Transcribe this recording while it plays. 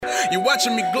You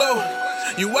watching me glow,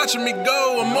 you watching me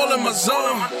go. I'm all in my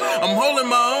zone, I'm holding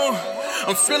my own.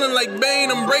 I'm feeling like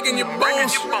Bane, I'm breaking your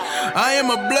bones. I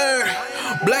am a blur,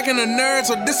 black and a nerd,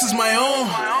 so this is my own.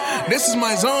 This is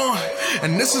my zone,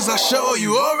 and this is our show.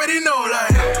 You already know,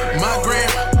 like my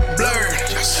gram blurred,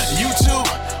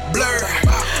 YouTube blurred.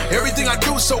 Everything I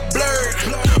do so blurred.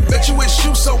 Bet you wish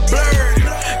you so blurred.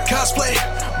 Cosplay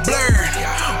blurred,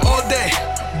 all day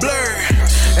blurred.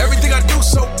 Everything I do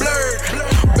so blurred.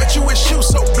 Bet you wish you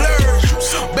so blurred.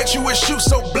 Bet you wish you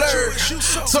so blurred.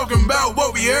 Talking about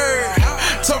what we heard,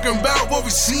 talking about what we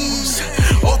seen,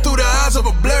 all through the eyes of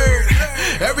a blur.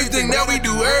 Everything that we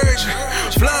do urge,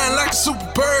 flying like a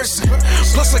super person.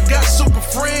 Plus I got super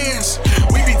friends,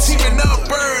 we be teaming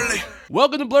up early.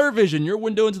 Welcome to Blur Vision, your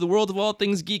window into the world of all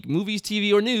things geek, movies,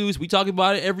 TV, or news. We talk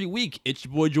about it every week. It's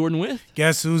your boy Jordan with...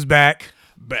 Guess who's back?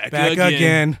 Back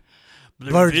again.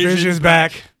 Blur Vision's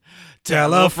back.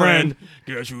 Tell a friend.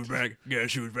 Guess who's back?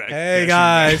 Guess who's back? Hey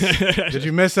guys, did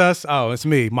you miss us? Oh, it's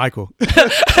me, Michael.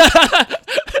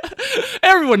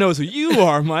 Everyone knows who you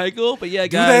are, Michael. But yeah,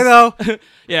 guys. Do they though?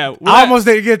 Yeah. I almost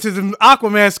didn't get to the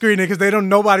Aquaman screening because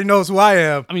nobody knows who I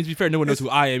am. I mean, to be fair, no one knows who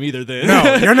I am either then.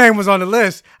 No, your name was on the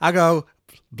list. I go,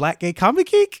 Black Gay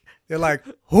Comic Geek? They're like,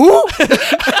 who?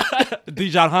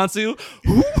 Dijon Hansu?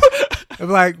 Who? I'm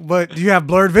like, but do you have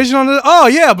Blurred Vision on the... Oh,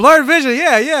 yeah, Blurred Vision.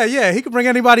 Yeah. He can bring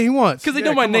anybody he wants. Because they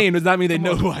know my name does not mean they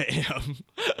know who I am.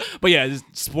 But yeah, just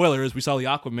spoilers. We saw the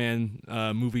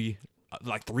Aquaman movie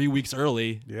like 3 weeks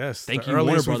early. Yes. Thank you,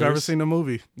 earliest Warner we've ever Brothers. seen a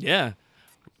movie. Yeah.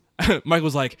 Mike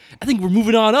was like, I think we're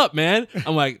moving on up, man.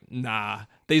 I'm like, nah.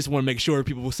 They just want to make sure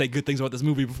people will say good things about this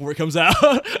movie before it comes out.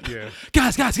 Yeah.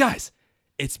 Guys.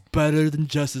 It's better than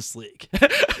Justice League.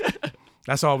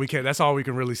 That's all we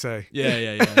can really say.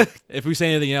 Yeah. If we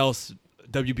say anything else,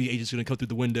 WB agent's going to come through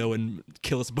the window and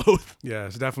kill us both. Yeah,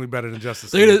 it's definitely better than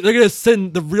Justice League. They're gonna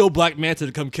send the real Black Manta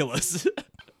to come kill us.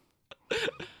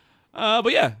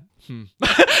 But yeah.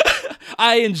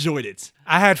 I enjoyed it.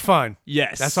 I had fun.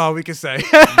 Yes. That's all we can say.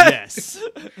 Yes.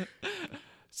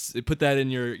 Put that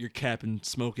in your cap and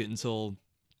smoke it until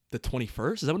the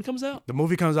 21st. Is that when it comes out? The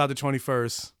movie comes out the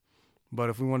 21st,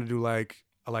 but if we want to do like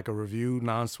a review,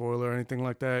 non-spoiler or anything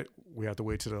like that, we have to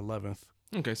wait till the 11th.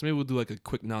 Okay, so maybe we'll do like a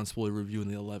quick non-spoiler review in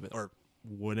the 11th or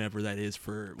whenever that is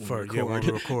for when we record. Yeah, when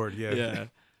we record, yeah.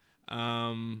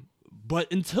 Yeah. But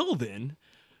until then,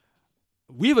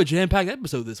 we have a jam-packed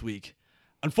episode this week.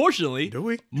 Unfortunately, do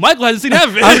we? Michael hasn't seen half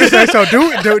of it. I was gonna say, so do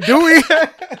we?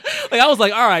 I was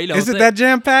like, all right, is it that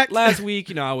jam-packed? Last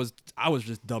week, I was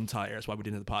just dumb tired. That's why we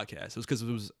didn't have the podcast. It was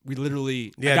because we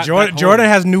literally. Yeah, Jordan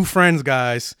has new friends,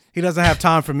 guys. He doesn't have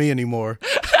time for me anymore.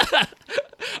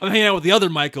 I'm hanging out with the other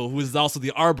Michael, who is also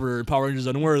the Arbor in Power Rangers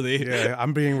Unworthy. Yeah,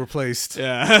 I'm being replaced.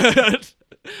 Yeah.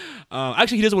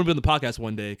 Actually, he doesn't want to be on the podcast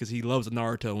one day because he loves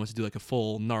Naruto and wants to do like a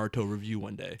full Naruto review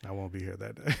one day. I won't be here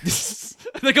that day.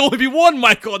 There can only be one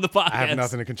Michael on the podcast. I have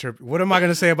nothing to contribute. What am I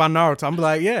going to say about Naruto? I'm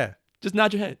like, yeah. Just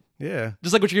nod your head. Yeah.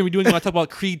 Just like what you're going to be doing when I talk about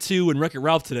Creed 2 and Wreck-It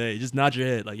Ralph today. Just nod your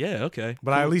head. Like, yeah, okay.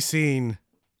 But I at least seen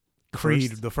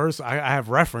Creed. The first, I have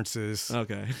references.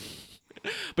 Okay.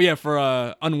 But yeah,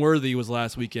 for Unworthy was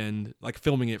last weekend, like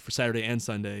filming it for Saturday and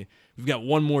Sunday. We've got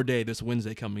one more day this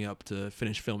Wednesday coming up to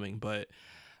finish filming, but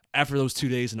after those 2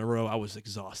 days in a row, I was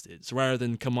exhausted. So rather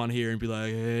than come on here and be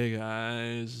like, hey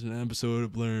guys, an episode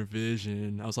of Blur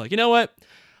Vision, I was like, you know what?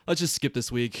 Let's just skip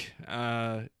this week.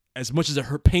 As much as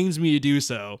it pains me to do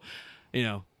so,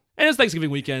 and it's Thanksgiving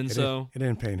weekend, so. It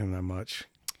didn't pain him that much.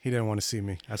 He didn't want to see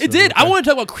me. It did. I want to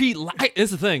talk about Creed.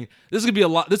 It's the thing. This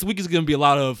week is going to be a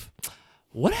lot of,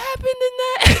 what happened in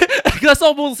that? Because I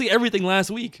saw mostly everything last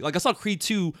week. Like I saw Creed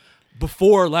 2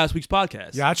 before last week's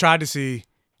podcast. Yeah, I tried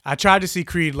to see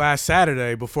Creed last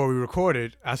Saturday before we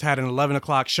recorded. I had an 11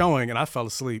 o'clock showing and I fell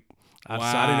asleep. Wow.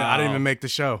 I didn't even make the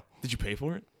show. Did you pay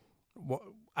for it? Well,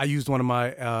 I used one of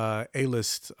my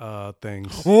A-list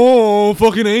things. Oh,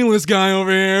 fucking A-list guy over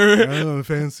here. Oh,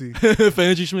 fancy.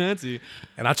 Fancy schmancy.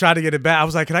 And I tried to get it back. I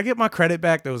was like, can I get my credit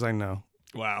back? They was like, no.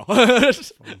 Wow.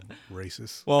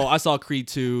 Racist. Well, I saw Creed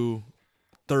 2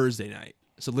 Thursday night.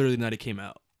 So literally the night it came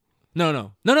out.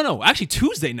 No. Actually,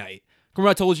 Tuesday night. Remember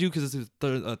I told you because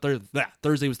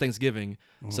Thursday was Thanksgiving,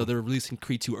 so they're releasing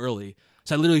Creed 2 early.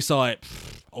 So I literally saw it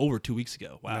over 2 weeks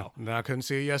ago. Wow. No, I couldn't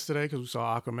see it yesterday because we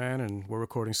saw Aquaman, and we're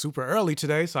recording super early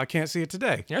today, so I can't see it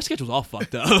today. Yeah, our schedule's all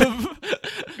fucked up.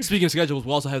 Speaking of schedules,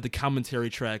 we'll also have the commentary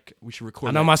track we should record.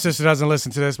 I know my sister doesn't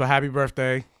listen to this, but happy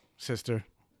birthday, sister.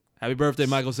 Happy birthday,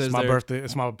 Michael says. It's my birthday.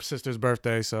 It's my sister's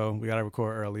birthday, so we gotta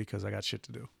record early because I got shit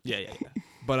to do. Yeah.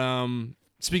 But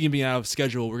speaking of being out of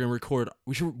schedule, we're gonna record.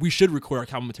 We should record our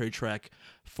commentary track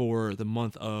for the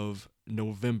month of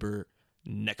November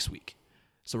next week.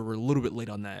 So we're a little bit late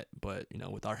on that, but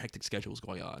with our hectic schedules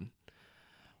going on,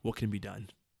 what can be done?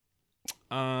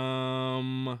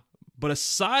 But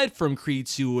aside from Creed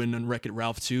 2 and Wreck-It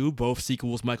Ralph 2, both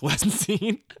sequels Michael hasn't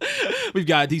seen, we've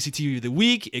got DCTV of the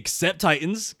week, except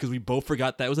Titans, because we both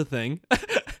forgot that was a thing,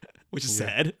 which is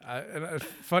sad.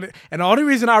 Funny. And the only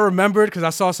reason I remembered, because I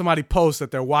saw somebody post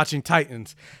that they're watching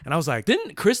Titans, and I was like...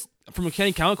 Didn't Chris from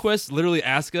Uncanny Comic Quest literally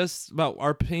ask us about our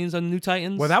opinions on the new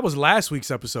Titans? Well, that was last week's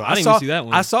episode. I didn't even see that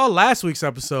one. I saw last week's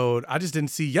episode. I just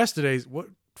didn't see yesterday's,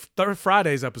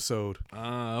 Friday's episode.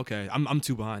 Okay. I'm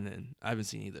too behind then. I haven't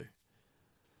seen either.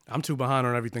 I'm too behind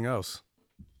on everything else.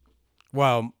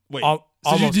 Well, wait.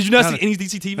 Did you not see any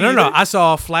DCTV? No. I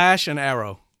saw Flash and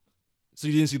Arrow. So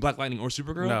you didn't see Black Lightning or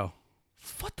Supergirl? No.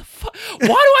 What the fuck?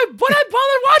 Why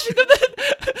bother watching them then?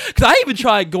 Because I even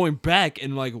tried going back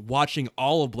and watching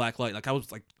all of Black Lightning. I was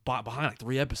behind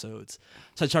 3 episodes,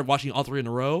 so I tried watching all 3 in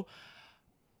a row.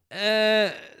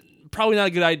 Probably not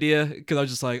a good idea because I was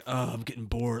just I'm getting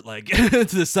bored. To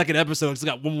the second episode, I still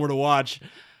got one more to watch.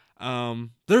 There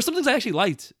are some things I actually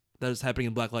liked that is happening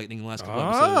in Black Lightning in the last couple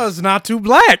episodes. Oh, it's not too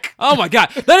black. Oh my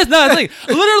god, that is not a thing.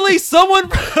 Literally, someone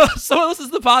listens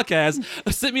to the podcast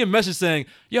sent me a message saying,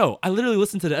 "Yo, I literally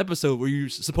listened to the episode where you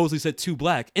supposedly said too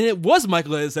black, and it was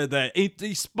Michael that said that.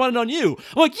 He spun it on you."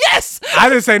 I'm like, "Yes, I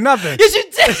didn't say nothing." Yes, you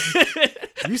did.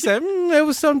 You said there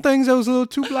was some things that was a little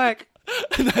too black.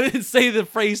 I didn't say the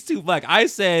phrase too black. I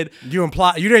said you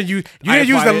didn't use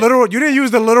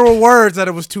the literal words that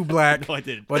it was too black. No, I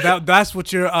didn't. But that's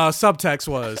what your subtext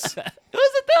was. Was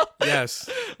it though? Yes.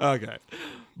 Okay.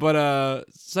 But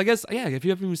so I guess if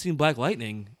you haven't even seen Black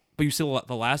Lightning, but you still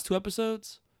the last 2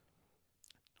 episodes.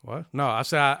 What? No, I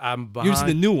said I'm behind. You've seen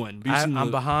the new one.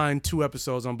 I'm behind 2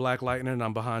 episodes on Black Lightning, and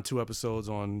I'm behind 2 episodes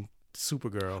on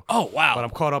Supergirl. Oh wow! But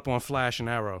I'm caught up on Flash and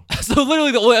Arrow. So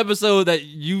literally, the only episode that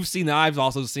you've seen that I've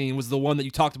also seen was the one that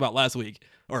you talked about last week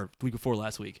or week before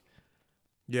last week.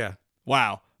 Yeah.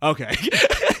 Wow. Okay.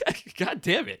 God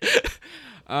damn it.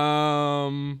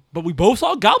 But we both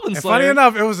saw Goblin Slayer. Funny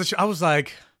enough, it was I was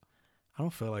like, I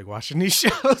don't feel like watching these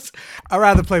shows. I'd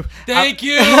rather play. Thank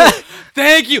you.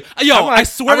 Thank you. Yo, I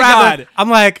swear to God. I'm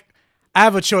like, I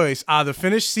have a choice: either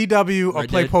finish CW or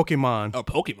play Pokemon. Oh,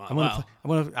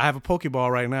 Pokemon! I have a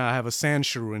Pokeball right now. I have a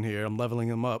Sandshrew in here. I'm leveling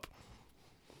him up.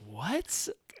 What?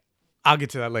 I'll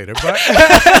get to that later. But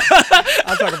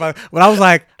I'll talk about it. But I was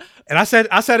like, and I said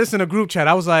this in a group chat.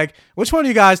 I was like, which one do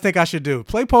you guys think I should do?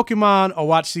 Play Pokemon or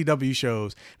watch CW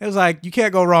shows? It was like, you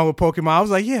can't go wrong with Pokemon. I was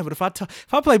like, yeah, but if I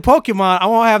play Pokemon, I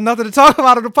won't have nothing to talk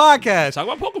about on the podcast. Talk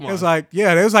about Pokemon.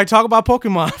 It was like, talk about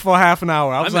Pokemon for half an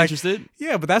hour. I was interested.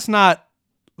 Yeah, but that's not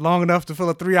long enough to fill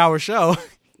a 3-hour show.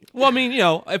 Well, I mean,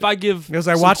 if I give it was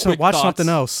like watch something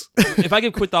else. If I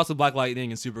give quick thoughts of Black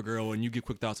Lightning and Supergirl, and you give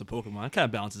quick thoughts of Pokemon, it kind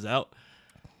of balances out.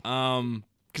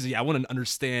 Because I want to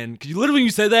understand. Because literally, when you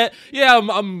said that,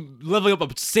 I'm leveling up a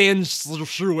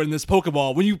Sandshrew in this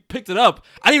Pokeball. When you picked it up,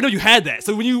 I didn't even know you had that.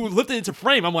 So when you lifted it into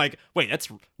frame, I'm like, wait, that's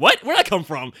what? Where'd that come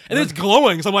from? And then it's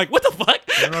glowing. So I'm like, what the fuck?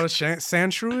 You know what a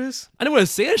Sandshrew is? I know what a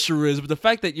Sandshrew is, but the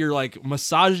fact that you're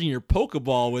massaging your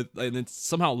Pokeball with and then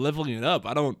somehow leveling it up,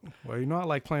 I don't. Well, I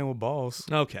like playing with balls.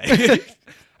 Okay. I feel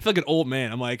like an old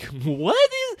man. I'm like,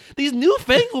 what? These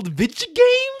newfangled video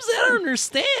games? I don't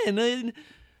understand.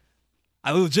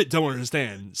 I legit don't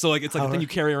understand. So it's like a thing you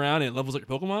carry around and it levels up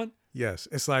your Pokemon? Yes.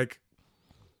 It's like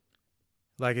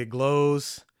it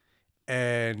glows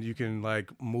and you can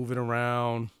move it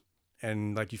around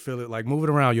and you feel it move it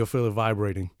around, you'll feel it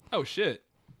vibrating. Oh shit.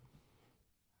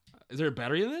 Is there a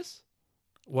battery in this?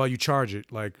 Well, you charge it,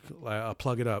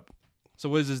 plug it up. So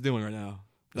what is this doing right now?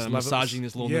 I'm massaging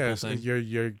this little nipple thing.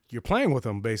 You're playing with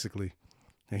him basically.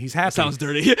 And he's happy. That sounds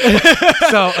dirty.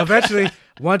 So eventually,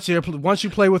 once you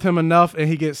play with him enough and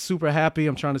he gets super happy,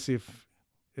 I'm trying to see if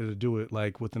it'll do it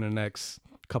within the next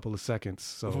couple of seconds.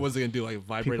 So what's it gonna do?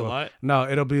 Vibrate a lot? No,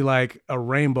 it'll be a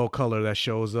rainbow color that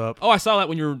shows up. Oh, I saw that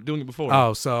when you were doing it before.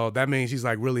 Oh, so that means he's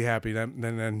really happy.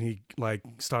 Then he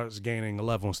starts gaining a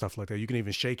level and stuff like that. You can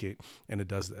even shake it and it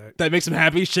does that. That makes him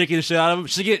happy, shaking the shit out of him,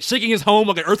 shaking his home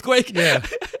like an earthquake. Yeah.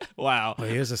 Wow. Well,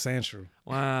 here's a Sandshrew.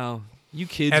 Wow. You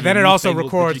kids. And then it also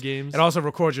records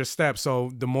your steps.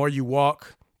 So the more you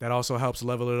walk, that also helps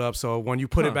level it up. So when you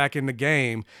put it back in the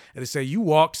game, it'll say you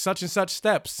walked such and such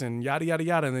steps and yada yada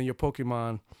yada, and then your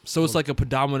Pokemon. So it's like a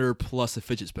pedometer plus a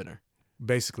fidget spinner.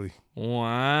 Basically.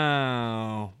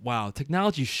 Wow.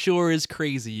 Technology sure is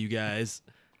crazy, you guys.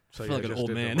 So I feel like an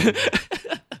old man.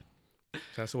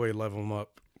 That's the way you level them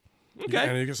up. Okay.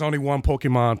 And it's only one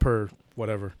Pokemon per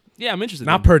whatever. Yeah, I'm interested.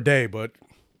 Not per day, but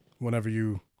whenever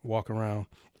you walk around.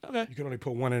 Okay. You can only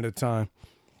put one at a time.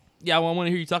 Yeah, I want to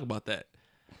hear you talk about that.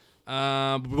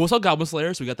 But we also Goblin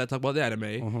Slayer, so we got that to talk about the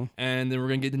anime. And then we're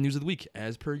going to get the news of the week,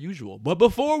 as per usual. But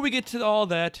before we get to all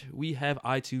that, we have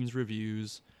iTunes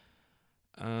reviews.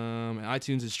 And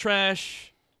iTunes is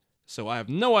trash, so I have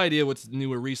no idea what's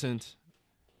new or recent.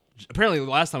 Apparently, the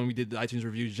last time we did the iTunes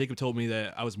reviews, Jacob told me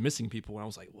that I was missing people, and I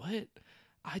was like, what?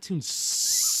 iTunes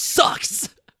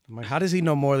sucks! I'm like, how does he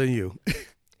know more than you?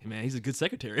 Hey, man, he's a good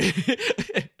secretary.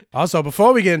 Also,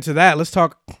 before we get into that, let's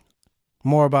talk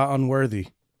more about Unworthy.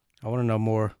 I want to know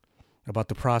more about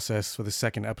the process for the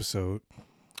second episode.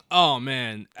 Oh,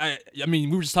 man. I mean,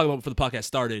 we were just talking about before the podcast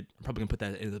started. I'm probably going to put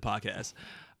that into the podcast.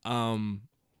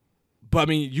 But, I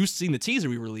mean, you've seen the teaser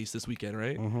we released this weekend,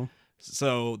 right? Mm-hmm.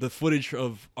 So, the footage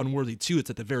of Unworthy 2, it's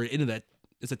at the very end of that.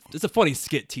 It's a funny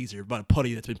skit teaser about a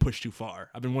putty that's been pushed too far.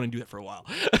 I've been wanting to do that for a while.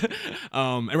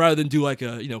 And rather than do like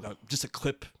just a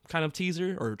clip kind of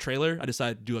teaser or trailer, I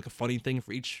decided to do like a funny thing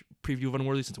for each preview of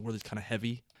Unworthy, since Unworthy's kind of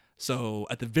heavy. So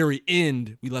at the very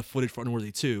end, we left footage for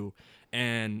Unworthy 2.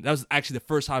 And that was actually the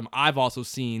first time I've also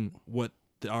seen what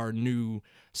our new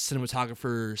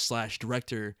cinematographer /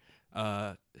 director,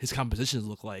 his compositions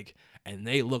look like. And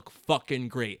they look fucking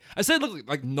great. I said it looked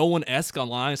like Nolan-esque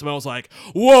online. Somebody was like,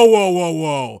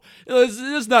 whoa.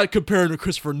 Let's not comparing to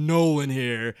Christopher Nolan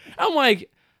here. I'm like,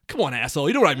 come on, asshole.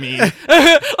 You know what I mean?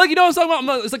 Like, you know what I'm talking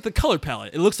about? It's like the color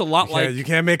palette. It looks a lot like... You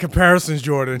can't make comparisons,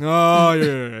 Jordan. Oh,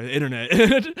 yeah, internet.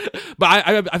 But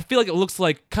I feel like it looks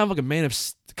like kind of like Man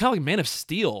of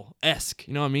Steel-esque.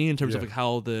 You know what I mean? In terms of like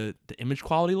how the image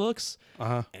quality looks.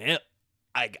 Uh-huh. And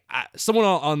someone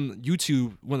on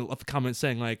YouTube left a comment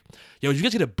saying like, "Yo, did you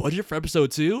guys get a budget for episode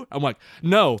 2?" I'm like,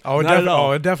 "No, not at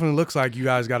all." It definitely looks like you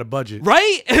guys got a budget,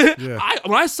 right? Yeah.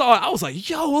 When I saw it, I was like,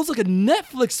 "Yo, it looks like a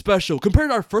Netflix special compared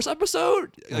to our first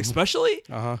episode, like especially."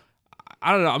 Uh-huh.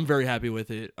 I don't know. I'm very happy with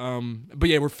it. But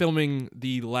yeah, we're filming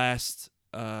the last,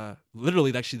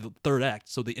 literally actually the third act,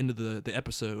 so the end of the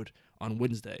episode on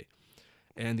Wednesday,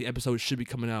 and the episode should be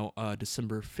coming out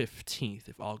December 15th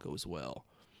if all goes well.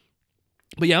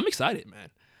 But yeah, I'm excited, man.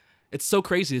 It's so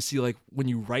crazy to see like when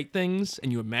you write things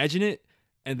and you imagine it,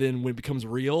 and then when it becomes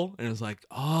real, and it's like,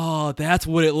 oh, that's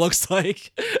what it looks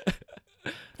like.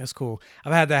 That's cool.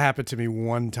 I've had that happen to me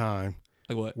one time.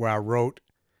 Like what? Where I wrote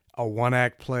a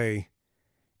 1-act play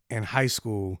in high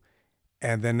school,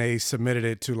 and then they submitted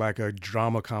it to like a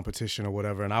drama competition or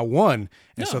whatever, and I won,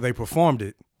 and so they performed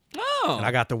it. Oh. And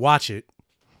I got to watch it.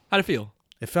 How'd it feel?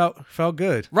 It felt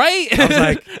good. Right? I was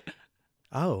like,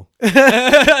 oh.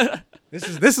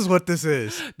 This is what this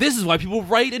is. This is why people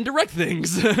write and direct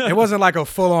things. It wasn't like a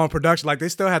full-on production. Like, they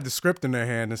still had the script in their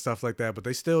hand and stuff like that, but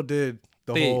they still did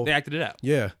they acted it out.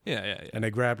 Yeah. Yeah. And they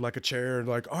grabbed like a chair and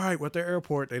like, all right, we're at the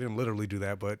airport. They didn't literally do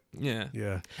that, but yeah.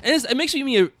 Yeah. And it makes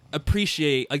me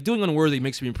appreciate, like, doing Unworthy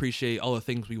makes me appreciate all the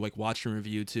things we like watch and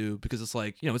review too, because it's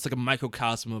like, it's like a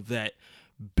microcosm of that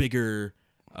bigger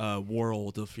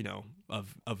world of,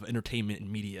 of entertainment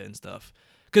and media and stuff.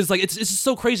 Because like it's just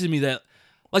so crazy to me that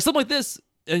like something like this,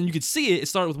 and you could see it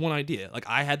started with one idea. Like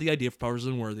I had the idea for Powers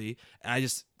Unworthy, and I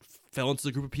just fell into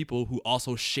the group of people who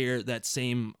also shared that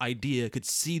same idea, could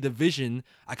see the vision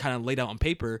I kind of laid out on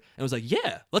paper, and was like,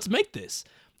 yeah, let's make this.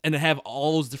 And to have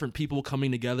all those different people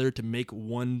coming together to make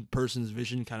one person's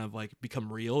vision kind of like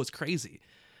become real, it's crazy.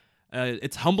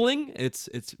 It's humbling.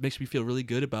 It makes me feel really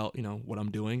good about what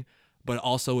I'm doing, but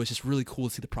also it's just really cool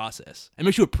to see the process. It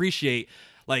makes you appreciate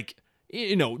like.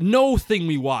 No thing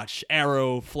we watch,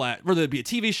 Arrow, Flat, whether it be a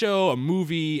TV show, a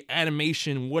movie,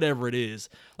 animation, whatever it is,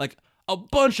 like a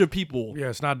bunch of people. Yeah,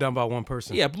 it's not done by one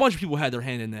person. Yeah, a bunch of people had their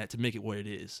hand in that to make it what it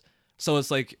is. So it's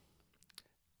like,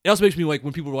 it also makes me like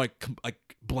when people like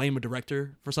blame a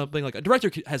director for something. Like a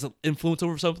director has an influence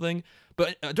over something,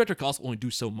 but a director can also only do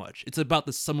so much. It's about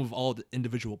the sum of all the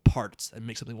individual parts that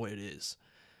make something what it is.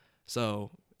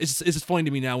 So. It's just funny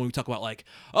to me now when we talk about like,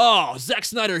 oh, Zack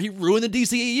Snyder, he ruined the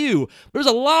DCEU. There's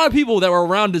a lot of people that were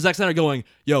around Zack Snyder going,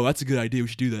 yo, that's a good idea. We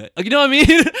should do that. Like, you know what I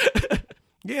mean?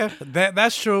 Yeah,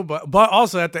 that's true. But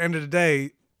also at the end of the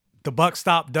day, the buck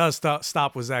does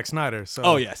stop with Zack Snyder. So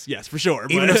oh yes, for sure.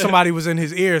 Even if somebody was in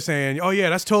his ear saying, oh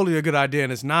yeah, that's totally a good idea,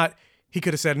 and it's not, he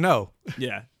could have said no.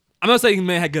 Yeah, I'm not saying the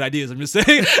man had good ideas. I'm just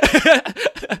saying.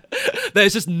 That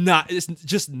it's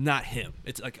just not him.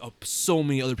 It's like so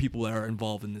many other people that are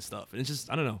involved in this stuff. And it's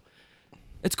just, I don't know.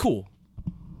 It's cool.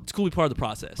 It's cool to be part of the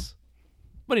process.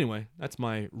 But anyway, that's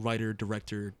my writer,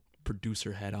 director,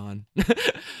 producer hat on.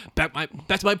 back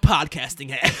to my podcasting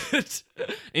hat.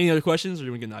 Any other questions, or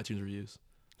do we get iTunes reviews?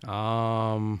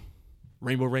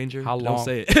 Rainbow Ranger? How long? Don't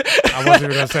say it. I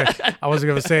wasn't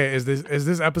gonna say it. Is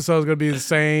this episode gonna be the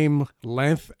same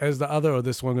length as the other, or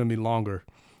this one gonna be longer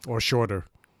or shorter?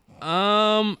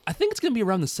 I think it's gonna be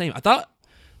around the same. I thought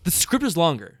the script is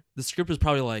longer. the script was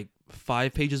probably like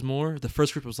 5 pages more. The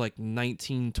first script was like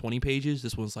 19, 20 pages.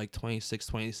 This one's like 26,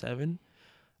 27.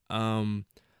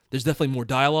 There's definitely more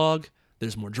dialogue.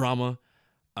 There's more drama.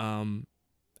 And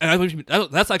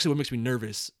that's actually what makes me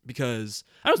nervous, because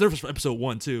I was nervous for episode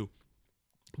 1 too.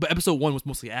 But episode 1 was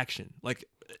mostly action. Like,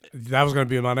 that was going to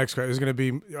be my next question. It's going to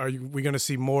be, we going to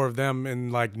see more of them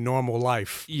in like normal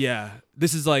life? yeah,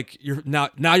 this is like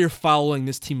now you're following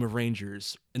this team of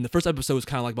Rangers. And the first episode was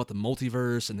kind of like about the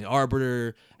multiverse and the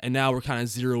Arbiter, and now we're kind of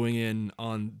zeroing in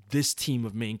on this team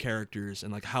of main characters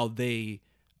and like how they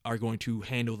are going to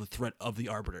handle the threat of the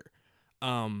Arbiter.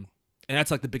 And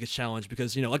that's like the biggest challenge,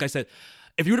 because, you know, like I said,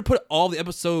 if you were to put all the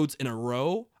episodes in a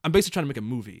row, I'm basically trying to make a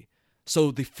movie.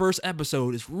 So the first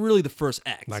episode is really the first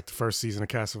act. Like the first season of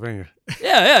Castlevania.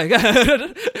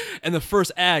 Yeah. And the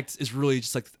first act is really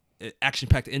just like an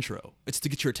action-packed intro. It's to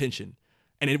get your attention.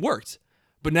 And it worked.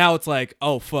 But now it's like,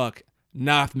 oh, fuck.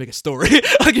 Now I have to make a story.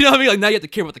 Like, you know what I mean? Like, now you have to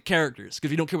care about the characters. Because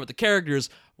if you don't care about the characters,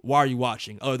 why are you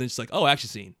watching? Oh, then it's like, oh, action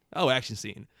scene. Oh, action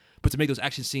scene. But to make those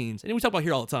action scenes, and we talk about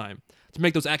here all the time, to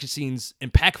make those action scenes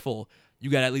impactful, you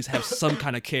got to at least have some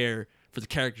kind of care for the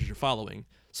characters you're following.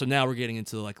 So now we're getting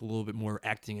into like a little bit more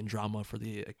acting and drama for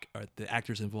the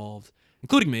actors involved,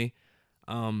 including me.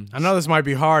 I know this might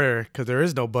be harder because there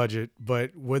is no budget,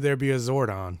 but would there be a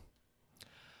Zordon?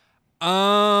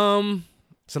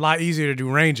 It's a lot easier to do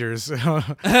Rangers. So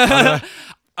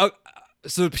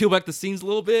to peel back the scenes a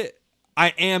little bit, I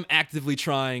am actively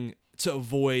trying to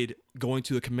avoid going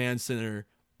to the command center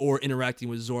or interacting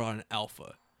with Zordon and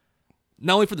Alpha.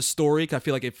 Not only for the story, because I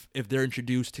feel like if they're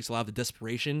introduced, it takes a lot of the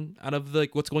desperation out of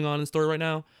like what's going on in the story right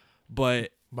now. But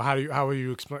how will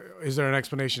you explain? Is there an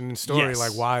explanation in the story, yes,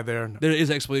 like why they're? There is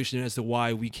an explanation as to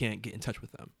why we can't get in touch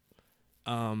with them.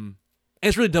 And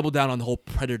it's really doubled down on the whole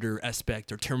Predator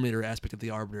aspect or Terminator aspect of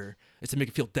the Arbiter. It's to make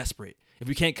it feel desperate. If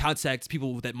we can't contact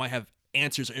people that might have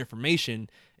answers or information,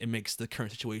 it makes the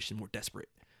current situation more desperate.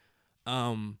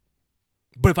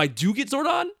 But if I do get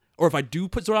Zordon, or if I do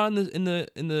put Zordon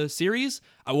in the series,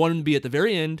 I want him to be at the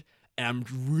very end, and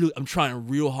I'm trying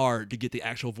real hard to get the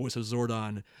actual voice of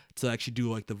Zordon to actually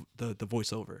do like the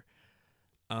voiceover.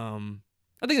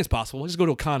 I think it's possible. Just go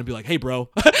to a con and be like, "Hey, bro,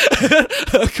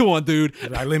 come on, dude,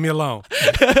 Like, leave me alone.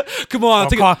 come on,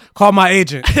 Call my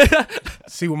agent.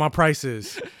 See what my price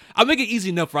is." I'll make it easy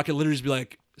enough where I can literally just be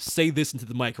like, "Say this into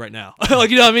the mic right now," like,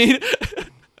 you know what I mean?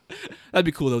 That'd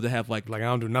be cool though to have like I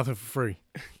don't do nothing for free.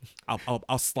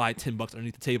 I'll slide $10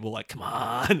 underneath the table. Like, come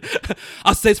on.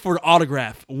 I'll say it's for an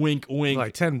autograph. Wink, wink.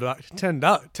 Like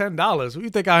 $10. Who you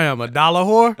think I am, a dollar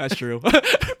whore? That's true.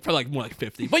 Probably like more like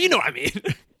 50, but you know what I mean.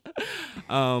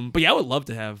 But yeah, I would love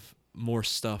to have more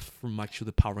stuff from actually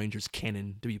the Power Rangers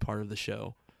canon to be part of the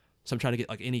show. So I'm trying to get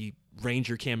like any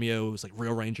Ranger cameos, like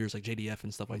real Rangers, like JDF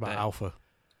and stuff like that. Alpha.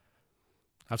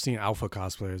 I've seen Alpha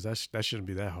cosplayers. That shouldn't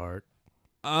be that hard.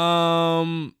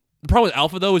 The problem with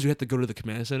Alpha though is you have to go to the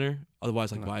command center.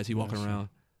 Otherwise, like, why is he walking around?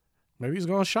 Maybe he's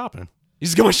going shopping.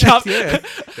 He's going shopping. Yeah,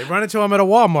 they run into him at a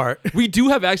Walmart. We do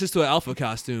have access to an Alpha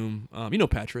costume. You know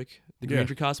Patrick, the Yeah.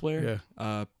 Ranger cosplayer.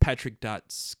 Yeah.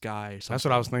 Patrick.sky or something. That's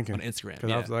what I was thinking on Instagram. Because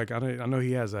Yeah. I was like, I know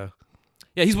he has a.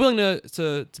 Yeah, he's willing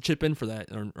to chip in for that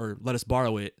or let us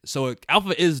borrow it. So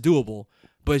Alpha is doable,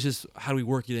 but it's just how do we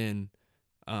work it in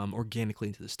organically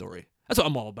into the story? That's what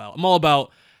I'm all about. I'm all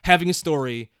about having a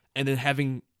story and then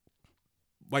having,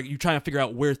 like, you're trying to figure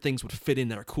out where things would fit in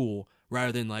that are cool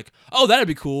rather than like, oh, that'd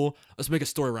be cool. Let's make a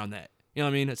story around that. You know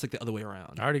what I mean? It's like the other way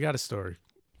around. I already got a story.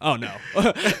 Oh, no.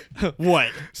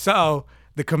 What? So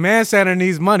the command center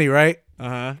needs money, right?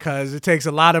 Uh-huh. Because it takes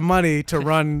a lot of money to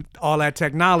run all that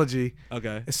technology.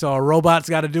 Okay. So a robot's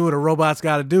got to do what a robot's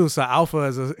got to do. So Alpha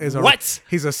is a What?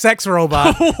 He's a sex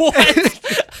robot. What?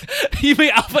 You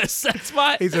mean Alpha a sex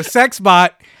bot? He's a sex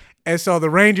bot, and so the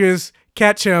Rangers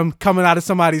catch him coming out of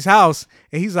somebody's house,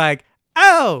 and he's like,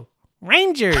 "Oh,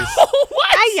 Rangers!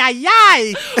 What? Ay ay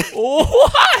ay!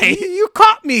 Why? You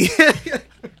caught me!"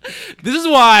 This is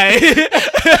why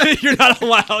you're not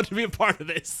allowed to be a part of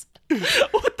this.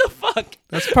 What the fuck?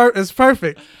 That's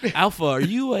perfect. Alpha, are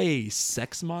you a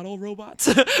sex model robot?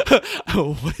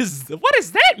 What does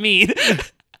that mean?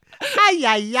 Ay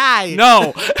ay ay!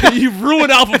 No, you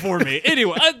ruined Alpha for me.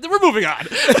 Anyway, we're moving on.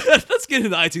 Let's get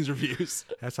into iTunes reviews.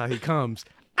 That's how he comes.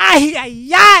 Ay ay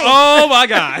ay! Oh my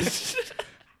gosh.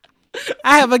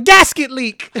 I have a gasket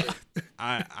leak.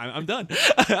 I'm done.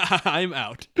 I'm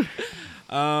out.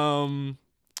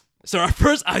 So our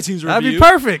first iTunes review. That'd be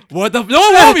perfect. What the? No,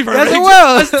 it won't be perfect. Yes, it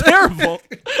will. That's terrible.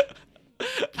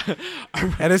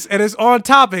 And it's on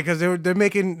topic because they're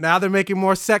making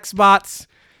more sex bots,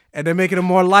 and they're making them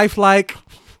more lifelike.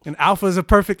 And Alpha is a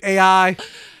perfect AI.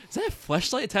 Is that a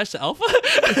fleshlight attached to Alpha?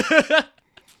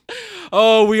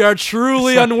 Oh, we are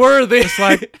truly unworthy. It's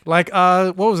like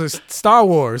what was it? Star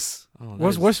Wars. Oh,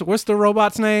 What's the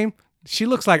robot's name? She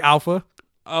looks like Alpha.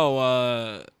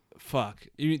 Oh, fuck.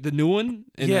 You mean the new one?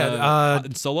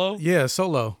 In Solo? Yeah,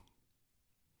 Solo.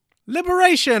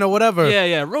 Liberation or whatever.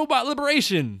 Yeah, Robot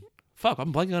Liberation. Fuck,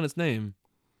 I'm blanking on its name.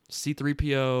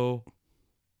 C-3PO.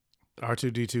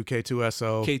 R2-D2,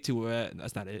 K2SO. K2,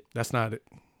 that's not it. That's not it.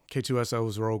 K2SO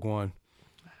was Rogue One.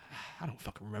 I don't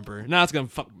fucking remember. Now it's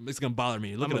gonna bother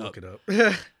me. Look it up.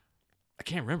 I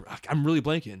can't remember. I'm really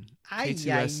blanking.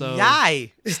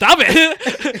 K2SO. Stop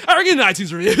it! All right, getting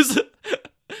iTunes reviews.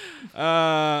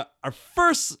 Our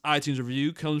first iTunes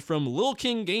review comes from Lil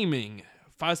King Gaming.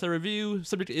 5-star review.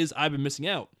 Subject is I've been missing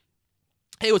out.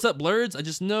 Hey, what's up, blurs? I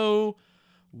just know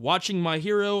watching My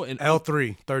Hero and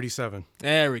L3 37.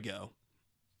 There we go.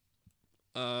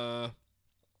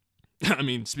 I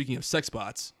mean, speaking of sex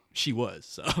bots, she was.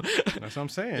 So that's what I'm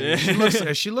saying.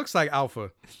 Yeah. She looks like Alpha.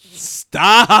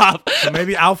 Stop. So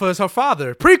maybe Alpha is her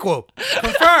father. Prequel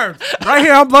confirmed. Right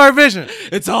here on Blurred Vision.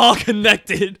 It's all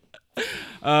connected.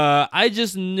 I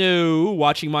just know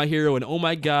watching My Hero and oh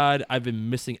my god, I've been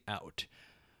missing out.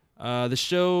 The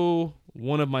show,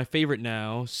 one of my favorite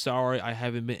now. Sorry, I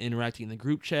haven't been interacting in the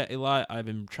group chat a lot. I've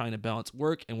been trying to balance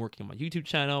work and working on my YouTube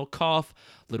channel. Cough,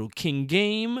 Little King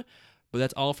Game. But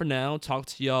that's all for now. Talk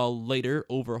to y'all later.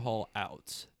 Overhaul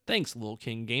out. Thanks, Lil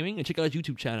King Gaming. And check out his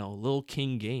YouTube channel, Lil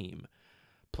King Game.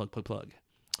 Plug.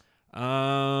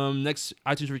 Next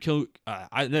iTunes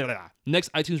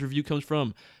review comes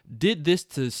from Did This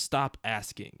to Stop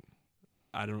Asking.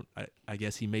 I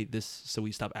guess he made this so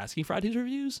we stop asking for iTunes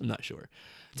reviews. I'm not sure.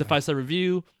 It's a 5-star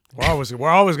review. We're always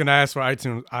gonna ask for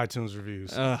iTunes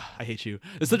reviews. I hate you.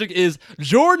 The subject is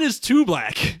Jordan is too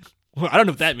black. Well, I don't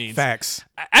know what that means. Facts.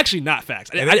 Actually, not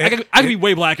facts. I could be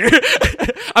way blacker.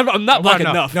 I'm not black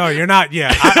enough. No, you're not.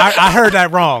 Yeah, I heard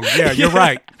that wrong. Yeah, you're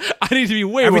right. I need to be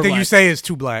way Everything more black. you say is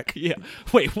too black. Yeah.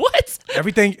 Wait, what?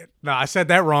 Everything. No, I said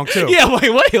that wrong too. Yeah,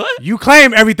 wait, what? You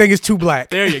claim everything is too black.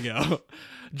 There you go.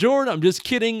 Jordan, I'm just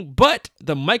kidding, but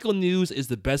the Michael news is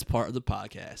the best part of the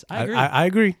podcast. I agree. I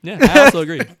agree. Yeah, I also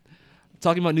agree.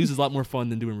 Talking about news is a lot more fun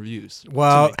than doing reviews.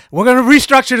 Well, we're going to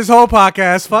restructure this whole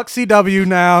podcast. Fuck CW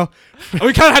now.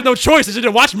 We kind of had no choice. I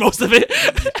didn't watch most of it.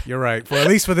 You're right. At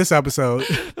least for this episode.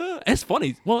 It's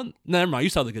funny. Well, never mind. You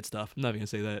saw the good stuff. I'm not even going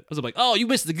to say that. I was like, oh, you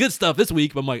missed the good stuff this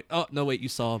week. But I'm like, oh, no, wait. You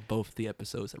saw both the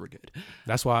episodes that were good.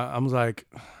 That's why I'm like,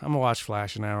 I'm going to watch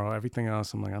Flash and Arrow. Everything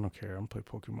else, I'm like, I don't care. I'm going to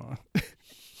play Pokemon.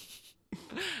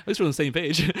 At least we're on the same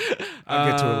page. I'll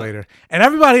get to it later. And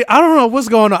everybody, I don't know what's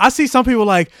going on. I see some people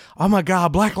like, oh my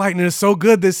God, Black Lightning is so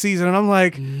good this season. And I'm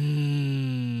like,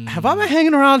 have I been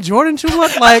hanging around Jordan too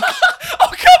much? Like,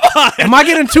 oh, come on. Am I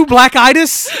getting too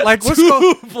black-itis? Like, what's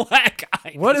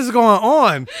black-itis? What is going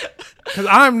on? Because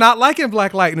I'm not liking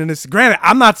Black Lightning. Granted,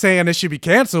 I'm not saying it should be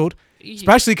canceled.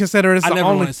 Especially considering it's the only. I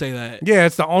never want to say that. Yeah,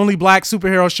 it's the only black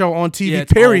superhero show on TV. Yeah,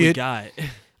 it's period. All we got.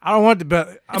 I don't want to, but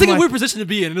it's like a weird position to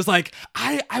be in. It's like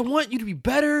I want you to be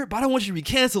better, but I don't want you to be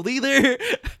canceled either.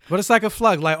 But it's like a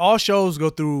flux. Like all shows go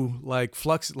through like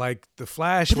flux. Like the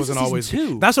Flash wasn't always.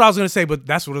 Two. That's what I was gonna say, but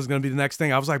that's what was gonna be the next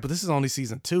thing. I was like, but this is only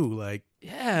season 2. Like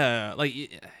yeah, like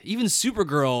even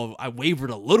Supergirl, I wavered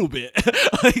a little bit.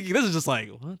 Like this is just like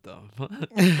what the fuck.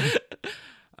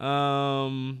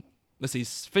 Let's see.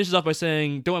 Finishes off by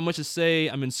saying, "Don't have much to say.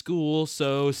 I'm in school,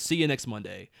 so see you next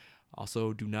Monday."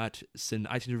 Also, do not send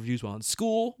iTunes reviews while in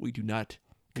school. We do not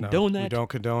condone that. We don't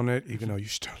condone it, even though you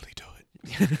should totally do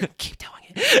it. Keep doing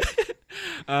it.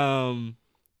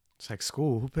 It's like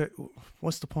school.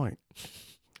 What's the point?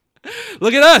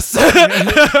 Look at us.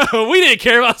 We didn't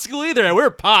care about school either, and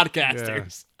we're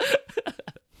podcasters. Yeah.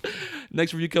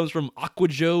 Next review comes from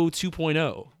Aquajoe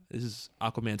 2.0. This is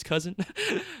Aquaman's cousin.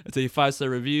 It's a 5-star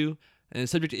review, and the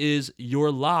subject is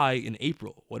Your Lie in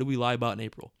April. What do we lie about in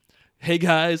April? Hey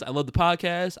guys, I love the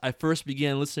podcast. I first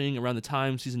began listening around the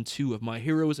time season 2 of My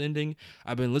Hero was ending.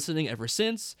 I've been listening ever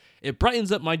since. It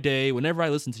brightens up my day whenever I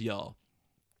listen to y'all.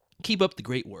 Keep up the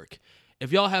great work.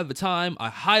 If y'all have the time, I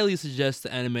highly suggest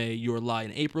the anime Your Lie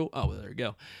in April. Oh, well, there you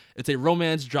go. It's a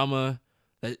romance drama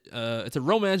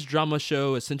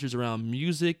show. It centers around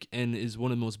music and is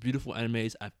one of the most beautiful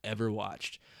animes I've ever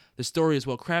watched. The story is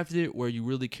well crafted, where you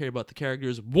really care about the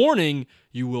characters. Warning,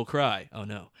 you will cry. Oh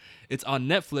no. It's on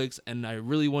Netflix, and I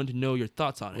really wanted to know your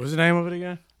thoughts on it. What's the name of it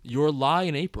again? Your Lie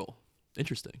in April.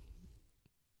 Interesting.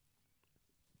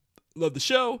 Love the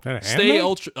show. Stay anime?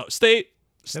 ultra. Stay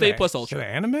plus ultra. Is it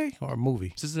an anime or a movie?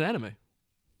 This is an anime.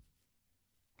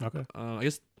 Okay. I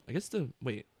guess the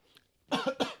wait.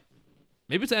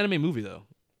 Maybe it's an anime movie though.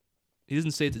 He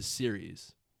doesn't say it's a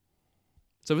series.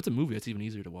 So if it's a movie, it's even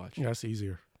easier to watch. Yeah, that's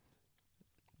easier.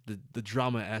 The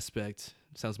drama aspect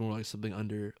sounds more like something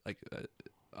under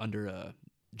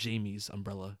Jamie's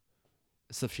umbrella,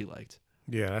 stuff she liked.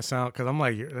 Yeah,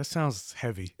 that sounds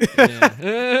heavy.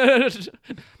 Yeah.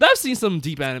 I've seen some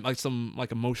deep anime, like some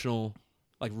like emotional,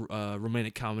 like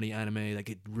romantic comedy anime that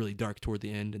get really dark toward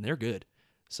the end, and they're good.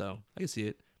 So I can see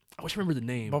it. I wish I remember the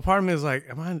name. But part of me is like,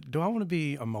 do I want to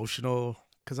be emotional?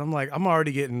 Because I'm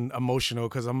already getting emotional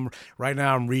because right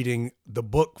now I'm reading the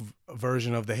book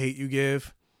version of The Hate U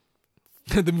Give.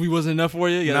 The movie wasn't enough for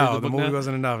you? No, the movie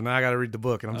wasn't enough. Now I got to read the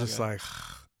book, and I'm just like,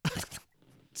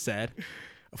 sad.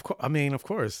 Of course. I mean, of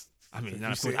course. I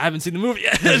haven't seen the movie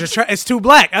yet. It's too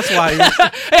black. That's why.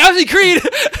 Hey, I've seen Creed.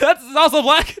 That's also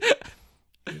black.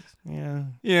 Yeah.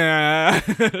 Yeah.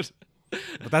 But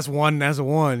that's one. That's a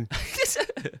one.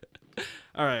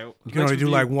 All right. You can only do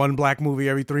like one black movie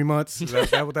every 3 months. Is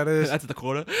that what that is? That's the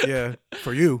quota. Yeah,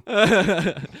 for you.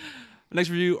 Next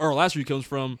review, or last review, comes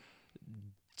from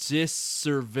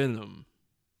Dysyrvenom.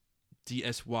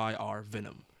 DSYR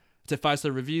Venom. It's a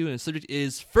 5-star review, and the subject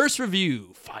is First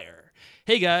Review Fire.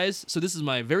 Hey guys, so this is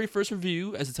my very first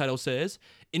review, as the title says.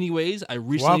 Anyways, I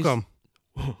recently... Welcome.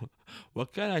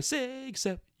 What can I say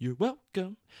except you're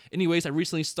welcome? Anyways, I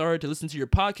recently started to listen to your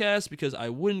podcast because I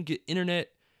wouldn't get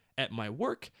internet at my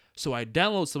work, so I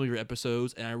downloaded some of your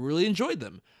episodes, and I really enjoyed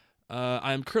them.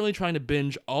 I am currently trying to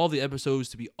binge all the episodes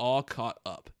to be all caught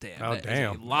up. Damn. Oh,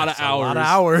 damn. A lot of That's hours. A lot of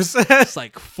hours. It's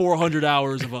like 400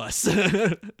 hours of us.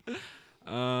 In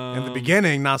the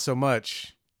beginning, not so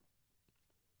much.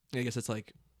 I guess it's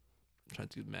like, I'm trying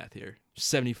to do the math here,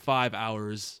 75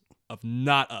 hours of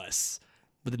not us,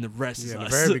 but then the rest is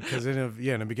us. Because in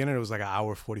the beginning, it was like an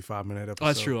hour, 45-minute episode. Oh,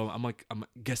 that's true. I'm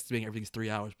guesstimating everything's 3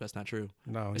 hours, but that's not true.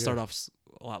 No, It started off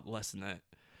a lot less than that.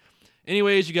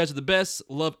 Anyways, you guys are the best.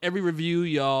 Love every review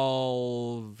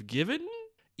y'all have given,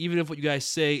 even if what you guys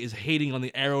say is hating on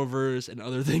the Arrowverse and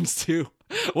other things too.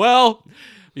 Well,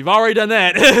 we've already done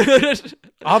that.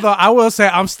 Although I will say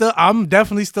I'm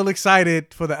definitely still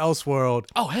excited for the Elseworld.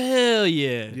 Oh hell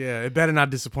yeah! Yeah, it better not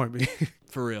disappoint me.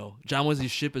 For real. John Wesley's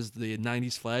ship is the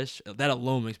 90s Flash. That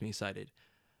alone makes me excited.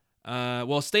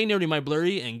 Well, stay nerdy, my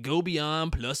blurry, and go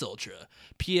beyond plus ultra.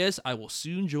 P.S. I will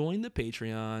soon join the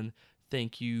Patreon.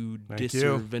 Thank you,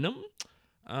 Dysyrvenom.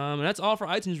 And that's all for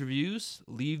iTunes reviews.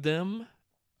 Leave them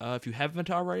if you haven't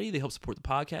already. They help support the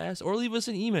podcast. Or leave us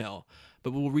an email.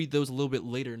 But we'll read those a little bit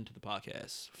later into the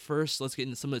podcast. First, let's get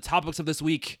into some of the topics of this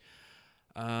week.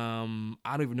 I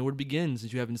don't even know where to begin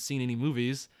since you haven't seen any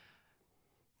movies.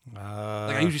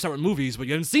 I usually start with movies, but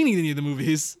you haven't seen any of the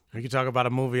movies. We can talk about a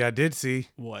movie I did see.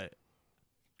 What?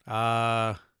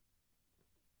 I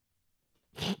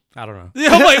don't know.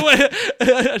 Yeah, wait.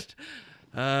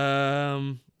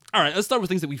 All right, let's start with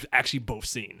things that we've actually both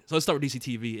seen. So let's start with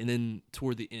DCTV, and then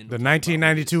toward the end. The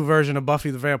 1992 version of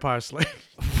Buffy the Vampire Slayer.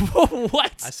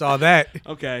 What? I saw that.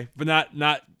 Okay, but not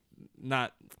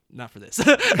for this.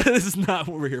 This is not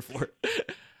what we're here for.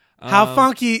 How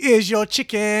funky is your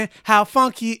chicken? How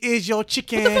funky is your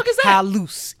chicken? What the fuck is that? How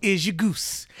loose is your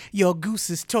goose? Your goose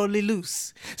is totally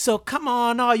loose. So come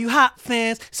on, all you hot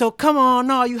fans.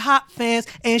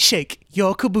 And shake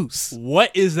your caboose.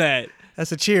 What is that?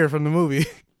 That's a cheer from the movie.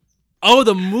 Oh,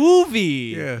 the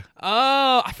movie. Yeah.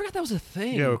 Oh, I forgot that was a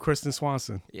thing. Yeah, with Kristen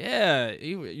Swanson. Yeah,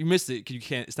 you missed it because you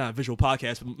can't. It's not a visual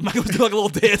podcast. But Michael was doing like a little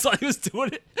dance while he was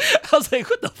doing it. I was like,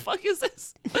 "What the fuck is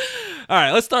this?" All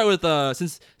right, let's start with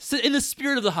since in the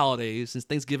spirit of the holidays, since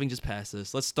Thanksgiving just passed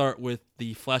us, let's start with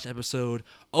the Flash episode.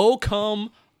 Oh,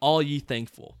 come all ye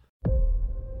thankful.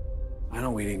 I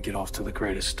know we didn't get off to the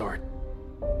greatest start,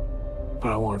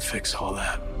 but I want to fix all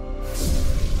that.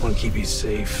 I want to keep you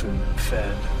safe and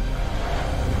fed.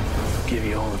 Give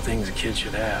you all the things a kid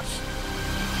should have.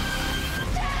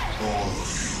 All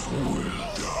of you will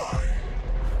die.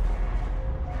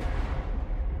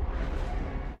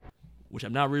 Which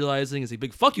I'm now realizing is a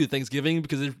big fuck you to Thanksgiving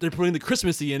because they're putting the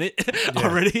Christmassy in it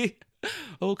already.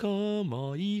 Oh, come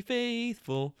all ye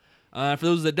faithful. For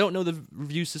those that don't know the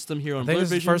review system here on I think Blur this is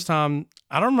the Vision, first time.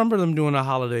 I don't remember them doing a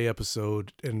holiday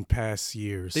episode in past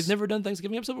years. they've never done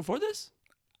Thanksgiving episode before this?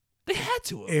 They had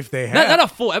to have. If they have. Not a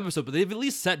full episode, but they've at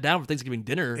least sat down for Thanksgiving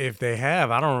dinner. If they have,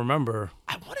 I don't remember.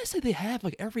 I want to say they have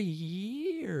like every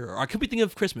year. Or I could be thinking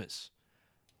of Christmas.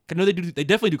 I know they do. They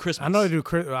definitely do Christmas. I know they do.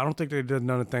 I don't think they did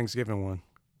none of Thanksgiving one.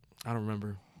 I don't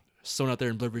remember. Someone out there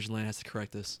in Blur Vision Land has to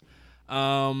correct this.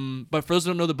 But for those who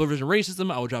don't know the Blur Vision rating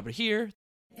system, I will drop it here.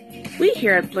 We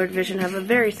here at Blurred Vision have a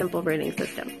very simple rating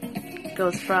system. It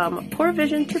goes from poor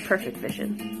vision to perfect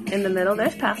vision. In the middle,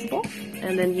 there's passable,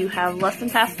 and then you have less than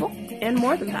passable and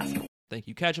more than passable. Thank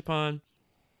you, Catchupon.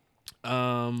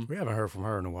 We haven't heard from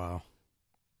her in a while.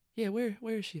 Yeah, where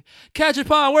is she? Catch it,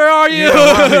 Pond, where are you?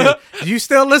 Yeah, do you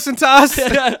still listen to us?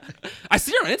 I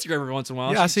see her on Instagram every once in a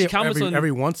while. Yeah, I see it comments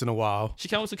every once in a while. She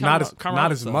comments on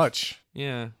Not as much.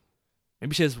 Yeah.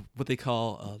 Maybe she has what they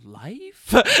call a life.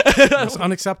 That's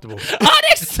unacceptable.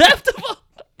 Unacceptable.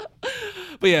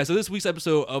 But yeah, so this week's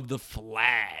episode of The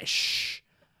Flash.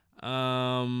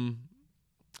 My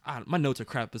notes are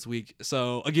crap this week.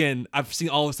 So again, I've seen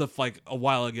all this stuff like a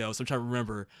while ago, so I'm trying to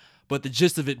remember. But the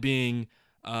gist of it being,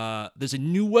 there's a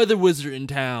new weather wizard in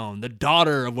town, the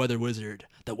daughter of Weather Wizard,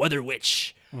 the Weather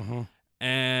Witch. Mm-hmm.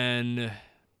 And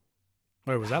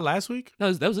Wait, was that last week? that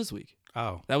was this week.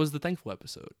 Oh. That was the Thankful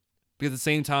episode. Because at the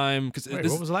same time, because Wait,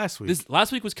 what was last week?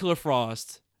 Last week was Killer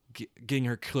Frost getting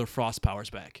her Killer Frost powers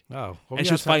back. Oh. Well, And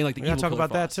she was fighting like the we evil gotta talk Killer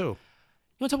about that Frost. too. You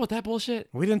want to talk about that bullshit?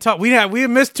 We didn't talk. We had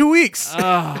missed 2 weeks.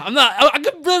 I'm not. I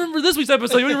can remember this week's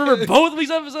episode. You want to remember both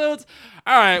weeks' episodes?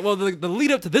 All right. Well, the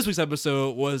lead up to this week's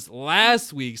episode was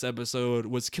last week's episode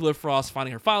was Killer Frost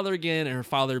finding her father again, and her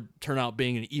father turned out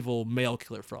being an evil male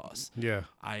Killer Frost. Yeah.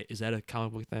 Is that a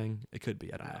comic book thing? It could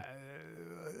be. I don't know.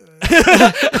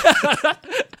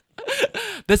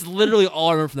 That's literally all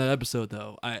I remember from that episode,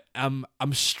 though. I'm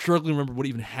struggling to remember what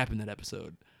even happened in that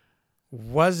episode.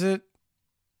 Was it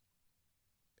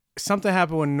something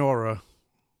happened with Nora?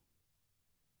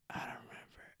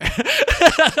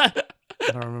 I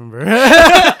don't remember.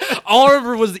 All I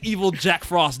remember was the evil Jack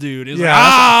Frost dude. He's Yeah,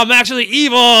 like, I'm actually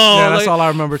evil. Yeah, that's Like, all I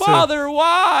remember too. Father,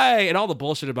 why? And all the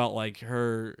bullshit about like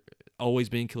her always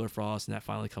being Killer Frost and that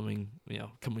finally coming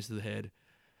to the head.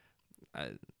 I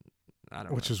don't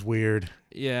know. Which is weird.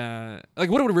 Yeah. Like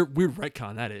what a weird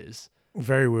retcon that is.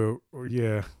 Very weird.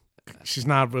 Yeah. She's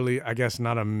not really, I guess,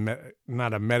 not a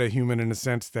meta-human in the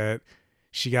sense that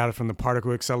she got it from the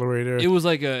particle accelerator. It was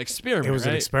like an experiment. It was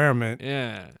an right? experiment.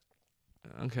 Yeah.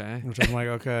 Okay. Which I'm like,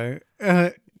 okay.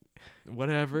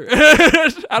 Whatever. I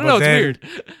don't know. It's then weird.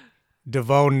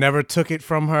 DeVoe never took it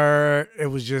from her. It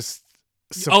was just.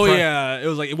 Oh yeah. It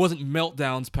was like it wasn't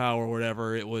Meltdown's power or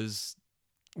whatever. It was.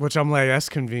 Which I'm like, that's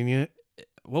convenient.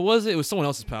 What was it? It was someone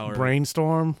else's power.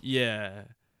 Brainstorm. Yeah.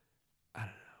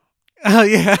 Oh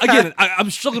yeah. Again, I'm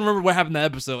struggling to remember what happened in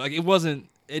that episode. Like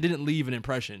it didn't leave an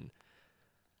impression.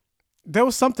 There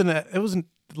was something that it wasn't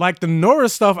like the Nora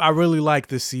stuff. I really like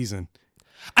this season.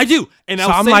 I do, and So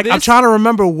I'm like, I'm trying to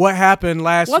remember what happened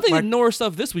last. Well, I think like, the Nora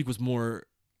stuff this week was more.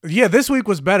 Yeah, this week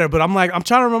was better, but I'm like, I'm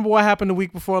trying to remember what happened the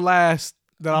week before last.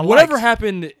 That I Whatever liked.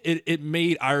 happened, it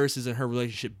made Iris's and her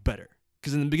relationship better.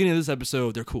 Because in the beginning of this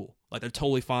episode, they're cool. Like, they're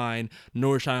totally fine.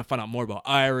 Nora's trying to find out more about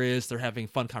Iris. They're having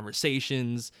fun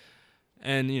conversations.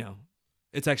 And,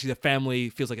 it's actually the family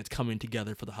feels like it's coming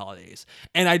together for the holidays.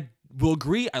 And I will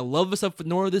agree, I love the stuff with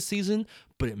Nora this season,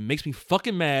 but it makes me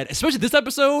fucking mad. Especially this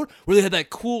episode where they had that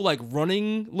cool, like,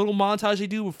 running little montage they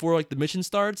do before, like, the mission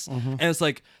starts. Mm-hmm. And it's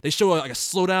like, they show, like, a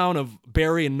slowdown of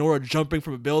Barry and Nora jumping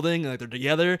from a building, and, like, they're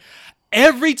together.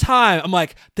 Every time, I'm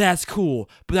like, that's cool.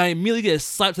 But then I immediately get a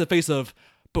slap to the face of,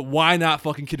 but why not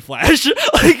fucking Kid Flash?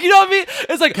 Like, you know what I mean?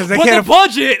 It's like, Because they what's can't the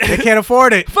budget? They can't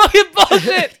afford it. Fucking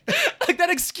bullshit. Like, that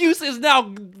excuse is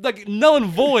now, like, null and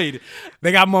void.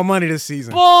 They got more money this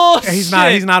season. Bullshit. And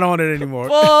he's not on it anymore.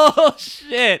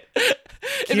 Bullshit.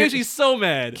 It makes me so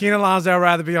mad. Keenan Lonsdale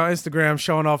rather be on Instagram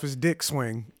showing off his dick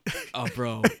swing. Oh,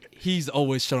 bro. He's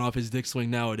always showing off his dick swing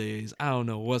nowadays. I don't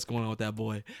know what's going on with that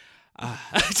boy.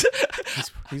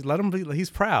 He's let him be.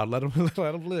 He's proud. Let him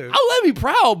live. I'll let me be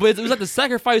proud, but it was like the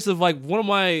sacrifice of like one of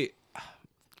my,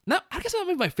 I guess not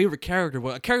maybe my favorite character,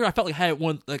 but a character I felt like had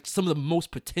some of the most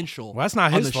potential. Well, that's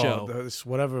not on his the fault. show. It's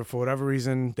for whatever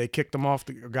reason they kicked him off.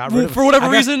 Got rid of him. For whatever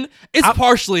I guess- reason, it's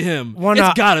partially him. Well, It's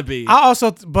no, gotta be. I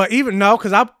also, but even no,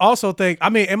 because I also think. I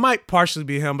mean, it might partially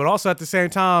be him, but also at the same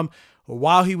time,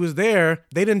 while he was there,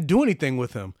 they didn't do anything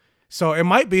with him. So it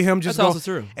might be him just. That's also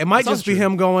true. It might That's just be also true.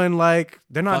 him going like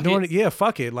they're not Fuck doing it. it. Yeah,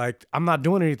 fuck it. Like I'm not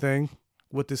doing anything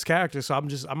with this character, so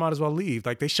I might as well leave.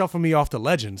 Like they shuffle me off to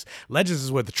Legends. Legends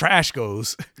is where the trash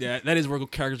goes. Yeah, that is where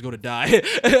characters go to die.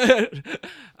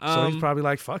 So he's probably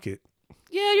like, fuck it.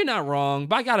 Yeah, you're not wrong,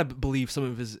 but I gotta believe some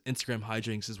of his Instagram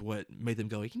hijinks is what made them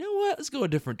go, you know what? Let's go a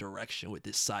different direction with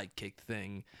this sidekick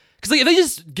thing. Because like, if they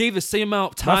just gave the same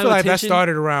amount of But time, I feel like that attention,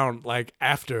 started around like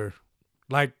after,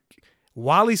 like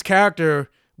Wally's character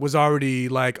was already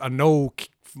like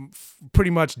pretty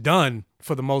much done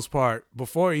for the most part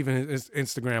before even his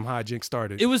Instagram hijinks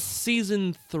started. it was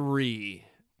season 3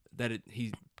 that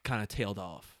he kind of tailed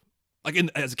off, like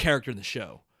as a character in the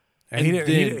show. and he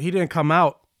then- didn't come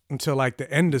out until like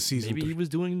the end of season. Maybe he was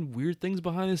doing weird things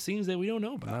behind the scenes that we don't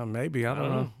know about. Maybe I don't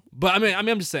know. But I mean,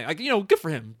 I'm just saying, like, good for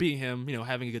him, being him,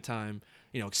 having a good time,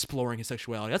 exploring his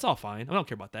sexuality. That's all fine. I don't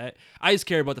care about that. I just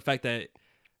care about the fact that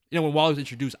when Wally was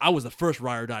introduced, I was the first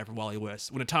ride or die for Wally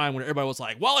West. When a time when everybody was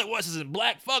like, Wally West isn't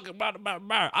black, fuck him, blah, blah,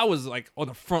 blah. I was like on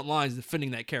the front lines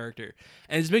defending that character.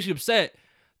 And it just makes me upset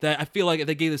that I feel like if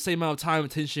they gave the same amount of time,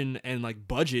 attention, and like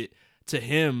budget to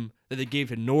him that they gave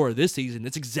to Nora this season,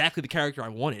 it's exactly the character I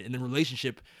wanted, and the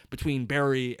relationship between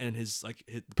Barry and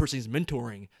the person he's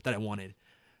mentoring that I wanted.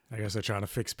 I guess they're trying to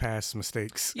fix past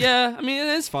mistakes. Yeah, I mean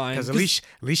it's fine. Because at least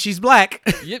she's black.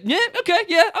 Yeah, okay,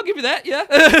 yeah, I'll give you that. Yeah.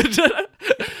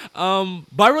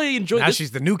 But I really enjoyed. Now this.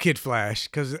 she's the new Kid Flash.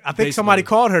 Because I think Basically. somebody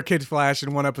called her Kid Flash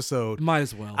in one episode. Might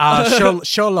as well.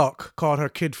 Sherlock called her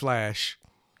Kid Flash.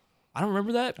 I don't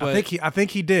remember that. But I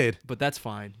think he did. But that's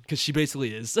fine because she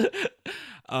basically is.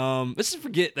 Let's just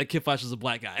forget that Kid Flash is a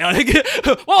black guy.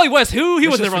 Wally West, who he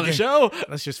was never on the show.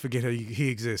 Let's just forget he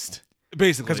exists.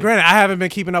 Basically, because granted, I haven't been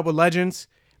keeping up with Legends,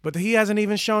 but he hasn't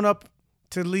even shown up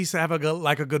to at least have a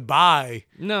goodbye.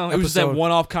 No, it episode. was just that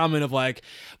one-off comment of like,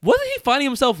 wasn't he finding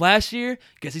himself last year?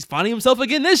 Guess he's finding himself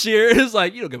again this year. It's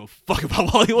like you don't give a fuck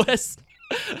about Wally West.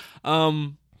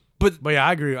 But yeah,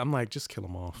 I agree. I'm like, just kill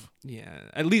him off. Yeah,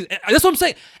 at least that's what I'm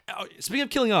saying. Speaking of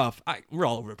killing off, we're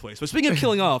all over the place. But speaking of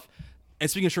killing off,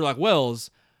 and speaking of Sherlock Wells,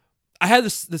 I had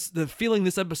the feeling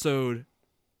this episode.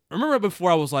 Remember before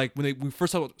I was like when we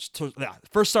first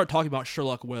started talking about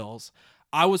Sherlock Wells,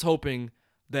 I was hoping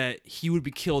that he would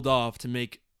be killed off to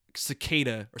make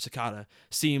Cicada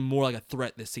seem more like a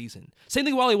threat this season. Same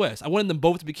thing with Wally West. I wanted them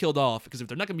both to be killed off because if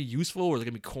they're not going to be useful or they're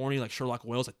going to be corny like Sherlock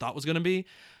Wells I thought was going to be,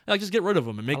 like just get rid of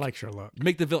them and make. I like Sherlock.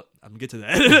 Make the villain. I'm gonna get to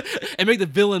that and make the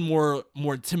villain more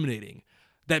intimidating.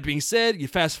 That being said, you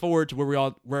fast forward to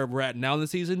where we're at now in the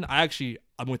season.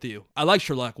 I'm with you. I like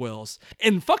Sherlock Wells,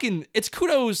 and fucking, it's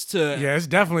kudos to. Yeah, it's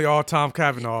definitely all Tom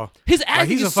Cavanaugh. His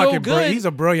acting is so good. He's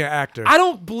a brilliant actor. I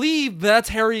don't believe that's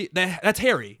Harry. That's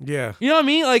Harry. Yeah, you know what I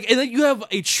mean. Like, and then you have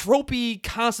a tropey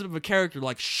concept of a character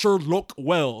like Sherlock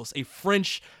Wells, a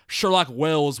French Sherlock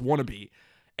Wells wannabe,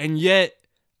 and yet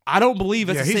I don't believe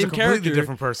it's the same character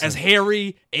different person. as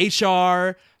Harry,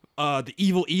 HR, the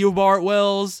evil Eobard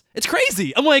Wells. It's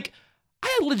crazy. I'm like,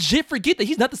 I legit forget that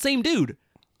he's not the same dude.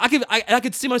 I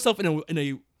could see myself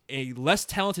in a less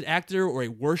talented actor or a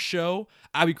worse show.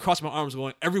 I'd be crossing my arms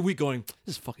every week going,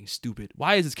 this is fucking stupid.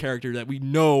 Why is this character that we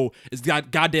know is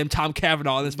goddamn Tom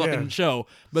Cavanaugh in this fucking show?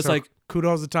 But it's like,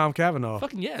 kudos to Tom Cavanaugh.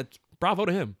 Fucking yeah, bravo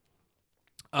to him.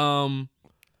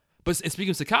 But speaking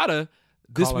of Cicada,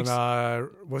 this week's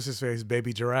what's his face,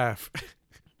 Baby Giraffe.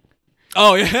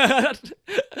 Oh yeah.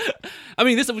 I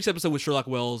mean, this week's episode with Sherlock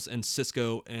Wells and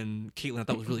Cisco and Caitlin I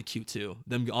thought was really cute too.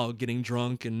 Them all getting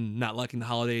drunk and not liking the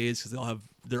holidays because they all have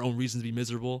their own reasons to be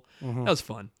miserable. Mm-hmm. That was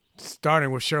fun. Starting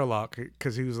with Sherlock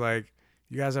because he was like,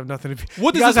 "You guys have nothing to be.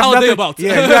 What is this holiday about?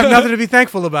 Yeah, you have nothing to be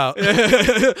thankful about.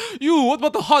 You, what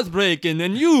about the heartbreak and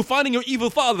you finding your evil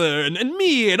father and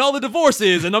me and all the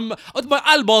divorces and I'm with my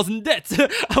eyeballs in debt."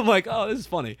 I'm like, oh, this is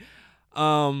funny.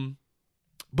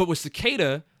 But with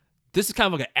Cicada. This is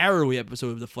kind of like an arrowy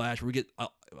episode of The Flash where we get a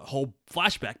whole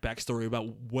flashback backstory about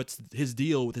what's his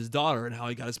deal with his daughter and how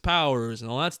he got his powers and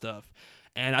all that stuff.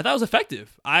 And I thought it was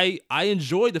effective. I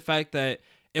enjoyed the fact that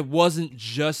it wasn't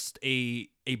just a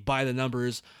by the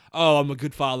numbers, oh, I'm a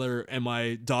good father and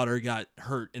my daughter got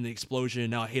hurt in the explosion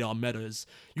and now I hate all metas.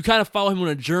 You kind of follow him on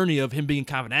a journey of him being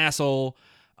kind of an asshole,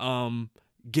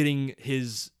 getting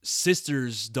his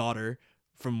sister's daughter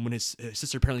from when his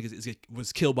sister apparently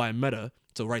was killed by a meta.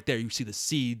 So right there, you see the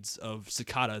seeds of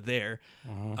Cicada there.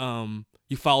 Uh-huh.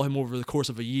 You follow him over the course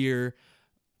of a year,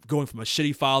 going from a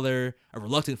shitty father, a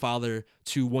reluctant father,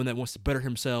 to one that wants to better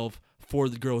himself for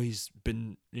the girl he's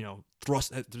been,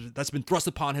 that's been thrust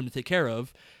upon him to take care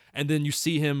of. And then you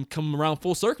see him come around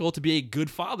full circle to be a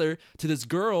good father to this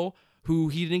girl who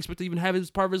he didn't expect to even have as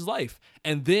part of his life.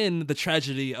 And then the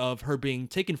tragedy of her being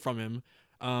taken from him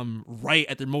right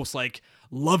at the most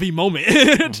lovey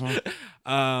moment.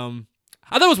 Uh-huh.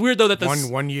 I thought it was weird though that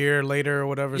 1 year later or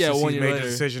whatever, yeah, since he made the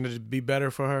decision to be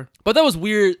better for her. But that was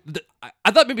weird.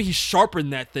 I thought maybe he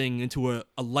sharpened that thing into a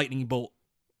lightning bolt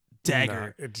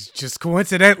dagger. No, it's just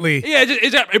coincidentally. Yeah,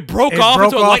 it broke off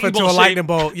into a lightning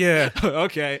bolt. Yeah.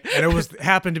 Okay. And it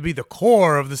happened to be the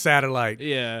core of the satellite.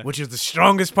 Yeah. Which is the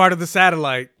strongest part of the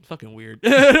satellite. Fucking weird.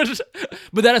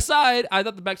 But that aside, I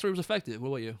thought the backstory was effective. What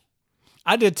about you?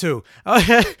 I did too.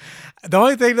 The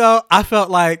only thing though, I felt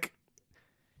like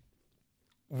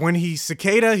when he's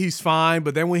Cicada, he's fine,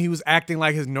 but then when he was acting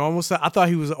like his normal self, I thought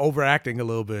he was overacting a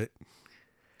little bit.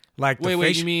 Like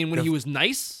wait, you mean when he was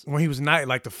nice? When he was nice,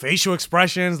 like the facial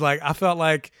expressions, I felt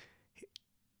like,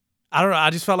 I don't know, I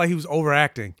just felt like he was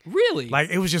overacting. Really? Like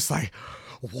it was just like,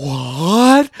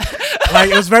 what?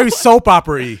 It was very soap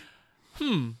opera-y.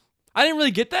 I didn't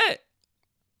really get that.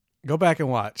 Go back and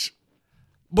watch.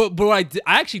 I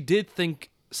actually did think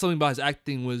something about his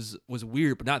acting was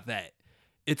weird, but not that.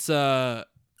 It's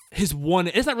his one.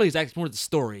 It's not really his acting, it's more the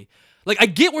story. Like, I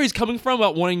get where he's coming from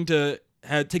about wanting to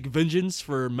take vengeance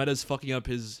for Meta's fucking up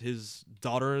his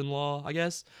daughter-in-law, I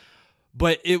guess.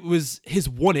 But it was his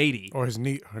 180. Or his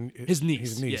niece. His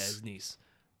niece. Yeah, his niece.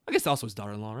 I guess also his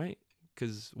daughter-in-law, right?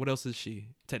 Because what else is she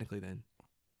technically then?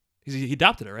 He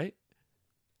adopted her, right?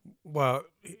 Well,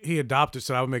 he adopted,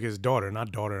 so that would make his daughter,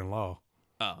 not daughter-in-law.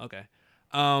 Oh, okay.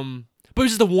 But it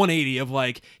was just a 180 of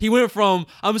like, he went from,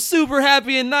 I'm super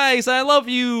happy and nice, I love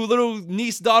you, little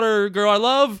niece, daughter, girl I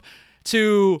love,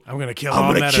 to I'm gonna kill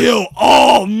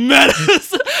all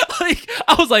metas. Like,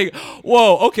 I was like,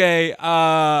 whoa, okay.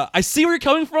 I see where you're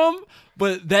coming from,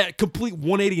 but that complete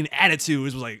 180 in attitude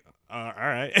was like, all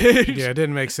right. Yeah, it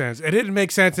didn't make sense. It didn't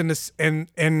make sense in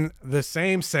the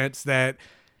same sense that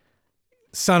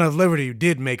Son of Liberty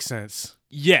did make sense.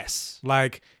 Yes.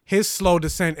 Like, his slow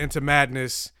descent into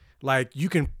madness, like, you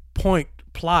can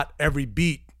plot every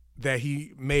beat that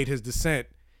he made his descent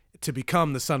to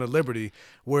become the Son of Liberty.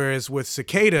 Whereas with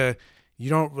Cicada, you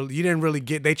didn't really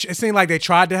get. It seemed like they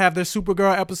tried to have their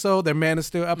Supergirl episode, their Man of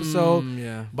Steel episode,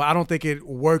 yeah. but I don't think it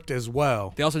worked as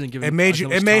well. They also didn't give it him. made him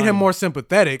time. more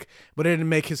sympathetic, but it didn't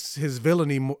make his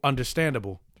villainy more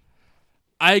understandable.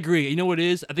 I agree. You know what it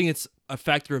is? I think it's a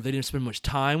factor of they didn't spend much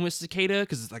time with Cicada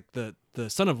because it's like the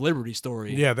Son of Liberty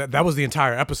story. Yeah, that was the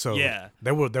entire episode. Yeah.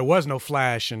 There was no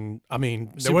Flash, and I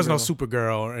mean, there was no Supergirl.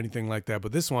 Supergirl or anything like that.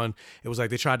 But this one, it was like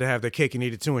they tried to have their cake and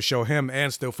eat it too and show him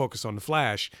and still focus on the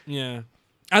Flash. Yeah.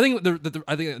 I think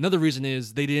I think another reason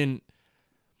is they didn't,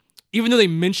 even though they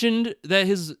mentioned that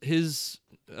his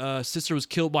sister was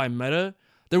killed by Meta,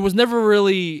 there was never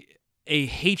really a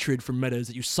hatred for Metas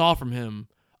that you saw from him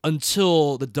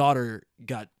until the daughter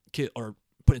got killed or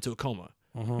put into a coma.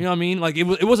 You know what I mean? Like, it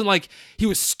wasn't like he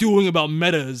was stewing about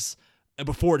Metas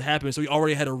before it happened, so he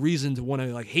already had a reason to want to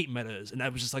like hate Metas, and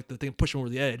that was just like the thing pushing him over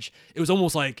the edge. It was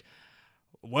almost like,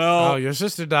 well, Oh, your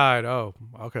sister died. Oh,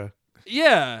 okay.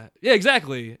 yeah,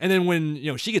 exactly. And then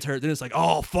when she gets hurt, then it's like,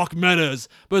 oh, fuck Metas.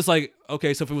 But it's like,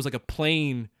 okay, so if it was like a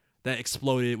plane that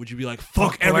exploded, would you be like,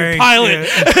 fuck every planes, pilot?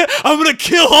 yeah. I'm gonna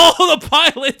kill all the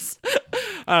pilots.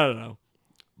 I don't know.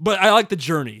 But I like the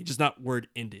journey, just not where it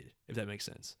ended, if that makes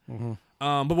sense.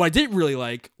 But what I did really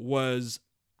like was,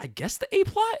 I guess, the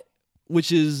A-plot,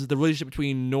 which is the relationship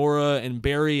between Nora and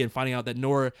Barry, and finding out that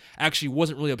Nora actually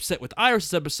wasn't really upset with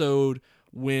Iris' episode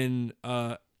when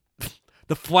the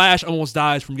Flash almost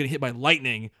dies from getting hit by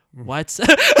lightning. What?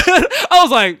 I was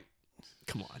like,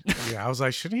 come on. Yeah, I was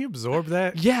like, shouldn't he absorb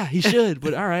that? Yeah, he should,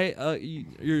 but all right.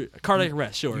 You're cardiac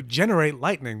arrest, sure. You generate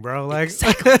lightning, bro. Like,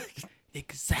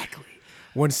 Exactly.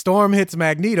 when Storm hits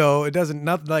Magneto, it doesn't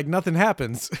nothing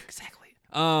happens. Exactly.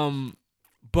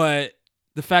 But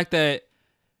the fact that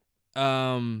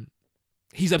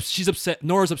she's upset,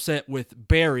 Nora's upset with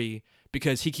Barry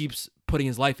because he keeps putting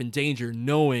his life in danger,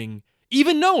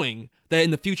 even knowing that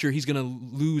in the future he's gonna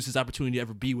lose his opportunity to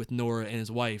ever be with Nora and his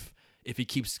wife if he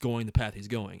keeps going the path he's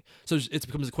going. So it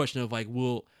becomes a question of like,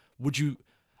 would you?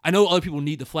 I know other people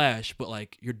need the Flash, but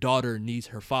like, your daughter needs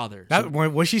her father. So,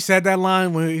 When she said that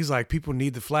line, when he's like, people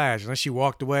need the Flash, and then she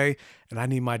walked away, and I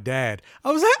need my dad.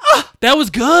 I was like, ah! that was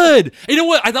good. You know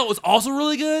what I thought was also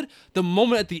really good? The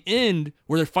moment at the end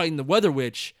where they're fighting the Weather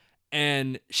Witch,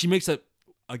 and she makes up.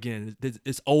 Again,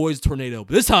 it's always a tornado,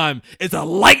 but this time it's a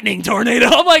lightning tornado.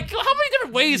 I'm like, how many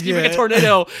different ways can you make a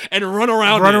tornado and run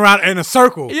around in a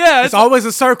circle? Yeah, it's always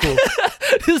a circle.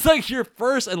 It's like your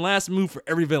first and last move for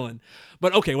every villain.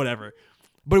 But okay, whatever.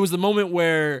 But it was the moment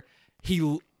where she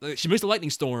makes the lightning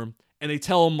storm, and they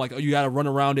tell him like, oh, you got to run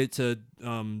around it to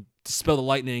dispel the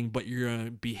lightning, but you're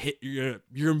gonna be hit. You're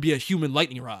gonna be a human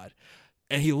lightning rod.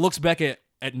 And he looks back at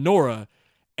Nora.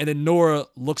 And then Nora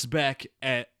looks back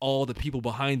at all the people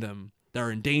behind them that are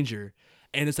in danger.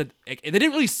 And it said, and they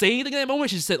didn't really say anything in that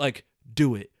moment. She just said, like,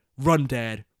 do it. Run,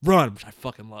 Dad. Run. Which I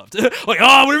fucking loved. Like,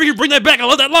 oh, whenever you can bring that back, I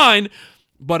love that line.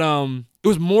 But it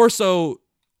was more so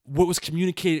what was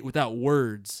communicated without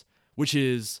words, which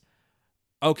is,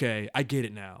 okay, I get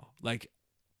it now. Like,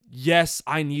 yes,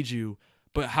 I need you,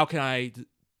 but how can I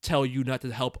tell you not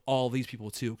to help all these people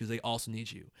too? Because they also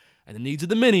need you. And the needs of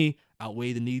the many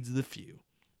outweigh the needs of the few.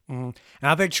 And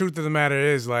I think truth of the matter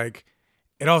is, like,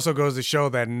 it also goes to show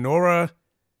that Nora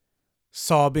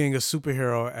saw being a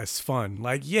superhero as fun.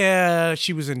 Like, yeah,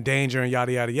 she was in danger and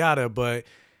yada, yada, yada, but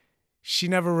she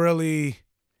never really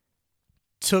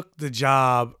took the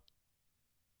job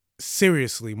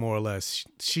seriously, more or less.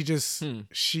 She just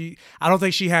I don't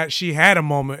think she had a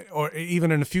moment, or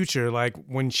even in the future, like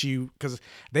when because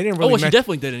they didn't really. She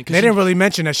definitely didn't. They didn't really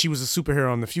mention that she was a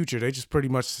superhero in the future. They just pretty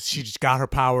much she just got her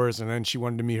powers, and then she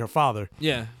wanted to meet her father.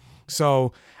 Yeah.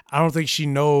 So I don't think she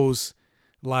knows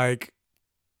like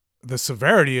the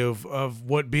severity of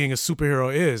what being a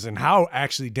superhero is and how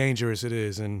actually dangerous it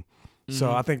is, and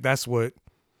so I think that's what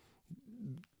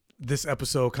this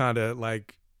episode kind of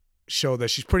like showed, that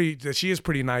she is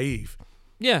pretty naive.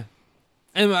 Yeah.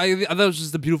 And I thought it was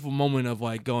just a beautiful moment of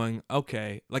like going,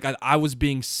 okay, like I was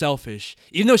being selfish,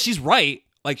 even though she's right.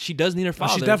 Like she does need her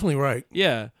father. She's definitely right.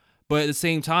 Yeah. But at the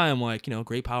same time, like,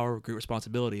 great power, great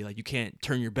responsibility. Like you can't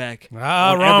turn your back.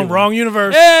 On Wrong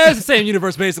universe. Yeah, it's the same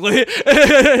universe basically. You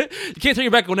can't turn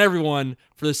your back on everyone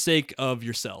for the sake of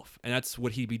yourself. And that's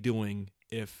what he'd be doing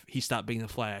if he stopped being the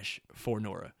Flash for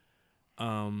Nora.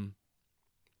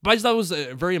 But I just thought it was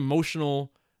a very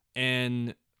emotional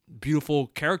and beautiful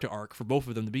character arc for both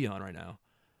of them to be on right now.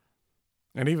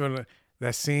 And even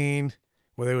that scene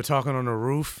where they were talking on the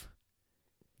roof.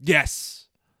 Yes.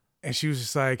 And she was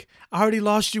just like, I already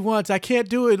lost you once. I can't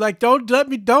do it. Like, don't let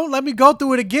me go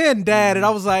through it again, Dad. And I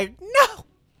was like, no.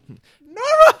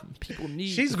 Nora. People need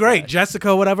She's great. Flash.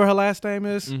 Jessica, whatever her last name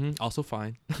is. Mm-hmm. Also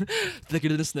fine. Thicker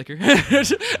than a Snicker.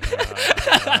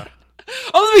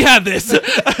 Let me have this.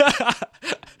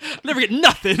 Never get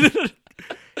nothing.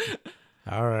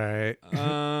 All right.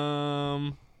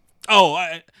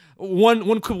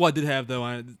 One cool I did have though.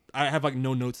 I have like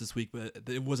no notes this week, but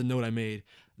it was a note I made.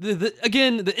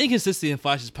 Again, the inconsistency in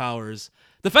Flash's powers.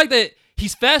 The fact that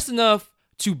he's fast enough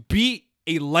to beat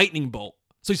a lightning bolt,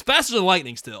 so he's faster than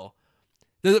lightning still.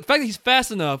 The fact that he's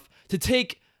fast enough to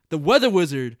take the Weather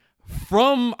Wizard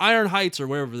from Iron Heights or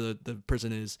wherever the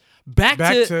prison is back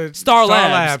to Star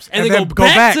Labs and then go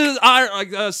back to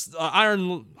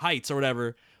Iron Heights or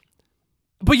whatever.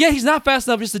 But yeah, he's not fast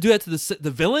enough just to do that to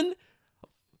the villain.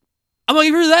 I'm like,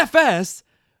 if you're that fast,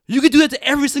 you could do that to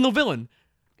every single villain.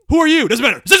 Who are you? Doesn't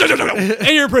matter. And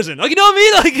you're in prison. Like, you know what I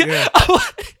mean? Like, yeah.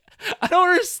 I don't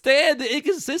understand the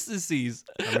inconsistencies.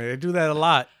 I mean, they do that a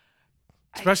lot.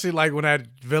 Especially like when that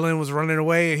villain was running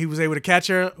away and he was able to catch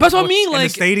her. That's what I mean. Like in the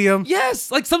stadium.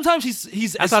 Yes. Like sometimes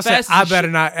he's as fast as I better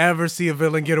not ever see a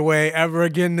villain get away ever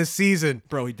again this season.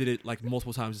 Bro, he did it like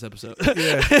multiple times this episode.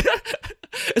 Yeah.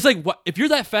 It's like, if you're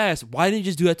that fast, why didn't you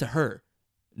just do that to her?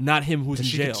 Not him who's in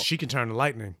jail. She can turn to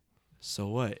lightning. So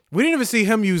what? We didn't even see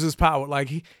him use his power.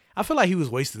 Like I feel like he was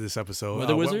wasted this episode.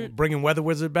 Weather Wizard? Bringing Weather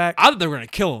Wizard back. I thought they were going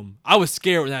to kill him. I was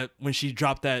scared when she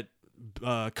dropped that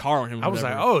car on him. I was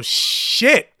like, oh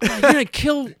shit. You're going to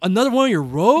kill another one of your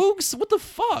rogues? What the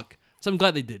fuck? So I'm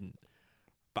glad they didn't.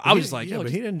 But I was just like, but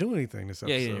he didn't do anything this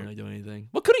episode. Yeah, he didn't really do anything.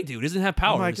 What could he do? He doesn't have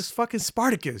powers. I'm like, it's fucking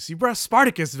Spartacus. You brought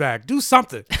Spartacus back. Do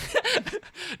something.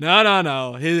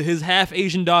 No. His half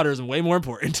Asian daughter is way more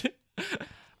important.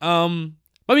 I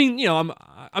mean, I'm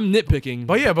nitpicking.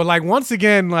 But yeah, but like once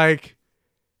again, like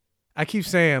I keep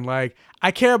saying, like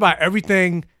I care about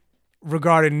everything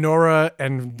regarding Nora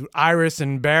and Iris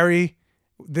and Barry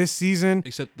this season,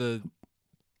 except the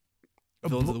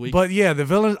villains of the week. But yeah, the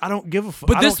villains, I don't give a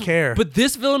fuck. I don't care. But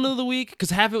this villain of the week,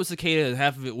 because half of it was Cicada and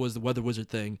half of it was the Weather Wizard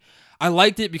thing. I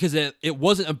liked it because it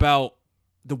wasn't about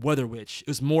the Weather Witch. It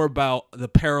was more about the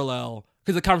parallel,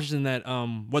 because the conversation that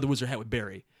Weather Wizard had with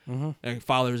Barry. Mm-hmm. And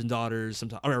fathers and daughters,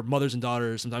 sometimes, or mothers and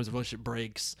daughters. Sometimes the relationship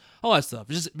breaks. All that stuff.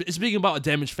 It's speaking about a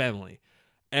damaged family,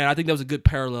 and I think that was a good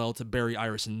parallel to Barry,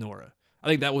 Iris, and Nora. I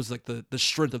think that was like the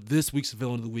strength of this week's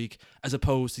villain of the week, as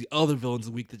opposed to the other villains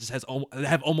of the week that just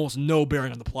have almost no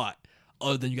bearing on the plot,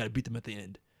 other than you got to beat them at the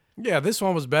end. Yeah, this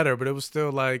one was better, but it was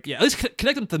still like at least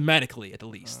connect them thematically at the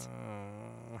least.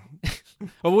 Well,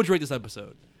 what would you rate this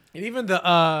episode? And even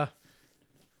the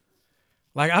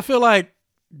like I feel like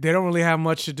they don't really have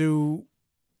much to do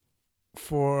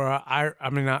for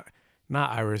not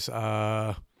Iris.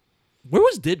 Where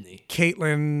was Dibney?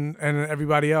 Caitlin and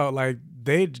everybody else. Like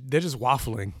they're just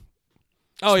waffling.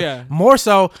 Oh yeah. More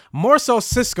so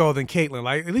Cisco than Caitlin.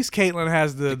 Like at least Caitlin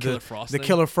has the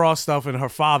Killer Frost stuff and her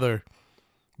father.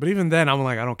 But even then, I'm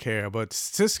like, I don't care. But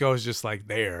Cisco is just like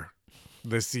there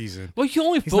this season. Well, you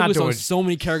only focus on so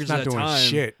many characters at a time. Not doing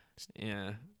shit.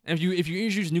 Yeah. And if you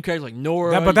introduce new characters like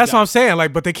Nora, but that's what I'm saying.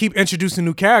 Like, but they keep introducing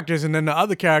new characters, and then the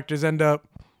other characters end up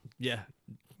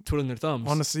twiddling their thumbs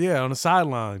on the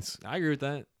sidelines. I agree with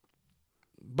that.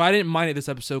 But I didn't mind it this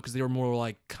episode because they were more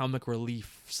like comic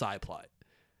relief side plot.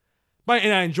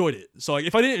 And I enjoyed it. So like,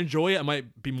 if I didn't enjoy it, I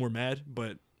might be more mad.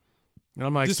 But and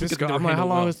I'm like, Cisco. I'm like, how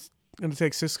long is it gonna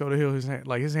take Cisco to heal his hand?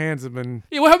 Like his hands have been.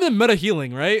 Yeah, what happened to meta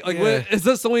healing, right? Like, is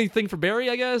that the only thing for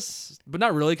Barry? I guess, but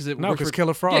not really because because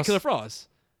Killer Frost. Yeah, Killer Frost.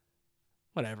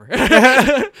 Whatever.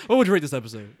 What would you rate this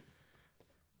episode?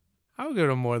 I would give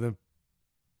it more than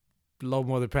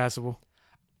passable.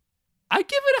 I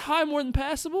give it a high more than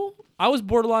passable. I was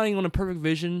borderlining on a perfect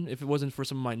vision if it wasn't for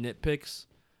some of my nitpicks.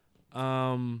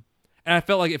 And I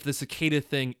felt like if the cicada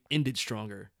thing ended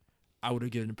stronger, I would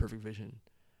have given it a perfect vision.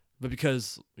 But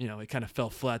because, it kind of fell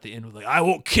flat at the end with like, I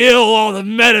will kill all the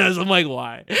metas. I'm like,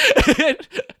 why?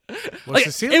 Was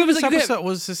Cecile in this episode?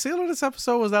 Was Cecile in this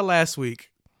episode? Or was that last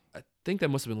week? I think that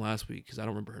must have been last week because I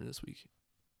don't remember her in this week.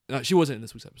 No, she wasn't in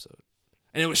this week's episode.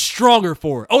 And it was stronger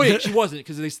for her. Oh, yeah, she wasn't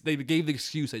because they gave the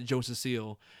excuse that Joe and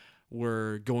Cecile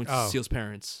were going to Cecile's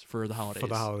parents for the holidays. For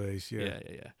the holidays, yeah.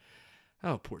 Yeah.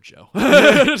 Oh, poor Joe.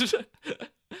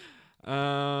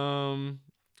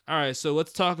 All right, so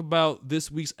let's talk about this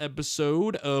week's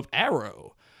episode of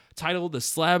Arrow, titled The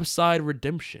Slab Side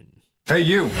Redemption. Hey,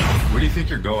 you. Where do you think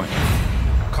you're going?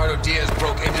 Ricardo Diaz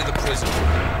broke into the prison.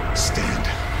 Stand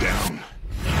down.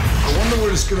 I wonder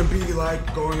what it's gonna be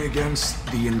like going against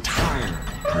the entire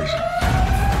Prison.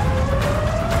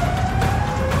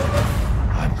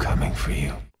 I'm coming for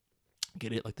you.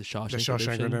 Get it? Like the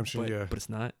Shawshank Redemption, yeah. But it's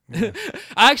not. Yeah.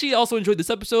 I actually also enjoyed this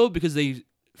episode because they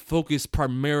focus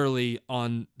primarily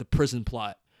on the prison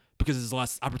plot because it's the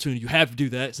last opportunity you have to do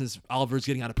that since Oliver's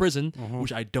getting out of prison,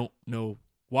 which I don't know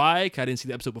why. 'Cause I didn't see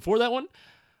the episode before that one.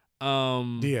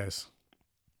 Diaz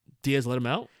let him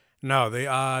out? No, they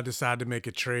decided to make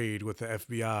a trade with the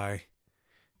FBI,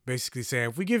 basically saying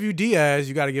if we give you Diaz,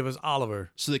 you got to give us Oliver.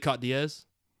 So they caught Diaz?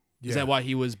 Yeah. Is that why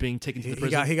he was being taken to the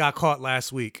prison? He got caught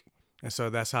last week, and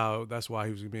so that's why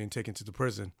he was being taken to the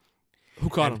prison. Who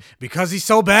caught him? Because he's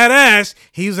so badass,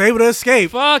 he was able to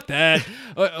escape. Fuck that.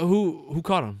 Who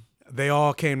caught him? They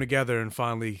all came together and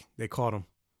finally they caught him.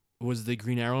 Was the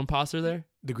Green Arrow imposter there?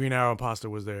 The Green Arrow imposter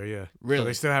was there, yeah. Really? So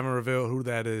they still haven't revealed who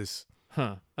that is.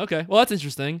 Huh. Okay. Well, that's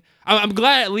interesting. I'm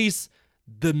glad at least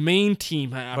the main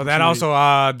team had But that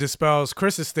also dispels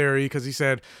Chris's theory because he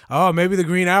said, oh, maybe the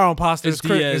Green Arrow imposter is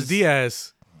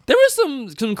Diaz. There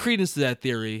was some credence to that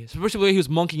theory, especially the way he was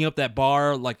monkeying up that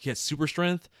bar like he had super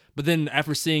strength. But then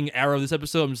after seeing Arrow this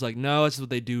episode, I'm just like, no, that's what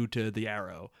they do to the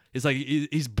Arrow. It's like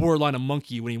he's borderline a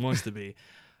monkey when he wants to be.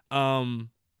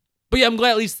 But yeah, I'm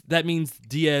glad at least that means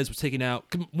Diaz was taken out.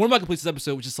 One of my complaints this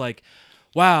episode was just like,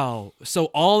 wow, so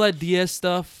all that Diaz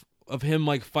stuff of him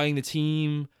like fighting the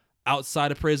team outside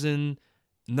of prison,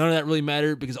 none of that really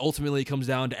mattered because ultimately it comes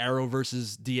down to Arrow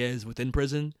versus Diaz within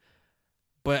prison.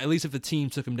 But at least if the team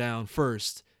took him down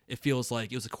first, it feels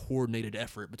like it was a coordinated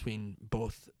effort between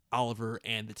both Oliver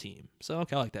and the team. So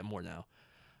okay, I like that more now.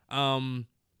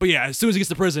 But yeah, as soon as he gets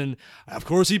to prison, of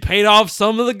course he paid off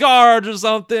some of the guards or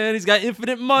something. He's got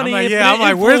infinite money. I'm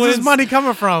like, where's this money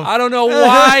coming from? I don't know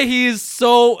why he's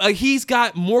so he's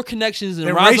got more connections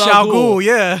than Ra's al Ghul.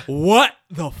 Yeah. What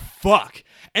the fuck?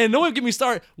 And don't even get me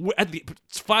started at the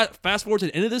fast forward to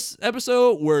the end of this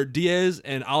episode where Diaz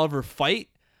and Oliver fight.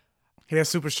 He has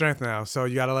super strength now, so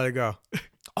you gotta let it go.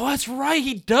 Oh, that's right.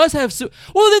 He does have.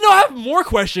 Well, then I have more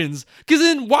questions. Because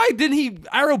then why didn't he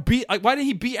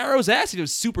beat Arrow's ass? He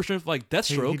was super strength like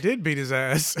Deathstroke. He did beat his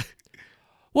ass.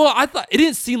 Well, I thought it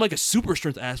didn't seem like a super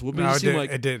strength ass whooping. No,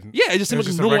 it didn't. Yeah, it just seemed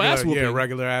like a normal ass whooping. Yeah,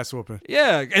 regular ass whooping.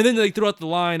 Yeah, and then they threw out the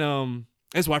line.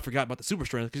 That's why I forgot about the super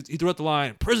strength because he threw out the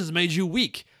line. Prison's made you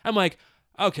weak. I'm like,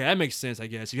 okay, that makes sense. I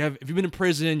guess if you've been in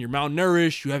prison, you're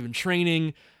malnourished, you haven't been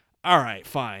training. All right,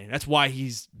 fine. That's why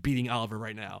he's beating Oliver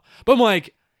right now. But I'm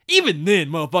like, even then,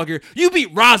 motherfucker, you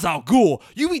beat Ra's al Ghul.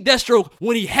 You beat Deathstroke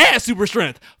when he had super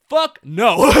strength. Fuck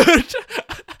no.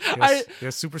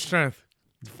 Yes, super strength.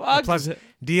 Fuck. Plus,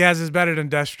 Diaz is better than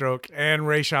Deathstroke and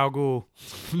Ra's al Ghul.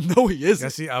 No, he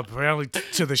isn't. Yes, apparently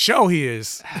to the show he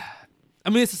is. I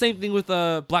mean, it's the same thing with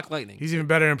Black Lightning. He's even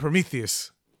better than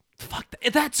Prometheus. Fuck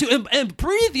that too. And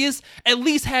Prometheus at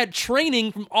least had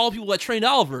training from all the people that trained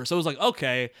Oliver. So it was like,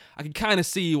 okay, I can kind of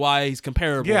see why he's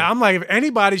comparable. Yeah, I'm like, if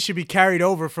anybody should be carried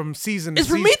over from season to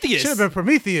season, Prometheus. Should have been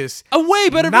Prometheus. A way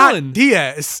better not villain.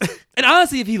 Diaz. And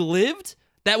honestly, if he lived,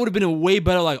 that would have been a way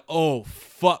better, like, oh,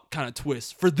 fuck kind of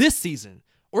twist for this season.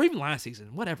 Or even last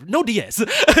season, whatever. No Diaz.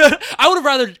 I would have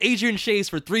rather Adrian Chase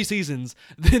for 3 seasons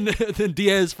than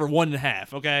Diaz for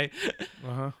 1.5, okay?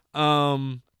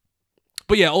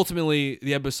 But yeah, ultimately,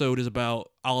 the episode is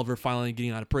about Oliver finally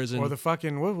getting out of prison. Or the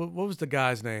fucking, what was the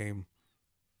guy's name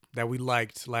that we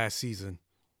liked last season?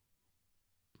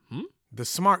 The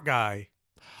smart guy.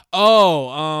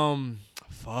 Oh,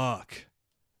 fuck.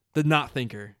 The not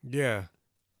thinker. Yeah.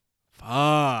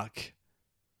 Fuck.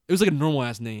 It was like a normal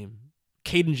ass name.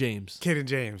 Caden James. Caden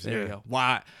James, There you go.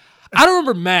 Why? I don't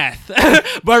remember math,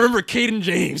 but I remember Caden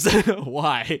James.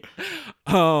 Why?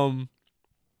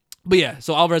 But yeah,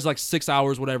 so Oliver has like 6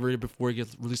 hours, whatever, before he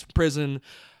gets released from prison.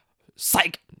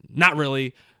 Psych, not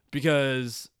really,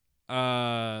 because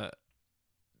Diaz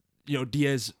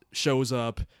shows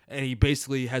up and he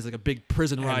basically has like a big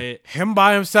prison riot. Him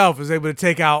by himself is able to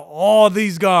take out all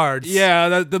these guards.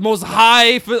 Yeah, the most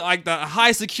high, like the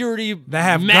high security that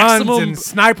have maximum guns and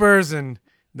snipers and.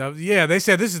 They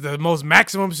said this is the most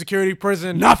maximum security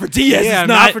prison. Not for Diaz. Yeah,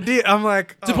 not for Diaz. I'm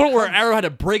like, to the point where Arrow had to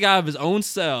break out of his own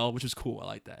cell, which was cool. I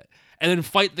like that, and then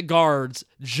fight the guards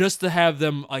just to have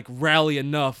them like rally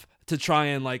enough to try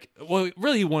and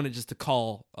really he wanted just to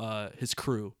call his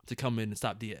crew to come in and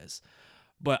stop Diaz.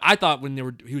 But I thought when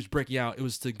he was breaking out, it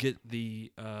was to get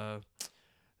the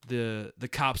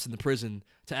cops in the prison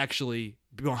to actually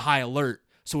be on high alert.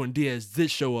 So when Diaz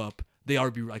did show up, they ought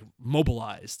to be like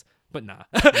mobilized. But nah.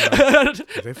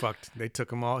 They fucked. They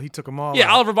took him all. He took them all. Yeah,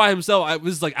 out. Oliver by himself. It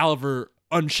was like Oliver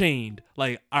unchained.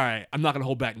 Like, all right, I'm not gonna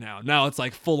hold back now. Now it's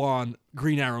like full on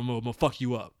Green Arrow mode. I'm gonna fuck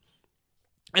you up.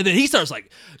 And then he starts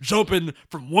like jumping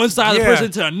from one side of the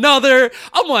prison to another.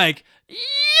 I'm like,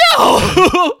 yo,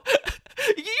 you're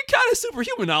kind of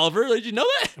superhuman, Oliver. Did you know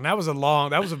that? And that was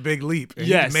a big leap. And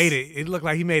yes, he made it. It looked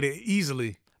like he made it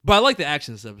easily. But I like the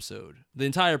action of this episode. The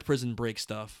entire prison break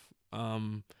stuff.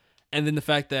 And then the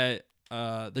fact that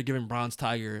they're giving Bronze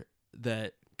Tiger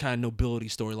that kind of nobility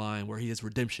storyline where he has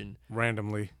redemption.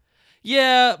 Randomly.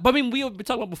 Yeah, but I mean, we've been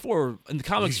talking about before. In the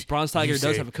comics, Bronze Tiger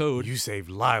does have a code. You saved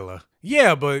Lila.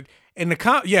 Yeah, but in the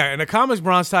comics,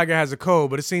 Bronze Tiger has a code,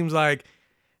 but it seems like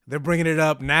they're bringing it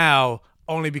up now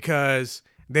only because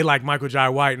they like Michael Jai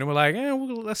White, and we're like,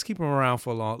 let's keep him around for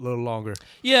a little longer.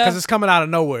 Yeah. Because it's coming out of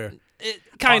nowhere.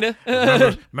 Kind of.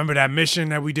 Remember that mission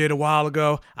that we did a while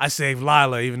ago? I saved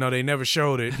Lila, even though they never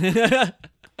showed it.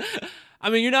 I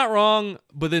mean, you're not wrong,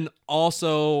 but then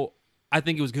also, I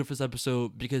think it was good for this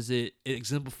episode because it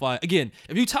exemplified, again,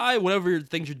 if you tie whatever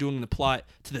things you're doing in the plot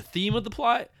to the theme of the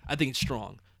plot, I think it's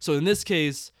strong. So in this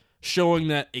case, showing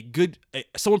that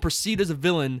someone perceived as a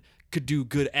villain could do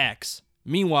good acts.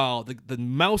 Meanwhile, the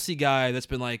mousy guy that's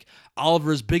been like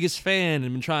Oliver's biggest fan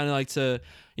and been trying to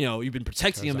you've been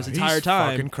protecting him this entire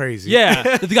time. Fucking crazy.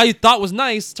 Yeah, the guy you thought was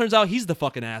nice turns out he's the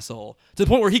fucking asshole to the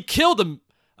point where he killed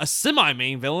a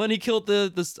semi-main villain. He killed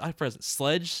the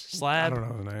Slab. I don't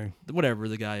know the name. Whatever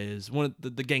the guy is, one of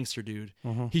the gangster dude.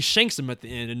 Mm-hmm. He shanks him at the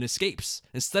end and escapes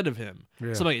instead of him.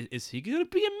 Yeah. So I'm like, is he gonna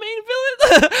be a main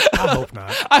villain? I hope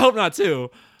not. I hope not too.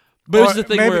 But it's the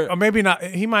thing or maybe not.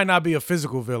 He might not be a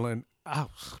physical villain.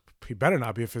 He better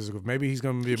not be a physical. Maybe he's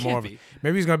gonna be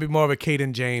maybe he's gonna be more of a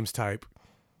Caden James type.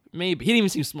 Maybe he didn't even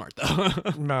seem smart though.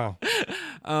 No.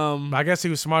 I guess he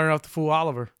was smart enough to fool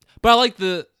Oliver. But I like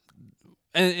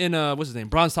and what's his name?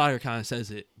 Bronze Tiger kind of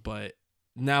says it, but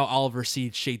now Oliver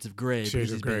sees shades of gray because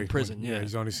he's been in prison. Yeah,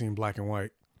 he's only seen black and white.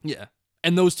 Yeah,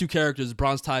 and those two characters,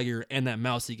 Bronze Tiger and that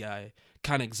mousy guy,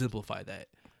 kind of exemplify that.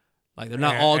 Like they're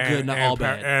not all good, not all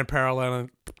bad, and paralleling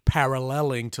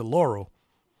to Laurel.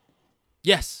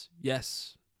 Yes,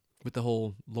 with the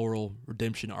whole Laurel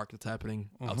redemption arc that's happening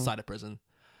outside of prison.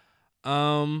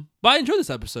 But I enjoyed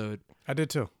this episode. I did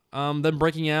too. Them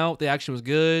breaking out, the action was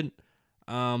good.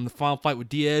 The final fight with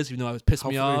Diaz, even though it was pissed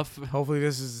me off. Hopefully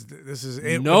this is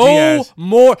it. No Diaz.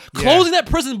 more closing that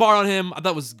prison bar on him. I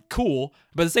thought was cool,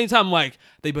 but at the same time, like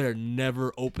they better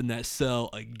never open that cell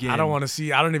again. I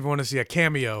don't even want to see a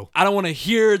cameo. I don't want to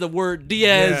hear the word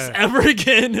Diaz ever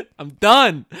again. I'm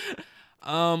done.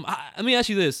 Let me ask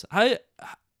you this: what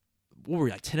were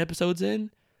we, like 10 episodes in?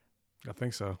 I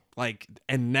think so.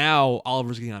 And now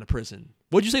Oliver's getting out of prison.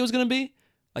 What'd you say it was gonna be?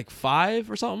 Like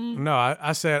 5 or something? No,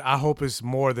 I said I hope it's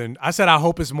more than. I said I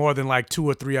hope it's more than like 2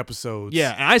 or 3 episodes.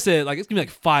 Yeah, and I said it's gonna be like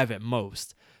 5 at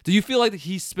most. Do you feel like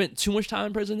he spent too much time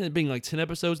in prison and being like 10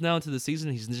 episodes now into the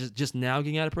season? He's just now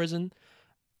getting out of prison.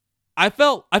 I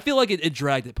feel like it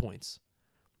dragged at points.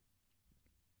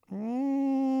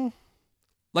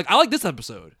 Like I like this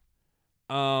episode,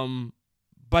 but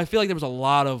I feel like there was a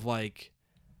lot of like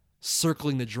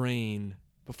circling the drain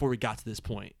before we got to this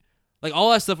point. Like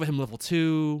all that stuff with him level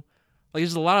 2, like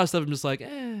there's a lot of stuff I'm just like,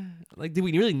 like did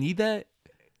we really need that?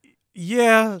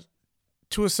 Yeah,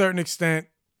 to a certain extent.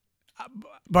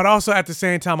 But also at the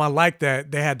same time, I like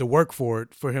that they had to work for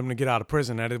it for him to get out of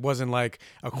prison. That it wasn't like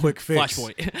a quick fix.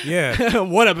 Flashpoint. Yeah,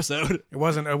 one episode. It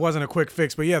wasn't a quick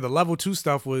fix. But yeah, the level 2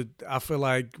 stuff I feel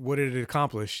like, what did it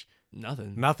accomplish?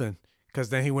 Nothing. Because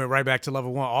then he went right back to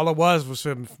level 1. All it was for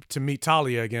him to meet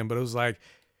Talia again. But it was like,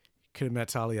 could have met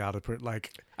Talia out of prison.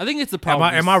 Like, I think it's the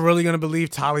problem. Am I really gonna believe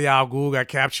Talia al Ghul got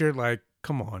captured? Like,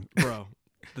 come on, bro.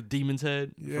 The demon's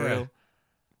head. Yeah. For real.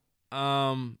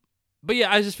 But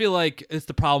yeah, I just feel like it's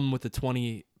the problem with the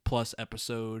 20+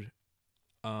 episode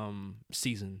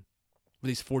season. with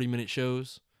these 40-minute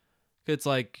shows. It's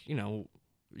like, you know,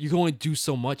 you can only do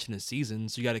so much in a season,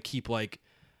 so you got to keep like,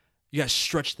 you got to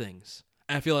stretch things.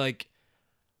 And I feel like,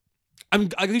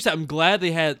 I'm glad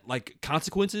they had like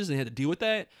consequences and they had to deal with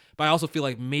that, but I also feel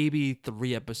like maybe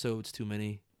 3 episodes too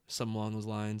many, something along those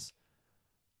lines.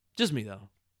 Just me though.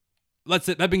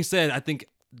 That being said, I think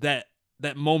that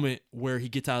moment where he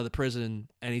gets out of the prison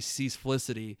and he sees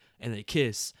Felicity and they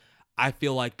kiss, I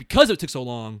feel like because it took so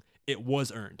long, it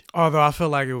was earned. Although I feel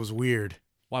like it was weird.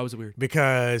 Why was it weird?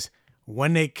 Because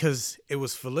it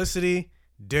was Felicity,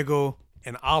 Diggle,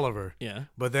 and Oliver. Yeah.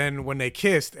 But then when they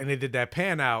kissed and they did that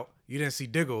pan out, you didn't see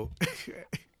Diggle.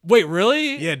 Wait,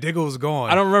 really? Yeah, Diggle was gone.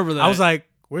 I don't remember that. I was like,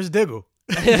 where's Diggle?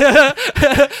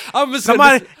 I'm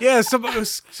somebody,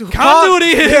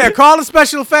 continuity. Call the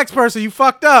special effects person. You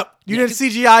fucked up. You didn't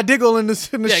CGI Diggle in the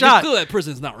shot. Yeah, that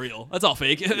prison's not real. That's all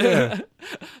fake. Yeah.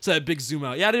 So that big zoom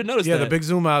out. Yeah, I didn't notice that. Yeah, the big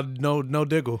zoom out. No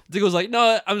Diggle. Diggle's like,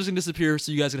 no, I'm just gonna disappear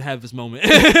so you guys can have this moment.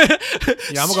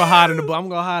 Yeah, I'm gonna hide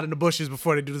in the bushes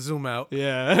before they do the zoom out.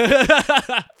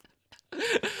 Yeah.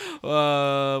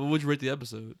 What would you rate the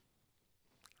episode?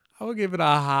 I would give it a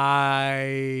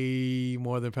high,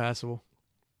 more than passable.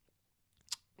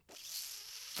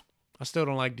 I still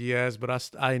don't like Diaz,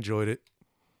 but I enjoyed it.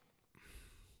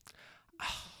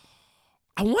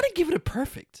 I want to give it a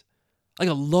perfect, like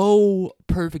a low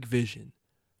perfect vision.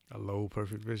 A low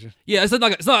perfect vision. Yeah, it's not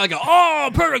like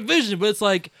a perfect vision, but it's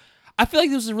like I feel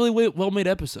like this is a really well made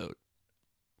episode.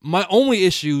 My only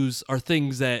issues are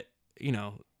things that, you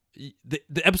know, the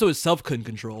episode itself couldn't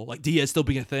control, like Diaz still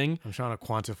being a thing. I'm trying to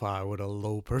quantify what a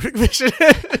low perfect vision.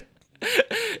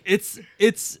 It's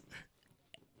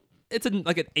like an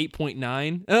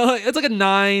 8.9. It's like a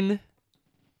 9.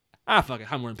 Fuck it,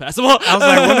 high more than passable. I was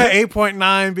like, wouldn't an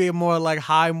 8.9 be more like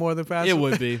high more than passable? It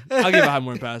would be. I'll give it high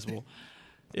more than passable.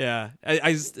 Yeah,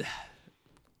 I just, if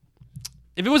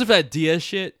it wasn't for that Diaz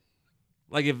shit,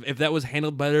 like if that was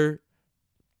handled better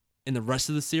in the rest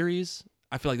of the series,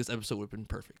 I feel like this episode would have been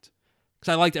perfect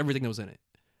because I liked everything that was in it.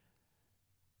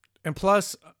 And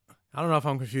plus, I don't know if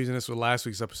I'm confusing this with last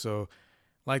week's episode.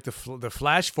 Like the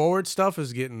flash forward stuff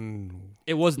is getting.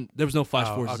 It wasn't. There was no flash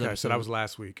forward. Okay, so that was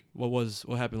last week. What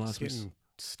happened last week? Getting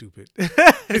stupid.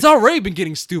 It's already been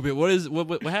getting stupid. What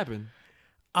happened?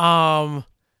 So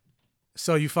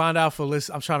you find out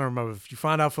Felicity. I'm trying to remember. You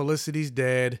find out Felicity's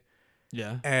dead.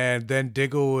 Yeah. And then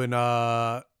Diggle and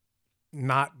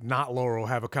not Laurel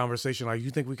have a conversation like,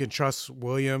 you think we can trust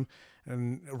William?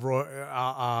 And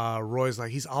Roy's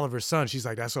like, he's Oliver's son. She's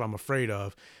like, that's what I'm afraid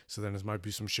of. So then there might be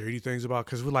some shady things about,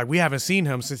 because we haven't seen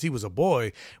him since he was a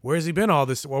boy. Where has he been all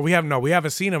this? Well, we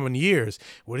haven't seen him in years.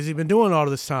 What has he been doing all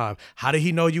this time? How did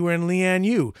he know you were in Lian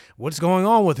Yu? What's going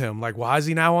on with him? Like, why is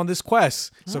he now on this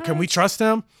quest? So can we trust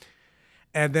him?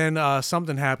 And then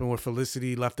something happened where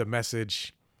Felicity left a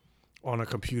message on a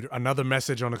computer, another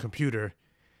message on a computer,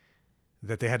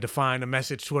 that they had to find a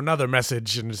message to another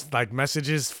message, and it's like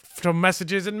messages from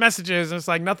messages and messages, and it's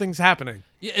like nothing's happening.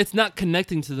 Yeah, it's not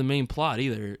connecting to the main plot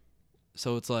either.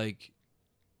 So it's like,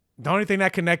 the only thing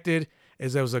that connected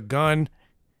is there was a gun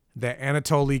that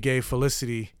Anatoly gave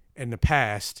Felicity in the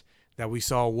past that we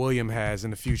saw William has in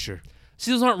the future.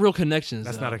 See, those aren't real connections.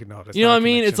 That's though. not a no. That's you know not what I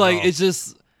mean? It's like, all. it's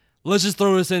just, let's just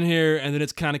throw this in here, and then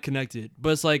it's kind of connected. But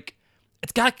it's like,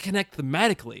 it's got to connect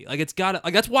thematically. Like, it's got to,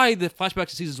 like, that's why the flashbacks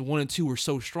to seasons 1 and 2 were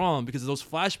so strong, because those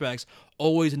flashbacks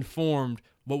always informed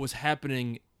what was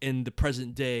happening in the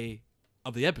present day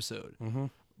of the episode. Mm-hmm.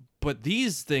 But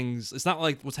these things, it's not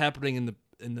like what's happening in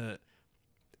the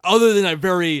other than a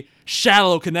very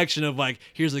shallow connection of like,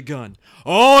 here's a gun.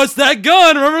 Oh, it's that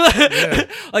gun. Remember that? Yeah.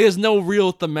 Like, there's no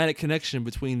real thematic connection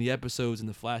between the episodes and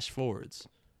the flash forwards.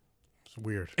 It's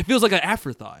weird. It feels like an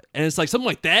afterthought, and it's like something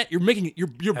like that. You're building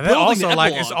also the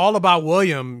like epilogue. it's all about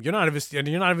William. You're not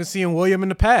even seeing William in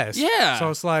the past. Yeah. So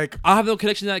it's like, I have no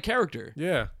connection to that character.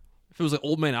 Yeah. If it was like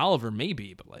Old Man Oliver,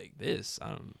 maybe, but like this, I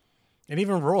don't. And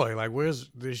even Roy, like,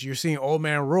 you're seeing Old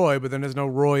Man Roy, but then there's no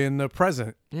Roy in the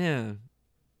present. Yeah.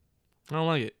 I don't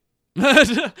like it.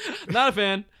 Not a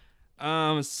fan.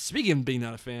 Speaking of being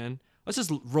not a fan, let's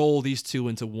just roll these two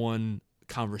into one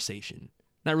conversation.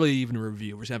 Not really even a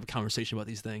review. We're just going to have a conversation about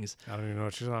these things. I don't even know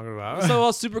what you're talking about. So,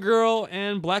 Supergirl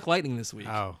and Black Lightning this week.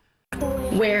 Oh.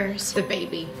 Where's the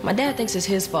baby? My dad thinks it's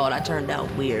his fault I turned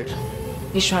out weird.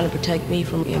 He's trying to protect me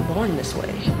from being born this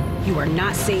way. You are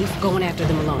not safe going after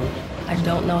them alone. I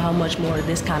don't know how much more of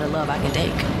this kind of love I can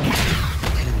take.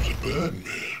 He was a bad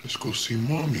man. Let's go see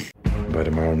Mommy. By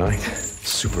tomorrow night,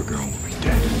 Supergirl will be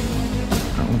dead.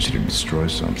 I want you to destroy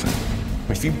something.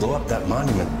 If you blow up that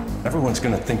monument, everyone's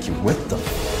gonna think you're with them.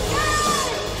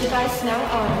 Device now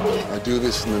on. I do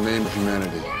this in the name of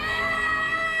humanity.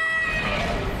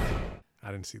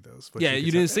 I didn't see those. But Yeah,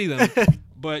 you didn't see them,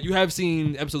 but you have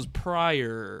seen episodes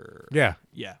prior. Yeah.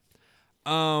 Yeah.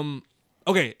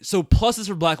 Okay, so pluses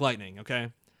for Black Lightning,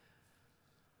 okay?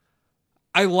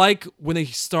 I like when they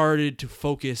started to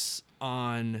focus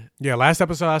on... Yeah, last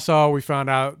episode I saw, we found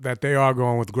out that they are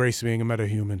going with Grace being a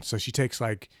metahuman. So she takes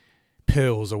like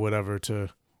pills or whatever to,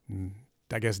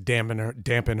 I guess, dampen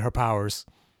her powers.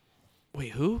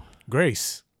 Wait, who?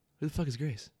 Grace. Who the fuck is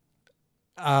Grace?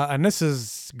 And this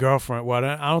is girlfriend. Well,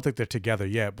 I don't think they're together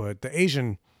yet, but the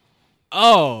Asian...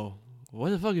 Oh,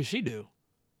 what the fuck does she do?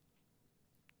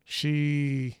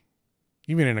 You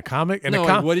mean in a comic? No,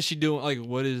 like, what is she doing? Like,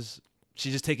 what is... She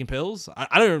just taking pills?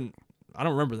 I don't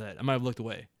remember that. I might have looked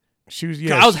away. She was,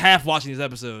 I was half watching these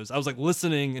episodes. I was like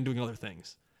listening and doing other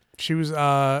things. She was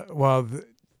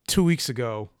 2 weeks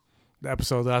ago, the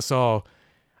episode that I saw,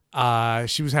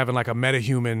 she was having like a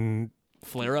metahuman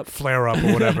flare up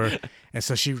or whatever. And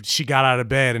so she got out of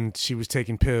bed and she was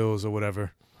taking pills or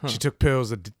whatever. Huh. She took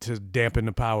pills to dampen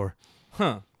the power.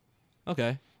 Huh.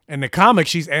 Okay. In the comic,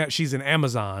 she's an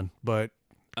Amazon, but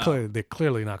they're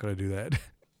clearly not going to do that.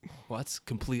 Well, that's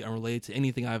completely unrelated to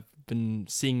anything I've been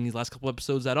seeing these last couple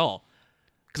episodes at all.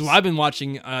 Because what I've been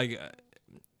watching, the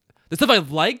stuff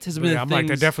I've liked has been. I'm like,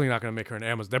 they're definitely not going to make her an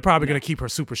Amazon. They're probably going to keep her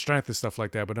super strength and stuff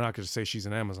like that, but they're not going to say she's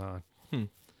an Amazon.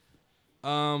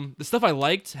 The stuff I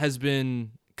liked has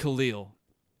been Khalil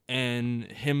and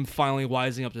him finally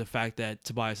wising up to the fact that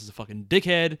Tobias is a fucking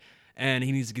dickhead and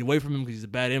he needs to get away from him because he's a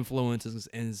bad influence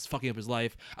and is fucking up his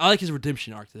life. I like his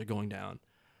redemption arc that they're going down.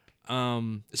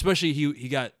 Especially he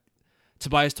got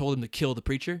Tobias told him to kill the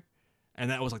preacher, and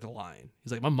that was like the line.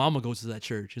 He's like, my mama goes to that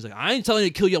church. He's like, I ain't telling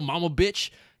you to kill your mama, bitch.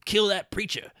 Kill that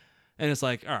preacher. And it's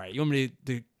like, all right, you want me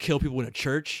to kill people in a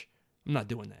church? I'm not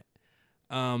doing that.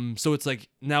 So it's like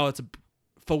now it's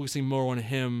focusing more on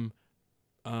him.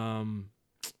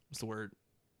 What's the word?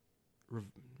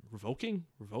 Revoting?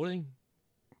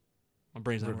 My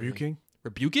brain's not rebuking.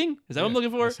 Rebuking? Is that what I'm looking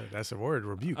for? That's a word.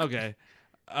 Rebuke. Okay.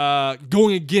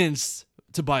 Going against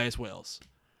Tobias Wales.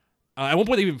 At one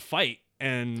point they even fight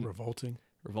and revolting.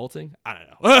 I don't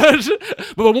know.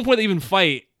 But at one point they even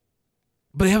fight,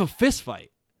 but they have a fist fight.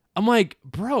 I'm like,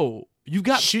 bro, you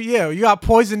got you got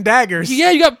poison daggers. Yeah,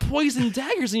 you got poison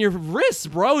daggers in your wrists,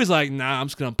 bro. He's like, nah, I'm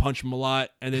just gonna punch him a lot,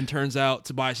 and then turns out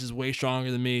Tobias is way stronger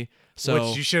than me. So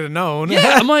which you should have known.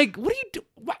 Yeah, I'm like, what do you do?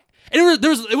 What? And it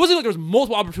wasn't like there was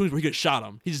multiple opportunities where he could have shot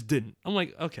him. He just didn't. I'm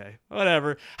like, okay,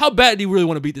 whatever. How bad do you really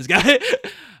want to beat this guy?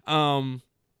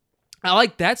 I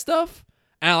like that stuff.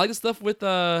 And I like the stuff with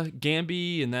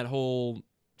Gamby and that whole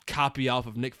copy off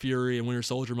of Nick Fury and Winter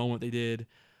Soldier moment they did.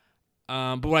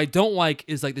 But what I don't like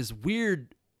is like this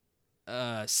weird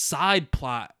side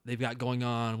plot they've got going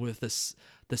on with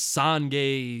the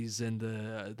Sangays and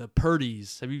the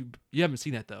Purdies. You haven't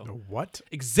seen that though? The what?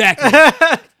 Exactly.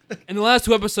 In the last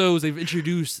two episodes, they've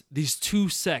introduced these two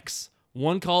sects.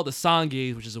 One called the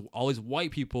Sangays, which is all these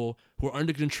white people who are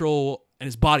under control, and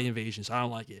it's body invasion, so I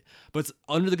don't like it. But it's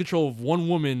under the control of one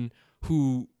woman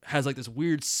who has like this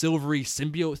weird silvery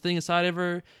symbiote thing inside of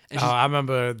her. And I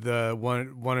remember the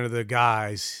one of the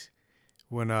guys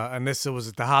when Anissa was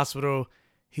at the hospital.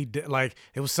 He did like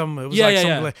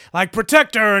like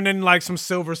protect her, and then like some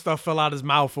silver stuff fell out his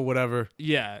mouth or whatever.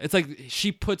 Yeah, it's like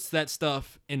she puts that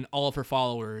stuff in all of her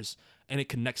followers, and it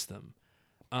connects them.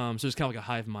 So it's kind of like a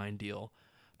hive mind deal,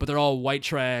 but they're all white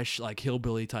trash, like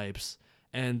hillbilly types.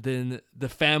 And then the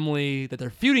family that they're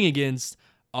feuding against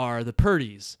are the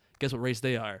Purdies. Guess what race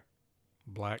they are?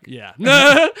 Black. Yeah.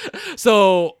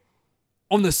 So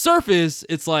on the surface,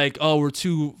 it's like, oh, we're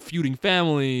two feuding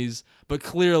families, but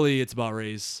clearly it's about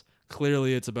race.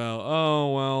 Clearly it's about,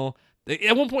 oh, well.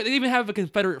 At one point, they even have a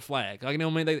Confederate flag. Like, you know,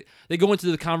 I mean, they go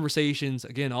into the conversations,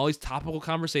 again, all these topical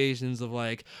conversations of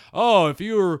like, oh, if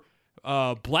you're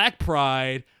Black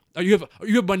Pride, you have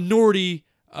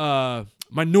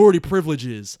minority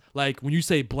privileges. Like when you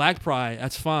say Black Pride,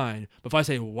 that's fine. But if I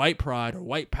say white pride or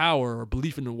white power or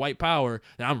belief in the white power,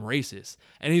 then I'm racist.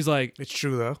 And he's like, it's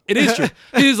true though. It is true.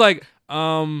 He's like,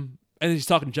 and he's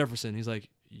talking to Jefferson. He's like,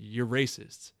 you're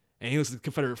racist. And he looks at the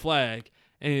Confederate flag,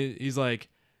 and he's like,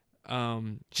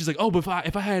 she's like, oh, but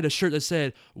if I had a shirt that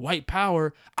said white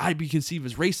power, I'd be conceived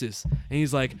as racist. And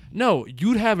he's like, no,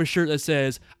 you'd have a shirt that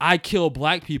says I kill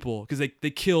black people because they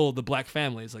kill the black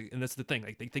families. Like, and that's the thing.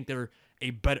 Like they think they're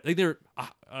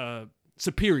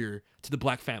superior to the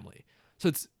black family. So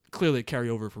it's clearly a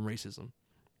carryover from racism.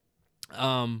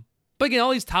 But again,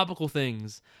 all these topical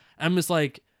things. I'm just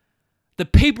like the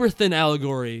paper thin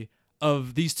allegory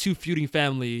of these two feuding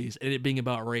families and it being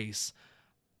about race.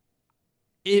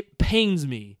 It pains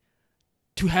me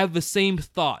to have the same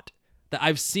thought that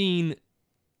I've seen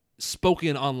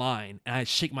spoken online, and I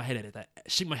shake my head at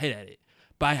it.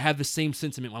 But I have the same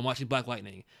sentiment when I'm watching Black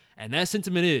Lightning, and that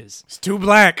sentiment is it's too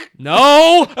black.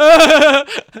 No,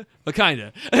 but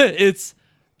kinda. It's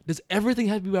does everything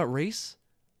have to be about race?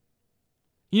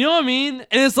 You know what I mean?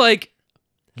 And it's like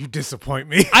you disappoint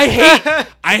me.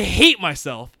 I hate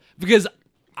myself because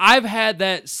I've had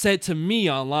that said to me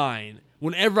online.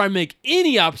 Whenever I make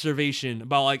any observation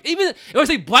about, like, even if I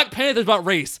say Black Panther is about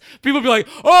race, people be like,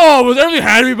 oh, was everything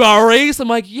had to be about race? I'm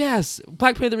like, yes,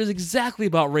 Black Panther is exactly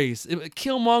about race.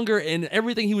 Killmonger and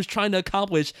everything he was trying to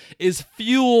accomplish is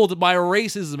fueled by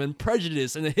racism and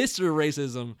prejudice and the history of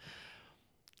racism.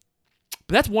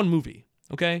 But that's one movie,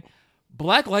 okay?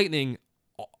 Black Lightning,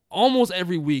 almost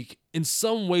every week, in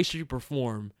some way, shape, or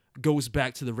form, goes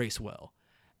back to the race well.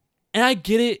 And I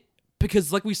get it.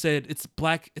 Because, like we said, it's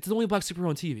the only black superhero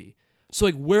on TV. So,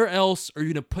 like, where else are you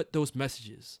going to put those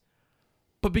messages?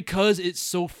 But because it's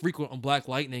so frequent on Black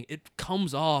Lightning, it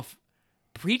comes off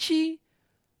preachy.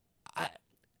 And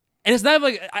it's not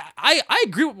like, I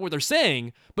agree with what they're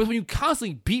saying, but when you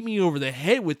constantly beat me over the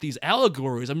head with these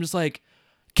allegories, I'm just like,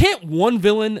 can't one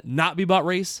villain not be about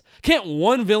race? Can't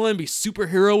one villain be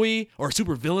superhero-y or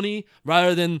super villainy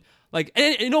rather than... Like,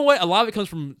 and you know what? A lot of it comes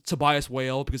from Tobias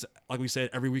Whale because, like we said,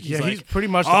 every week he's he's pretty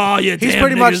much he's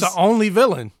pretty much the only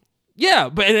villain. Yeah,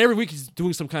 but and every week he's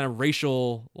doing some kind of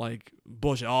racial like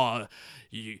bullshit. Oh,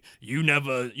 you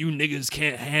niggas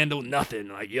can't handle nothing.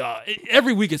 Like, yeah,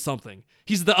 every week it's something.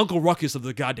 He's the Uncle Ruckus of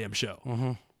the goddamn show.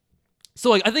 Mm-hmm. So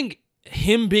like, I think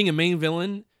him being a main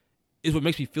villain is what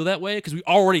makes me feel that way because we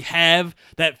already have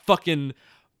that fucking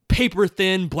paper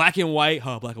thin black and white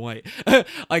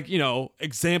like, you know,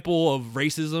 example of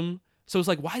racism. So it's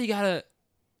like, why you gotta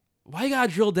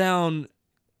drill down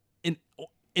in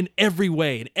every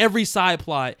way, in every side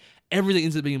plot, everything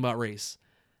ends up being about race?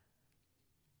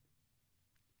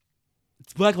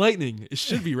 It's Black Lightning. It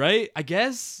should be, right? I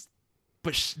guess.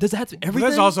 But does it have to be everything?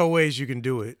 There's also ways you can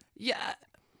do it. Yeah.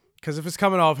 Because if it's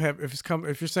coming off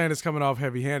if you're saying it's coming off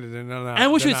heavy-handed, then they're not. And I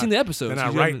wish you had seen the episodes. They're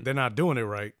not right. They're not doing it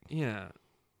right. Yeah.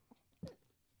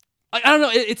 I don't know.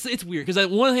 It's weird because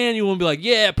on one hand you want to be like,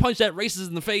 yeah, punch that racist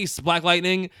in the face, Black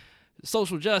Lightning,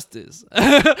 social justice. But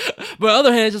on the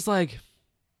other hand, it's just like,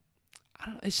 I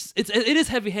don't know. It is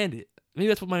heavy-handed. Maybe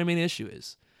that's what my main issue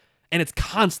is, and it's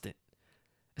constant.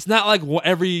 It's not like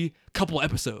every couple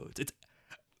episodes. It's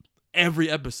every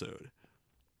episode.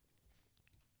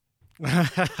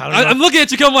 I'm looking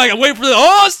at you, I'm like, I'm waiting for the.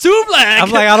 Oh, it's too black.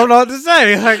 I'm like, I don't know what to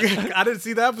say. Like, I didn't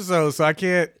see the episode, so I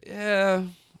can't. Yeah.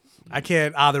 I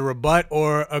can't either rebut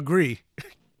or agree.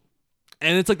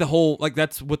 And it's like the whole, like,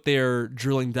 that's what they're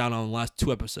drilling down on the last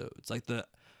two episodes. Like the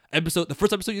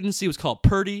first episode you didn't see was called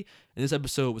Purdy, and this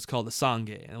episode was called the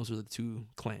Sanghe, and those were the two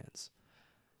clans.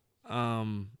 I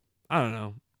don't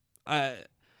know.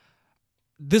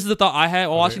 This is the thought I had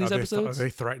while watching these episodes. Are they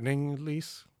threatening at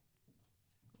least?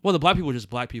 Well, the black people are just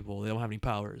black people. They don't have any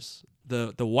powers.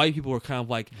 The white people are kind of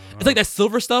like, it's like that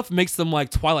silver stuff makes them like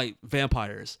Twilight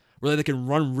vampires, where they can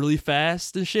run really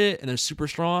fast and shit, and they're super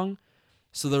strong.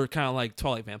 So they're kind of like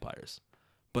Twilight vampires,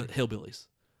 but hillbillies.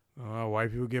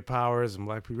 White people get powers and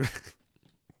black people.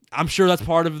 I'm sure that's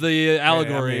part of the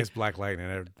allegory. Yeah, I mean, it's Black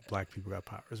Lightning. Black people got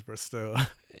powers, but still.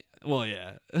 Well,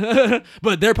 yeah.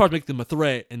 But their powers make them a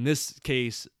threat. In this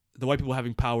case, the white people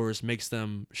having powers makes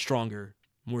them stronger,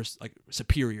 more like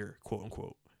superior, quote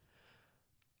unquote.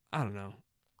 I don't know.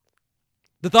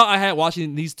 The thought I had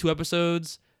watching these two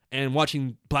episodes and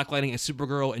watching Black Lightning and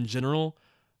Supergirl in general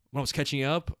when I was catching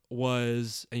up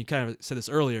was, and you kind of said this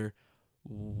earlier,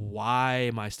 why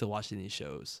am I still watching these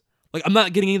shows? Like, I'm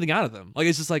not getting anything out of them. Like,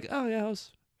 it's just like, oh yeah, I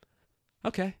was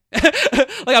okay.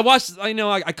 Like, I watched,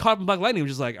 I caught up in Black Lightning,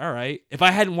 which is like, all right. If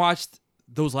I hadn't watched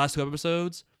those last two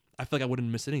episodes, I feel like I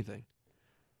wouldn't miss anything.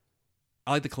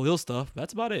 I like the Khalil stuff.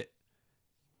 That's about it.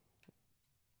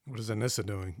 What is Anissa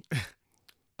doing?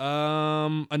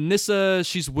 Anissa,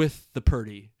 she's with the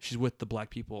Purdy. She's with the black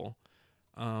people,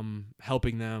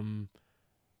 helping them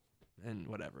and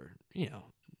whatever. You know,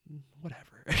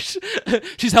 whatever.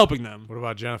 She's helping them. What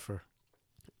about Jennifer?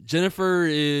 Jennifer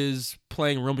is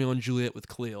playing Romeo and Juliet with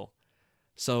Khalil.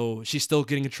 So she's still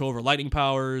getting control of her lightning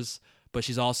powers, but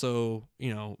she's also,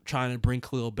 you know, trying to bring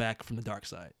Khalil back from the dark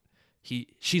side.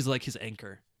 She's like his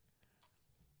anchor.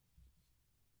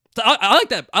 So I like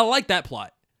that. I like that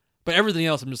plot. But everything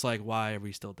else, I'm just like, why are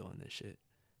we still doing this shit?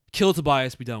 Kill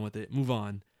Tobias, be done with it, move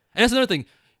on. And that's another thing.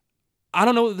 I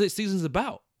don't know what this season's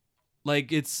about.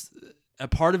 Like, it's a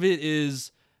part of it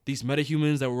is these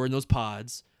metahumans that were in those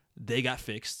pods. They got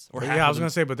fixed. Or yeah, I was gonna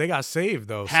say, but they got saved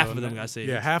though. Half of them got saved.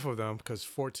 Yeah, half of them, because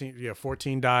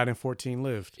 14 died and 14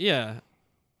 lived. Yeah,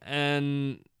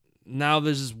 and now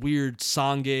there's this weird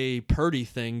Sange Purdy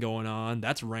thing going on.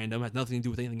 That's random. Has nothing to do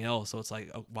with anything else. So it's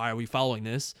like, why are we following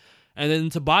this? And then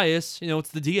Tobias, it's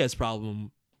the Diaz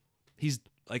problem. He's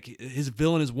like, his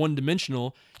villain is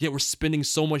one-dimensional, yet we're spending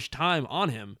so much time on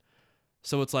him.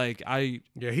 So it's like,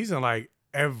 Yeah, he's in like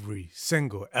every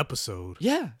single episode.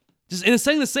 Yeah. And it's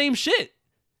saying the same shit.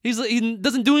 He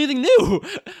doesn't do anything new.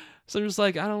 So I'm just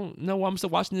like, I don't know why I'm still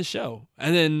watching this show.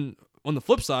 And then on the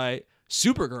flip side,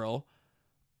 Supergirl.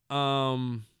 What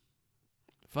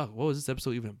was this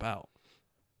episode even about?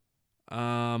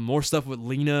 More stuff with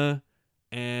Lena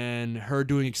and her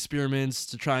doing experiments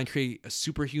to try and create a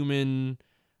superhuman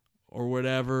or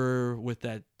whatever with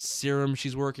that serum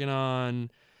she's working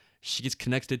on. She gets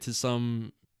connected to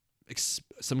some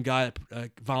guy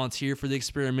that volunteered for the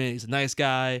experiment. He's a nice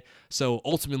guy. So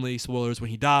ultimately, spoilers, when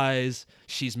he dies,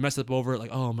 she's messed up over it.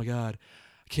 Like, oh my God,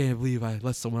 I can't believe I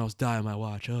let someone else die on my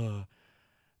watch. And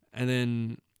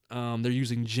then they're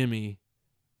using Jimmy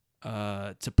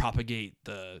to propagate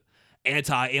the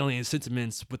anti-alien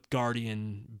sentiments with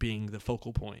Guardian being the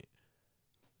focal point.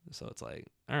 So it's like,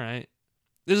 all right.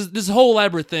 This whole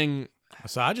elaborate thing.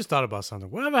 So I just thought about something.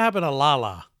 Whatever happened to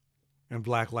Lala in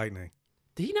Black Lightning?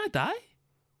 Did he not die?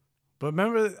 But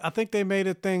remember, I think they made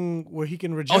a thing where he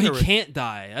can regenerate. Oh, he can't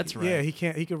die. That's right. Yeah, he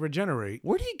can't. He can regenerate.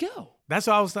 Where did he go? That's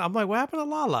what I was. I'm like, what happened to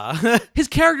Lala? His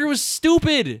character was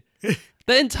stupid.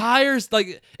 The entire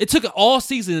it took all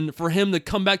season for him to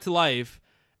come back to life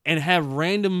and have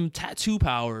random tattoo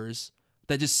powers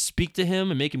that just speak to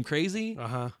him and make him crazy.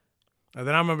 And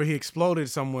then I remember he exploded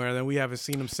somewhere. And then we haven't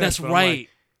seen him since. That's right.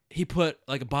 He put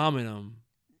like a bomb in him.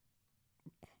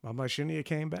 I'm like, shouldn't he have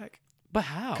came back? But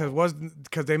how?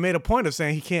 Because they made a point of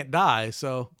saying he can't die.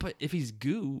 So, but if he's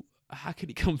goo, how could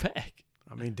he come back?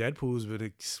 I mean, Deadpool's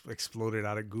been exploded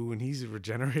out of goo and he's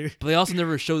regenerated. But they also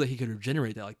never showed that he could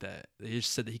regenerate that like that. They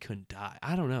just said that he couldn't die.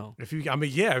 I don't know. If you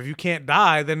can't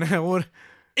die, then what?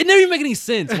 It never even make any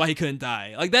sense why he couldn't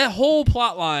die. Like that whole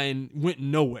plot line went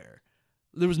nowhere.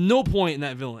 There was no point in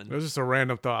that villain. It was just a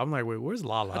random thought. I'm like, wait, where's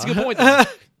Lala? That's a good point, though.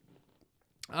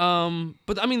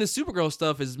 But I mean, the Supergirl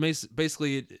stuff is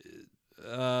basically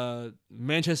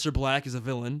Manchester Black is a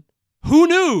villain. Who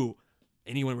knew?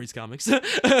 Anyone reads comics.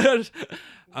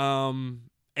 And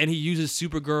he uses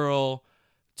Supergirl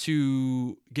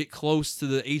to get close to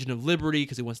the Agent of Liberty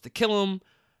because he wants to kill him.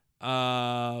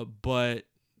 But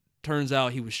turns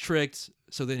out he was tricked.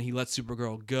 So then he lets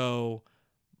Supergirl go.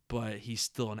 But he's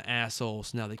still an asshole.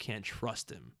 So now they can't trust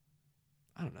him.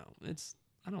 I don't know.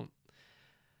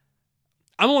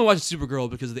 I'm only watching Supergirl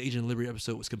because the Agent of Liberty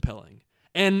episode was compelling.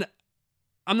 And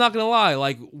I'm not going to lie,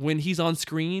 like when he's on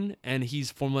screen and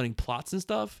he's formulating plots and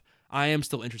stuff, I am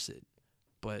still interested.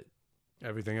 But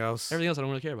everything else I don't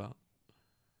really care about.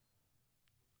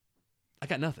 I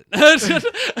got nothing. All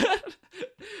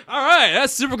right,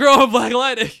 that's Supergirl and Black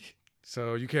Lightning.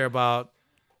 So you care about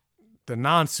the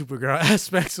non-Supergirl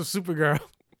aspects of Supergirl?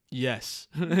 Yes.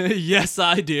 Yes,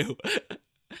 I do.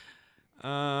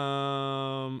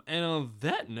 And on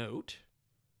that note,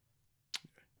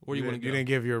 where do you want to go? You didn't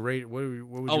give your rate. What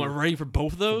would my rating for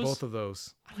both of those? For both of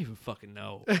those. I don't even fucking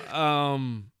know.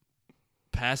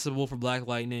 Passable for Black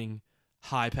Lightning,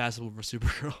 high passable for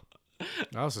Supergirl.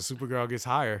 Oh, so Supergirl gets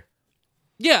higher.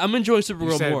 Yeah, I'm enjoying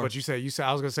Supergirl more. But you said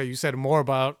I was gonna say you said more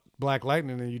about Black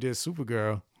Lightning than you did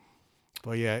Supergirl.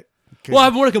 But yeah. Well, I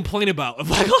have more to complain about with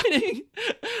Black Lightning.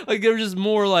 Like they're just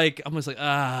more like I'm just like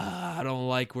I don't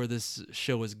like where this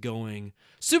show is going.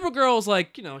 Supergirl is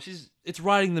like it's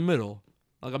riding in the middle.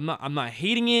 Like I'm not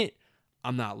hating it.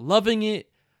 I'm not loving it.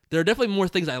 There are definitely more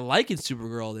things I like in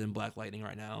Supergirl than Black Lightning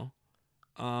right now.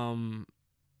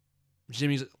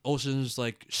 Jimmy Olsen's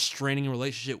like straining a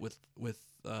relationship with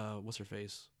what's her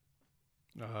face?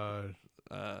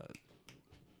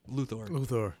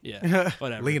 Luthor. Yeah,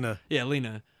 whatever. Lena. Yeah,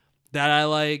 Lena. That I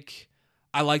like.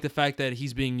 I like the fact that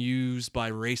he's being used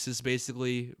by racists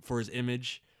basically for his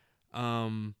image.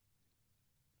 I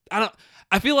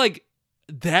feel like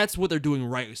that's what they're doing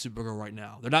right with Supergirl right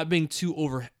now. They're not being too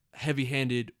over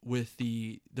heavy-handed with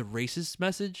the racist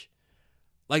message.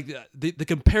 Like the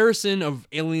comparison of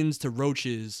aliens to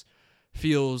roaches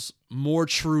feels more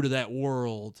true to that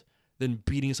world than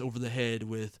beating us over the head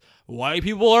with white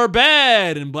people are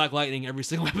bad in Black Lightning every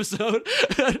single episode.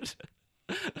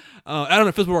 I don't know.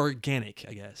 It feels more organic,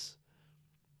 I guess.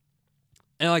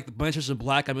 And like Manchester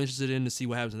Black, I'm interested in to see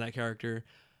what happens in that character.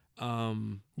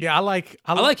 Yeah, I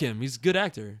like him. He's a good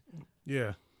actor.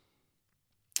 Yeah.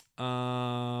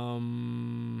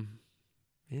 Anything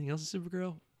else in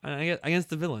Supergirl? I guess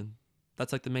the villain.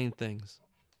 That's like the main things.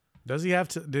 Does he have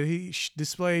to? Did he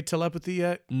display telepathy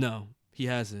yet? No, he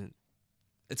hasn't.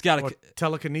 It's got Or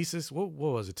telekinesis. What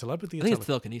was it? Telepathy? I think it's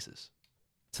telekinesis.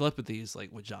 Telepathy is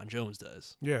like what John Jones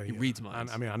does. Yeah, he reads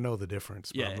minds. I mean, I know the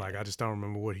difference, but I just don't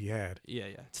remember what he had. Yeah.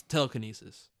 It's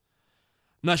telekinesis.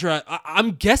 I'm not sure.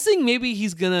 I'm guessing maybe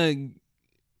he's gonna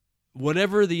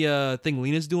whatever the thing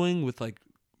Lena's doing with like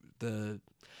the.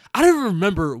 I don't even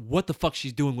remember what the fuck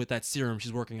she's doing with that serum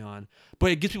she's working on,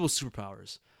 but it gives people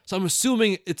superpowers. So I'm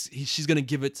assuming she's gonna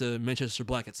give it to Manchester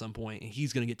Black at some point, and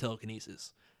he's gonna get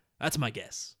telekinesis. That's my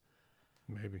guess.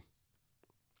 Maybe.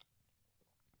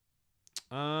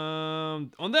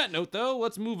 On that note, though,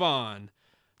 let's move on.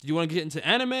 Do you want to get into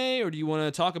anime, or do you want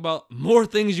to talk about more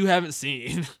things you haven't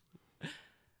seen?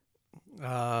 We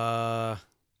can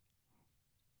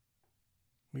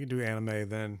do anime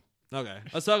then. Okay,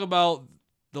 let's talk about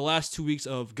the last 2 weeks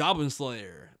of Goblin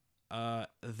Slayer.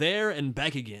 There and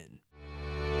Back Again.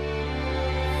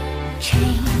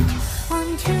 Chained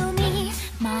onto me,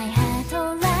 my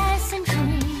adolescent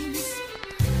dreams.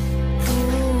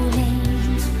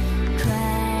 Pulling,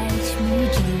 crash me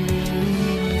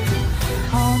deep.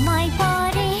 All my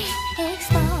body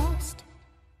exposed.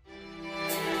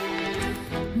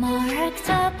 Marked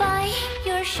up by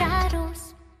your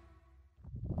shadows.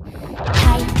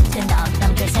 Tightened up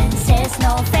under senses,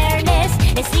 no fairness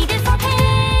is needed for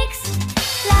pigs.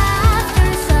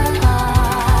 Laughter so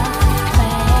hard,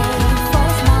 playful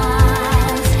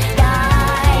smiles,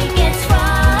 guide gets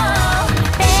from.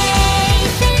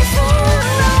 Bathed in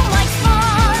sorrow like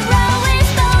tomorrow is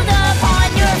stowed upon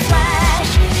your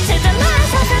flesh. To the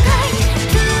last of your kind,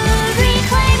 to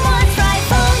reclaim what's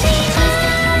rightfully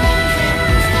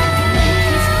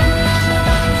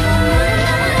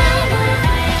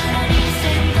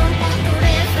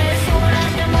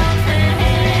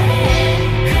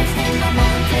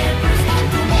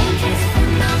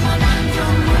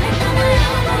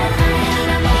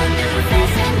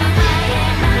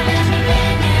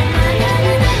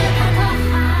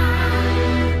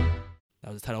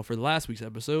That was the title for the last week's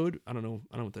episode. I don't know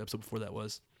what the episode before that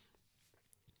was.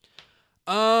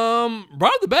 Right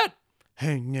off the bat.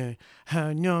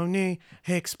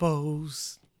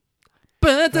 Expose.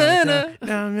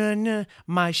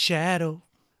 My shadow.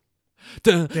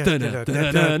 Yeah,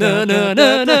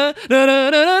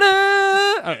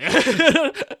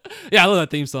 I love that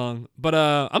theme song. But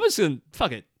I'm just gonna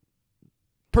fuck it.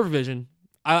 Perfect Vision.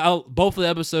 I'll both of the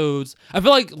episodes. I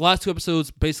feel like the last 2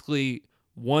 episodes basically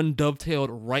one dovetailed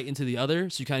right into the other,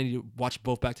 so you kind of need to watch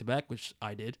both back to back, which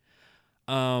I did.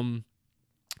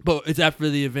 But it's after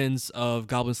the events of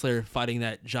Goblin Slayer fighting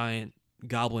that giant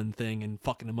goblin thing and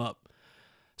fucking him up.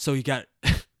 So he got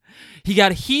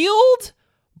healed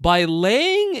by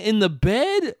laying in the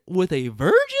bed with a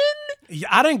virgin? Yeah,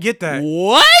 I didn't get that.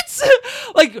 What?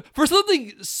 Like, for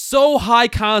something so high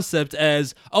concept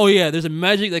as, oh yeah, there's a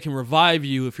magic that can revive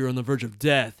you if you're on the verge of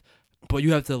death, but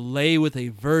you have to lay with a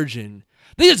virgin.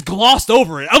 They just glossed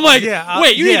over it. I'm like,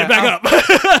 wait, you need to back up.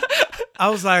 I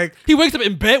was like, he wakes up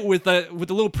in bed with the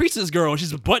little priestess girl, and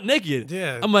she's butt naked.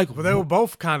 Yeah. I'm like, but they were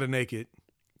both kind of naked.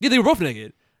 Yeah, they were both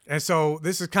naked. And so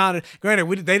this is kind of, granted,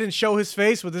 they didn't show his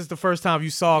face, but this is the first time you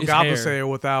saw His Goblin hair. Slayer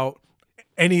without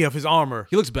any of his armor.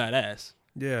 He looks badass.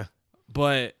 Yeah.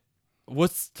 But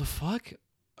what's the fuck?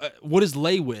 What is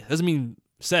lay with? Doesn't mean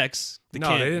sex. They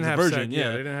didn't have virgin. sex.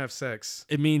 Yeah, they didn't have sex.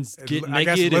 It means get naked. I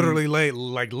guess literally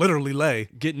lay.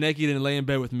 Get naked and lay in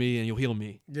bed with me, and you'll heal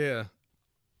me. Yeah.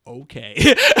 Okay.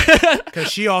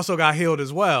 Because she also got healed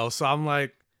as well. So I'm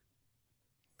like,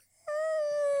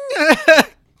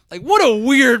 like, what a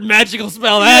weird magical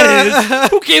spell that is.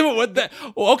 Who came up with that?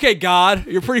 Well, okay, God,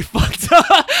 you're pretty fucked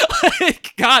up.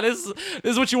 Like, God, this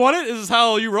is what you wanted? Is this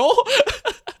how you roll?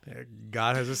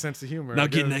 God has a sense of humor. Now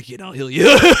get naked, I'll heal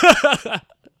you.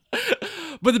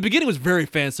 But the beginning was very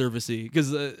fan servicey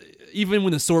because even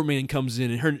when the Sword Maiden comes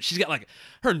in and she's got like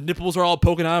her nipples are all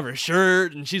poking out of her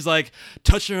shirt and she's like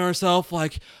touching herself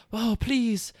like, oh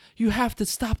please, you have to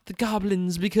stop the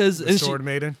goblins because the Sword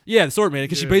Maiden. Yeah, the Sword Maiden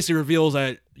because she basically reveals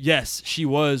that yes, she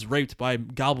was raped by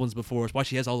goblins before. It's why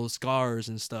she has all those scars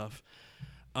and stuff.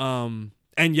 And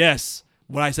yes,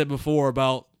 what I said before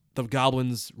about the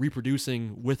goblins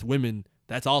reproducing with women,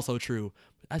 that's also true.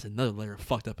 That's another layer of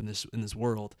fucked up in this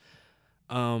world.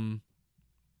 But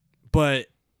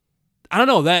I don't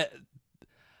know, that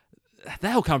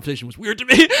whole conversation was weird to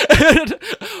me.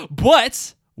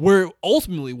 But where it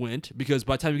ultimately went, because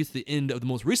by the time you get to the end of the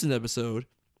most recent episode,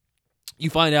 you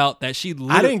find out that she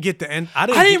I didn't get the end. I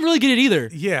didn't really get it either.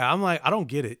 Yeah, I'm like, I don't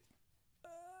get it.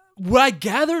 What I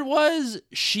gathered was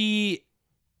she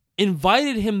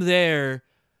invited him there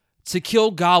to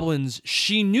kill goblins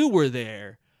she knew were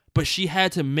there, but she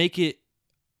had to make it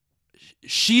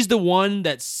she's the one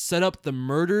that set up the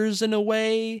murders in a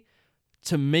way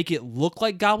to make it look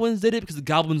like goblins did it because the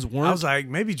goblins weren't. I was like,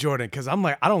 maybe Jordan, because I'm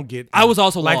like, I don't get. I was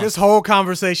also like lost. This whole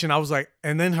conversation. I was like,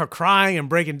 and then her crying and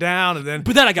breaking down, and then.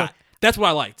 But then I got. That's what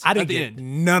I liked. I didn't at the get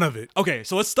end. none of it. Okay,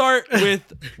 so let's start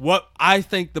with what I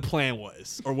think the plan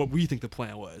was, or what we think the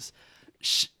plan was.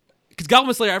 Because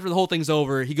Goblin Slayer, after the whole thing's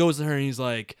over, he goes to her and he's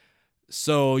like,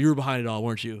 "So you were behind it all,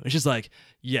 weren't you?" And she's like,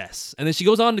 "Yes." And then she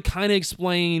goes on to kind of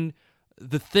explain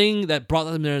the thing that brought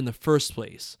them there in the first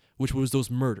place, which was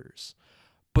those murders.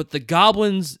 But the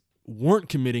goblins weren't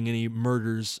committing any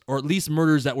murders, or at least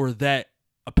murders that were that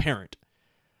apparent.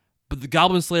 But the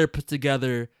Goblin Slayer put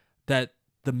together that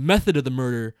the method of the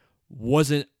murder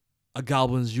wasn't a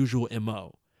goblin's usual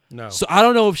MO. No. So I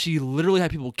don't know if she literally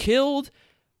had people killed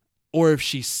or if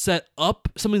she set up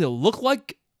something that looked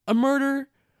like a murder,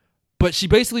 but she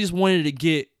basically just wanted to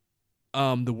get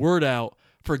the word out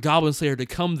for Goblin Slayer to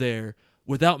come there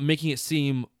without making it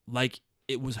seem like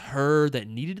it was her that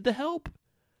needed the help.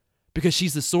 Because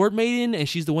she's the sword maiden and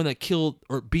she's the one that killed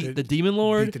or beat the demon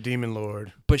lord. Beat the demon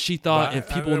lord. But she thought if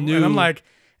people knew. And I'm like,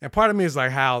 and part of me is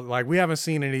like, how? Like, we haven't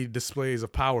seen any displays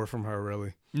of power from her,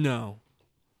 really. No.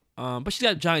 But she's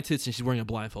got giant tits and she's wearing a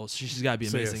blindfold, so she's got to be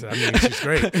amazing. So, yes, I mean, she's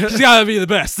great. She's got to be the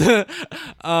best.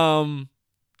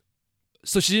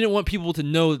 So she didn't want people to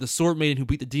know that the sword maiden who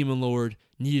beat the demon lord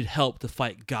needed help to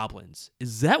fight goblins.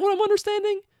 Is that what I'm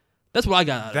understanding? That's what I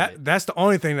got out of it. That's the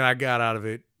only thing that I got out of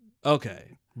it. Okay.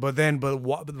 But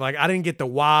like, I didn't get the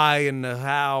why and the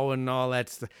how and all that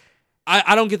stuff.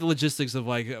 I don't get the logistics of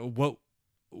like, what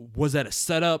was that a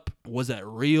setup? Was that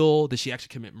real? Did she actually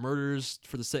commit murders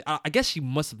for the sake? I guess she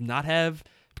must have not have,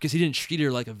 because he didn't treat her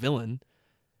like a villain.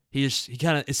 He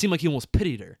kind of, it seemed like he almost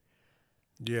pitied her.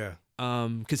 Yeah.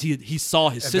 Because he saw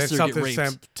his sister get raped.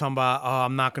 Something about, oh,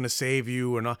 I'm not gonna save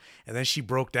you, and then she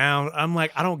broke down. I'm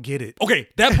like, I don't get it. Okay,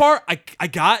 that part I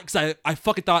got, because I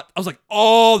fucking thought, I was like,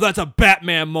 oh, that's a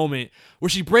Batman moment where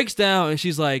she breaks down and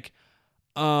she's like,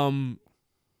 can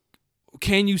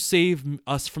you save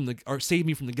us save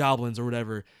me from the goblins or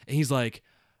whatever? And he's like,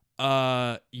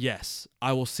 yes,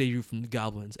 I will save you from the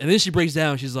goblins. And then she breaks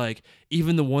down and she's like,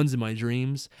 even the ones in my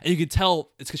dreams. And you can tell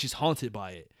it's because she's haunted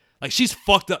by it. Like, she's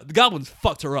fucked up. The goblins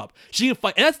fucked her up. She can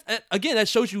fight. And again, that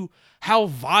shows you how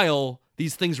vile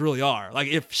these things really are. Like,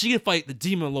 if she can fight the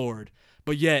demon lord,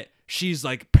 but yet she's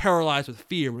like paralyzed with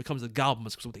fear when it comes to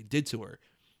goblins because of what they did to her.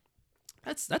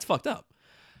 That's fucked up.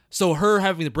 So her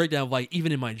having the breakdown of like,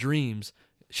 even in my dreams,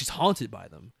 she's haunted by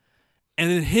them.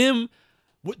 And then him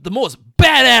with the most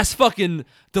badass fucking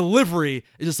delivery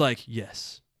is just like,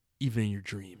 yes, even in your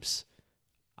dreams,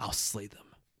 I'll slay them.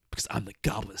 Because I'm the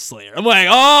Goblin Slayer. I'm like,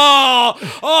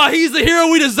 oh, he's the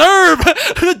hero we deserve.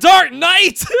 The Dark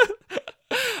Knight.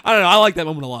 I don't know. I like that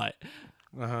moment a lot.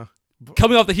 Uh-huh.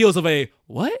 Coming off the heels of a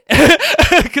what?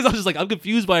 Because I'm just like, I'm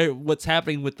confused by what's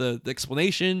happening with the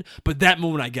explanation. But that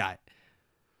moment I got.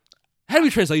 Had to be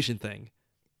a translation thing.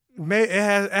 It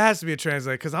has to be a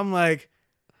translation. Because I'm like,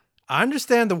 I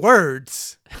understand the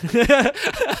words.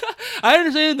 I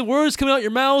understand the words coming out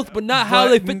your mouth, but not how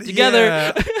they fit together.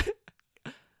 Yeah.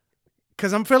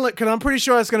 Because I'm pretty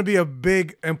sure it's going to be a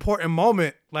big, important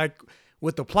moment, like,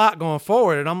 with the plot going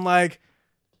forward. And I'm like,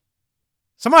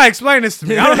 somebody explain this to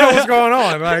me. I don't know what's going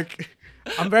on. Like,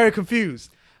 I'm very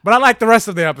confused. But I like the rest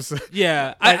of the episode.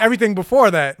 Yeah. Like, everything before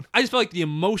that. I just felt like the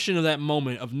emotion of that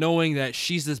moment of knowing that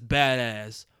she's this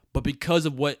badass, but because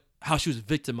of how she was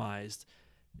victimized,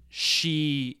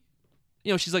 she's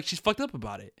fucked up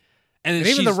about it. And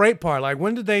even the rape part, like,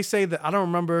 when did they say that? I don't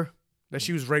remember that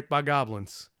she was raped by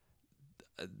goblins.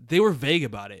 They were vague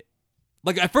about it.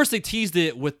 Like, at first they teased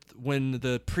it when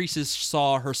the priestess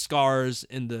saw her scars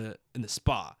in the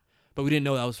spa, but we didn't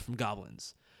know that was from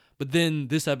goblins. But then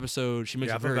this episode, she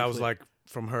makes it very clear. I thought that was like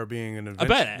from her being an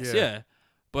adventure. A badass, yeah.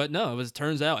 But no, it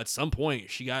turns out at some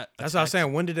point she got. That's what I was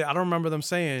saying. When did it? I don't remember them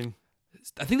saying.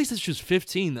 I think they said she was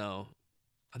 15 though.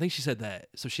 I think she said that,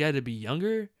 so she had to be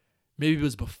younger. Maybe it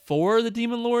was before the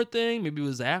Demon Lord thing. Maybe it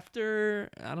was after.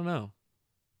 I don't know.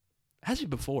 It has to be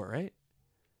before, right?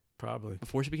 Probably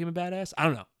before she became a badass. I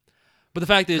don't know, but the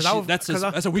fact is that's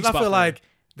a weak spot. I feel like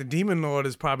the Demon Lord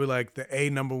is probably like the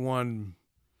number one.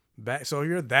 So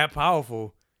you're that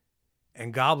powerful,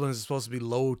 and goblins is supposed to be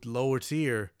lower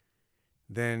tier.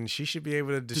 Then she should be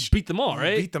able to beat them all,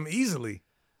 right? Beat them easily.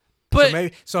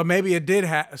 But so maybe it did.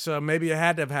 So maybe it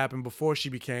had to have happened before she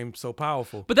became so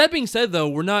powerful. But that being said, though,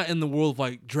 we're not in the world of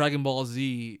like Dragon Ball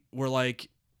Z, where like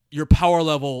your power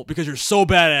level, because you're so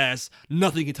badass,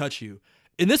 nothing can touch you.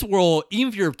 In this world, even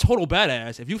if you're a total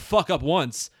badass, if you fuck up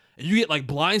once, If you get like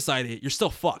blindsided, you're still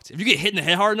fucked. If you get hit in the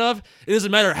head hard enough, it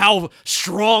doesn't matter how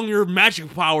strong your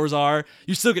magic powers are,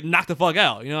 you still get knocked the fuck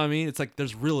out. You know what I mean? It's like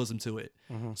there's realism to it.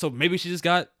 Mm-hmm. So maybe she just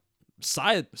got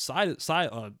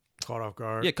caught off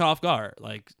guard. Yeah, caught off guard.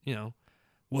 Like, you know,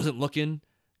 wasn't looking,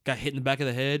 got hit in the back of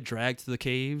the head, dragged to the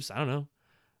caves. I don't know.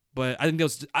 But I think that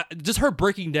was just her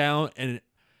breaking down and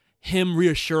him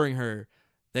reassuring her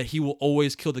that he will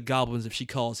always kill the goblins if she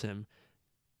calls him.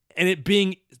 And it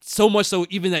being so much so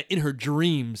even that in her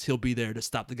dreams, he'll be there to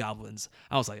stop the goblins.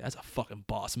 I was like, that's a fucking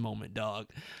boss moment, dog.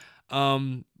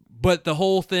 But the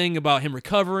whole thing about him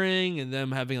recovering and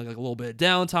them having like a little bit of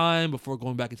downtime before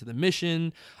going back into the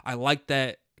mission, I like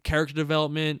that character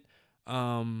development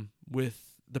with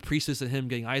the priestess and him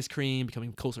getting ice cream,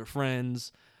 becoming closer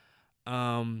friends.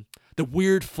 The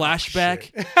weird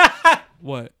flashback.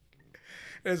 What?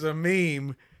 There's a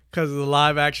meme because of the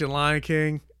live action Lion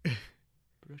King.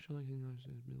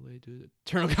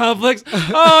 Eternal conflicts.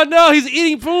 Oh no, he's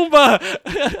eating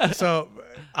Pumbaa. So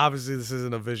obviously this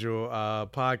isn't a visual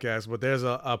podcast, but there's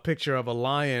a picture of a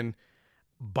lion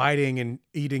biting and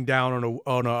eating down on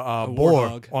a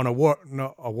boar, warthog.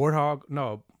 a warthog.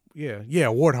 No, yeah,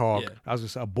 a warthog. Yeah. I was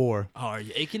just a boar. Oh, are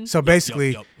you aching? So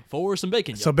basically, yup. Forward some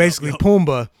bacon. So basically,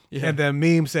 Pumbaa, Yeah. and the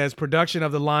meme says production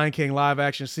of the Lion King live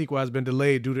action sequel has been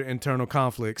delayed due to internal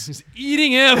conflicts. He's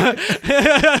eating him.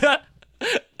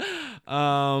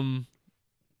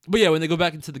 But yeah, when they go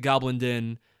back into the Goblin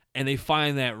Den and they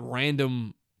find that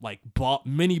random like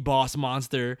mini boss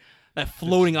monster, that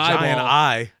floating eyeball, giant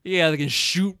eye. Yeah, they can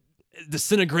shoot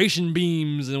disintegration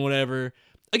beams and whatever.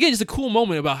 Again, just a cool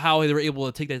moment about how they were able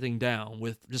to take that thing down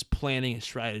with just planning and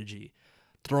strategy,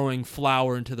 throwing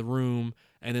flour into the room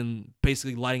and then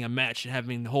basically lighting a match and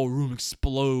having the whole room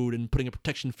explode and putting a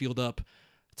protection field up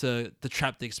to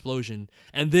trap the explosion,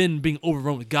 and then being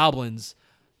overrun with goblins.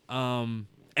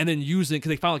 And then using, because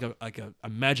they found like a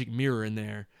magic mirror in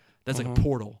there that's like a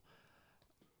portal.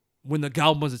 When the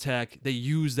goblins attack, they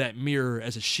use that mirror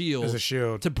as a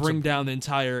shield to bring down the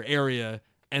entire area.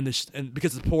 And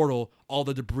because of the portal, all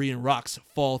the debris and rocks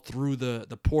fall through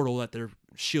the portal that they're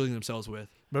shielding themselves with.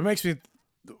 But it makes me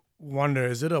wonder,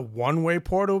 is it a one-way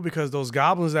portal? Because those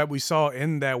goblins that we saw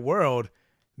in that world,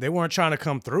 they weren't trying to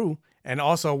come through. And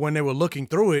also, when they were looking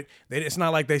through it, it's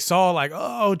not like they saw like,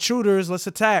 oh, intruders, let's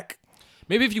attack.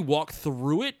 Maybe if you walk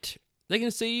through it, they can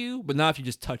see you, but not if you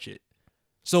just touch it.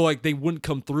 So like they wouldn't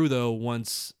come through though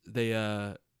once they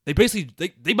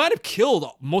basically they might have killed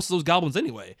most of those goblins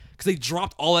anyway because they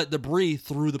dropped all that debris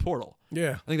through the portal.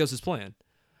 Yeah, I think that was his plan.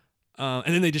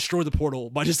 And then they destroyed the portal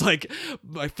by just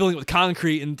by filling it with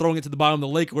concrete and throwing it to the bottom of the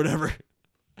lake or whatever.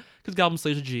 Because Goblin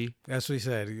Slayer's a G. That's what he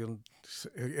said.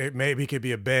 It maybe could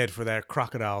be a bed for that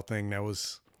crocodile thing that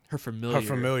was her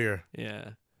familiar. Yeah.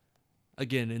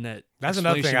 Again, in that that's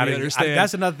another thing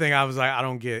that's another thing I was like, I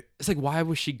don't get. It's like, why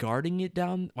was she guarding it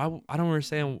down? Why? I don't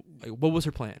understand. Like, what was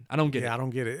her plan? I don't get it. I don't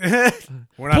get it.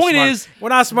 Point is, we're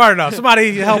not smart enough.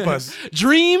 Somebody help us.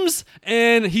 Dreams,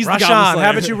 and he's Rashawn, the Goblin Slayer.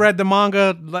 Haven't you read the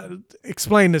manga?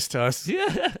 Explain this to us.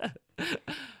 Yeah.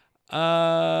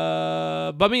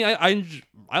 But I mean,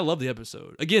 I love the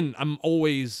episode. Again, I'm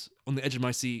always on the edge of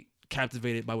my seat,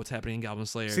 captivated by what's happening in Goblin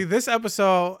Slayer. See, this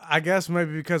episode, I guess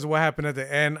maybe because of what happened at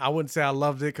the end, I wouldn't say I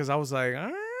loved it because I was like,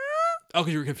 oh,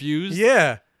 because you were confused?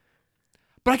 Yeah.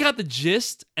 But I got the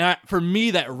gist, and for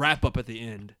me, that wrap up at the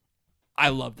end, I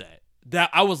love that. That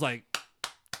I was like,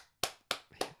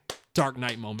 Dark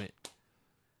Knight moment.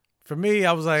 For me,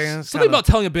 I was like, something about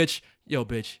telling a bitch, yo,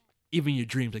 bitch, even your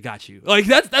dreams, I got you. Like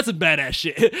that's a badass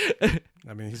shit.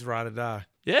 I mean, he's ride or die.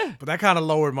 Yeah. But that kind of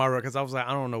lowered my because I was like,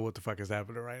 I don't know what the fuck is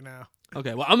happening right now.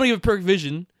 Okay, well, I'm going to give it perfect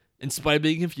vision in spite of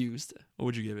being confused. What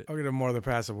would you give it? I'll give it more than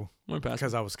passable. More than passable.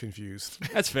 Because I was confused.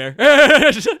 That's fair.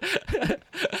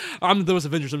 I'm those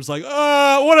Avengers. I'm just like,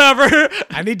 whatever.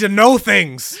 I need to know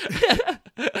things.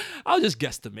 I'll just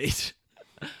guesstimate.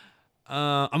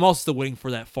 I'm also still waiting for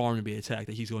that farm to be attacked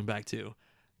that he's going back to.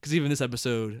 Because even this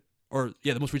episode,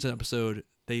 the most recent episode,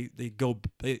 they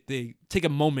take a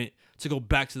moment to go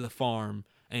back to the farm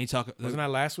and he talk. Wasn't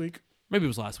that last week? Maybe it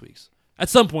was last week's. At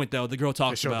some point though, the girl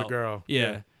talks about the girl.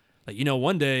 Yeah. Like,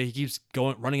 one day he keeps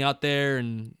running out there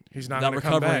and he's not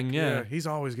recovering. Come back. Yeah, he's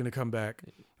always gonna come back.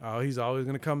 Oh, he's always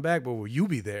gonna come back, but will you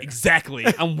be there? Exactly.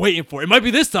 I'm waiting for it. It might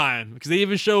be this time because they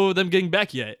even show them getting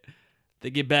back yet. They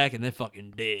get back and they're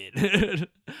fucking dead.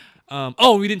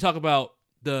 We didn't talk about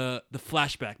the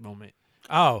flashback moment.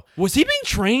 Oh, was he being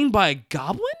trained by a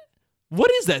goblin?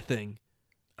 What is that thing?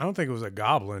 I don't think it was a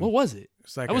goblin. What was it?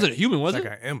 It's like that wasn't a human, was it?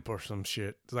 Like an imp or some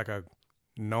shit. It's like a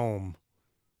gnome.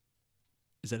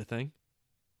 Is that a thing?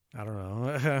 I don't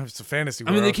know. It's a fantasy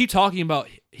I world. mean, they keep talking about.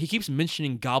 He keeps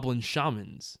mentioning goblin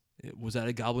shamans. Was that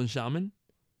a goblin shaman?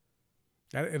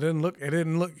 It didn't look. He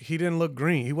didn't look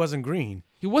green. He wasn't green.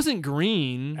 He wasn't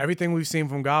green. Everything we've seen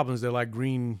from goblins, they're like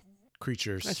green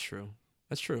creatures. That's true.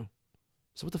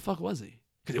 So what the fuck was he?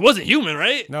 Because he wasn't human,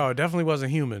 right? No, it definitely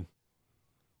wasn't human.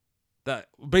 That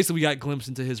basically we got a glimpse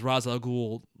into his Ra's al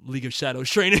Ghul League of Shadows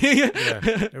training. Yeah,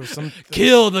 there was some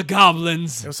kill the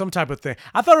goblins. It was some type of thing.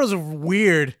 I thought it was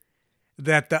weird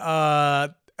that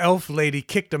the elf lady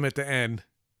kicked him at the end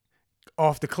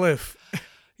off the cliff.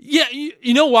 Yeah,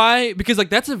 you know why? Because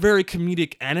like that's a very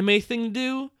comedic anime thing to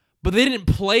do, but they didn't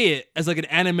play it as like an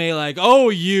anime like, oh,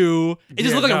 you. It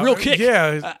just looked like a real kick.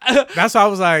 Yeah, that's why I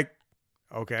was like,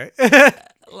 okay.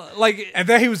 Like, and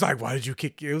then he was like, why did you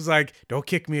kick you? It was like, don't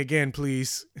kick me again,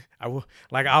 please.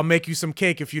 I'll make you some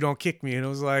cake if you don't kick me. And it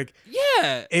was like,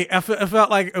 yeah. It felt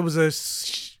like it was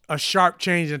a sharp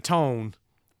change in tone.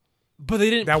 But they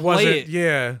didn't that play wasn't, it.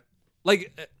 Yeah.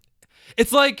 Like,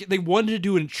 it's like they wanted to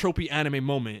do a tropey anime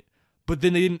moment, but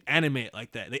then they didn't animate it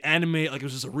like that. They animate it like it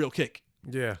was just a real kick.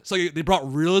 Yeah. So like, they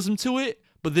brought realism to it,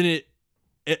 but then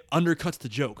it undercuts the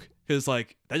joke. Because,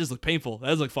 like, that just looked painful. That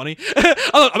doesn't look funny.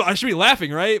 I should be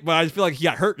laughing, right? But I feel like he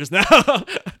got hurt just now.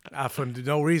 For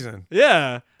no reason.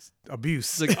 Yeah.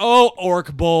 Abuse. It's like, oh,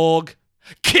 Orc Bulg.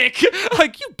 Kick.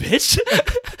 Like, you bitch.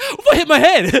 What hit my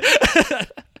head?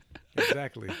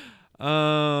 Exactly.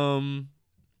 I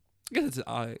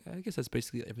guess that's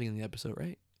basically everything in the episode,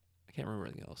 right? I can't remember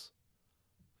anything else.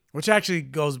 Which actually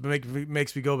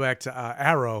makes me go back to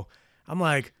Arrow. I'm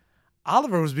like,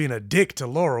 Oliver was being a dick to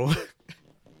Laurel.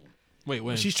 Wait,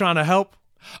 when? She's trying to help.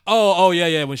 Oh,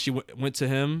 yeah. When she went to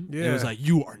him, yeah. It was like,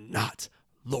 you are not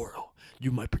Laurel.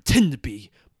 You might pretend to be,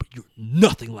 but you're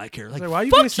nothing like her. Like, why are you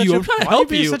fuck being such you. I'm trying to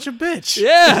help you. Such a bitch?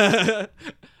 Yeah.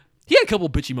 He had a couple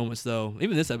bitchy moments though.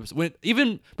 Even this episode,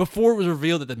 even before it was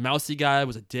revealed that the mousy guy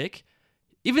was a dick.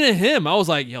 Even in him, I was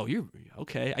like, yo, you're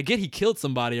okay. I get he killed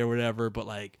somebody or whatever, but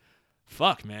like,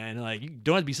 fuck, man. Like, you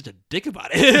don't have to be such a dick about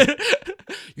it.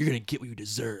 You're gonna get what you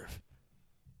deserve.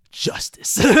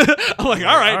 Justice. I'm like,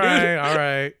 all right, dude. All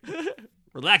right.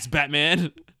 Relax,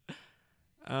 Batman.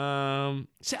 See, I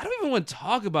don't even want to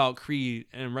talk about Creed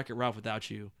and Wreck-It Ralph without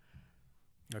you.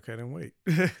 Okay, then wait.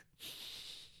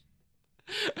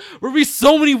 We'll be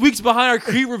so many weeks behind our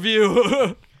Creed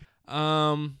review.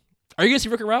 Are you gonna see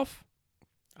Wreck-It Ralph?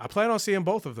 I plan on seeing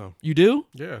both of them. You do?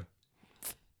 Yeah.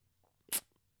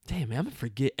 Damn, man, I'm gonna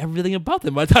forget everything about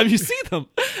them by the time you see them.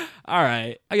 All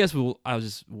right, I guess I'll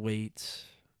just wait.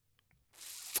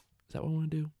 Is that what I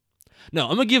want to do? No,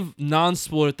 I'm gonna give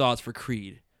non-spoiler thoughts for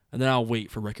Creed, and then I'll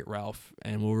wait for Wreck-It Ralph,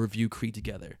 and we'll review Creed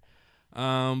together.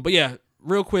 But yeah,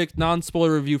 real quick,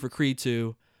 non-spoiler review for Creed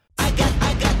 2.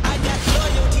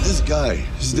 This guy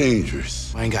is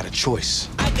dangerous. I ain't got a choice.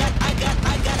 I got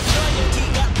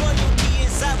royalty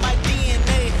inside my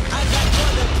DNA. I got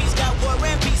war and peace, got war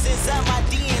and peace inside my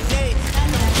DNA. I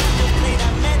know contemplate,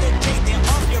 I meditate, then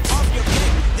off your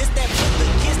click. This that put the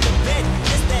kids to bed.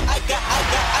 This that I got.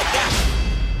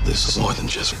 This is more than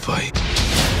just a fight.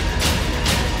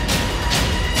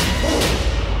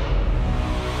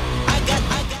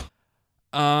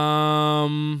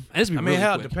 I mean,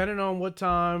 hell, quick. depending on what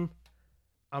time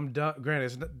I'm done.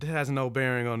 Granted, it has no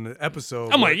bearing on the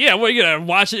episode. I'm like, yeah, what, you gonna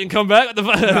watch it and come back? No,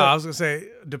 I was gonna say,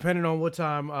 depending on what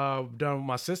time I'm done with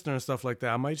my sister and stuff like that,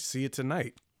 I might see it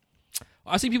tonight.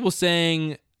 I see people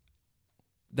saying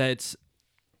that it's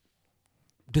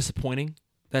disappointing.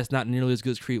 That's not nearly as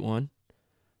good as Creed 1.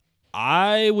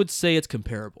 I would say it's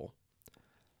comparable.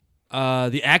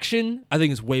 The action, I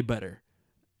think, is way better.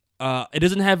 It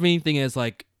doesn't have anything as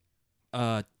like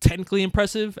technically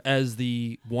impressive as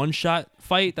the one-shot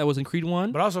fight that was in Creed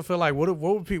 1. But I also feel like what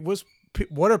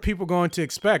are people going to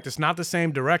expect? It's not the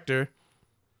same director.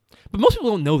 But most people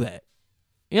don't know that.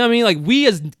 You know what I mean? Like, we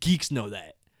as geeks know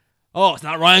that. Oh, it's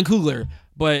not Ryan Coogler.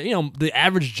 But, you know, the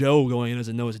average Joe going in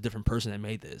doesn't know it's a different person that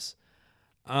made this.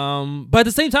 But at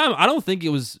the same time, I don't think it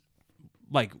was,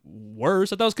 like,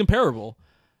 worse. I thought it was comparable.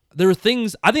 There were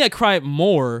things... I think I cried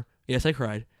more... Yes, I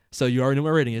cried. So you already know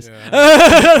what my rating is.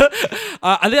 Yeah.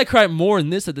 I think I cried more in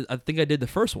this than I think I did the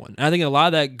first one. And I think a lot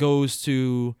of that goes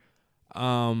to...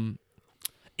 it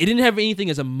didn't have anything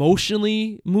as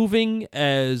emotionally moving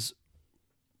as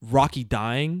Rocky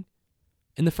dying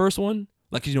in the first one.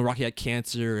 Like, you know, Rocky had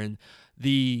cancer, and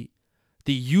the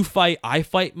you fight, I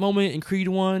fight moment in Creed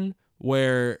 1,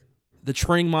 where the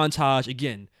training montage,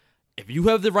 again, if you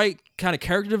have the right kind of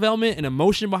character development and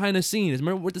emotion behind the scene,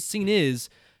 remember what the scene is,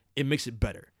 it makes it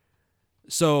better.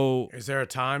 So, is there a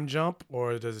time jump,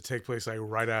 or does it take place like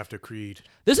right after Creed?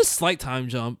 There's a slight time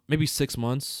jump, maybe 6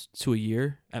 months to a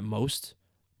year at most.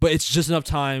 but it's just enough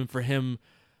time for him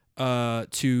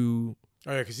to.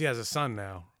 Oh yeah, because he has a son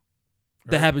now.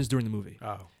 That happens during the movie.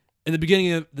 Oh. In the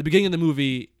beginning of the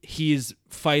movie, he is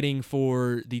fighting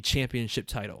for the championship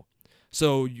title.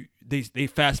 So they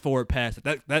fast forward past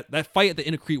it. That fight at the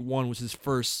end of Creed 1 was his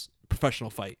first professional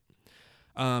fight.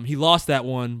 He lost that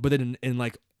one, but then in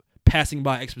like passing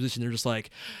by exposition, they're just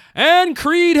like, and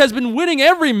Creed has been winning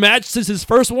every match since his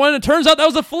first one. It turns out that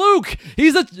was a fluke.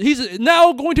 He's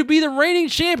now going to be the reigning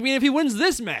champion if he wins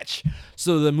this match.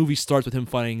 So the movie starts with him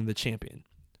fighting the champion,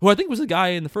 who I think was the guy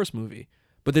in the first movie,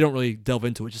 but they don't really delve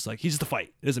into it. Just like, he's just a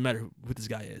fight. It doesn't matter who this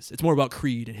guy is. It's more about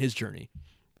Creed and his journey.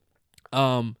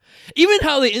 Even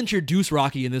how they introduce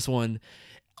Rocky in this one,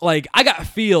 like, I got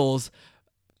feels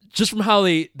just from how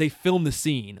they film the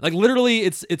scene. Like, literally,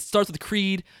 it starts with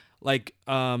Creed, like,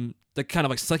 the kind of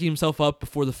like sucking himself up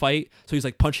before the fight. So he's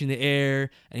like punching the air,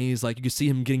 and he's like, you can see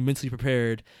him getting mentally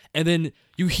prepared. And then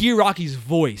you hear Rocky's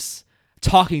voice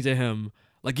talking to him,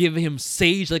 like giving him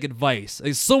sage-like advice.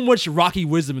 There's so much Rocky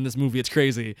wisdom in this movie. It's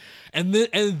crazy. And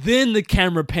then the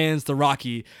camera pans to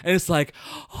Rocky, and it's like,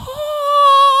 oh!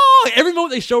 Every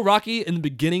moment they show Rocky in the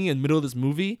beginning and middle of this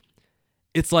movie,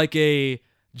 it's like a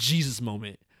Jesus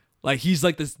moment. Like, he's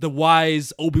like the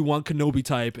wise Obi-Wan Kenobi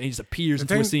type, and he just appears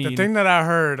into a scene. The thing that I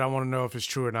heard, I want to know if it's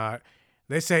true or not.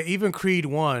 They say even Creed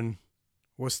 1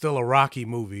 was still a Rocky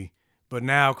movie, but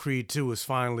now Creed 2 is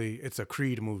it's a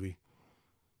Creed movie.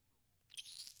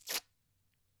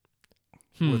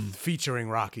 With featuring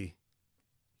Rocky.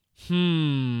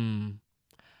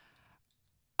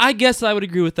 I guess I would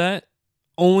agree with that.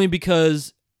 Only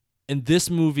because in this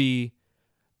movie,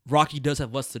 Rocky does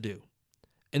have less to do.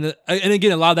 And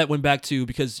again, a lot of that went back to,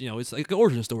 because, you know, it's like an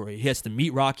origin story. He has to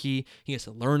meet Rocky. He has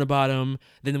to learn about him.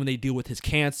 Then when they deal with his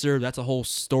cancer, that's a whole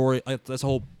story. That's a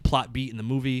whole plot beat in the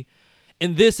movie.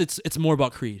 In this, it's more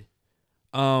about Creed.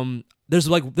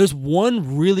 There's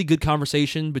one really good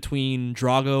conversation between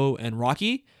Drago and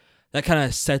Rocky that kind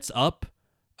of sets up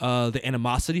the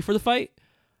animosity for the fight.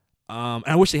 And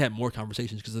I wish they had more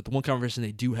conversations, because the one conversation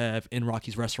they do have in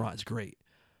Rocky's restaurant is great.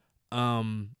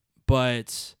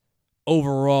 But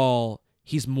overall,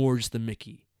 he's more just the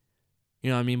Mickey. You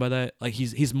know what I mean by that? Like,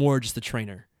 he's more just the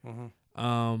trainer.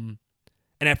 And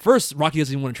at first, Rocky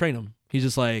doesn't even want to train him. He's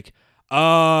just like,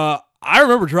 I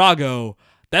remember Drago.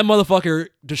 That motherfucker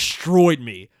destroyed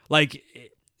me. Like,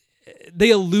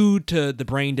 they allude to the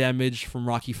brain damage from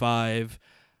Rocky 5.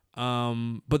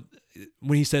 But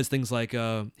when he says things like,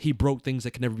 he broke things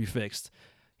that can never be fixed,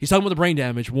 he's talking about the brain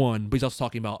damage, one, but he's also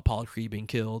talking about Apollo Creed being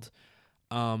killed.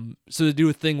 So they do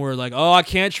a thing where, like, oh, I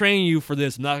can't train you for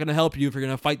this. I'm not going to help you if you're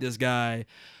going to fight this guy.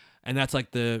 And that's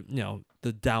like the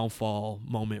downfall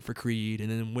moment for Creed.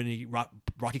 And then when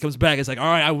Rocky comes back, it's like, all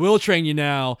right, I will train you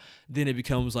now. Then it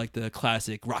becomes like the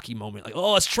classic Rocky moment. Like,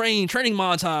 oh, let's training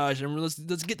montage, and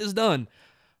let's get this done.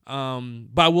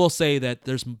 But I will say that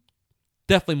there's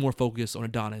definitely more focus on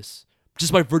Adonis,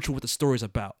 just by virtue of what the story's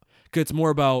about. Because it's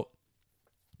more about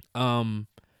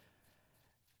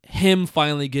him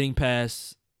finally getting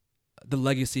past the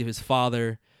legacy of his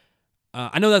father.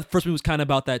 I know that the first movie was kind of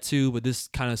about that too, but this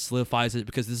kind of solidifies it,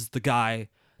 because this is the guy,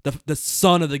 the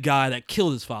son of the guy that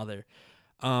killed his father.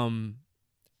 And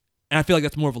I feel like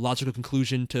that's more of a logical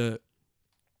conclusion to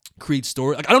Creed's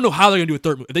story. Like, I don't know how they're going to do a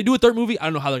third movie. If they do a third movie, I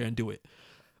don't know how they're going to do it.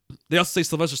 They also say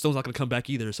Sylvester Stallone's not going to come back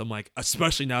either, so I'm like,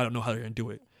 especially now, I don't know how they're going to do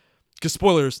it. Because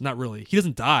spoilers, not really. He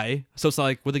doesn't die, so it's not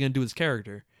like, what are they going to do with his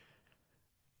character?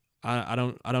 I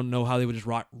don't know how they would just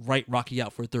write Rocky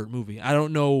out for a third movie. I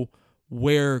don't know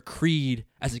where Creed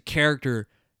as a character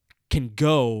can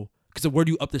go, because where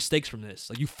do you up the stakes from this?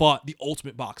 Like, you fought the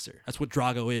ultimate boxer. That's what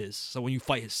Drago is. So when you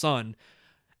fight his son,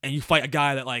 and you fight a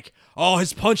guy that, like, oh,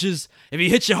 his punches, if he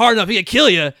hits you hard enough, he can kill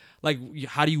you. Like,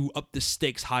 how do you up the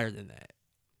stakes higher than that?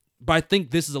 But I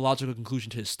think this is a logical conclusion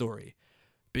to his story,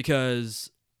 because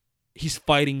he's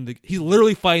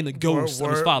literally fighting the ghost of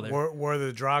his father. Were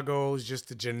the Dragos just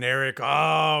the generic,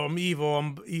 oh, I'm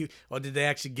evil, or did they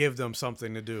actually give them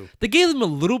something to do? They gave them a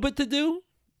little bit to do,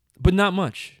 but not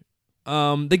much.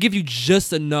 They give you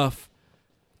just enough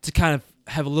to kind of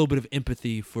have a little bit of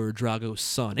empathy for Drago's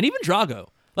son. And even Drago.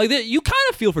 Like, you kind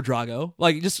of feel for Drago.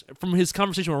 Like, just from his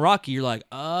conversation with Rocky, you're like,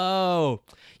 oh,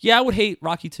 yeah, I would hate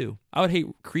Rocky too. I would hate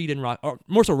Creed and Rocky, or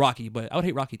more so Rocky, but I would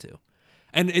hate Rocky too.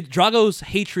 And Drago's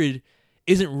hatred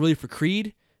isn't really for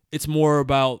Creed. It's more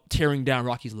about tearing down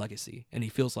Rocky's legacy. And he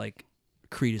feels like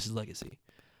Creed is his legacy.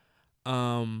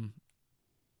 That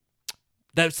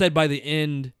said, by the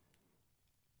end,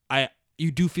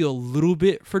 you do feel a little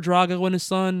bit for Drago and his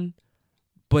son,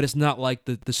 but it's not like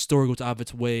the story goes out of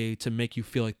its way to make you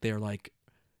feel like they're, like,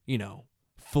 you know,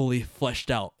 fully fleshed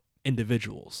out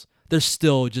individuals. they're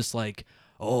still just like,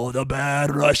 oh, the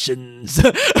bad Russians.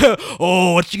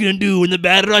 Oh, what you gonna do when the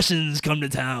bad Russians come to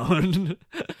town?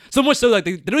 So much so, like,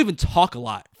 they don't even talk a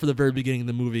lot for the very beginning of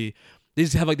the movie. They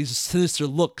just have, like, these sinister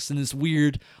looks and this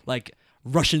weird, like,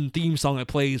 Russian theme song that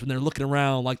plays when they're looking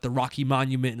around, like, the Rocky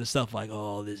Monument and stuff, like,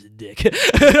 oh, this dick.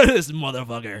 This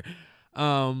motherfucker.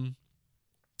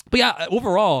 But yeah,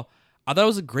 overall, I thought it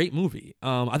was a great movie.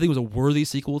 I think it was a worthy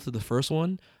sequel to the first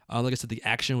one. Like I said, the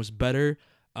action was better.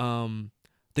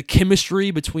 The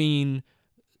chemistry between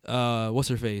what's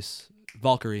her face,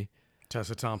 Valkyrie,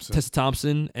 Tessa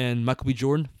Thompson, and Michael B.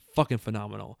 Jordan, fucking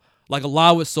phenomenal. Like, a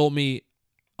lot of what sold me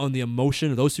on the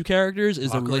emotion of those two characters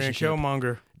is the relationship. And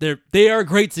Killmonger. They are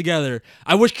great together.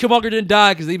 I wish Killmonger didn't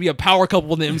die because they'd be a power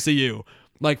couple in the MCU.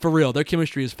 Like, for real, their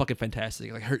chemistry is fucking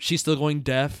fantastic. Like, she's still going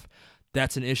deaf.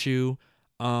 That's an issue.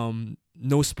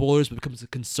 No spoilers, but it becomes a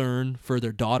concern for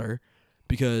their daughter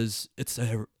because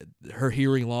her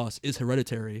hearing loss is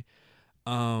hereditary.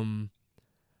 And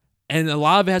a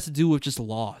lot of it has to do with just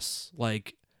loss.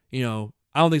 Like, you know,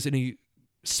 I don't think it's any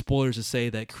spoilers to say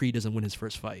that Creed doesn't win his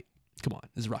first fight. Come on,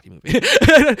 this is a Rocky movie.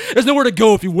 There's nowhere to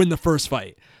go if you win the first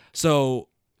fight. So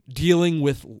dealing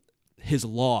with his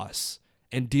loss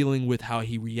and dealing with how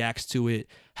he reacts to it,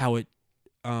 how it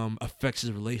affects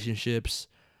his relationships,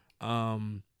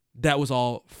 that was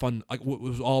all fun. Like, it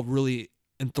was all really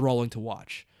enthralling to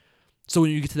watch. So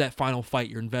when you get to that final fight,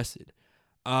 you're invested.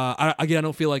 I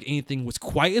don't feel like anything was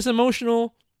quite as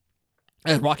emotional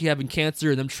as Rocky having cancer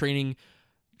and them training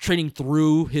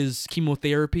through his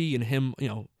chemotherapy and him, you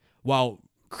know, while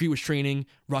Creed was training,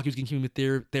 Rocky was getting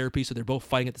chemotherapy, so they're both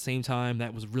fighting at the same time.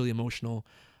 That was really emotional.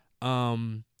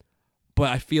 But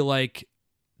I feel like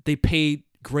they paid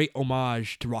great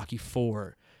homage to Rocky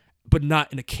IV, but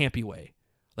not in a campy way.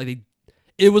 Like,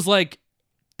 it was like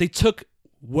they took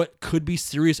what could be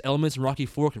serious elements in Rocky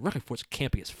IV, because Rocky IV is a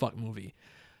campy as fuck movie,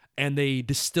 and they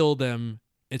distilled them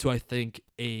into, I think,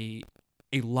 a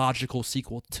logical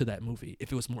sequel to that movie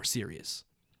if it was more serious.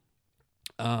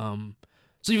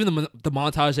 So even the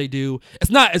montage they do,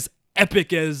 it's not as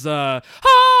epic as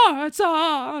Hearts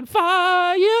on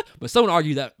Fire, but someone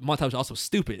argued that montage was also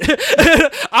stupid.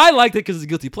 I liked it because it's a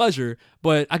guilty pleasure,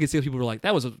 but I can see people were like,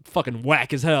 that was a fucking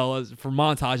whack as hell for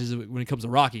montages when it comes to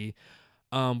Rocky.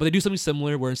 But they do something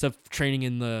similar where instead of training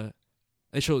in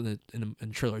they show it in the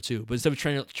trailer too, but instead of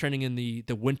training in the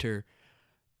winter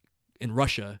in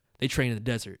Russia, they train in the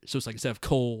desert. So it's like, instead of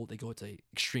cold, they go into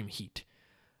extreme heat.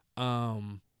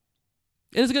 And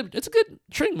it's a good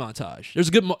training montage. There's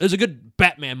a good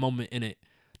Batman moment in it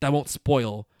that I won't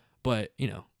spoil, but, you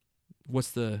know,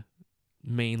 what's the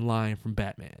main line from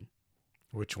Batman?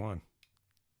 Which one?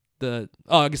 I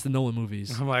guess the Nolan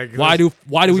movies. I'm like, why do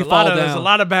we fall down? There's a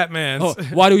lot of Batmans. Oh,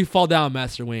 why do we fall down,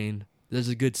 Master Wayne? There's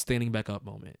a good standing back up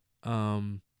moment.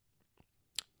 And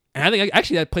I think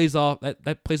actually that plays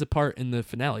a part in the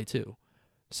finale too.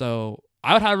 So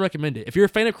I would highly recommend it. If you're a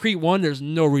fan of Creed 1, there's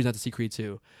no reason not to see Creed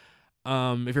 2.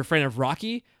 If you're a fan of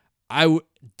Rocky, and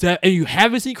you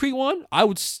haven't seen Creed 1, I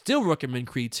would still recommend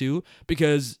Creed 2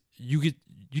 because you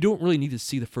don't really need to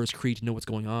see the first Creed to know what's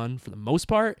going on for the most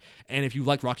part. And if you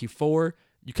like Rocky 4,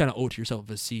 you kind of owe it to yourself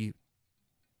to see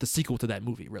the sequel to that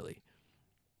movie, really.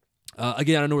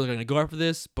 Again, I don't know where they're going to go after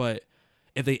this, but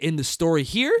if they end the story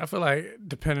here, I feel like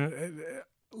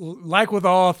like with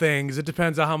all things, it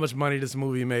depends on how much money this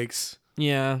movie makes.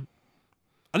 Yeah,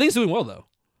 I think it's doing well though.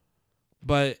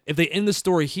 But if they end the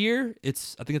story here, I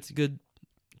think it's a good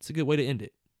way to end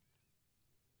it.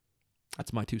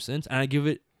 That's my 2 cents, and I give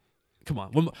it. Come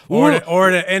on, or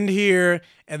to end here,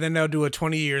 and then they'll do a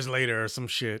 20 years later or some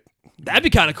shit. That'd be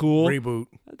kind of cool. Reboot.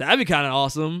 That'd be kind of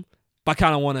awesome. But I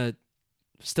kind of want to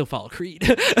still follow Creed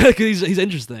because he's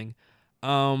interesting.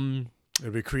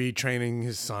 It'd be Creed training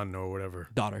his son or whatever,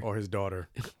 or his daughter.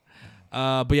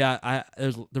 But yeah,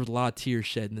 there was a lot of tears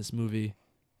shed in this movie.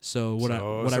 So what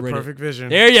I rated, Perfect Vision.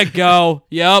 There you go.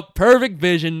 Yep, Perfect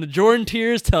Vision. The Jordan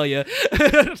tears tell you.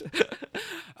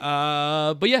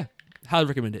 But yeah, highly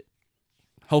recommend it.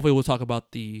 Hopefully we'll talk about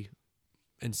it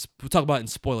in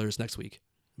spoilers next week.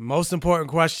 Most important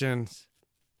question.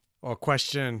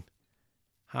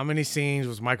 How many scenes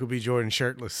was Michael B. Jordan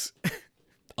shirtless?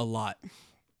 A lot.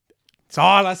 That's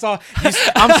all I saw.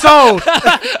 I'm sold.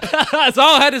 That's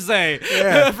all I had to say.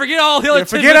 Yeah. Forget all the other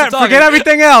forget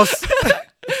everything else.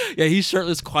 Yeah, he's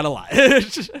shirtless quite a lot.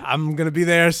 I'm going to be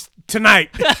there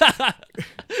tonight.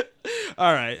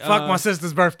 All right. Fuck my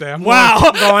sister's birthday. I'm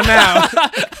wow. going now.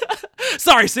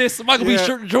 Sorry, sis. Michael B.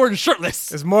 Jordan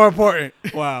shirtless. It's more important.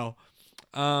 Wow.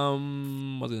 What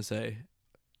was I going to say?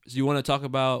 So you want to talk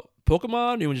about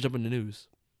Pokemon or you want to jump into news?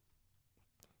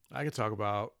 I could talk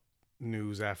about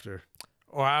news after.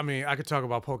 Or I mean, I could talk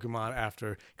about Pokemon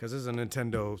after because this is a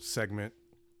Nintendo segment.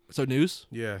 So news?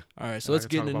 Yeah. All right, so let's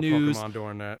get into news. Pokemon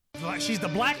during that. Like she's the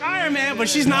Black Iron Man, but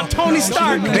she's not Tony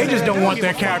Stark. They just don't want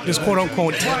their characters, quote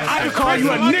unquote. I could call you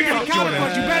a nigga, but you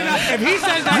better not. If he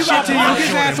says that shit to you,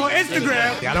 his ass on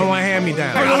Instagram. I don't want hand me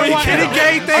down. I don't want any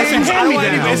gay things. I don't want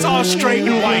anything. It's all straight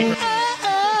and white.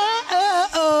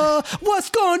 What's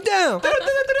going down?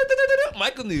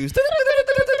 Michael News.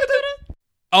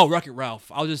 Oh, Wreck-It Ralph.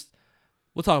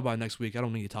 We'll talk about it next week. I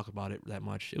don't need to talk about it that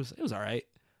much. It was all right.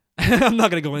 I'm not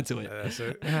gonna go into it. That's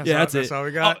it. That's all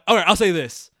we got. All right, I'll say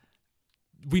this: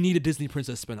 we need a Disney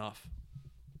Princess spinoff.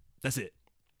 That's it.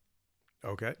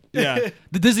 Okay. Yeah,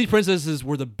 the Disney Princesses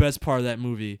were the best part of that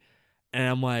movie, and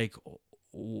I'm like,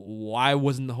 why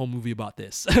wasn't the whole movie about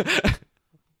this? That's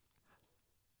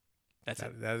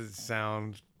it. That doesn't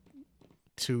sound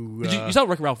too. You saw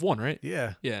Wreck-It Ralph 1, right?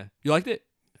 Yeah. Yeah. You liked it?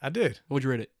 I did. What'd you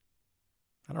rate it?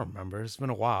 I don't remember. It's been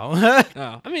a while.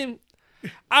 I mean,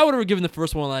 I would have given the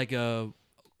first one like more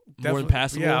than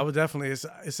passable. Yeah, I would definitely.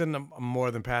 It's in a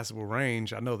more than passable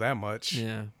range. I know that much.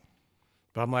 Yeah.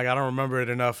 But I'm like, I don't remember it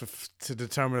enough to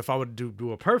determine if I would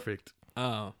do a perfect.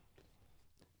 Oh.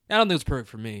 I don't think it's perfect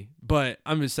for me, but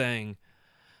I'm just saying,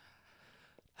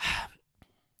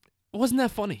 it wasn't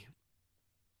that funny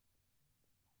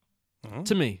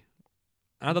to me.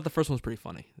 I thought the first one was pretty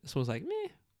funny. This one was like, meh.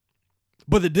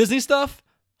 But the Disney stuff,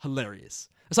 hilarious.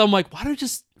 So I'm like, why don't you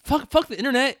just fuck the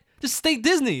internet? Just stay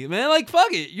Disney, man. Like,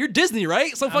 fuck it. You're Disney,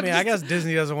 right? So I guess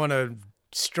Disney doesn't want to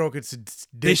stroke its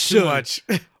dick too much.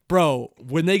 Bro,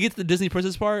 when they get to the Disney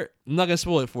Princess part, I'm not gonna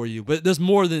spoil it for you, but there's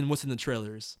more than what's in the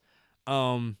trailers.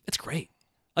 It's great.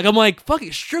 Like, I'm like, fuck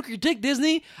it, stroke your dick,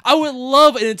 Disney. I would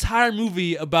love an entire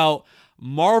movie about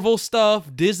Marvel stuff,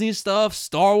 Disney stuff,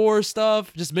 Star Wars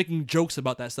stuff, just making jokes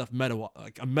about that stuff,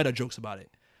 meta jokes about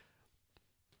it.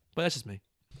 But that's just me.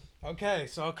 Okay,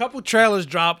 so a couple trailers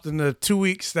dropped in the 2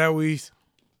 weeks that we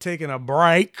taken a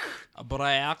break.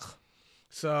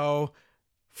 So,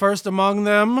 first among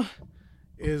them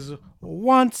is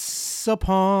Once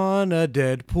Upon a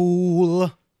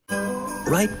Deadpool.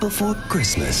 Right before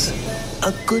Christmas,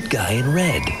 a good guy in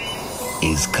red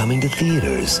is coming to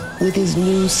theaters with his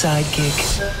new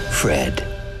sidekick, Fred.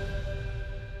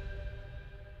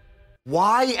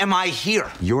 Why am I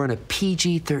here? You're in a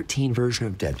PG-13 version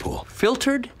of Deadpool,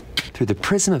 filtered through the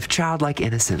prism of childlike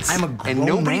innocence. I'm a grown And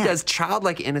nobody man. does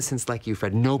childlike innocence like you,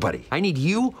 Fred. Nobody. I need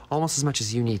you almost as much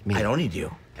as you need me. I don't need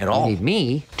you at all. You need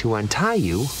me to untie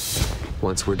you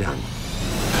once we're done.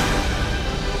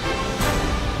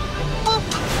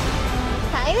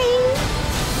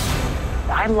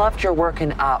 I loved your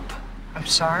working up. I'm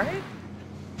sorry?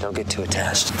 Don't get too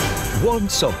attached.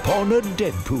 Once Upon a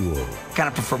Deadpool. Kind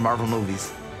of prefer Marvel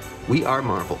movies. We are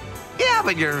Marvel. Yeah,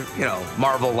 but you're,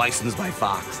 Marvel licensed by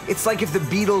Fox. It's like if the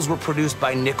Beatles were produced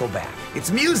by Nickelback. It's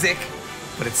music,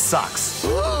 but it sucks.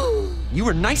 You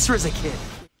were nicer as a kid.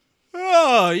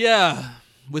 Oh, yeah.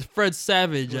 With Fred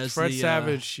Savage as Fred the...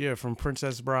 Savage, from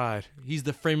Princess Bride. He's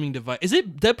the framing device. Is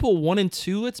it Deadpool 1 and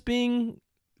 2 that's being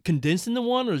condensed into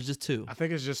one, or is it just 2? I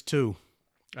think it's just 2.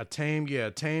 A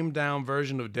tamed down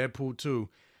version of Deadpool 2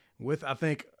 with, I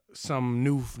think, some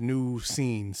new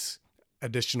scenes,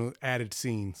 additional added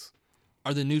scenes.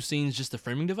 Are the new scenes just the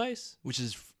framing device, which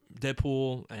is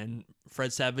Deadpool and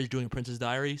Fred Savage doing a Princess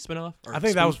Diary spinoff? I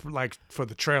think that was like for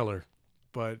the trailer,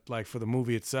 but like for the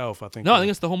movie itself, I think. No, I think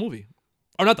it's the whole movie.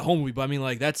 Or not the whole movie, but I mean,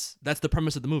 like, that's the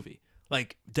premise of the movie.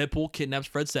 Like, Deadpool kidnaps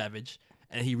Fred Savage,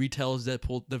 and he retells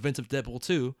the events of Deadpool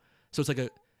 2. So it's like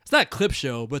it's not a clip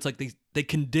show, but it's like they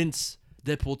condense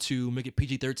Deadpool 2, make it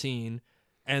PG-13,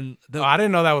 and I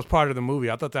didn't know that was part of the movie.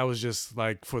 I thought that was just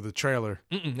like for the trailer.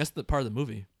 That's the part of the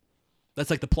movie. That's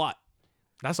like the plot.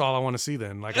 That's all I want to see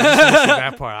then. Like, I just want to see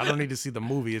that part. I don't need to see the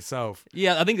movie itself.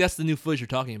 Yeah, I think that's the new footage you're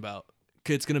talking about.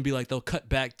 'Cause it's gonna be like they'll cut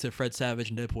back to Fred Savage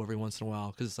and Deadpool every once in a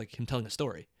while because it's like him telling a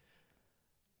story.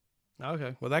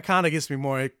 Okay, well that kind of gets me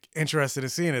more interested in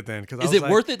seeing it then. Is it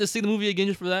worth it to see the movie again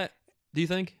just for that? Do you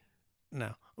think?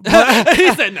 No.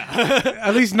 He said no.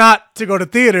 At least not to go to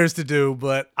theaters to do,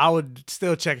 but I would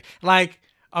still check. Like,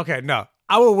 okay, no.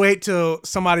 I would wait till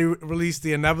somebody release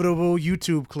the inevitable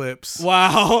YouTube clips.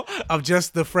 Wow. Of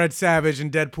just the Fred Savage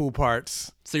and Deadpool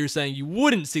parts. So you're saying you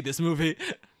wouldn't see this movie?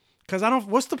 Because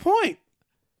what's the point?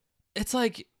 It's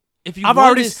like, if you I've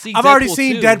already see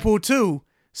seen Deadpool 2,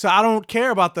 so I don't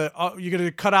care about you're going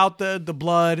to cut out the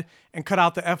blood and cut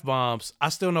out the F-bombs. I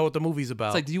still know what the movie's about.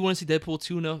 It's like, do you want to see Deadpool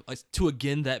 2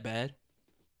 again that bad?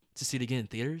 To see it again in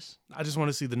theaters? I just want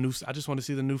to see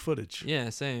the new footage. Yeah,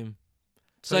 same.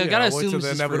 So I gotta I'll wait assume till this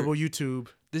the is inevitable YouTube.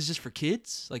 This is just for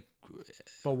kids? Like,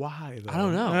 But why though? I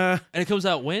don't know. And it comes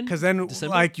out when? Because then,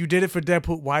 December? like, you did it for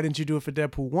Deadpool. Why didn't you do it for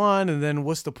Deadpool 1? And then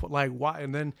what's the like? Why?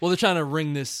 And then Well, they're trying to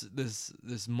wring this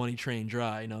money train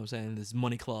dry. You know what I'm saying? This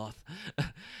money cloth.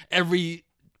 Every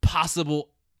possible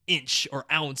inch or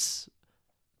ounce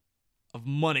of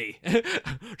money.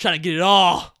 Trying to get it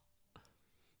all.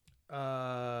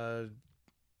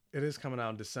 it is coming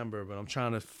out in December, but I'm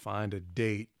trying to find a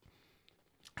date.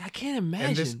 I can't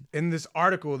imagine. In this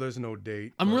article, there's no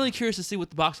date. I'm really curious to see what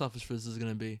the box office for this is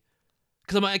going to be.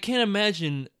 Because I can't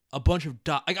imagine a bunch of...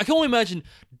 I can only imagine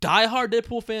diehard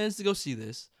Deadpool fans to go see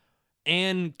this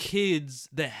and kids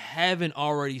that haven't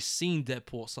already seen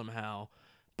Deadpool somehow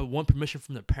but want permission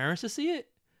from their parents to see it.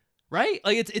 Right?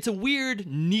 Like, it's a weird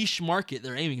niche market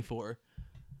they're aiming for.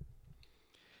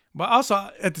 But also,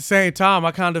 at the same time,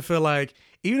 I kind of feel like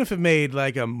even if it made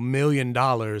like $1 million,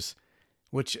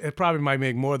 which it probably might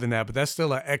make more than that, but that's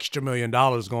still an extra $1 million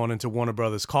going into Warner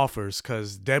Brothers coffers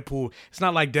because Deadpool, it's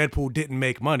not like Deadpool didn't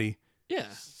make money. Yeah.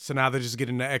 So now they're just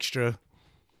getting the extra,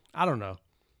 I don't know.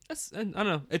 I don't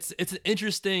know. It's an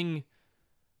interesting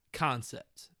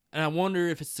concept. And I wonder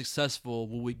if it's successful,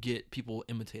 will we get people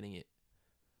imitating it?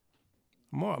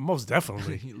 Most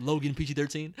definitely. Logan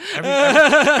PG-13.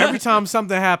 Every time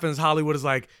something happens, Hollywood is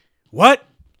like, "What?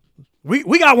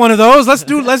 We got one of those. Let's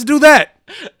do that."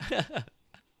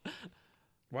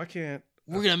 Why can't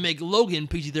we're gonna make Logan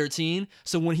PG-13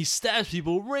 so when he stabs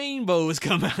people, rainbows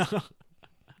come out?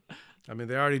 I mean,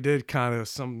 they already did kind of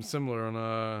something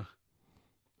similar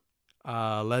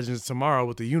on Legends of Tomorrow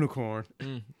with the unicorn.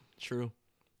 True.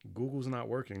 Google's not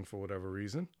working for whatever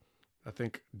reason. I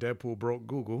think Deadpool broke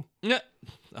Google. Yeah.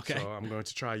 Okay. So I'm going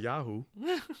to try Yahoo.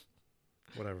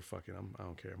 Whatever, fuck it. I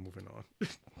don't care. Moving on.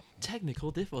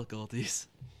 Technical difficulties.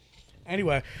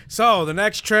 Anyway, so the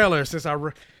next trailer, since I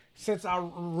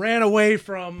ran away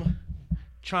from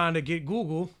trying to get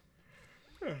Google,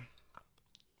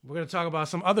 we're going to talk about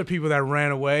some other people that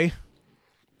ran away,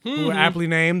 who were aptly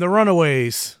named the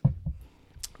Runaways.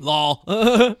 Lol.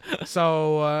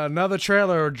 So another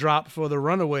trailer dropped for the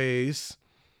Runaways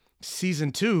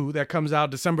Season 2 that comes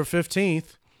out December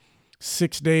 15th,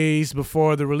 6 days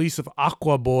before the release of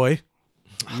Aqua Boy.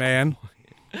 Man.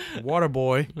 Water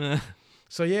Boy.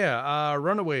 So yeah,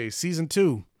 Runaways Season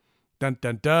 2. Dun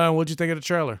dun dun. What'd you think of the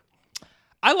trailer?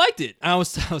 I liked it. I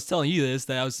was telling you this,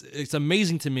 it's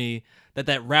amazing to me that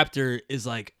raptor is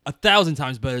like 1,000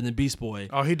 times better than Beast Boy.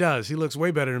 Oh, he does. He looks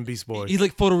way better than Beast Boy. He's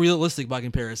like photorealistic by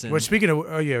comparison. Well, speaking of,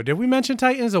 did we mention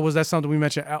Titans or was that something we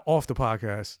mentioned off the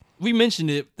podcast? We mentioned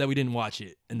it that we didn't watch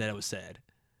it and that it was sad.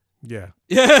 Yeah.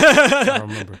 I don't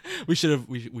remember. We should have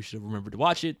remembered to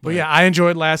watch it. But yeah, I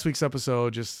enjoyed last week's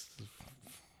episode just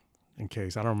in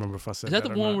case. I don't remember if I said that. Is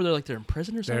that the one where they're in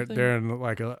prison or something? They're in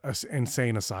like a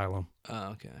insane asylum.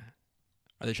 Oh, okay.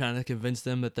 Are they trying to convince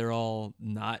them that they're all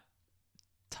not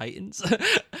Titans?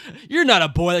 You're not a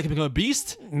boy that can become a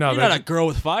beast. No, you're not a girl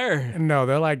with fire. No,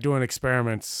 they're like doing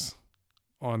experiments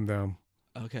on them.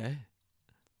 Okay.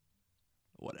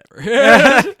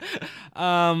 Whatever.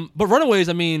 But Runaways,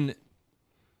 I mean,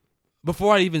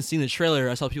 before I'd even seen the trailer,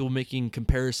 I saw people making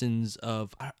comparisons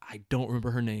of, I don't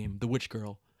remember her name, the witch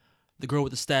girl. The girl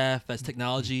with the staff that's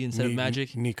technology instead of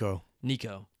magic. Nico.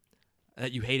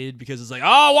 That you hated because it's like,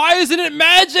 oh, why isn't it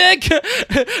magic?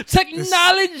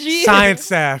 Technology. Science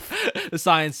staff. The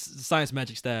science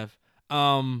magic staff.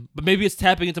 But maybe it's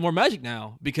tapping into more magic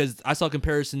now because I saw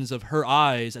comparisons of her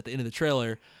eyes at the end of the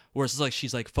trailer where it's like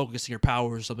she's like focusing her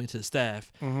powers or something to the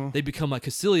staff. Mm-hmm. They become like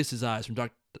Caecilius's eyes from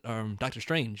Doctor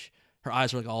Strange. Her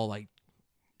eyes are like all like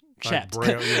chapped.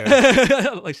 Like Braille,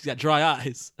 yeah. Like she's got dry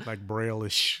eyes. Like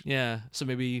Braille-ish. Yeah. So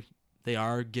maybe they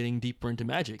are getting deeper into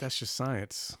magic. That's just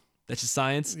science. That's just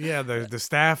science? Yeah, the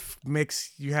staff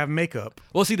makes you have makeup.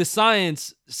 Well, see, the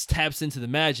science taps into the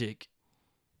magic.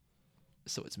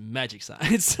 So it's magic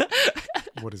science.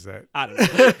 What is that? I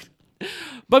don't know.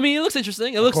 But I mean, it looks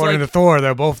interesting. It looks According like to Thor,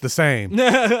 they're both the same.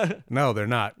 No, they're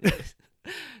not.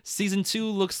 Season 2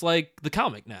 looks like the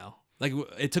comic now. Like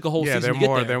it took a whole season they're to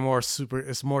get there. They're more super.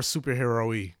 It's more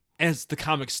superhero-y. And it's the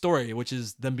comic story, which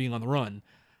is them being on the run.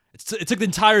 It took the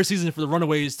entire season for the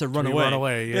Runaways to run away. Run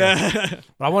away, yeah.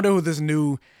 But I wonder who this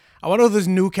new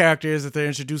character is that they're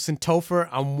introducing. Topher.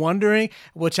 I'm wondering,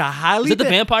 which I highly. Is it the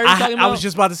vampire you're talking about? I was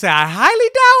just about to say I highly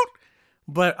doubt,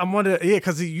 but I'm wondering,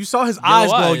 because you saw his eyes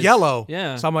glow yellow.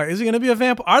 Yeah. So I'm like, is he going to be a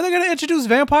vampire? Are they going to introduce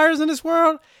vampires in this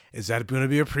world? Is that going to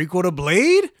be a prequel to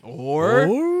Blade?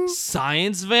 Or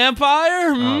science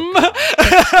vampire?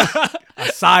 A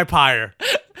sci-pyre.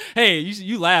 Hey,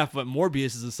 you laugh, but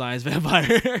Morbius is a science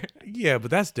vampire. Yeah,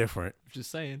 but that's different.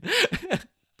 Just saying.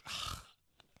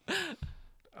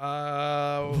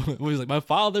 He's like, my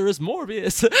father is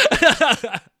Morbius.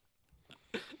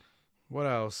 What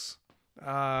else?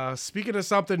 Speaking of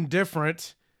something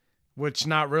different, which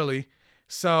not really.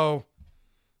 So,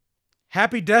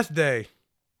 Happy Death Day.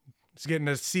 It's getting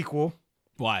a sequel.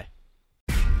 Why?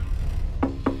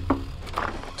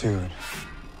 Dude.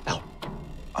 Ow.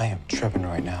 I am tripping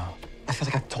right now. I feel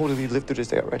like I've totally lived through this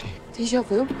day already. Deja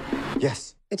vu?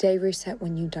 Yes. The day reset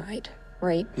when you died,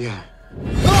 right? Yeah.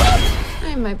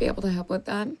 I might be able to help with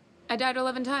that. I died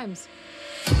 11 times.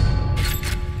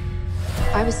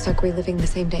 I was stuck reliving the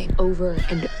same day over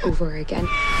and over again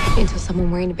until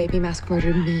someone wearing a baby mask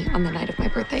murdered me on the night of my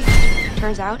birthday.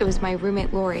 Turns out it was my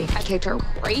roommate Lori. I kicked her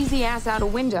crazy ass out a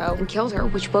window and killed her,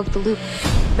 which broke the loop.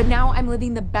 But now I'm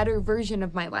living the better version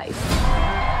of my life.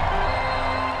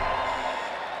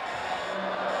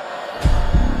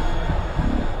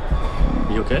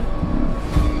 You okay?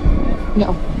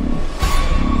 No.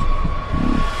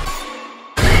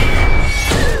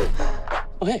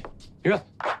 Oh, hey, you're up.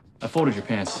 I folded your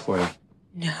pants for you.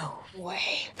 No way.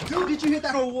 Dude, did you hit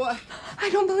that or what? I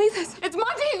don't believe this. It's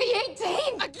Monday the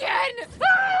 18th again.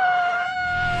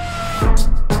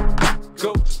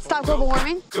 Go. Stop global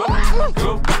warming. Go.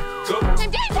 Go.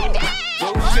 Today.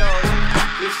 Go, shorty.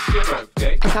 It's your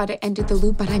birthday. I thought it ended the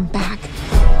loop, but I'm back.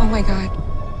 Oh my God.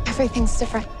 Everything's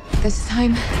different. This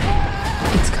time,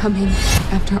 it's coming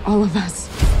after all of us.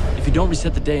 If you don't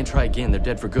reset the day and try again, they're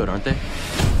dead for good, aren't they?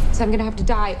 So I'm gonna have to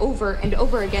die over and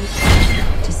over again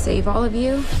to save all of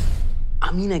you.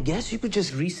 I mean, I guess you could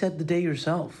just reset the day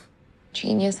yourself.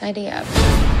 Genius idea.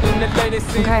 Okay,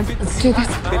 let's do this.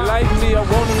 They like me, I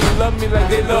want them to love me like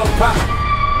they love pop.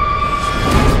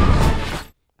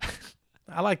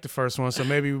 I like the first one, so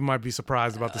maybe we might be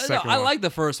surprised about the second I one. like the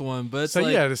first one, but it's So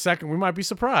like, yeah, the second we might be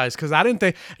surprised because I didn't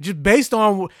think just based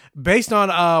on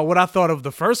what I thought of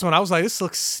the first one, I was like, this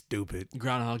looks stupid.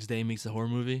 Groundhog's Day meets a horror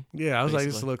movie. Yeah, I was like,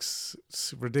 this basically. looks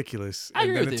ridiculous. I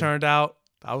And agree then with it you. turned out,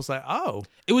 I was like, oh,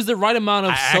 It was the right amount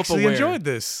of I self-aware. actually enjoyed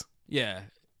this. Yeah, it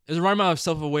was the right amount of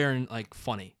self-aware and like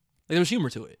funny. Like there was humor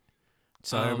to it.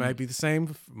 So it might be the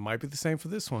same. Might be the same for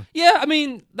this one. Yeah, I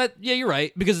mean that. Yeah, you're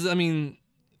right because I mean,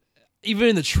 even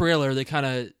in the trailer, they kind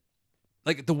of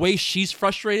like the way she's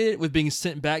frustrated with being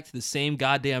sent back to the same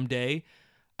goddamn day.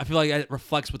 I feel like it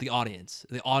reflects with the audience.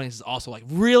 The audience is also like,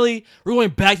 really, we're going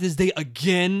back to this day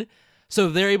again. So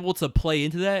they're able to play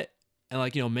into that and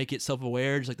like make it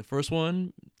self-aware, just like the first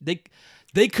one.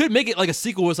 They could make it like a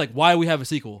sequel. It's like, why do we have a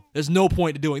sequel? There's no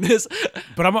point to doing this.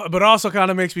 But also kind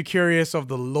of makes me curious of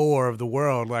the lore of the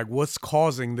world. Like, what's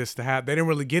causing this to happen? They didn't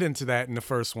really get into that in the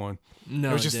first one.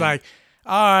 No, it was just didn't. like,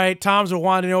 all right, times are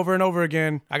winding over and over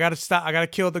again. I gotta stop. I gotta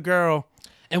kill the girl.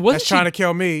 And wasn't that's trying she- to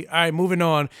kill me. All right, moving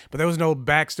on. But there was no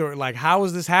backstory. Like, how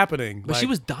is this happening? But she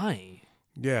was dying.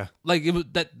 Yeah. Like it was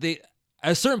that they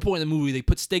at a certain point in the movie they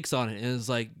put stakes on it, and it's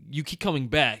like you keep coming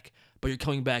back, but you're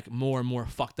coming back more and more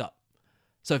fucked up.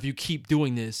 So if you keep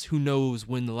doing this, who knows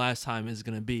when the last time is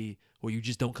gonna be where you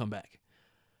just don't come back.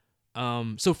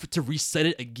 So to reset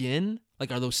it again,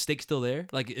 like are those stakes still there?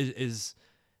 Like is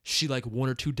she like one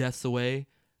or two deaths away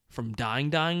from dying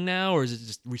now, or is it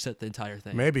just reset the entire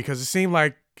thing? Maybe because it seemed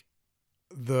like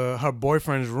her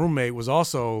boyfriend's roommate was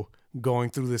also going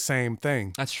through the same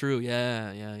thing. That's true.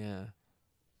 Yeah.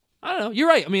 I don't know. You're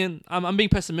right. I mean, I'm being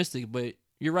pessimistic, but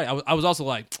you're right. I was also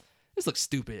like, this looks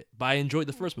stupid, but I enjoyed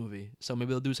the first movie, so maybe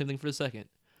they'll do the same thing for the second.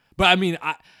 But I mean,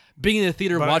 being in the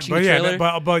theater watching the trailer.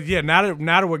 But yeah, now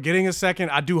that we're getting a second,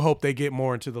 I do hope they get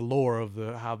more into the lore of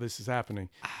how this is happening.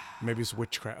 Maybe it's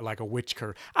witchcraft, like a witch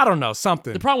curse. I don't know,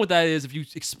 something. The problem with that is if you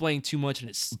explain too much and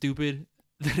it's stupid,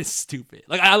 then it's stupid.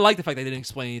 Like I like the fact they didn't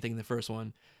explain anything in the first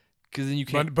one, because then you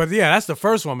can't. But yeah, that's the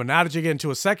first one. But now that you get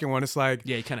into a second one, it's like,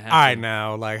 yeah, you kind of have all to. right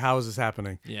now, like how is this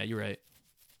happening? Yeah, you're right.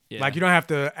 Yeah. Like you don't have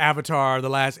to Avatar: The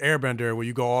Last Airbender where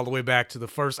you go all the way back to the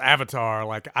first Avatar.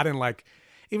 Like I didn't like,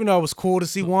 even though it was cool to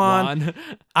see Wan,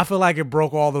 I feel like it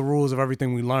broke all the rules of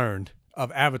everything we learned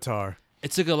of Avatar. It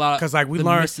took a lot because like we the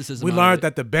learned mysticism out of it.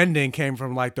 that the bending came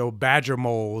from like the badger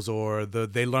moles, or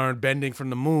they learned bending from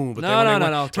the moon. But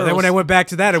No. But then when they went back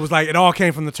to that, it was like it all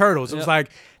came from the turtles. It was Yep. like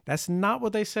that's not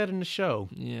what they said in the show.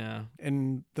 Yeah.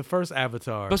 In the first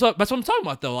Avatar. That's what I'm talking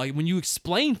about, though. Like when you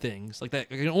explain things like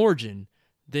that, like an origin,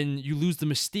 then you lose the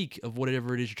mystique of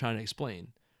whatever it is you're trying to explain.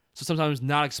 So sometimes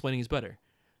not explaining is better.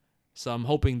 So I'm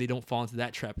hoping they don't fall into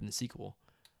that trap in the sequel.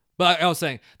 But I was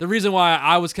saying, the reason why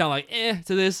I was kind of like,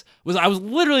 to this, was I was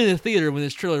literally in the theater when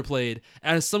this trailer played,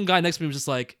 and some guy next to me was just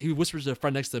like, he whispers to a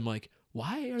friend next to him, like,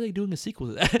 why are they doing a sequel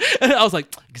to that? And I was like,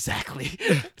 exactly.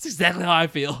 That's exactly how I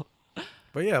feel.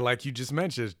 But yeah, like you just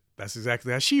mentioned, that's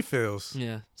exactly how she feels.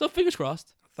 Yeah. So fingers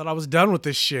crossed. I thought I was done with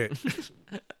this shit.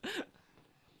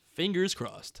 Fingers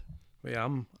crossed. Yeah,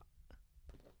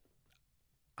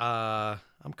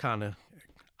 I'm kind of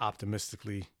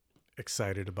optimistically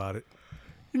excited about it.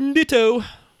 Ditto.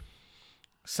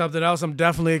 Something else I'm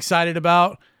definitely excited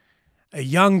about. A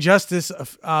Young Justice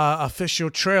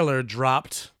official trailer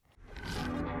dropped.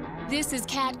 This is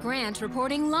Kat Grant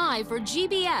reporting live for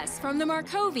GBS from the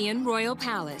Markovian Royal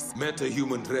Palace.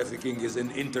 Meta-human trafficking is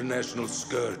an international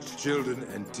scourge. Children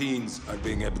and teens are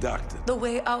being abducted. The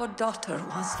way our daughter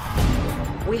was.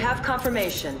 We have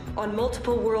confirmation. On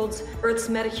multiple worlds, Earth's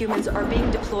metahumans are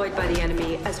being deployed by the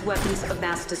enemy as weapons of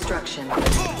mass destruction.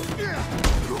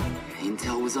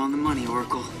 Intel was on the money,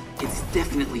 Oracle. It's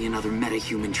definitely another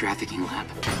metahuman trafficking lab.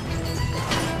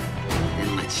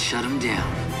 Then let's shut them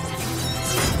down.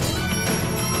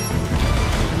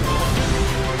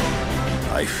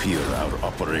 I fear our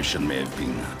operation may have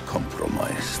been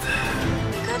compromised.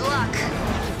 Good luck,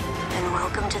 and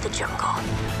welcome to the jungle.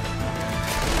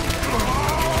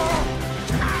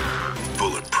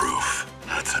 Bulletproof.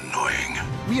 That's annoying.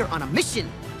 We are on a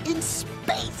mission in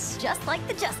space. Just like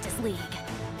the Justice League.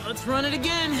 Let's run it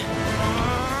again.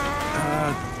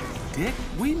 Dick,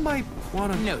 we might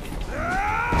want to... Noted.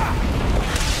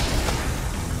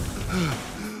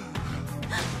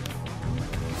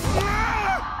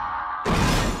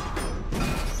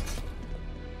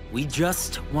 We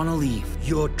just want to leave.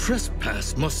 Your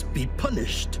trespass must be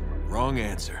punished. Wrong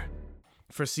answer.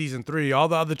 For season 3, all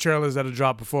the other trailers that have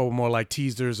dropped before were more like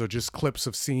teasers or just clips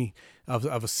of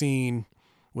a scene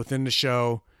within the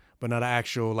show, but not an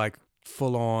actual like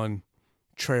full-on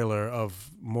trailer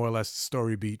of more or less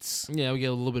story beats. Yeah, we get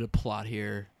a little bit of plot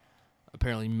here.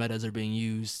 Apparently, metas are being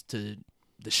used to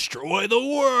destroy the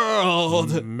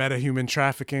world. Meta-human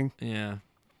trafficking. Yeah.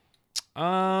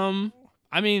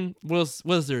 I mean, what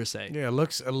is there to say? Yeah, it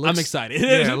looks. I'm excited.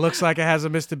 Yeah, it looks like it has a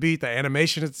Mr. Beat. The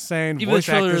animation is the same. Even the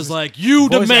trailer is like, you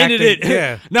demanded it.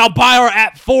 Yeah. Now buy our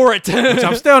app for it. Which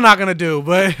I'm still not gonna do,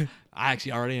 but I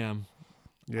actually already am.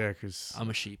 Yeah, because I'm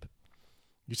a sheep.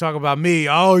 You talk about me.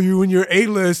 Oh, you and your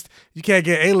A-list. You can't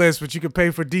get A-list, but you can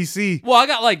pay for DC. Well, I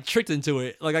got like tricked into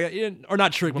it. Like or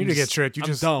not tricked. You didn't get tricked. You I'm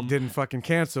just dumb. didn't fucking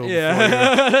cancel.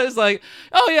 Yeah. It's like,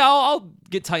 oh yeah, I'll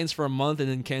get Titans for a month and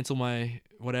then cancel my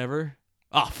whatever.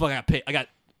 Oh fuck! I got paid. And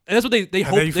that's what they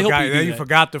hope. Then you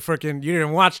forgot the freaking. You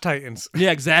didn't watch Titans.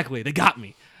 Yeah, exactly. They got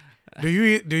me. Do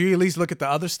you at least look at the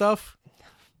other stuff?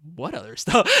 What other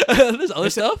stuff? There's other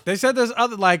stuff. They said there's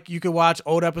other, like you could watch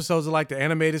old episodes of like the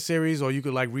animated series, or you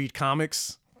could like read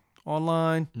comics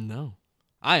online. No,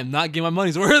 I am not getting my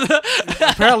money's worth.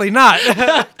 Apparently not.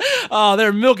 Oh,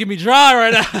 they're milking me dry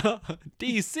right now.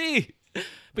 DC. But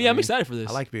yeah, I'm excited for this.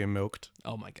 I like being milked.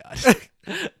 Oh my gosh.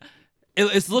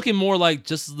 It's looking more like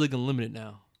Justice League Unlimited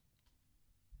now.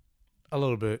 A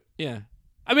little bit. Yeah.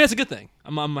 I mean, that's a good thing.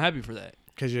 I'm happy for that.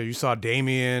 Because you saw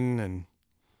Damian and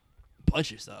a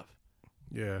bunch of stuff.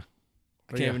 Yeah.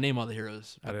 I can't even name all the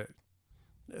heroes. I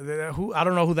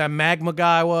don't know who that Magma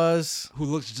guy was. Who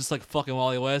looks just like fucking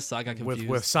Wally West. So I got confused.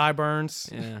 With sideburns.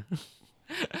 Yeah.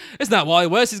 It's not Wally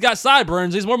West. He's got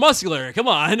sideburns. He's more muscular. Come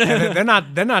on.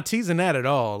 They're not teasing that at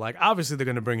all. Like obviously they're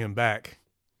gonna bring him back,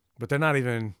 but they're not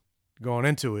even going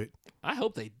into it. I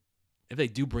hope if they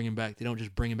do bring him back, they don't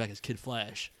just bring him back as Kid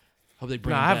Flash. Hope they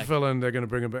bring him I back. have a feeling they're gonna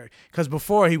bring him back because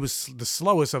before he was the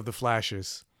slowest of the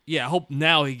Flashes. Yeah, I hope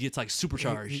now he gets like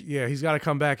supercharged. Yeah, he's got to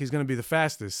come back. He's gonna be the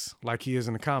fastest, like he is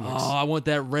in the comics. Oh, I want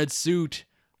that red suit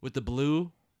with the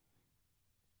blue.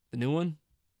 The new one.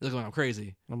 They're going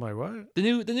crazy. I'm like, what? The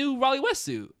new Wally West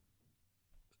suit.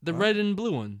 The red and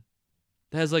blue one.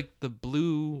 That has like the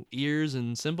blue ears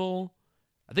and symbol.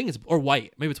 I think it's or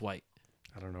white. Maybe it's white.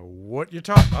 I don't know what you're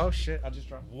talking. Oh shit! I just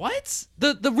dropped. What?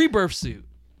 The Rebirth suit.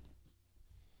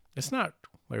 It's not.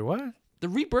 Wait, what? The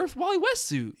Rebirth Wally West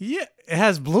suit. Yeah, it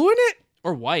has blue in it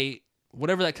or white,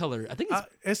 whatever that color. I think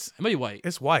it might be white.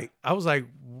 It's white. I was like,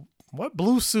 what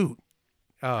blue suit?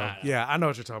 Oh yeah, I know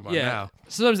what you're talking about now.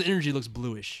 Sometimes the energy looks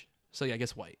bluish, so yeah, I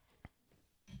guess white.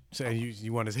 So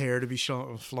you want his hair to be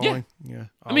flowing? Yeah.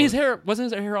 I mean,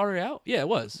 wasn't his hair already out? Yeah, it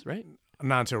was, right?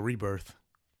 Not until Rebirth.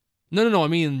 No. I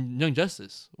mean, Young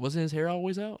Justice. Wasn't his hair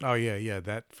always out? Oh, yeah.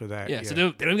 That. Yeah, so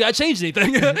they don't got to change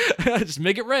anything. Just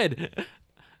make it red.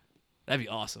 That'd be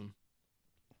awesome.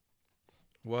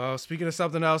 Well, speaking of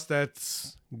something else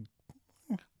that's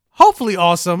hopefully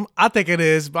awesome, I think it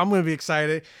is, but I'm going to be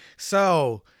excited.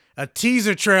 So, a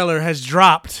teaser trailer has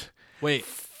dropped. Wait.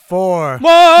 For...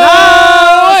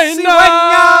 That's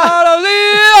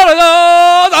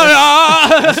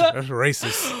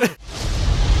racist.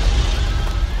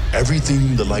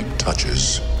 Everything the light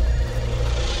touches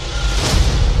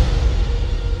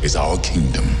is our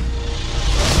kingdom.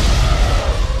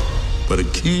 But a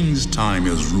king's time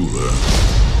as ruler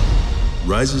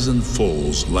rises and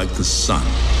falls like the sun.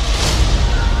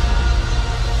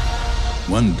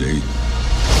 One day,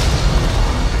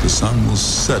 the sun will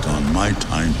set on my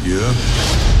time here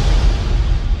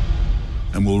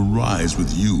and will rise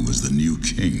with you as the new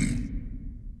king.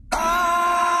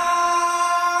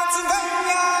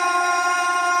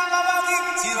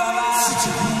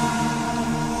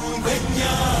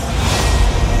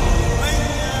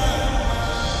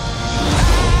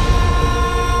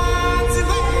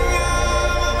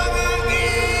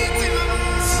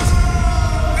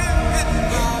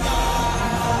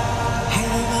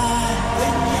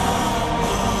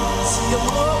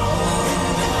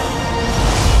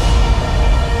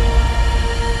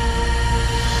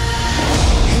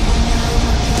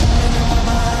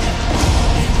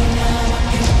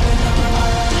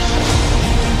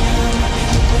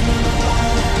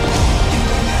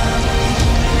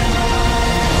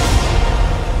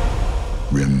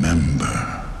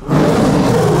 Remember.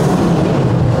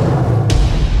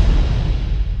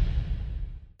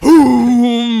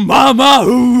 Ooh, mama,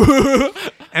 ooh.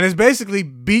 And it's basically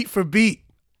beat for beat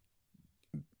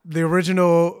the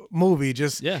original movie.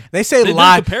 Just they say They do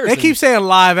live. comparison. They keep saying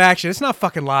live action. It's not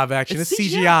fucking live action. It's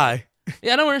CGI.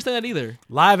 Yeah, I don't understand that either.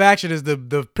 Live action is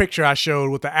the picture I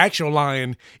showed with the actual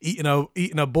lion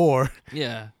eating a boar.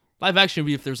 Yeah. Live action would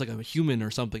be if there's like a human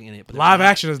or something in it. But Live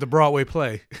action is the Broadway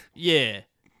play. Yeah,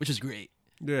 which is great.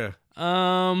 Yeah.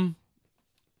 How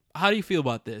do you feel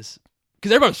about this?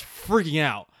 Because everybody's freaking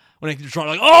out when they try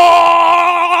like,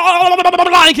 oh,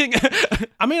 Lion King.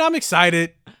 I mean, I'm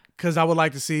excited because I would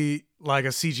like to see like a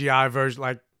CGI version,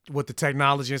 like with the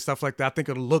technology and stuff like that. I think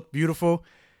it'll look beautiful.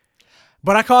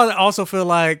 But I also feel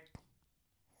like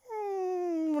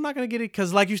we're not gonna get it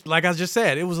because, like I just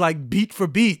said, it was like beat for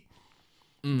beat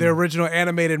the original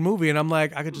animated movie, and I'm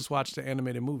like, I could just watch the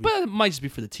animated movie. But it might just be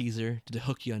for the teaser to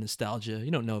hook you on nostalgia.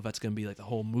 You don't know if that's gonna be like the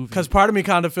whole movie. Because part of me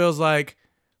kind of feels like,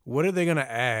 what are they gonna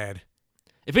add?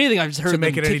 If anything, I've just heard to them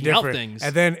make it any taking out different. things.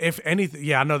 And then if anything,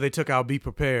 yeah, I know they took out "Be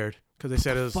Prepared" because they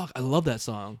said it was. Fuck, I love that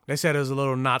song. They said it was a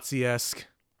little Nazi-esque.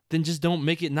 Then just don't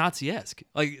make it Nazi-esque.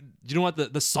 Like, you know what?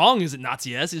 The song isn't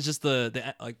Nazi-esque. It's just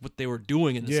the like what they were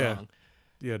doing in the song.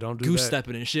 Yeah, don't do goose that.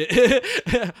 stepping and shit.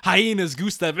 Hyenas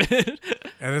goose stepping.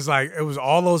 And it's like it was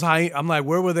all those hyenas. I'm like,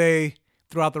 where were they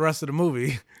throughout the rest of the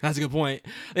movie? That's a good point.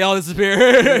 They all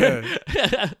disappear.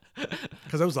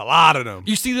 Because there was a lot of them.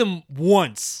 You see them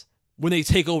once when they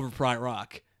take over Pride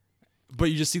Rock, but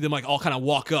you just see them like all kind of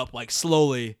walk up like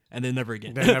slowly, and then never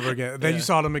again. Then never again. Then you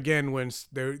saw them again when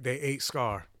they ate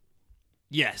Scar.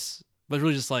 Yes, but it's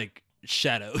really just like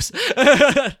shadows.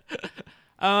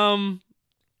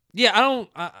 Yeah, I don't.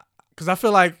 Because I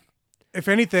feel like, if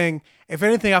anything, I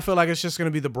feel like it's just going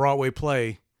to be the Broadway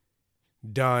play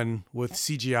done with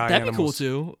CGI That'd animals. be cool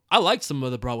too. I liked some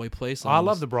of the Broadway play songs. Oh, I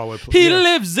love the Broadway play. He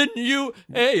lives in you,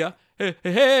 hey ya, hey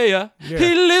hey ya. Yeah.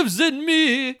 He lives in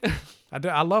me.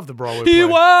 I love the Broadway He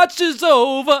play. watches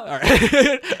over all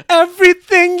right.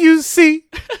 Everything you see.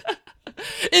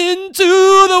 Into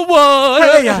the water.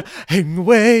 Hey ya, him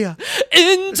way ya.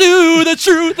 Into the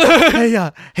truth. Hey ya,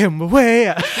 him way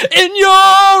ya. In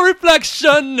your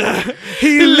reflection.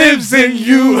 He lives in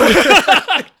you.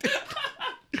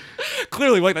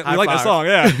 Clearly, we like High that five. song.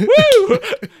 Yeah. Woo!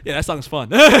 Yeah, that song's fun.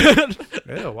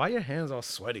 Yeah, why your hands all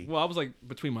sweaty? Well, I was like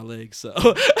between my legs, so.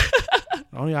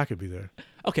 Only I could be there.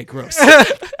 Okay, gross.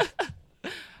 Yeah,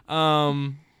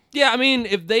 I mean,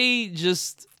 if they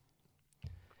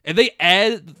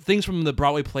add things from the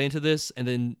Broadway play into this and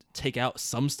then take out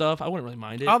some stuff, I wouldn't really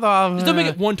mind it. Although, just don't make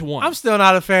it 1-to-1. I'm still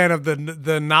not a fan of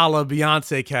the Nala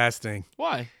Beyonce casting.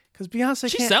 Why? Because Beyonce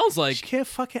She can't, sounds like she can't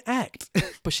fucking act.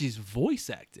 But she's voice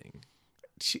acting.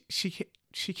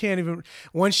 She can't even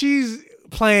when she's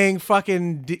playing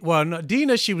fucking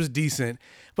Dina. She was decent,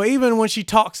 but even when she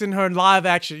talks in her live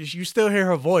action, you still hear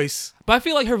her voice. But I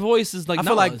feel like her voice is like I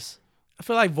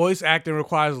feel like voice acting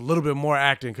requires a little bit more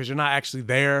acting because you're not actually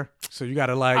there, so you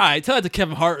gotta like. All right, tell that to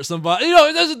Kevin Hart or somebody. You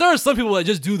know, there are some people that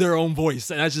just do their own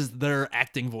voice, and that's just their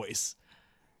acting voice.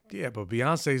 Yeah, but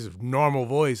Beyonce's normal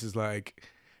voice is like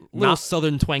Little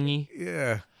southern twangy.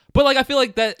 Yeah. But like I feel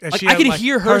like that And like, she I has, can like,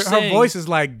 hear her her saying voice is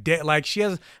like like she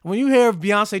has when you hear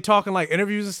Beyonce talking like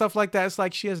interviews and stuff like that, it's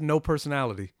like she has no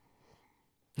personality.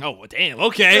 Oh well, damn,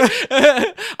 okay.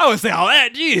 I would say all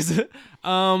that, jeez.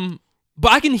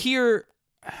 But I can hear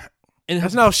and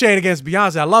There's no shade against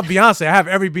Beyonce. I love Beyonce. I have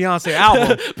every Beyonce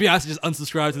album. Beyonce just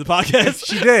unsubscribed to the podcast.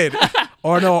 She did.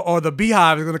 Or the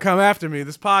Beehive is gonna come after me.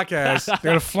 This podcast.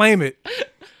 They're gonna flame it.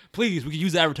 Please, we can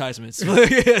use advertisements.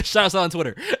 Shout us out on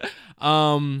Twitter.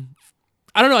 I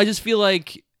don't know. I just feel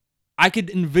like I could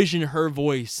envision her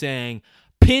voice saying,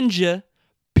 Pinja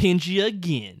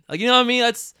again. Like, you know what I mean?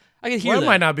 I could hear Well, that. it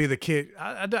might not be the kid.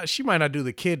 She might not do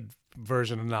the kid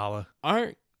version of Nala.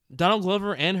 Aren't Donald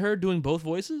Glover and her doing both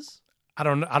voices? I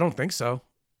don't think so.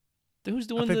 Then who's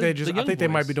doing I think the they just. the young I think they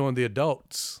might voice? be doing the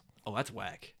adults. Oh, that's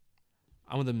whack.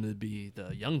 I want them to be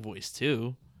the young voice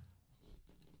too.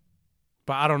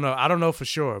 But I don't know. I don't know for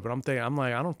sure. But I'm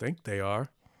like, I don't think they are.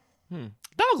 Donald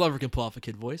Glover can pull off a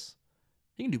kid voice.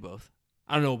 He can do both.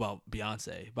 I don't know about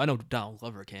Beyonce, but I know Donald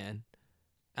Glover can.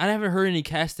 I haven't heard any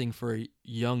casting for a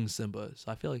young Simba,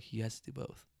 so I feel like he has to do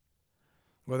both.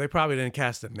 Well, they probably didn't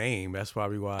cast a name. That's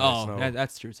probably why. Oh, so.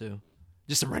 that's true too.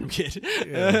 Just some random kid.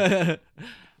 Yeah.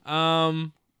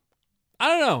 I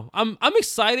don't know. I'm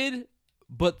excited,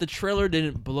 but the trailer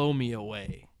didn't blow me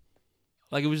away.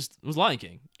 Like it was Lion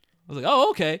King. I was like, oh,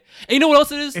 okay. And you know what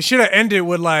else it is? It should have ended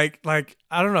with like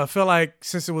I don't know. I feel like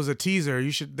since it was a teaser,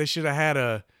 they should have had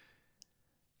a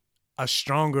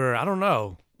stronger. I don't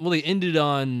know. Well, they ended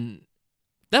on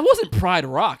that wasn't Pride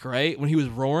Rock, right? When he was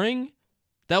roaring,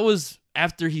 that was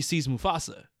after he sees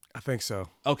Mufasa. I think so.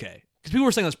 Okay, because people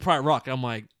were saying that's Pride Rock. I'm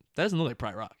like, that doesn't look like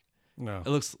Pride Rock. No, it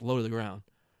looks low to the ground.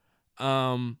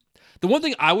 The one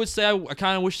thing I would say I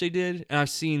kind of wish they did, and I've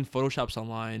seen photoshops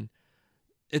online,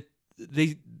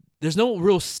 there's no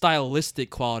real stylistic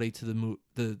quality to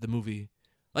the movie.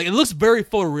 Like it looks very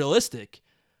photorealistic,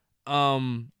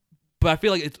 but I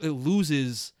feel like it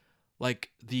loses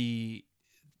like the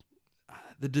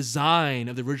design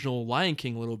of the original Lion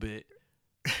King a little bit.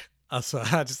 So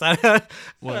I just had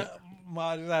What?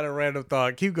 I just had a random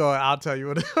thought. Keep going. I'll tell you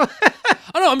what.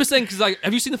 I don't know. I'm just saying because like,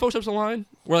 have you seen the photoshops online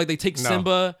where like they take No.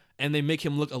 Simba and they make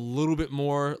him look a little bit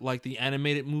more like the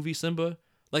animated movie Simba?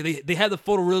 Like they had the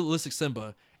photorealistic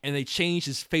Simba and they changed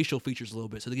his facial features a little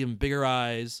bit, so they give him bigger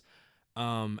eyes,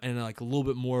 and like a little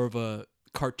bit more of a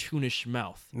cartoonish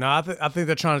mouth. No, I think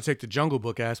they're trying to take the Jungle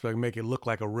Book aspect and make it look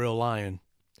like a real lion.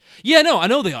 Yeah, no, I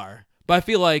know they are, but I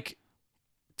feel like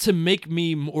to make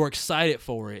me more excited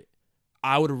for it,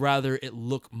 I would rather it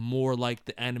look more like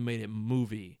the animated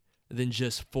movie than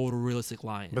just photorealistic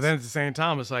lions. But then at the same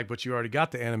time, it's like, but you already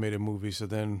got the animated movie, so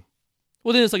then.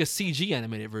 Well, then it's like a CG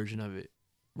animated version of it,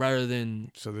 rather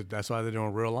than. So that's why they're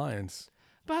doing real lions.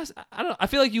 But I don't know. I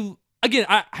feel like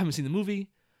I haven't seen the movie.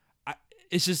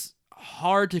 It's just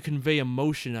hard to convey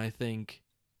emotion, I think,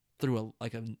 through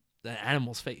an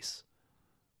animal's face.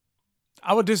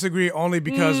 I would disagree only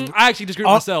because I actually disagree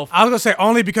with myself. I was gonna say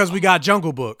only because we got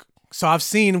Jungle Book, so I've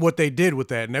seen what they did with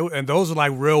that, and those are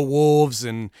like real wolves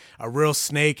and a real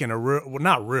snake and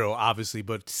not real obviously,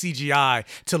 but CGI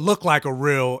to look like a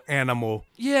real animal.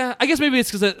 Yeah, I guess maybe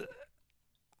it's because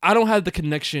I don't have the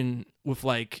connection with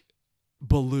like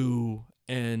Baloo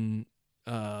and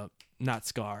not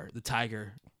Scar, the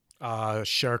tiger,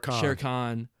 Shere Khan. Shere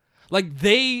Khan. Like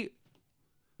they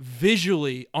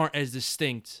visually aren't as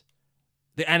distinct,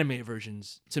 the animated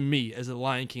versions, to me as the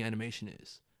Lion King animation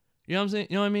is. You know what I'm saying?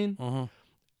 You know what I mean? Uh-huh.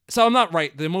 So I'm not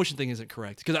right. The emotion thing isn't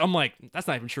correct because I'm like, that's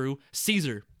not even true.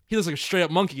 Caesar, he looks like a straight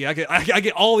up monkey. I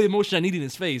get all the emotion I need in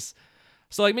his face.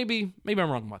 So like maybe I'm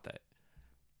wrong about that.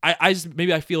 I just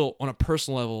maybe I feel on a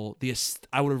personal level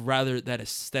I would have rather that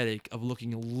aesthetic of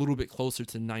looking a little bit closer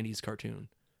to 90s cartoon.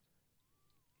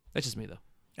 That's just me though.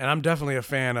 And I'm definitely a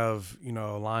fan of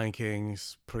Lion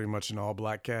King's pretty much an all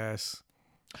black cast.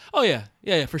 Oh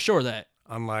yeah, for sure that.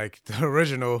 Unlike the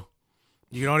original,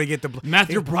 you can only get the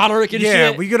Matthew Broderick and shit.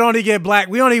 Yeah, we could only get black.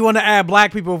 We only want to add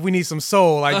black people if we need some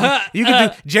soul. Like you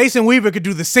could do. Jason Weaver could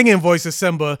do the singing voice of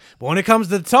Simba, but when it comes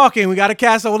to talking, we got to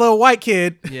cast a little white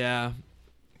kid. Yeah.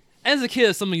 As a kid,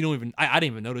 it's something you don't even. I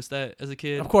didn't even notice that as a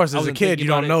kid. Of course, I as a wasn't kid, thinking you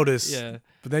don't about it. notice. Yeah.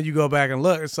 But then you go back and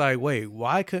look. It's like, wait,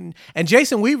 why couldn't? And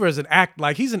Jason Weaver is an act.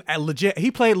 Like he's a legit.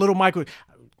 He played Little Michael.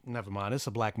 Never mind. It's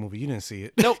a black movie. You didn't see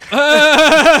it. Nope.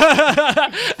 I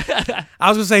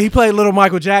was gonna say he played Little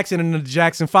Michael Jackson in the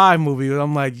Jackson 5 movie.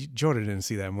 I'm like, Jordan didn't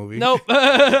see that movie. Nope.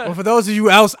 Well, for those of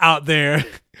you else out there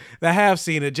that have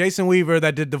seen it, Jason Weaver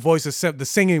that did the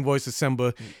singing voice of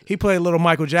Simba, he played Little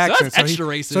Michael Jackson. So that's extra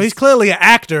racist. So he's clearly an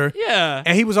actor. Yeah.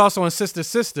 And he was also in Sister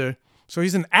Sister. So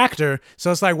he's an actor.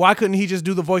 So it's like, why couldn't he just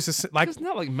do the voice of like? It's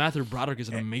not like Matthew Broderick is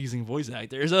an amazing voice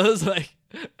actor. So it's like,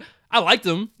 I liked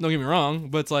him. Don't get me wrong,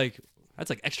 but it's like that's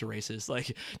like extra racist.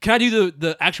 Like, can I do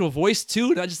the actual voice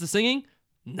too, not just the singing?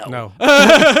 No.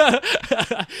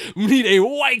 We need a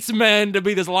white man to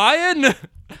be this lion.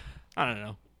 I don't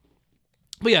know.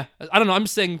 But yeah, I don't know. I'm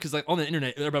just saying because like on the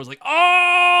internet, everybody was like,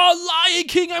 "Oh, Lion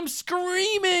King!" I'm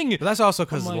screaming. But that's also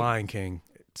because like, Lion King.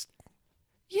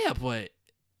 Yeah, but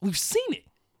we've seen it.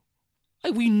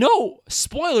 Like we know.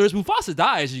 Spoilers: Mufasa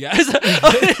dies. You guys.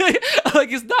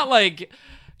 Like it's not like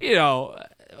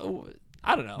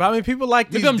I don't know. But I mean, people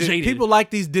like Maybe I'm these. jaded. People like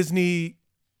these Disney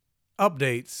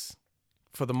updates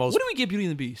for the most. What do we give Beauty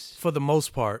and the Beast? For the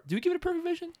most part, Do we give it a perfect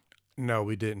vision? no,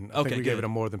 we didn't. I Okay, think we gave good. it a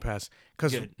more than pass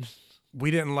because Good. we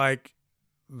didn't like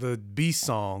the Beast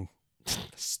song.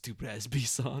 Stupid ass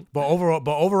Beast song. But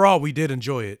overall, we did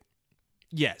enjoy it.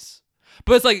 Yes.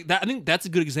 But it's like that. I think that's a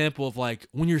good example of like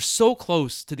when you're so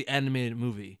close to the animated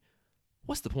movie,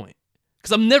 what's the point?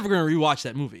 Because I'm never gonna rewatch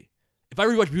that movie. If I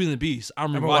rewatch Beauty and the Beast, I'm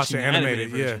I'm gonna watch rewatching the the animated,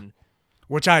 version.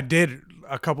 which I did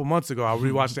a couple months ago. I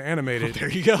rewatched the animated. There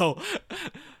you go.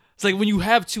 It's like when you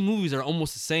have two movies that are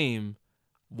almost the same,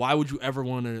 why would you ever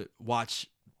want to watch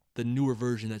the newer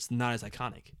version that's not as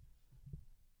iconic?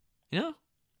 You know?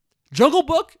 Jungle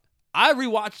Book, I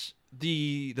rewatched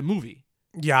the movie.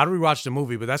 Yeah, I rewatched the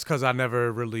movie, but that's because I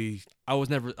was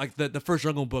never like the first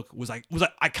Jungle Book was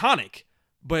iconic,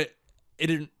 but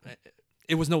it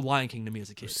was no Lion King to me as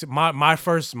a kid. My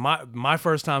first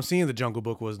time seeing the Jungle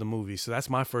Book was the movie, so that's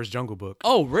my first Jungle Book.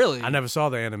 Oh, really? I never saw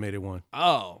the animated one.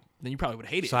 Oh, then you probably would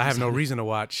hate it. So I have no reason to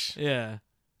watch. Yeah.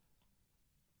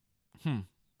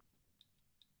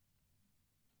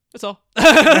 That's all.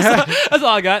 That's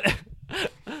all I got.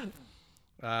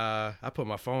 I put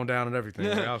my phone down and everything.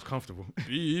 Like, I was comfortable.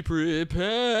 Be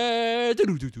prepared.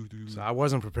 So I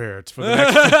wasn't prepared for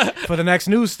the next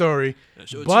news story.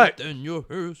 But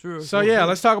so yeah,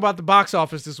 let's talk about the box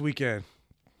office this weekend.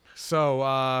 So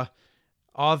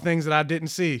all the things that I didn't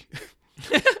see.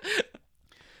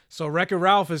 So Wreck-It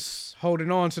Ralph is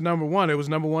holding on to number one. It was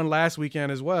number one last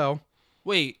weekend as well.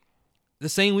 Wait, the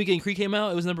same weekend Creed came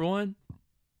out, it was number one?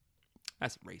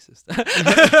 That's racist.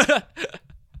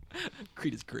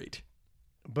 Creed is great.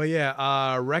 But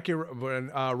yeah,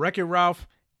 Wreck-It Ralph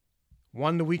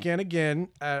won the weekend again,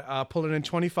 pulling in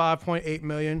 $25.8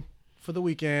 million for the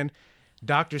weekend.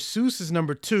 Dr. Seuss is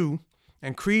number 2,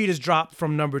 and Creed is dropped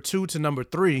from number 2 to number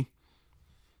 3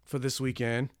 for this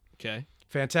weekend. Okay.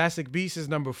 Fantastic Beasts is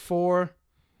number 4.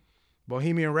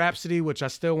 Bohemian Rhapsody, which I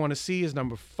still want to see, is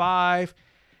number 5.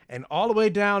 And all the way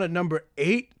down at number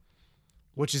 8,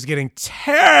 which is getting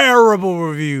terrible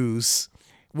reviews,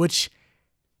 which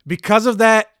because of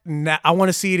that, I want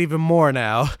to see it even more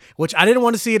now, which I didn't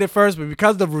want to see it at first, but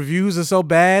because the reviews are so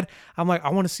bad, I'm like, I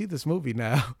want to see this movie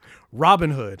now.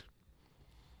 Robin Hood.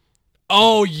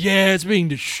 Oh, yeah, it's being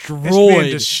destroyed. It's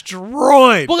being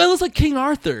destroyed. Well, that looks like King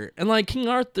Arthur. And, like, King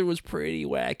Arthur was pretty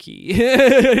wacky.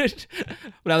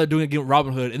 But now they're doing it again with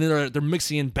Robin Hood. And then they're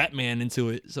mixing in Batman into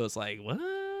it. So it's like, what?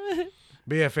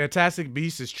 But yeah, Fantastic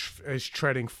Beasts is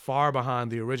treading far behind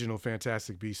the original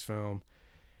Fantastic Beasts film.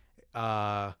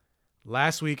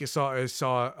 Last week it saw a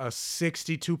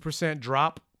 62%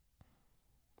 drop.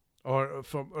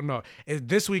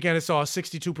 This weekend it saw a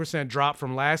 62% drop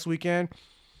from last weekend.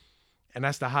 And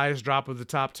that's the highest drop of the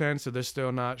top 10, so they're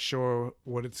still not sure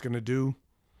what it's going to do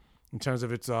in terms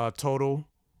of its total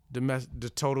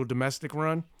domestic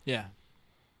run. Yeah.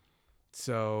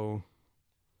 So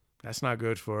that's not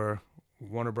good for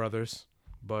Warner Brothers,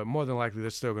 but more than likely they're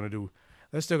still going to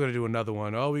do another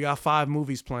one. Oh, we got 5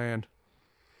 movies planned.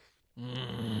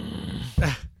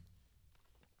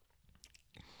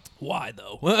 Why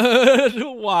though?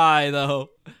 Why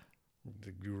though?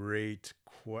 The great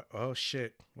oh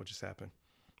shit, what just happened?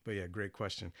 But yeah, great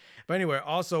question. But anyway,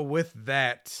 also with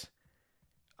that,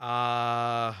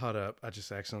 hold up, I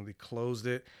just accidentally closed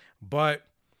it. But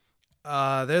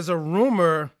there's a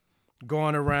rumor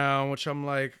going around, which I'm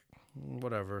like,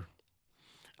 whatever.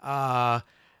 That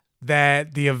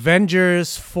the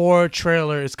Avengers 4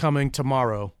 trailer is coming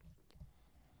tomorrow.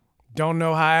 Don't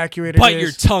know how accurate it is. Bite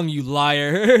your tongue, you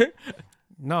liar.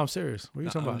 No, I'm serious. What are you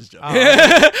talking about?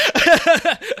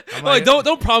 I'm like,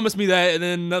 don't promise me that and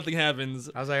then nothing happens.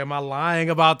 I was like, am I lying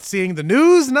about seeing the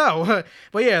news? No.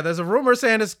 But yeah, there's a rumor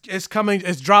saying it's coming,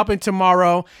 it's dropping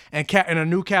tomorrow, and a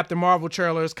new Captain Marvel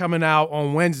trailer is coming out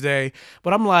on Wednesday.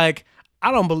 But I'm like,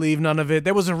 I don't believe none of it.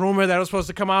 There was a rumor that it was supposed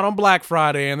to come out on Black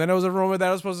Friday, and then there was a rumor that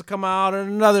it was supposed to come out on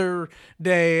another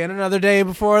day, and another day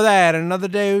before that, and another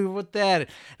day with that.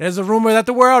 There's a rumor that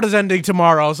the world is ending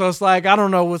tomorrow, so it's like, I don't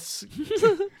know what's...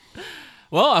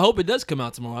 Well, I hope it does come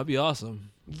out tomorrow. That'd be awesome.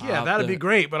 Yeah, that'd be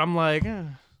great, but I'm like...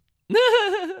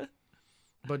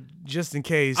 But just in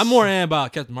case... I'm more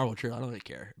about Captain Marvel trailer. I don't really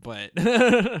care, but...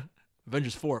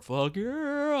 Avengers 4, fuck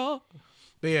girl.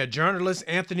 But yeah, journalist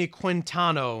Anthony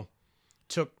Quintano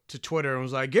took to Twitter and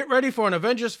was like, get ready for an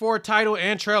Avengers 4 title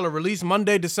and trailer released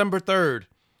Monday, December 3rd.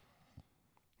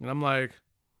 And I'm like,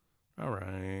 all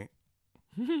right.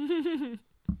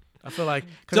 I feel like...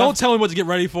 Don't tell me what to get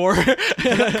ready for.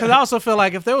 Because I also feel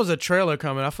like if there was a trailer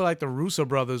coming, I feel like the Russo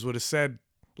brothers would have said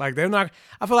Like they're not.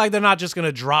 I feel like they're not just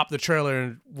gonna drop the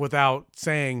trailer without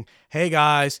saying, "Hey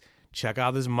guys, check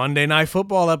out this Monday Night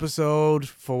Football episode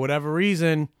for whatever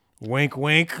reason." Wink,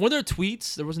 wink. Were there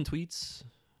tweets? There wasn't tweets.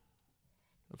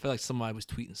 I feel like somebody was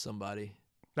tweeting somebody.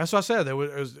 That's what I said. There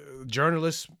was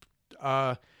journalist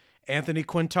Anthony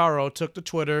Quintaro took to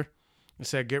Twitter and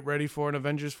said, "Get ready for an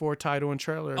Avengers 4 title and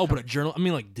trailer." Oh, but a journal? I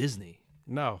mean, like Disney.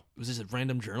 No. Was this a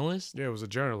random journalist? Yeah, it was a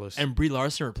journalist. And Brie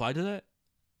Larson replied to that?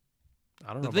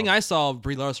 I don't know. The thing I saw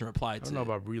Brie Larson replied to. I don't know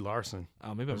about Brie Larson.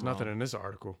 Oh, maybe there's I'm nothing wrong. in this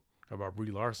article about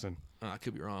Brie Larson. I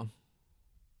could be wrong.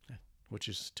 Which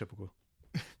is typical.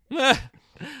 But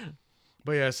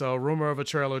yeah, so rumor of a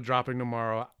trailer dropping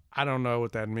tomorrow. I don't know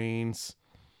what that means.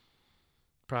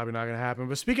 Probably not going to happen.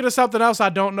 But speaking of something else, I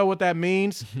don't know what that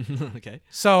means. Okay.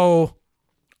 So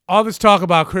all this talk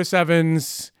about Chris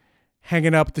Evans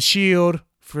hanging up the shield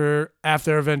for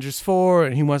after Avengers 4,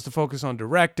 and he wants to focus on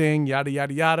directing, yada,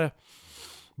 yada, yada.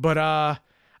 But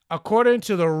according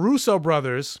to the Russo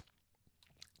brothers,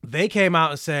 they came out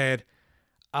and said,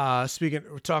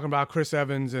 we're talking about Chris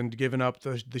Evans and giving up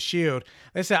the shield.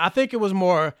 They said, I think it was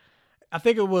more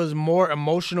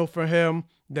emotional for him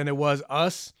than it was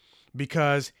us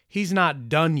because he's not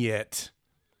done yet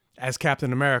as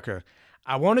Captain America.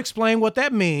 I won't explain what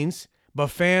that means, but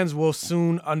fans will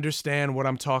soon understand what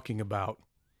I'm talking about.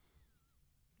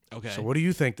 Okay. So what do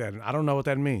you think then? I don't know what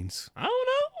that means. I don't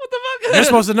know. What the fuck? You're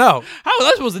supposed to know. How was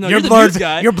I supposed to know? You're You're the blurred, news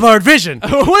guy. You're blurred vision.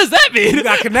 What does that mean? You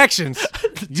got connections.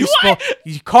 Do I?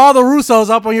 You call the Russos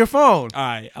up on your phone. All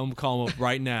right, I'm going to call them up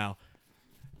right now.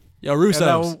 Yo,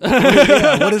 Russos.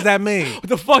 What does that mean? What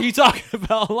the fuck are you talking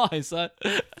about online, son?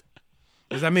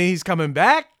 Does that mean he's coming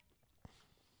back?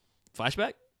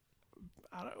 Flashback?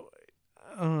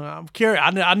 I'm curious.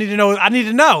 I need to know. I need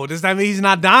to know. Does that mean he's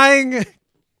not dying?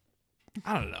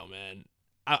 I don't know, man.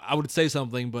 I would say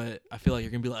something, but I feel like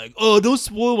you're going to be like, oh, don't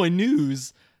spoil my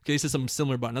news. Okay, he said something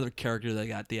similar about another character that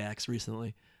got the axe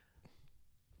recently.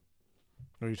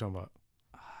 What are you talking about?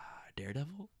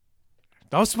 Daredevil?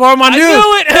 Don't spoil my news.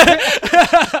 I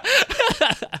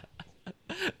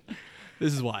knew it!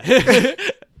 This is why.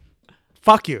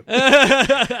 Fuck you.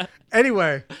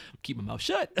 Anyway. Keep my mouth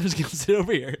shut. I'm just going to sit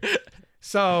over here.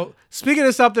 So, speaking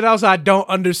of something else I don't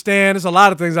understand, there's a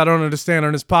lot of things I don't understand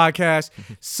on this podcast.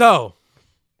 So,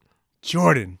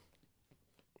 Jordan.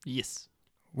 Yes.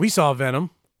 We saw Venom.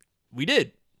 We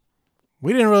did.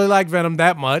 We didn't really like Venom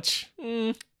that much.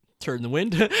 Turd in the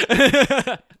wind.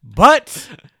 But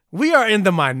we are in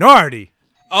the minority.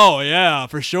 Oh, yeah,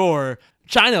 for sure.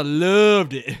 China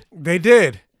loved it. They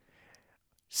did.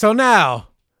 So now,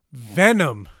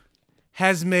 Venom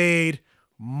has made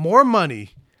more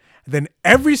money than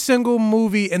every single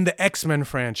movie in the X-Men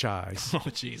franchise. Oh,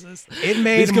 Jesus.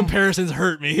 These comparisons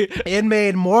hurt me. It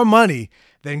made more money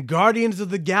than Guardians of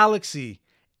the Galaxy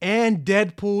and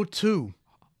Deadpool 2.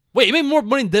 Wait, it made more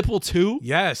money than Deadpool 2?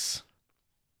 Yes.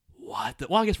 What?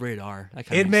 Well, I guess rated R.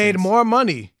 It made more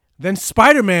money than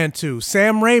Spider-Man 2.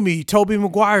 Sam Raimi, Tobey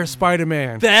Maguire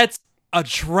Spider-Man. That's a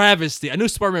travesty. I knew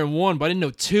Spider-Man 1, but I didn't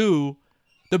know 2.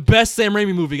 The best Sam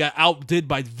Raimi movie got outdid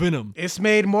by Venom. It's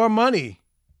made more money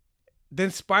than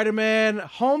Spider-Man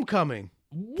Homecoming.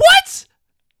 What?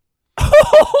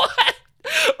 What?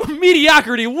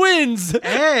 Mediocrity wins.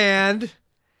 And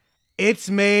it's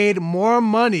made more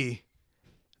money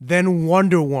than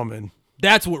Wonder Woman.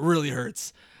 That's what really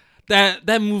hurts.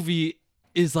 That movie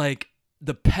is like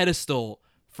the pedestal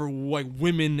for like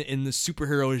women in the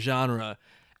superhero genre.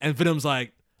 And Venom's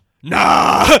like,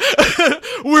 nah,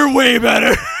 we're way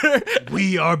better.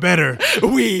 We are better.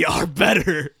 We are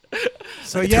better.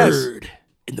 So like yes, turd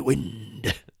in the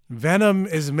wind. Venom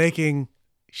is making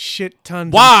shit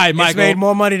tons. Why, Michael? It's made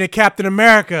more money than Captain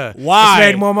America. Why?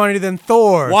 It's made more money than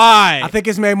Thor. Why? I think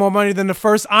it's made more money than the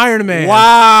first Iron Man.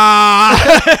 Why?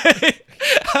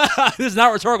 This is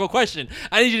not a rhetorical question.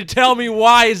 I need you to tell me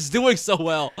why it's doing so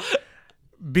well.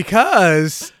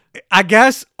 Because I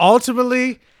guess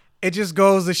ultimately it just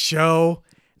goes to show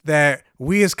that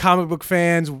we as comic book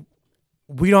fans,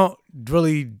 we don't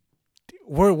really,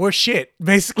 we're shit,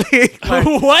 basically. Like,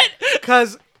 what?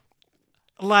 Because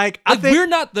I think we're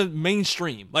not the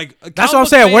mainstream. Like that's what I'm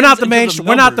saying. We're not the mainstream.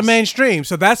 We're not the mainstream.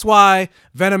 So that's why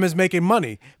Venom is making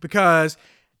money, because.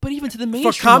 But even to the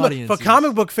mainstream audience. For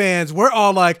comic book fans, we're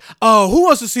all like, oh, who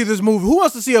wants to see this movie? Who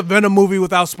wants to see a Venom movie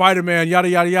without Spider-Man? Yada,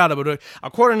 yada, yada. But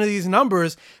according to these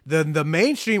numbers, the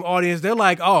mainstream audience, they're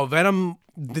like, oh, Venom,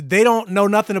 they don't know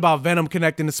nothing about Venom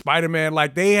connecting to Spider-Man.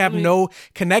 Like, they have no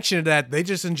connection to that. They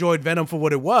just enjoyed Venom for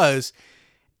what it was.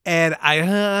 And let me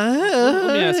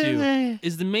ask you,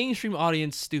 is the mainstream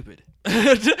audience stupid?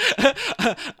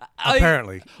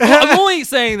 Apparently. I'm only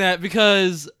saying that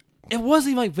because It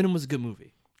wasn't even like Venom was a good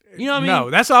movie. You know what I mean? No,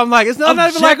 that's what I'm like. It's not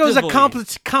even like it was a Objectively.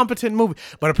 competent movie,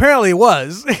 but apparently it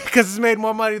was because it's made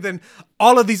more money than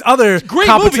all of these other Great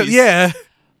competent. movies. Yeah,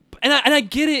 And I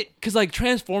get it because like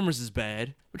Transformers is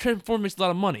bad, but Transformers makes a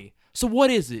lot of money. So what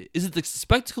is it? Is it the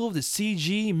spectacle of the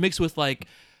CG mixed with like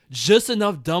just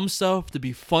enough dumb stuff to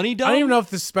be funny dumb? I don't even know if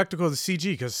this spectacle is CG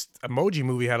because Emoji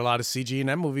Movie had a lot of CG and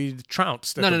that movie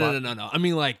trounced. at the bottom. No. I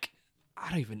mean like I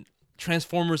don't even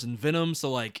Transformers and Venom.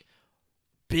 So like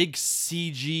big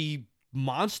CG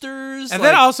monsters. And like,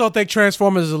 then I also think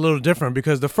Transformers is a little different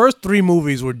because the first 3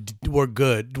 movies were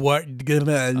good.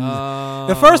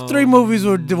 The first 3 movies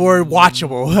were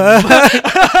watchable.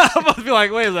 I'm about to be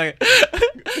like, wait a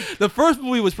second. The first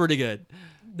movie was pretty good.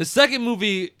 The second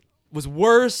movie was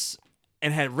worse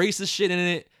and had racist shit in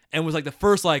it and was like the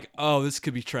first like, oh, this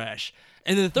could be trash.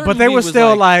 And then the third But movie they were was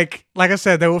still like I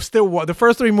said, they were still the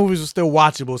first 3 movies were still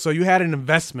watchable. So you had an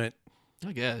investment.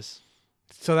 I guess.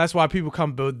 So that's why people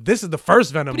come. But this is the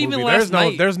first Venom But even movie. last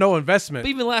night- There's no investment. But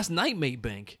even last night made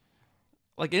bank.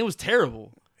 Like it was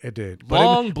terrible. It did.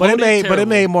 Long, but it bloated, made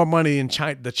terrible. more money in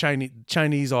the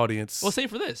Chinese audience. Well, same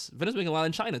for this. Venom's making a lot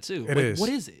in China too. It Like, is.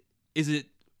 What is it? Is it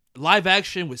live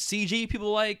action with CG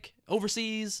people like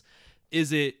overseas?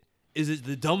 Is it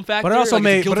the dumb factor? But it also Like, is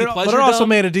made guilty but it pleasure also dumb?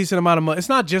 made a decent amount of money. It's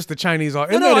not just the Chinese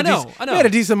audience. No, I know. It made a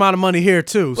decent amount of money here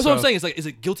too. That's what I'm saying. It's like, is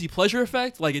it guilty pleasure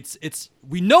effect? Like it's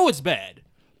we know it's bad,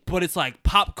 but it's like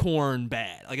popcorn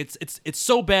bad. Like it's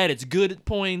so bad it's good at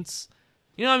points.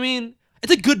 You know what I mean?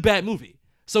 It's a good bad movie.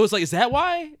 So it's like, is that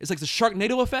why? It's like the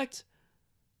Sharknado effect.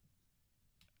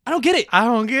 I don't get it. I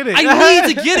don't get it. I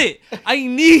need to get it. I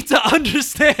need to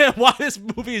understand why this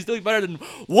movie is doing better than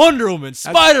Wonder Woman,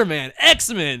 Spider-Man,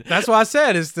 X-Men. That's why I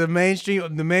said it's the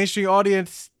mainstream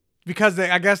audience because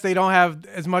I guess they don't have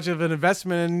as much of an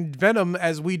investment in Venom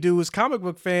as we do as comic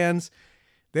book fans.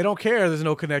 They don't care. There's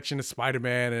no connection to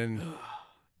Spider-Man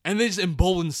And they just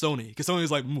embolden Sony because Sony's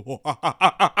like,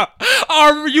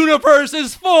 our universe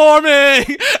is forming.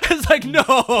 It's like,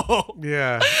 no.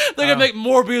 yeah. They're gonna make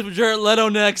more movies with Jared Leto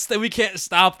next, and we can't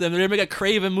stop them. They're gonna make a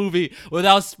Craven movie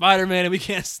without Spider-Man, and we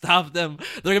can't stop them.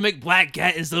 They're gonna make Black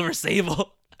Cat and Silver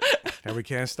Sable, and we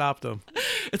can't stop them.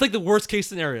 It's like the worst case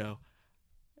scenario.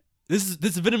 This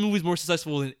Venom movie is more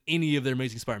successful than any of their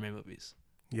Amazing Spider-Man movies.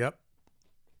 Yep.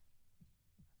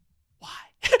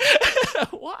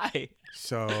 Why?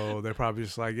 So they're probably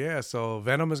just like, yeah, so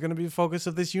Venom is going to be the focus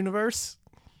of this universe.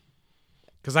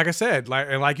 Because like I said,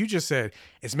 like you just said,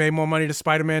 it's made more money than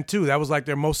Spider-Man 2. That was like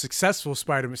their most successful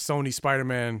Sony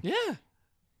Spider-Man. Yeah.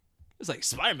 It's like,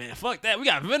 Spider-Man, fuck that. We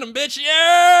got Venom, bitch.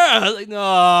 Yeah. I was like,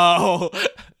 no.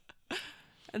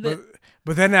 And then,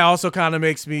 but then that also kind of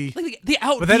makes me like the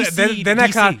out. But then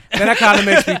that kind of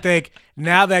makes me think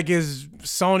now that gives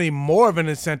Sony more of an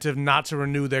incentive not to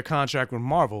renew their contract with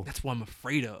Marvel. That's what I'm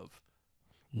afraid of.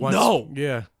 No.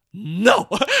 That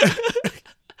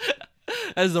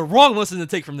is the wrong lesson to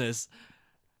take from this.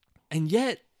 And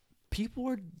yet, people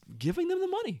are giving them the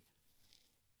money.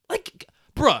 Like,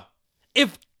 bruh,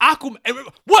 if Aquaman...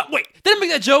 What? Wait, did I make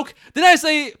that joke? Did I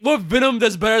say what Venom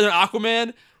does better than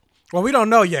Aquaman? Well, we don't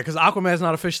know yet because Aquaman's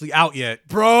not officially out yet.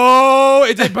 Bro,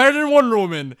 it's better than Wonder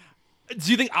Woman.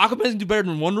 Do you think Aquaman can do better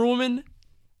than Wonder Woman?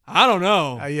 I don't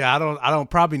know. Yeah, I don't.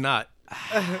 Probably not.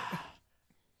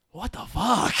 What the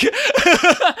fuck?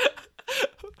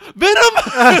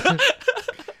 Venom.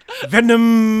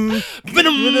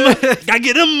 Venom. Gotta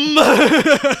get him.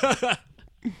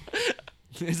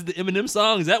 Is it the Eminem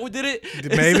song? Is that what did it?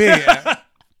 Maybe.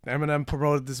 Eminem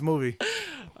promoted this movie.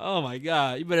 Oh my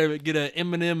god! You better get an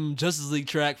Eminem Justice League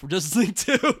track for Justice League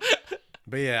 2.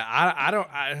 But yeah, I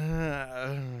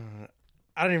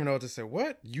don't even know what to say.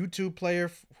 What YouTube player?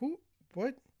 Who?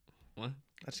 What? What?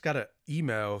 I just got an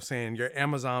email saying your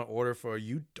Amazon order for a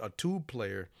tube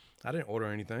player. I didn't order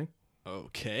anything.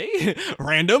 Okay,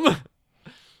 random.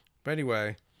 But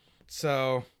anyway,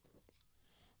 so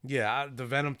yeah, the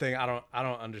Venom thing, I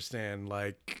don't understand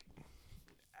like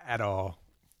at all.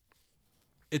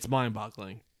 It's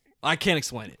mind-boggling. I can't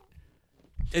explain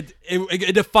it.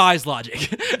 It defies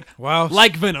logic. Well,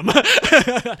 like Venom.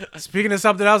 Speaking of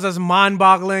something else that's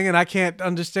mind-boggling and I can't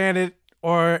understand it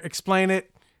or explain it.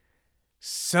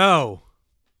 So,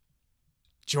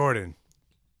 Jordan.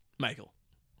 Michael.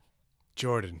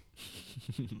 Jordan.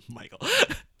 Michael.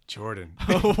 Jordan.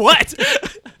 What?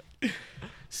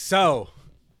 So,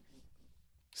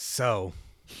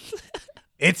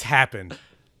 it's happened.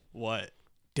 What?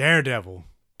 Daredevil.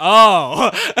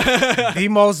 Oh. The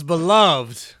most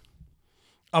beloved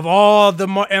of all the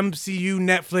MCU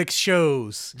Netflix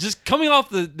shows. Just coming off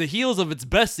the heels of its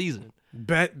best season.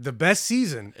 The best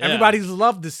season. Yeah. Everybody's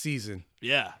loved this season.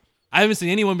 Yeah. I haven't seen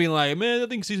anyone being like, man, I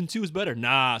think season 2 is better.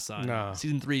 Nah, son. Nah.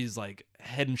 Season 3 is like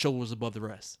head and shoulders above the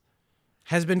rest.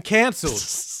 Has been canceled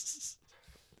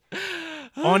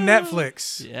on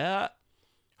Netflix. Yeah.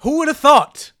 Who would have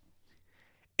thought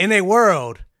in a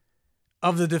world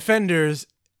of the Defenders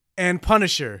and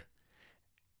Punisher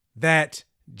that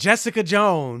Jessica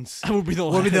Jones would be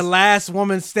the last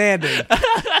woman standing?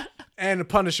 And the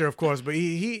Punisher, of course, but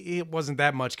he wasn't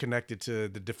that much connected to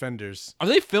the Defenders. Are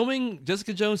they filming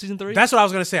Jessica Jones season 3? That's what I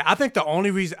was going to say. I think the only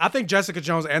reason, I think Jessica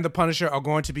Jones and the Punisher are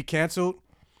going to be canceled.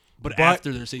 But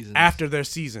after their season. After their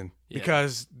season. Yeah.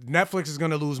 Because Netflix is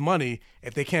going to lose money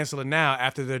if they cancel it now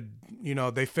after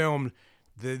they filmed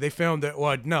it.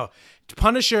 Well, no.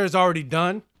 Punisher is already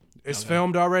done. It's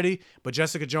filmed already, but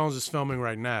Jessica Jones is filming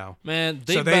right now. Man,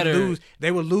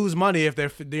 they would lose money if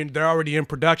they're already in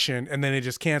production and then they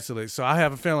just cancel it. So I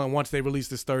have a feeling once they release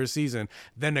this third season,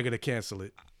 then they're gonna cancel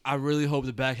it. I really hope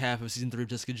the back half of season 3 of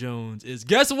Jessica Jones is,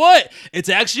 guess what? It's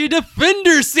actually a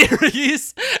Defender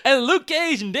series, and Luke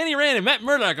Cage and Danny Rand and Matt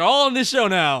Murdock are all on this show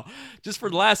now, just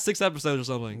for the last 6 episodes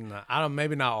or something. No,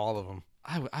 maybe not all of them.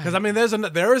 Because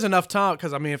there is enough time.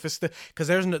 Because if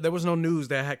there was no news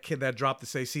that dropped to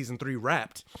say season 3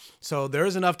 wrapped, so there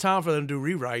is enough time for them to do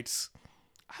rewrites.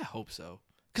 I hope so.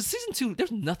 Because season 2,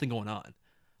 there's nothing going on.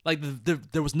 Like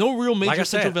there was no real major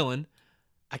central villain.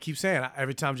 I keep saying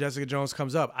every time Jessica Jones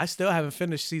comes up, I still haven't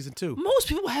finished season 2. Most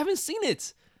people haven't seen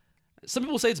it. Some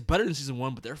people say it's better than season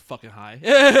 1, but they're fucking high.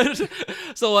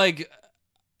 So like,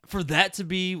 for that to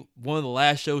be one of the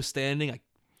last shows standing,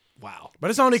 wow. But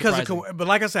it's only because but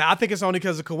like I said, I think it's only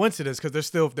because of coincidence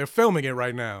because they're filming it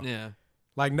right now. Yeah.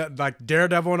 Like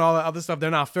Daredevil and all that other stuff,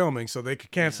 they're not filming, so they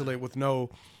could cancel it with no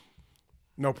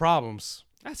problems.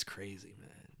 That's crazy, man.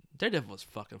 Daredevil was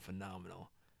fucking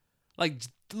phenomenal. Like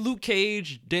Luke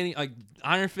Cage,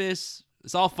 Iron Fist,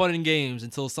 it's all fun and games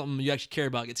until something you actually care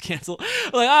about gets canceled.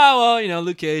 Like,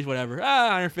 Luke Cage, whatever.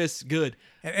 Iron Fist, good.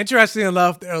 And interestingly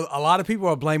enough, a lot of people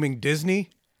are blaming Disney.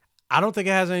 I don't think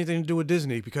it has anything to do with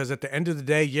Disney because at the end of the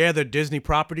day, yeah, they're Disney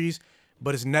properties,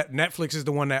 but it's Netflix is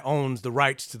the one that owns the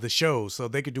rights to the shows, so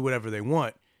they could do whatever they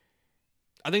want.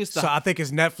 I think it's I think it's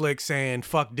Netflix saying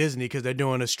fuck Disney because they're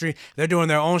doing they're doing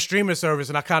their own streaming service,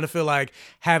 and I kind of feel like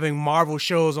having Marvel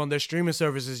shows on their streaming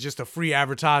service is just a free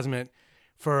advertisement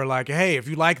for like, hey, if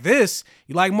you like this,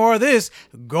 you like more of this,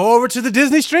 go over to the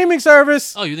Disney streaming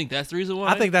service. Oh, you think that's the reason why?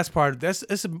 I think that's part of this.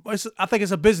 I think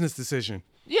it's a business decision.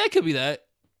 Yeah, it could be that.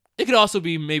 It could also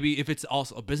be maybe if it's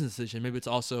also a business decision, maybe it's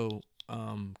also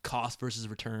cost versus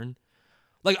return.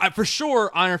 Like for sure,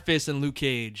 Iron Fist and Luke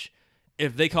Cage,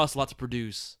 if they cost a lot to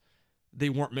produce, they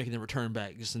weren't making the return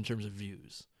back just in terms of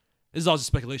views. This is all just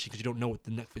speculation because you don't know what the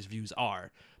Netflix views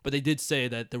are. But they did say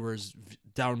that there was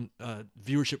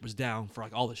viewership was down for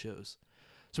like all the shows.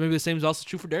 So maybe the same is also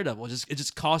true for Daredevil. It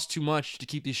just costs too much to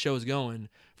keep these shows going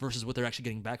versus what they're actually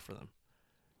getting back for them.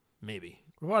 Maybe.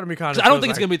 Well, I don't think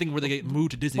it's gonna be a thing where they get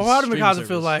moved to Disney. Well, part of me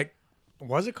feel like,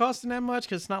 was it costing that much?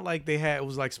 Because it's not like it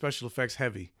was like special effects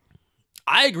heavy.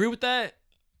 I agree with that.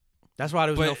 That's why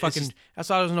there was that's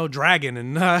why there was no dragon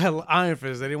and Iron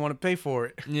Fist. They didn't want to pay for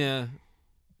it. Yeah,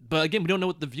 but again, we don't know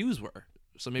what the views were.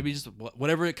 So maybe just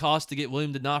whatever it cost to get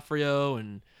William D'Onofrio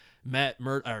and Matt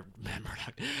Murdock,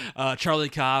 Charlie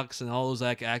Cox, and all those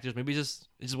actors. Maybe it just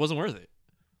wasn't worth it.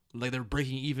 Like they're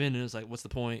breaking even, and it's like, what's the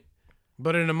point?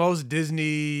 But in the most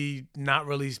Disney, not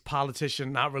really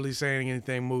politician, not really saying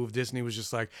anything move, Disney was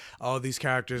just like, oh, these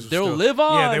characters they'll live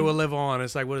on. Yeah, they will live on.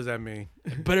 It's like, what does that mean?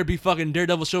 Better be fucking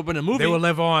Daredevil show up in a movie. They will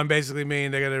live on basically mean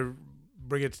they're gonna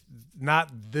bring it, not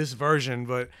this version,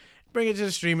 but bring it to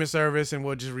the streaming service and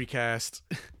we'll just recast.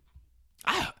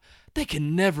 They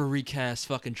can never recast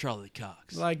fucking Charlie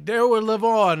Cox. Like, they will live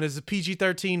on as a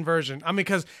PG-13 version. I mean,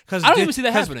 because I don't even see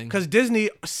that happening. Because Disney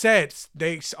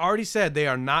already said they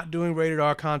are not doing rated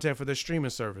R content for their streaming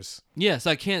service. Yes,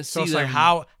 I can't see. So it's them.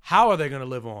 like, how are they going to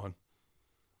live on?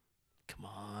 Come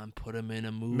on, put them in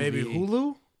a movie. Maybe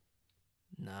Hulu?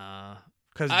 Nah,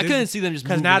 I couldn't see them just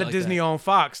because now that like Disney own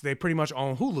Fox, they pretty much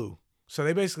own Hulu. So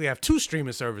they basically have 2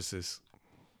 streaming services.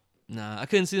 Nah, I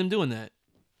couldn't see them doing that.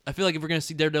 I feel like if we're gonna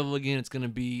see Daredevil again, it's gonna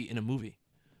be in a movie,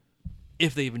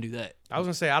 if they even do that. I was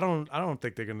gonna say I don't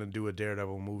think they're gonna do a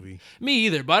Daredevil movie. Me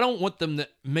either, but I don't want them to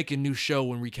make a new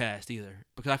show and recast either,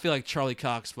 because I feel like Charlie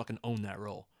Cox fucking owned that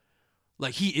role.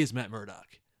 Like he is Matt Murdock.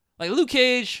 Like Luke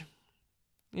Cage,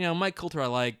 Mike Coulter I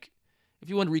like.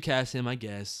 If you want to recast him, I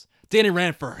guess. Danny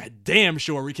Rand for a damn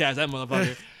sure recast that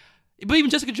motherfucker. But even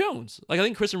Jessica Jones, like I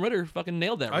think Kristen Ritter fucking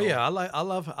nailed that role. Oh yeah,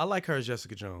 I like her as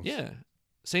Jessica Jones. Yeah.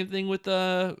 Same thing with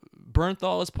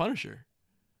Bernthal as Punisher.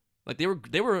 Like they were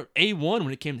A1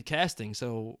 when it came to casting,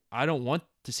 so I don't want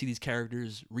to see these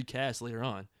characters recast later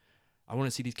on. I want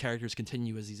to see these characters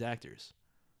continue as these actors.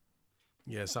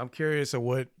 Yes, I'm curious of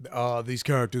what these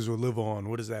characters will live on.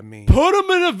 What does that mean? Put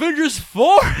them in Avengers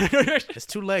 4. It's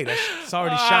too late. It's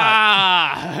already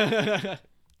shot.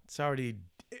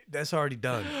 That's already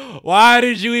done. Why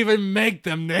did you even make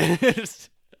them this?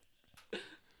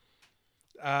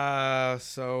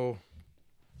 So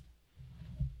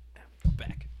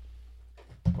back.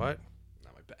 What?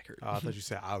 Not my back hurt. Oh, I thought you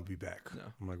said I would be back. No.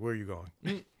 I'm like, where are you going?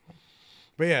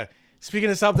 But yeah, speaking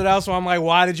of something else, where I'm like,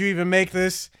 why did you even make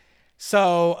this?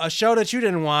 So a show that you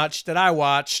didn't watch that I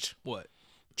watched. What?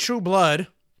 True Blood.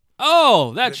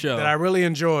 Oh, that show that I really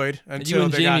enjoyed until you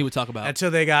and Jamie would talk about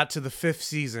until they got to the 5th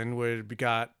season where it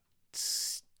got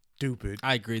stupid.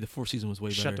 I agree. The 4th season was way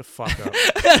better. Shut the fuck up.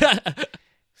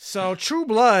 So True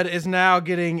Blood is now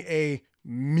getting a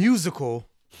musical.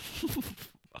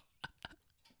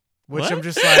 Which What? I'm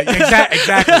just like, exactly.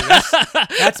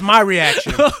 That's my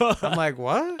reaction. I'm like,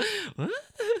 what?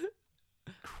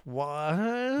 What?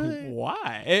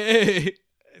 Why?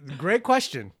 Great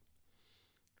question.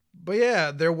 But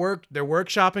yeah, they're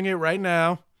workshopping it right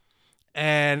now,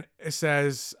 and it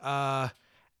says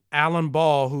Alan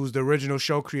Ball, who's the original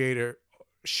showrunner,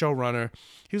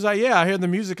 he was like, yeah, I hear the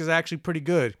music is actually pretty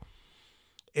good.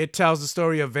 It tells the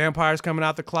story of vampires coming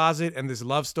out the closet and this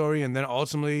love story, and then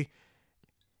ultimately,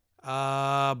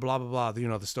 blah blah blah. You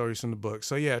know, the stories from the book.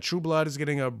 So yeah, True Blood is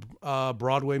getting a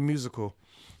Broadway musical.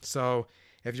 So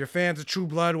if you're fans of True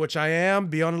Blood, which I am,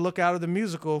 be on the lookout of the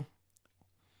musical.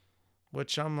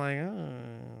 Which I'm like,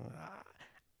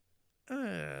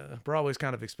 Broadway's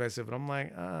kind of expensive, but I'm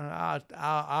like,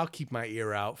 I'll keep my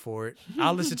ear out for it.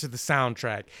 I'll listen to the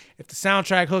soundtrack. If the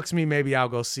soundtrack hooks me, maybe I'll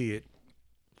go see it.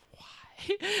 Why?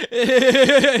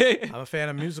 I'm a fan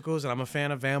of musicals, and I'm a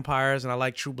fan of vampires, and I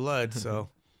like True Blood, so.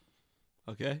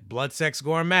 Okay. Blood, sex,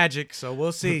 gore, and magic, so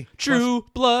we'll see. True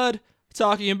Blood,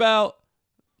 talking about.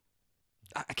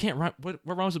 I can't rhyme. What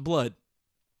rhymes with blood?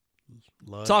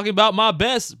 Blood. Talking about my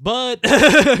best bud.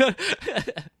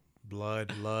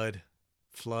 Blood,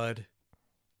 flood.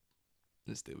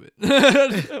 That's stupid.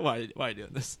 Why are you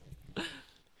doing this?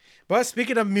 But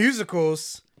speaking of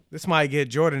musicals, this might get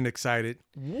Jordan excited.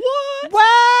 What?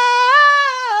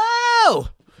 Whoa!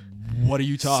 What are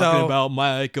you talking about,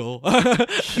 Michael?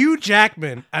 Hugh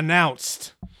Jackman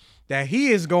announced that he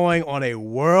is going on a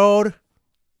world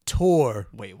tour.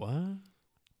 Wait, what?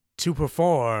 To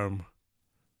perform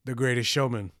The Greatest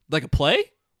Showman. Like a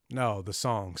play? No, the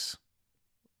songs.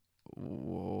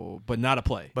 Whoa, but not a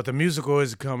play. But the musical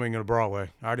is coming to Broadway.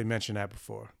 I already mentioned that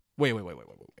before. Wait.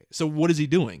 So what is he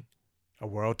doing? A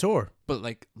world tour. But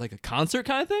like a concert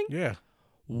kind of thing? Yeah.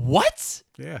 What?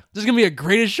 Yeah. There's going to be a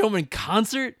Greatest Showman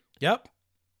concert? Yep.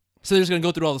 So they're just going to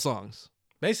go through all the songs?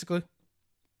 Basically.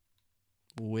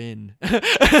 Win.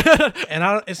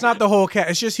 And it's not the whole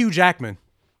cast. It's just Hugh Jackman.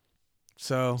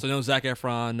 So no Zac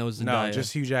Efron, no Zendaya. No,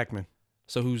 just Hugh Jackman.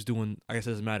 So who's doing? I guess it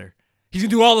doesn't matter. He's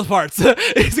gonna do all the parts.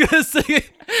 He's gonna sing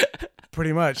it.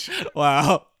 Pretty much.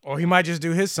 Wow. Or he might just do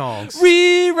his songs.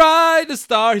 Rewrite the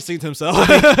Star. He's singing to himself.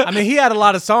 I mean, he had a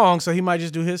lot of songs, so he might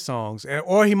just do his songs,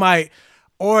 or he might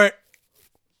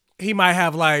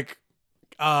have like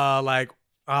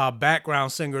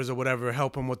background singers or whatever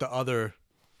help him with the other.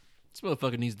 This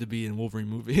motherfucker needs to be in a Wolverine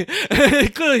movie.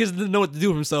 Clearly, he doesn't know what to do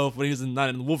with himself when he's not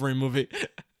in the Wolverine movie.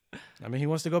 I mean, he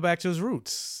wants to go back to his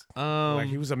roots. Like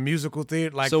he was a musical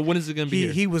theater. Like, so when is it gonna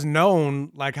be? He was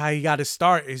known, like how he got his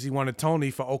start is he won a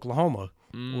Tony for Oklahoma,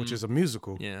 which is a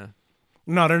musical. Yeah.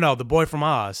 No, The Boy from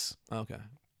Oz. Okay.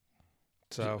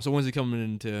 So when's he coming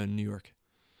into New York?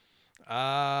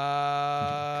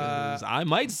 'Cause I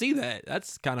might see that.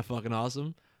 That's kind of fucking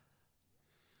awesome.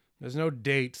 There's no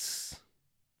dates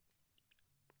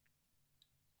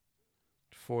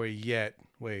for it yet.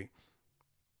 Wait.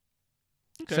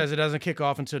 Okay. Says it doesn't kick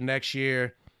off until next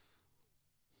year.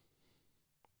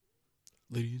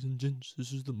 Ladies and gents,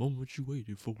 this is the moment you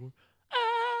waited for.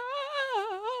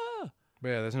 But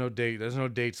yeah, there's no date. There's no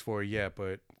dates for it yet,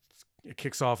 but it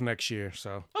kicks off next year.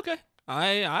 So Okay.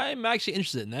 I'm actually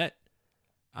interested in that.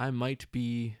 I might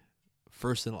be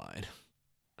first in line.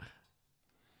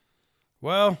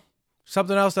 Well,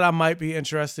 something else that I might be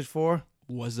interested for.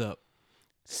 What's up?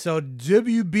 So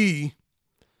WB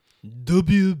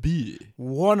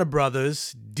Warner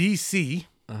Brothers DC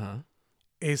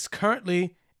is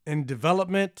currently in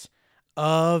development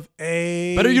of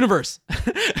a Better Universe.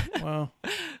 Well,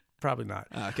 probably not.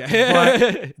 Okay.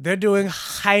 But they're doing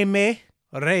Jaime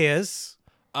Reyes.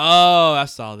 Oh, I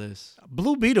saw this.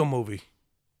 Blue Beetle movie.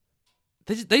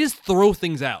 They just throw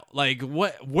things out. Like,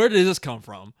 what? Where did this come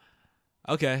from?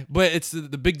 Okay, but it's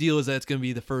the big deal is that it's gonna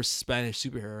be the first Spanish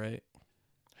superhero, right?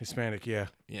 Hispanic, yeah.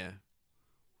 Yeah.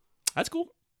 That's cool.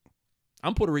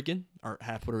 I'm Puerto Rican, or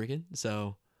half Puerto Rican,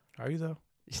 so. Are you though?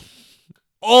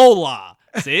 Hola.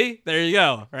 See? There you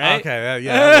go, right? Okay,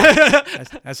 yeah.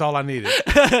 That's all I needed.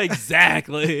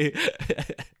 Exactly.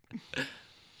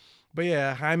 But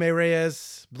yeah, Jaime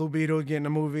Reyes, Blue Beetle getting a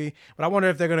movie. But I wonder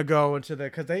if they're gonna go into the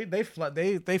because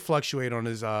they fluctuate on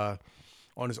his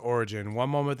origin. One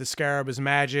moment the Scarab is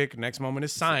magic, next moment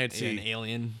is sciencey, an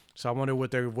alien. So I wonder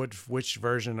which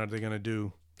version are they gonna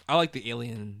do. I like the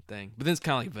alien thing, but then it's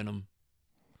kind of like Venom,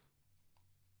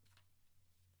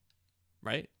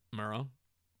 right? Am I wrong?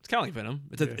 It's kind of like Venom.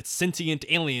 It's sentient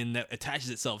alien that attaches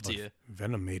itself to you.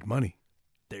 Venom made money.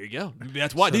 There you go.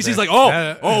 That's why So DC's that- like,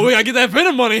 we gotta get that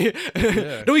Venom money.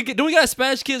 Yeah. do we got a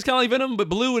Spanish kid kind of like Venom, but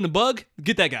blue and a bug?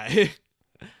 Get that guy.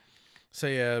 So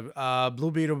yeah,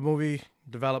 Blue Beetle movie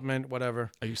development,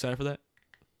 whatever. Are you excited for that?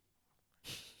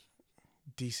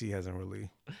 DC hasn't really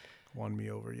won me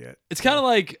over yet. It's kind of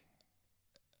like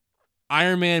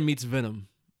Iron Man meets Venom,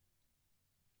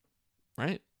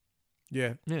 right?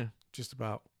 Yeah, Yeah. just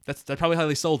about. That's probably how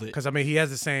they sold it. Because I mean, he has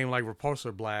the same like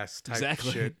repulsor blast type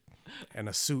Exactly. shit, and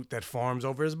a suit that forms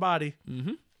over his body.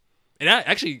 Mm-hmm. And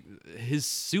actually, his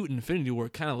suit in Infinity War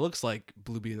kind of looks like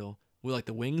Blue Beetle with like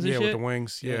the wings and Yeah, shit. with the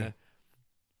wings. Yeah.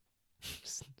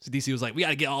 So DC was like, we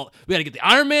gotta get the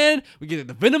Iron Man, we get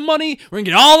the Venom money, we're gonna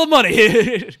get all the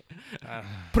money.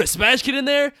 Put a Smash Kid in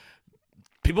there.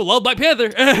 People love Black Panther.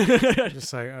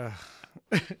 Just like,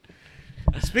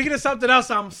 speaking of something else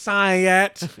I'm sighing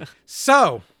at.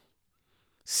 So,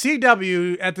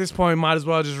 CW at this point might as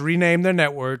well just rename their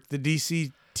network, the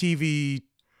DC TV.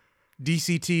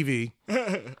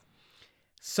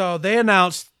 So they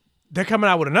announced they're coming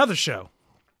out with another show.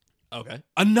 Okay.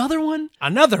 Another one?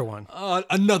 Another one.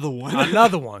 Another one.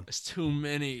 Another one. There's too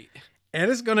many. And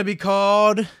it's going to be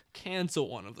called... Cancel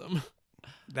one of them.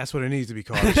 That's what it needs to be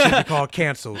called. It should be called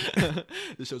Canceled.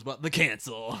 This show's about the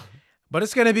cancel. But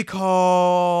it's going to be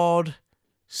called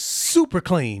Super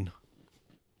Clean.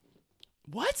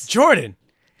 What? Jordan,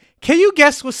 can you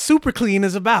guess what Super Clean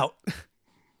is about?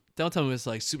 Don't tell me it's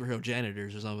like superhero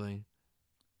janitors or something.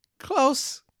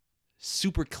 Close.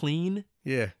 Super Clean?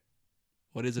 Yeah.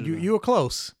 What is it? You were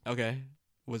close. Okay.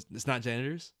 It's not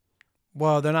janitors?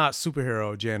 Well, they're not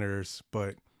superhero janitors,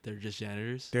 but They're just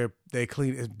janitors? they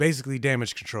clean. It's basically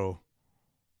damage control.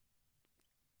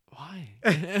 Why?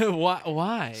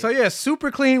 Why? So yeah,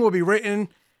 Super Clean will be written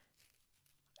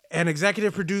and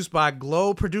executive produced by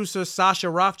Glow producer Sasha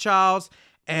Rothschild,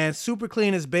 and Super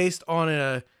Clean is based on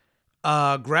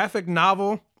a graphic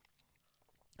novel,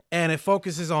 and it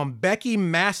focuses on Becky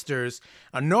Masters,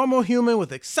 a normal human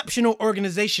with exceptional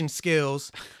organization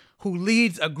skills who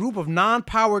leads a group of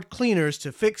non-powered cleaners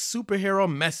to fix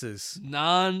superhero messes.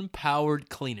 Non-powered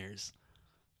cleaners.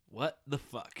 What the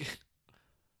fuck?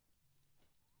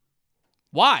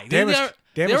 Why? They already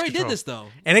control. did this, though.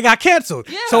 And it got canceled.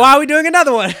 Yeah. So why are we doing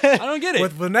another one? I don't get it.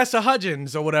 With Vanessa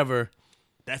Hudgens or whatever.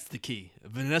 That's the key.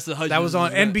 Vanessa Hudgens. That was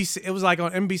on is NBC. It was like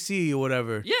on NBC or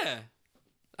whatever. Yeah.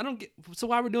 I don't get. So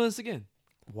why are we doing this again?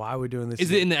 Why are we doing this?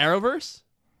 Is it in the Arrowverse?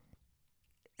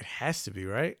 It has to be,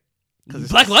 right?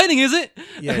 Black Lightning is it?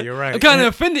 Yeah, you're right. I'm kind of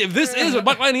offended if this is what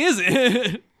Black Lightning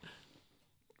isn't.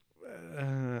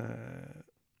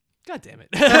 God damn it.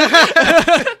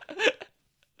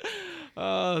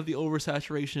 The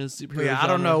oversaturation of superhero. Yeah, I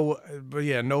don't genre. know, but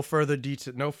yeah, no further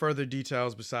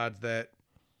details besides that.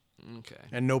 Okay.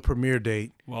 And no premiere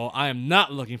date. Well, I am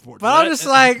not looking forward to But that. I'm just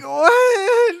like,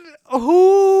 what?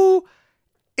 Who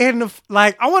in the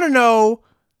I want to know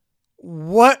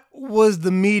what was the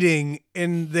meeting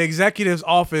in the executive's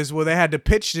office where they had to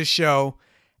pitch this show,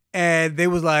 and they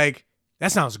was like,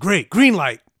 "That sounds great, green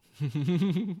light."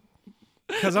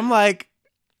 Because I'm like,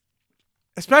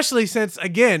 especially since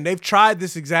again they've tried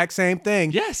this exact same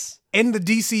thing. Yes. In the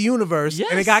DC universe,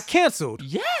 and it got canceled.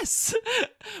 Yes,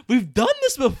 we've done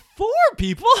this before,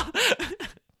 people.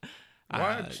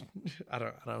 What?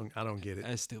 I don't get it.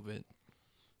 That's stupid.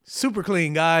 Super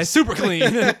Clean, guys. Super Clean.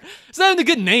 It's not even a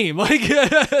good name. Like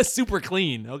Super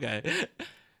Clean. Okay.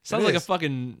 Sounds like a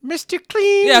fucking Mr.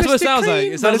 Clean. Yeah, that's what it Mr. sounds like.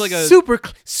 Clean, It sounds but like it's a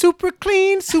super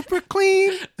clean, super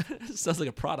clean. Sounds like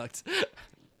a product.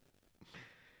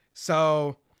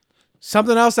 So,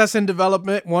 something else that's in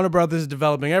development. Warner Brothers is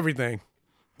developing everything.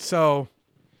 So,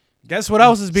 guess what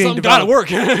else is being Something developed?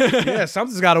 gotta work. Yeah,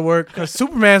 something's got to work because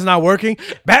Superman's not working,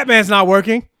 Batman's not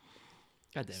working.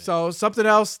 God damn it. So something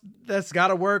else that's got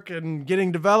to work and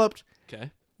getting developed.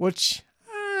 Okay. Which,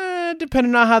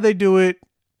 depending on how they do it,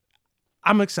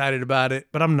 I'm excited about it,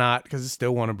 but I'm not because it's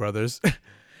still Warner Brothers.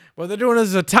 What they're doing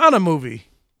is a Zatanna movie.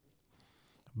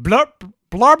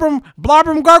 Blarbrum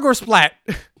Gargle Splat.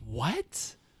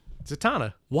 What?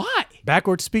 Zatanna. Why?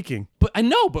 Backwards speaking. But I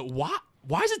know, but why?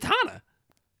 Why Zatanna?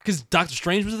 Because Doctor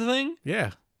Strange was the thing?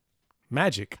 Yeah.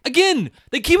 Magic. Again,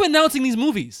 they keep announcing these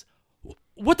movies.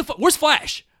 What the fuck? Where's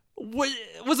Flash?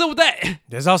 What's up with that?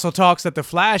 There's also talks that the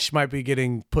Flash might be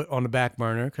getting put on the back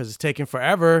burner because it's taking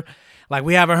forever. Like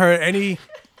we haven't heard any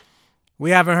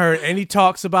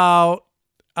talks about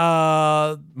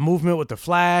movement with the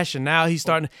Flash, and now he's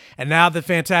starting. And now the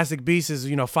Fantastic Beasts is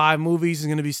 5 movies.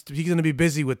 He's gonna be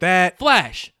busy with that.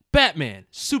 Flash, Batman,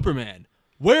 Superman.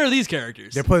 Where are these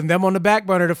characters? They're putting them on the back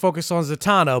burner to focus on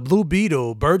Zatanna, Blue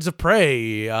Beetle, Birds of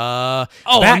Prey, Batgirl,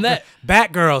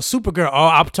 Supergirl. Oh,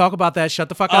 I'll talk about that. Shut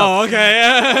the fuck up. Oh, okay.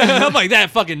 I'm like, that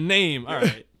fucking name. All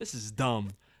right. This is dumb.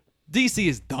 DC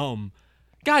is dumb.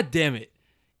 God damn it.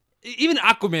 Even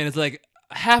Aquaman is like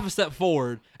half a step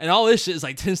forward, and all this shit is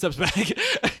like 10 steps back.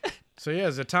 So yeah,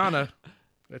 Zatanna,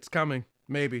 it's coming.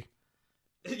 Maybe.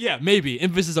 Yeah, maybe.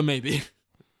 Emphasis on maybe.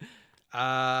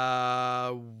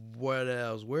 What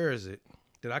else? Where is it?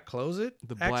 Did I close it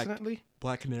accidentally?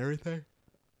 Black Canary thing?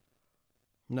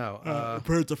 No.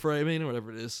 Birds of Prey, or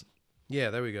whatever it is. Yeah,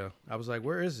 there we go. I was like,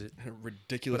 where is it?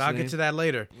 Ridiculous. But I'll name. get to that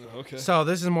later. Okay. So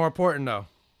this is more important though.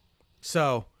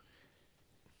 So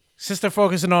since they're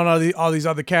focusing on all these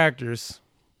other characters,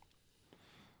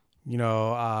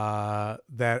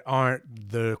 that aren't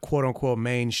the quote unquote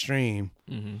mainstream,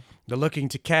 they're looking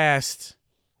to cast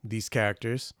these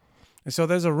characters. And so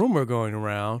there's a rumor going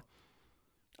around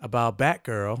about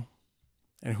Batgirl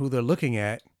and who they're looking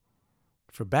at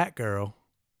for Batgirl.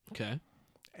 Okay.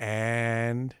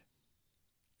 And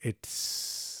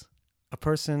it's a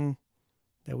person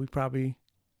that we probably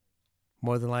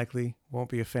more than likely won't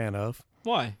be a fan of.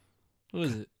 Why? Who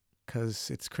is it? Because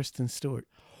it's Kristen Stewart.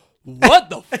 What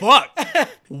the fuck?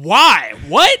 Why?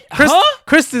 What?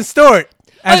 Kristen Stewart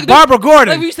as like, Barbara Gordon.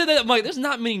 Like when you said that, I'm like, there's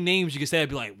not many names you can say. I'd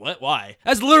be like, what? Why?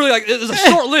 That's literally like, there's a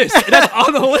short list. And that's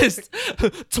on the list.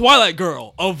 Twilight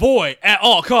Girl, avoid at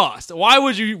all costs. Why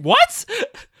would you? What?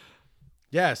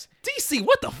 Yes. DC,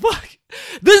 what the fuck?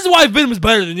 This is why Venom is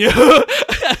better than you.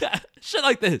 Shit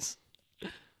like this.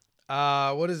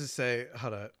 What does it say?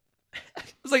 Hold on.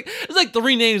 It's like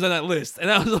 3 names on that list, and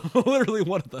that was literally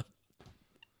one of them.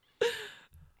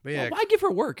 But yeah, why give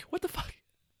her work? What the fuck?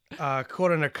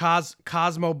 According to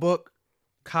Cosmic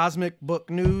Book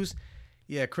News,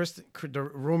 yeah, the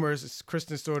rumors is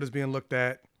Kristen Stewart is being looked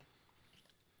at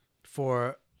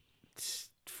for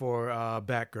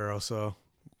Batgirl. So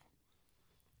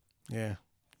yeah,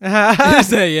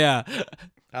 yeah.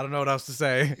 I don't know what else to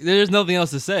say. There's nothing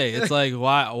else to say. It's like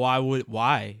why would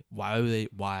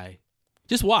they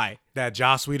just why? That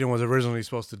Joss Whedon was originally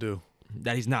supposed to do.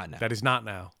 That he's not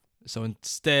now. So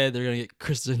instead, they're gonna get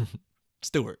Kristen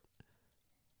Stewart.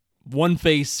 One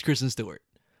face Kristen Stewart.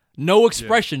 No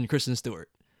expression Kristen Stewart.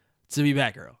 To be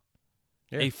Batgirl.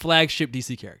 Yeah. A flagship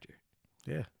DC character.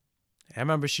 Yeah. I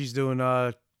remember she's doing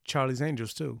Charlie's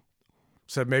Angels too.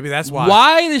 So maybe that's why.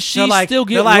 Why does she still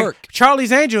get work?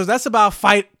 Charlie's Angels, that's about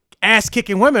ass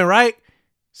kicking women, right?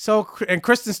 So and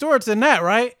Kristen Stewart's in that,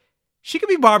 right? She could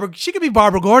be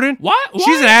Barbara Gordon. Why?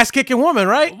 She's an ass kicking woman,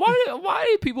 right? Why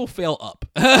do people fail up?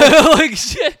 Like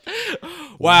shit.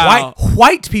 Wow.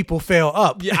 White people fail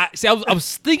up. Yeah. I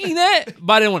was thinking that,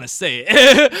 but I didn't want to say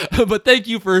it. But thank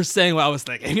you for saying what I was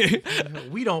thinking.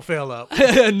 We don't fail up.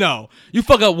 No, you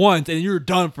fuck up once and you're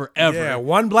done forever. Yeah.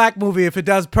 One black movie, if it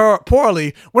does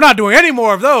poorly, we're not doing any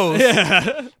more of those.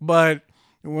 Yeah. But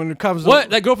when it comes to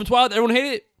that girl from Twilight, everyone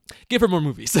hated it. Give her more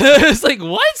movies. It's like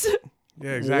what?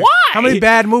 Yeah, exactly. Why? How many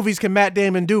bad movies can Matt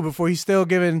Damon do before he's still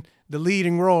given the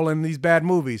leading role in these bad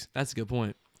movies? That's a good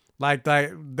point. Like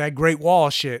that Great Wall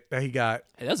shit that he got.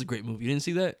 Hey, that's a great movie. You didn't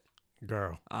see that?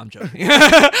 Girl. I'm joking.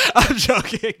 I'm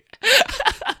joking.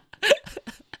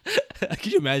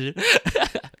 Can you imagine?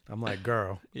 I'm like,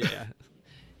 girl. Yeah.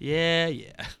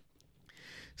 Yeah.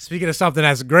 Speaking of something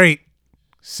that's great.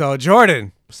 So,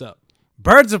 Jordan. What's up?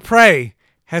 Birds of Prey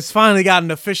has finally got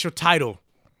an official title.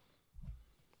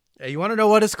 Hey, you want to know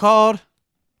what it's called?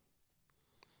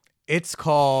 It's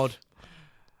called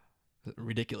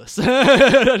ridiculous.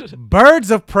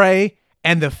 Birds of Prey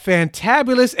and the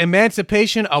Fantabulous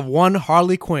Emancipation of One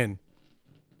Harley Quinn.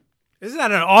 Isn't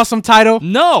that an awesome title?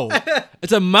 No.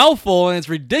 It's a mouthful and it's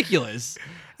ridiculous.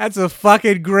 That's a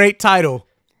fucking great title.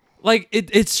 Like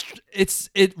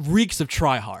it reeks of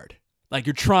try hard. Like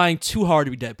you're trying too hard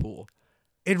to be Deadpool.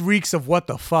 It reeks of what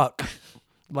the fuck.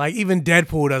 Like even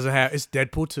Deadpool doesn't have. It's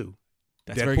Deadpool 2.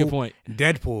 That's a very good point.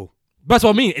 Deadpool. That's what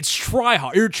I mean. It's try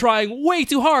hard. You're trying way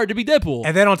too hard to be Deadpool.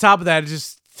 And then on top of that, it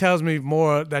just tells me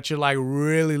more that you're like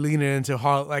really leaning into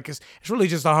Harley. Like it's really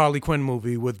just a Harley Quinn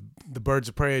movie with the Birds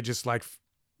of Prey just like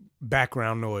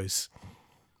background noise.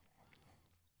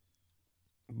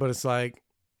 But it's like,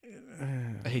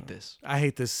 I hate this. I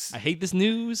hate this. I hate this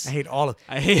news. I hate all of.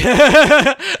 I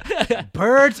hate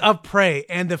Birds of Prey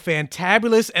and the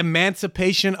Fantabulous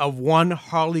Emancipation of One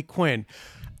Harley Quinn.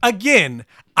 Again,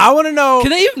 I want to know.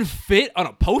 Can they even fit on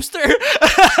a poster?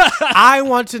 I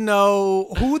want to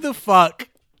know who the fuck.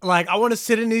 Like, I want to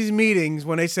sit in these meetings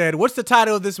when they said, "What's the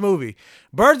title of this movie?"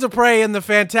 Birds of Prey and the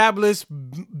Fantabulous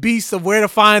Beasts of Where to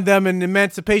Find Them and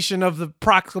Emancipation of the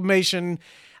Proclamation.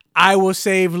 I will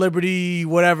save liberty,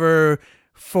 whatever,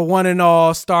 for one and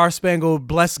all. Star Spangled,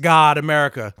 bless God,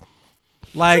 America.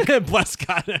 Like, bless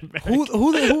God, America.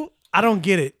 Who? I don't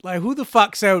get it. Like, who the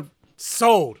fuck said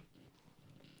sold?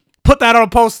 Put that on a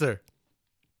poster.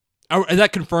 Is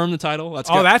that confirmed, the title?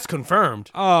 That's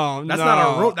confirmed. Oh, that's no.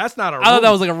 not a. That's not a. I thought that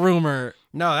was like a rumor.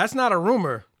 No, that's not a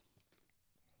rumor.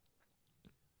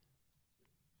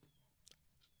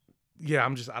 Yeah,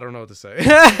 I don't know what to say.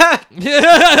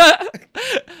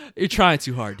 You're trying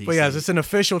too hard, DC. But yes, it's an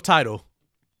official title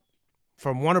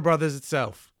from Warner Brothers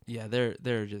itself. Yeah,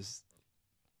 they're just.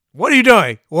 What are you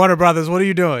doing, Warner Brothers? What are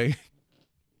you doing?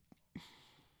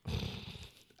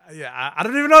 Yeah, I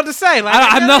don't even know what to say. Like,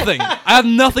 I have nothing. I have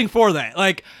nothing for that.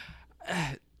 Like,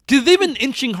 dude, they've been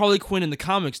inching Harley Quinn in the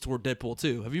comics toward Deadpool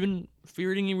too. Have you been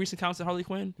reading any recent comics of Harley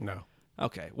Quinn? No.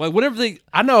 Okay. Well, whenever they,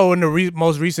 I know in the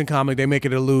most recent comic they make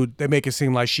it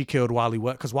seem like she killed Wally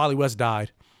West because Wally West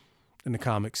died in the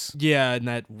comics. Yeah, and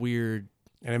that weird.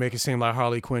 And they make it seem like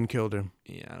Harley Quinn killed him.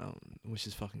 Yeah, which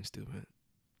is fucking stupid.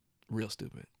 Real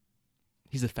stupid.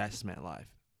 He's the fastest man alive.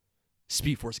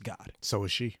 Speed Force God. So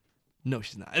is she. No,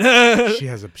 she's not. she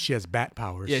has bat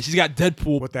powers. Yeah, she's got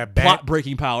Deadpool with that plot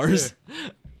breaking powers. Yeah.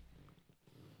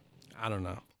 I don't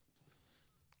know.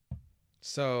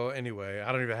 So anyway,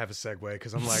 I don't even have a segue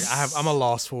because I'm a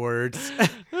lost for words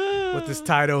with this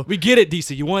title. We get it,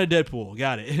 DC. You wanted Deadpool,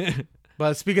 got it.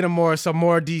 But speaking of some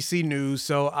more DC news,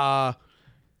 so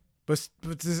but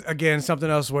this is, again,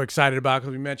 something else we're excited about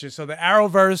because we mentioned the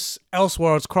Arrowverse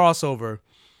Elseworlds crossover.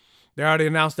 They already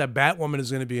announced that Batwoman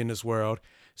is going to be in this world.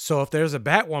 So if there's a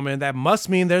Batwoman, that must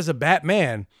mean there's a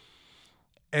Batman.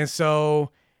 And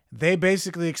so they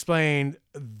basically explained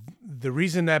the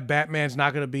reason that Batman's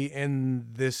not going to be in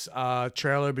this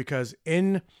trailer because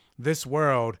in this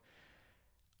world,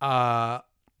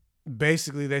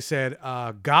 basically they said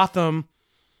Gotham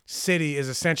City is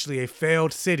essentially a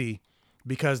failed city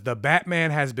because the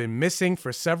Batman has been missing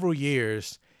for several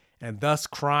years and thus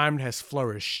crime has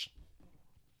flourished.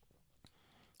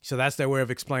 So that's their way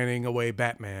of explaining away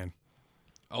Batman.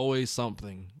 Always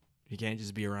something. He can't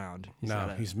just be around.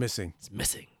 He's missing. He's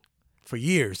missing. For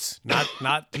years.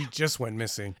 Not he just went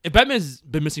missing. If Batman's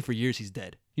been missing for years, he's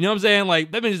dead. You know what I'm saying?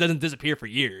 Like, Batman just doesn't disappear for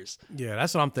years. Yeah,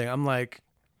 that's what I'm thinking. I'm like,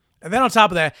 and then on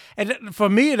top of that, and for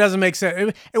me, it doesn't make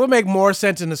sense. It would make more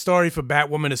sense in the story for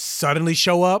Batwoman to suddenly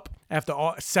show up after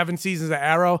all 7 seasons of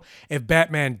Arrow if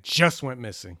Batman just went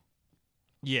missing.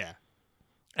 Yeah.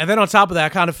 And then on top of that, I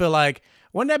kind of feel like,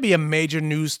 wouldn't that be a major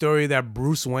news story that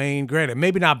Bruce Wayne, granted,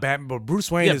 maybe not Batman, but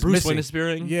Bruce Wayne is Bruce missing. Wayne is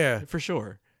disappearing? Yeah. For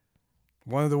sure.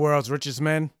 One of the world's richest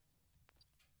men.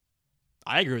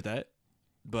 I agree with that.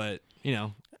 But, you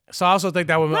know. So I also think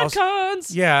that would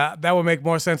that would make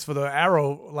more sense for the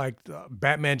Arrow, like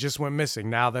Batman just went missing.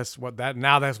 Now that's why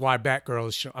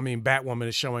Batwoman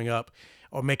is showing up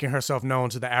or making herself known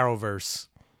to the Arrowverse.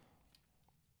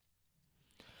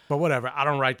 But whatever, I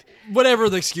don't write. Whatever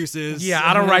the excuse is. Yeah,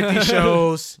 I don't write these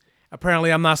shows. Apparently,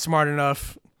 I'm not smart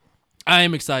enough. I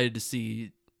am excited to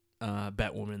see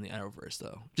Batwoman in the Arrowverse,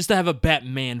 though. Just to have a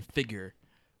Batman figure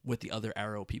with the other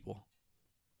Arrow people.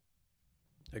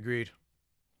 Agreed.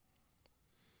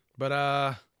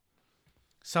 But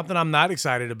something I'm not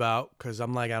excited about because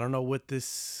I'm like, I don't know what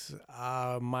this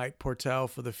might foretell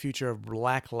for the future of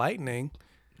Black Lightning.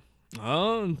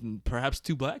 Oh, perhaps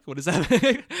too black? What is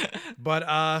that?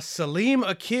 But Salim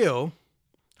Akil,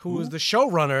 who is the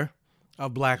showrunner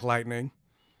of Black Lightning.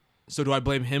 So do I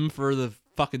blame him for the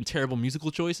fucking terrible musical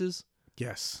choices?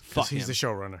 Yes. Fuck he's him. the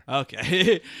showrunner.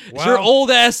 Okay. It's your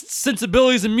old-ass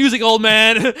sensibilities in music, old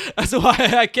man. That's why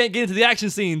I can't get into the action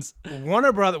scenes.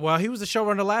 Warner Brothers, well, he was the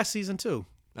showrunner last season, too.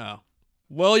 Oh.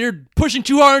 Well, you're pushing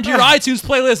too hard into your iTunes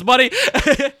playlist, buddy.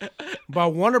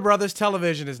 But Warner Brothers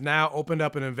Television has now opened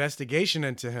up an investigation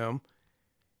into him,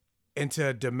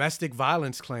 into domestic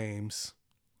violence claims.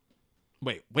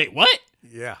 Wait, what?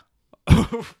 Yeah.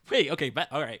 Wait, okay,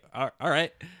 all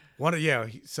right.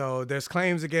 So there's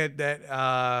claims again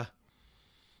that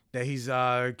he's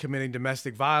committing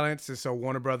domestic violence, and so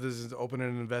Warner Brothers is opening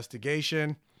an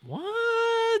investigation.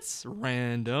 What?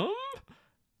 Random?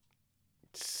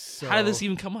 So, how did this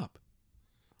even come up?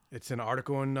 It's an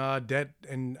article in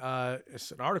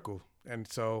it's an article, and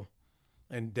so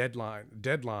And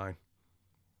Deadline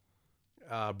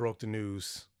broke the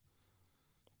news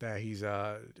that he's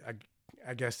I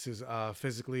guess is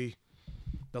physically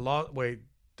the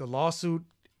lawsuit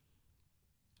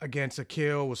against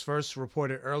Akil was first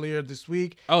reported earlier this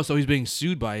week. Oh, so he's being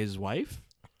sued by his wife?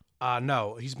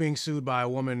 No, he's being sued by a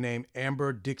woman named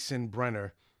Amber Dixon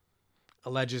Brenner.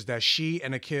 Alleges that she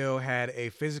and Akil had a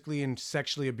physically and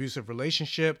sexually abusive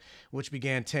relationship, which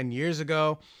began 10 years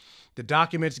ago. The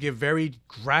documents give very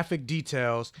graphic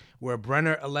details where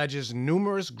Brenner alleges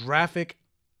numerous graphic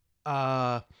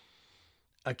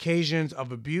occasions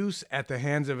of abuse at the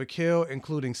hands of Akil,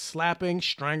 including slapping,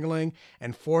 strangling,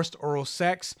 and forced oral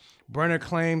sex. Brenner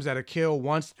claims that Akil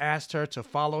once asked her to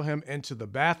follow him into the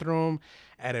bathroom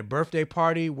at a birthday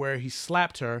party where he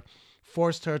slapped her,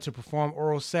 forced her to perform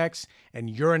oral sex,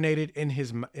 and urinated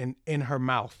in her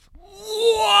mouth.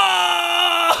 Whoa!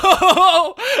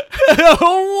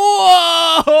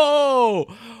 Whoa!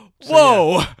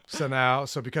 Whoa!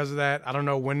 So because of that, I don't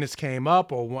know when this came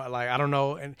up or what, like I don't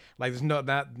know, and like there's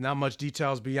not much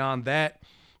details beyond that.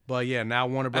 But yeah, now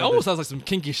Warner It Brothers. almost sounds like some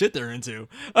kinky shit they're into.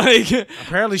 Like,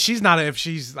 apparently she's not. If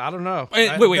she's, I don't know.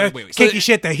 Wait. Kinky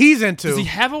shit that he's into. Does he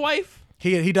have a wife?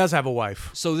 He does have a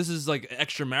wife. So this is like an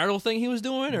extramarital thing he was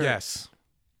doing, or Yes.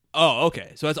 Oh,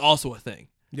 okay. So that's also a thing.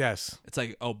 Yes. It's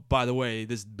like, oh, by the way,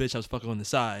 this bitch I was fucking on the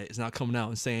side is not coming out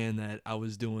and saying that I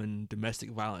was doing domestic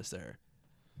violence there.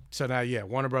 So now, yeah,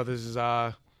 Warner Brothers is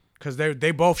because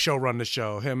they both show run the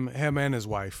show. Him and his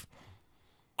wife.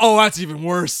 Oh, that's even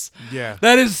worse. Yeah.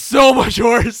 That is so much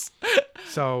worse.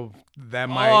 So that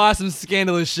might. Oh, that's some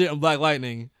scandalous shit on Black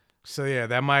Lightning. So yeah,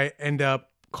 that might end up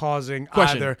causing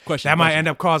Question. end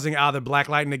up causing either Black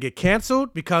Lightning to get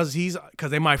canceled because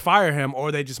they might fire him,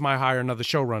 or they just might hire another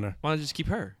showrunner. Why not just keep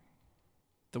her,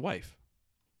 the wife?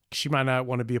 She might not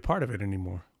want to be a part of it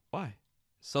anymore. Why?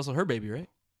 It's also her baby, right?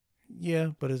 Yeah,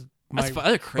 but it That's might, they're a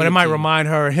but it creative might team. remind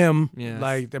her of him. Yeah.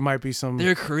 Like there might be some.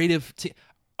 They're a creative team.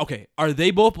 Okay, are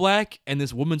they both black and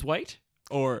this woman's white?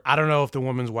 Or I don't know if the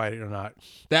woman's white or not.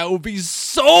 That would be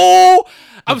so.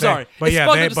 I'm But sorry, but It's yeah,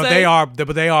 fucked up to say,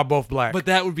 they are both black. But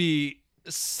that would be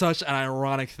such an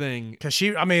ironic thing. Because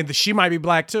she might be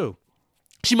black too.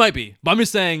 She might be, but I'm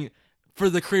just saying, for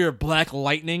the creator of Black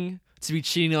Lightning to be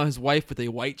cheating on his wife with a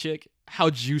white chick, how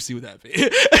juicy would that be?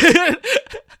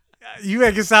 You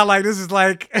make it sound like this is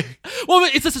like. Well,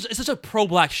 it's such a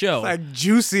pro-black show. It's like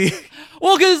juicy.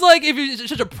 Well, because like if it's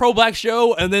such a pro-black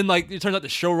show, and then like it turns out the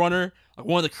showrunner, like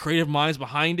one of the creative minds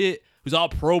behind it, who's all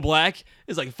pro-black,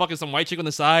 is like fucking some white chick on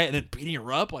the side and then beating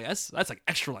her up. Like that's like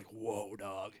extra. Like whoa,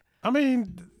 dog. I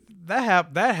mean, that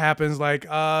happens. Like,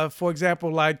 for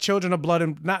example, like Children of Blood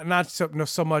and not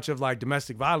so much of like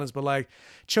domestic violence, but like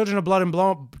Children of Blood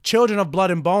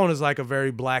and Bone is like a very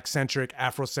black centric,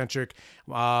 Afrocentric,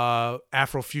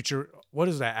 Afrofuture. What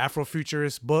is that?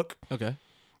 Afrofuturist book. Okay.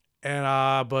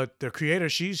 And but the creator,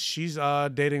 she's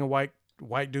dating a white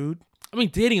dude. I mean,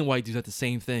 dating a white dude's not the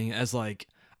same thing as like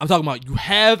I'm talking about. You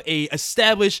have a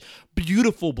established,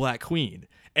 beautiful black queen,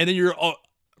 and then you're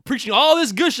preaching all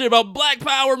this good shit about black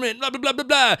empowerment, blah blah blah blah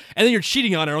blah, and then you're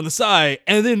cheating on her on the side,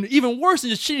 and then even worse than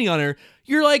just cheating on her,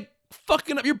 you're like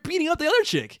fucking up, you're beating up the other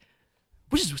chick,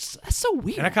 which is that's so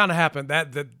weird. And that kind of happened.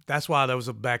 That's why there was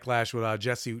a backlash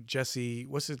with Jesse.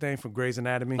 What's his name from Grey's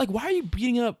Anatomy? Like, why are you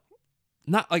beating up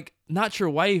not your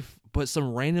wife, but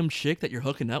some random chick that you're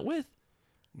hooking up with?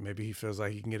 Maybe he feels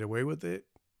like he can get away with it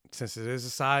since it's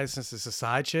a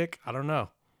side chick. I don't know.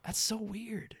 That's so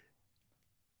weird.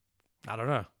 I don't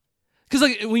know. Because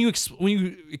like when you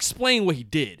explain what he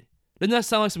did, doesn't that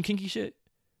sound like some kinky shit?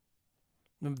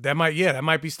 That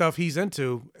might be stuff he's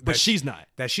into. But she's not.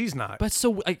 That she's not. But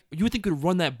so like you would think you could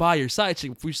run that by your side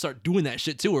chick if we start doing that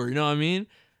shit to her. You know what I mean?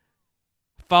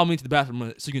 Follow me to the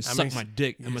bathroom so you can suck my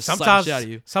dick. I'm gonna slap the shit out of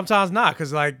you. Sometimes not,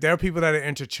 because like there are people that are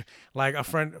into like a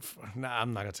friend. Nah,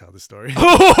 I'm not gonna tell the story.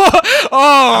 Scandalous.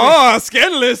 I was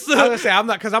gonna say I'm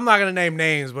not gonna name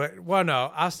names, but well,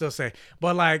 no, I'll still say.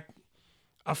 But like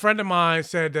a friend of mine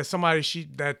said that somebody she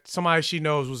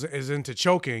knows is into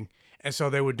choking. And so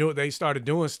they started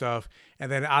doing stuff, and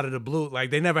then out of the blue,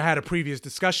 like they never had a previous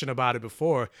discussion about it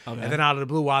before. Okay. And then out of the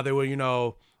blue, while they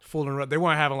were, fooling around, they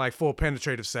weren't having like full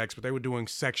penetrative sex, but they were doing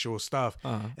sexual stuff.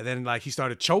 Uh-huh. And then like he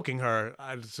started choking her.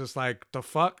 I was just like, the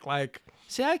fuck? Like,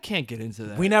 see, I can't get into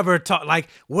that. We never talked, like,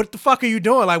 what the fuck are you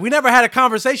doing? Like, we never had a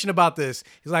conversation about this.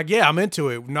 He's like, yeah, I'm into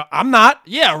it. No, I'm not.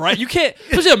 Yeah, right. You can't,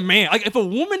 especially a man. Like, if a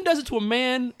woman does it to a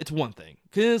man, it's one thing.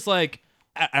 Because it's like,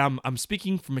 I'm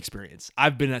speaking from experience.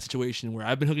 I've been in that situation where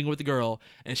I've been hooking with a girl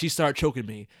and she started choking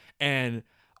me, and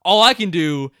all I can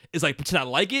do is like pretend I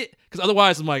like it, because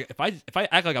otherwise I'm like, if I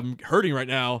act like I'm hurting right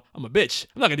now, I'm a bitch.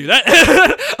 I'm not gonna do that.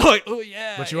 I'm like, oh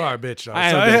yeah. But you are a bitch, though. I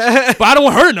am a bitch. But I don't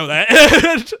want her to know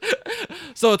that.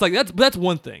 So it's like that's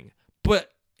one thing.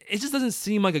 But it just doesn't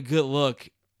seem like a good look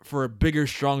for a bigger,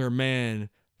 stronger man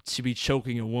to be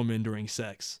choking a woman during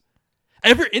sex.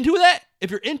 And if you're into that,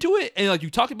 if you're into it and like you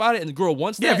talk about it and the girl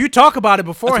wants that, if you talk about it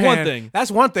beforehand,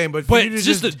 that's one thing. But But for you to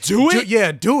just to do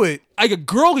it, do it. Like a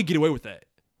girl could get away with that,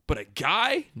 but a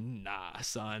guy, nah,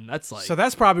 son. That's like So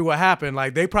that's probably what happened.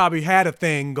 Like they probably had a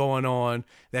thing going on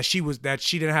that she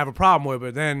didn't have a problem with,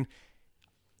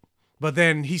 but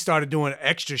then he started doing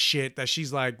extra shit that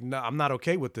she's like, no, I'm not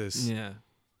okay with this. Yeah.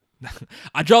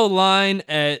 I draw the line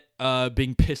at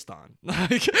being pissed on.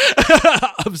 Like,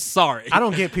 I'm sorry. I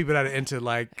don't get people that are into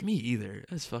like me either.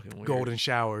 That's fucking weird. Golden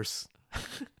showers.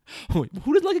 Wait,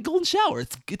 who doesn't like a golden shower?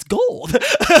 It's gold. No.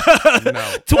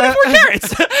 24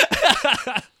 carats.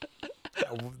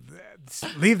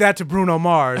 Leave that to Bruno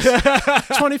Mars.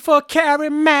 24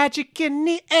 karat magic in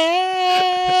the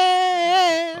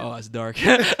air. Oh, that's dark.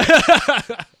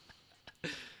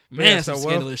 Man, some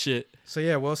scandalous shit. So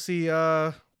yeah, we'll see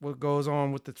what goes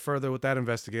on with further with that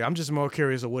investigation. I'm just more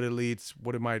curious of what it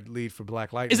might lead for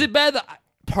Black Lightning. Is it bad that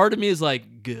part of me is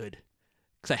like good?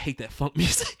 Because I hate that funk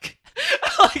music.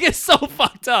 Like it's so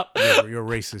fucked up. You're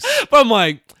racist. But I'm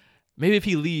like, maybe if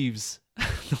he leaves,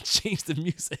 they'll change the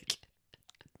music.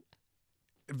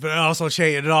 But it also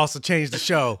changed the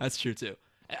show. That's true too.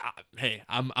 Hey,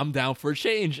 I'm down for a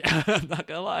change. I'm not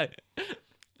gonna lie.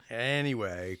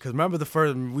 Anyway, because remember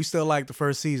we still liked the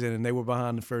first season, and they were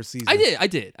behind the first season. I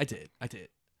did.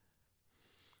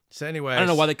 So anyway, I don't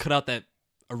know why they cut out that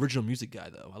original music guy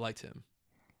though. I liked him.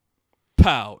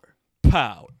 Power.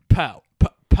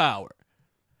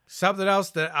 Something else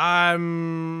that I don't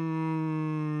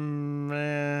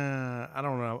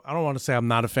know. I don't want to say I'm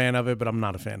not a fan of it, but I'm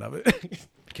not a fan of it.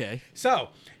 Okay. So,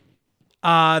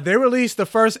 they released the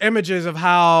first images of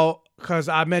how, because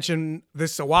I mentioned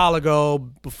this a while ago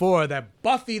before, that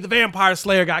Buffy the Vampire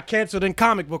Slayer got canceled in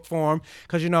comic book form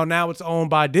because, now it's owned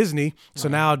by Disney. So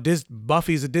now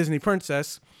Buffy's a Disney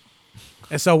princess.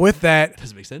 And so with that...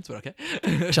 Doesn't make sense, but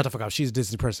okay. Shut the fuck up. She's a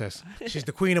Disney princess. She's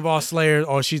the queen of all slayers,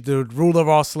 or she's the ruler of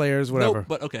all slayers, whatever. Nope,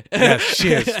 but okay. Yes,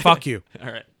 she is. Fuck you. All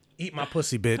right. Eat my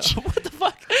pussy, bitch. What the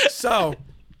fuck? So,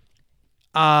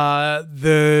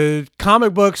 the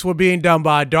comic books were being done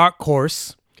by Dark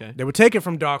Horse. Okay. They were taken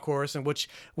from Dark Horse, and which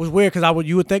was weird because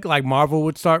you would think like Marvel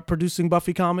would start producing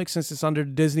Buffy comics since it's under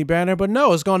the Disney banner, but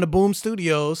no, it's gone to Boom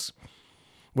Studios,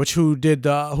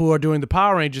 who are doing the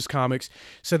Power Rangers comics.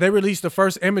 So they released the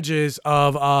first images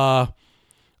of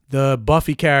the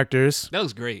Buffy characters. That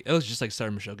was great. It was just like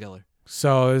Sarah Michelle Gellar.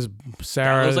 So it's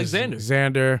Sarah. That was like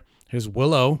Xander. Here's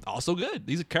Willow. Also good.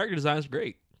 These character designs are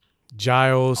great.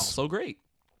 Giles. Also great.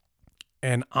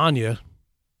 And Anya.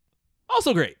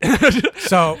 Also great.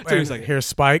 So here's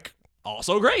Spike.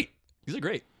 Also great. These are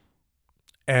great.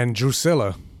 And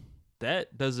Drusilla.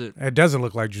 That doesn't. It doesn't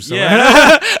look like Drusilla.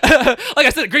 Yeah. Like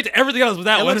I said, great to everything else, but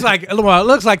that one. It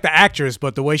looks like the actress,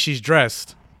 but the way she's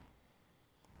dressed.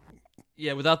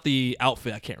 Yeah, without the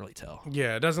outfit, I can't really tell.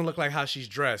 Yeah, it doesn't look like how she's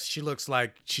dressed. She looks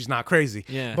like she's not crazy.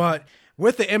 Yeah. But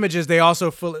with the images, they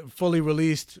also fully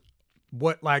released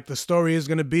what like the story is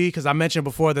going to be, because I mentioned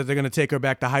before that they're going to take her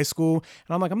back to high school,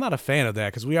 and I'm like, I'm not a fan of that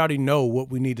because we already know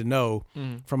what we need to know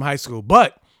from high school.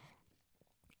 But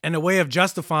in a way of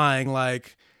justifying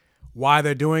like why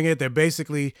they're doing it, they're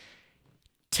basically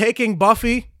taking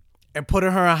Buffy and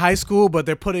putting her in high school, but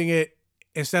they're putting it,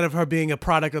 instead of her being a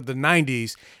product of the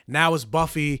 90s, now it's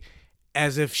Buffy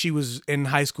as if she was in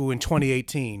high school in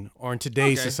 2018 or in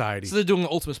today's society. So they're doing the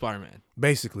Ultimate Spider-Man.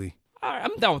 Basically. All right,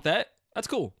 I'm down with that. That's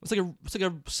cool. It's like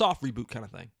a soft reboot kind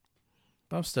of thing.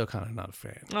 But I'm still kind of not a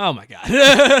fan. Oh my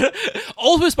god.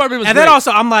 Ultimate Spider-Man was and great. then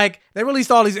also I'm like, they released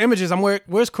all these images.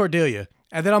 Where's Cordelia?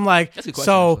 And then I'm like, That's a good question,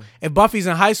 so actually. if Buffy's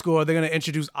in high school, are they going to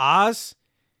introduce Oz?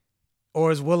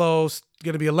 Or is Willow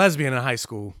going to be a lesbian in high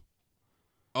school?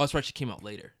 Oh, that's right. She came out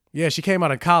later. Yeah, she came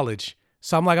out of college.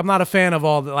 So I'm like, I'm not a fan of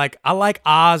all the, like, I like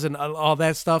Oz and all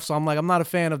that stuff. So I'm like, I'm not a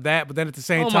fan of that. But then at the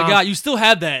same time. Oh my god, you still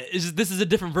have that. This is a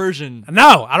different version.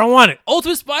 No, I don't want it.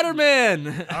 Ultimate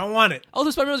Spider-Man. I don't want it.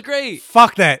 Ultimate Spider-Man was great.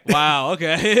 Fuck that. Wow,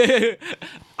 okay.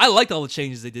 I liked all the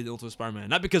changes they did in Ultimate Spider-Man.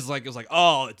 Not because like it was like,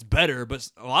 oh, it's better, but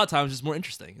a lot of times it's more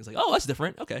interesting. It's like, oh, that's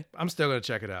different. Okay. I'm still going to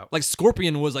check it out. Like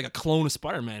Scorpion was like a clone of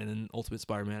Spider-Man in Ultimate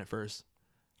Spider-Man at first.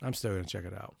 I'm still going to check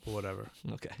it out. But whatever.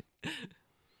 Okay.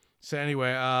 So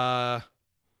anyway, I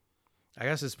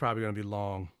guess it's probably going to be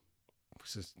long.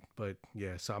 But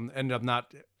yeah, so I'm going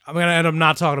to end up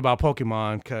not talking about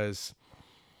Pokemon because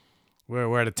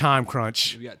We're at a time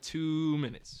crunch. We got 2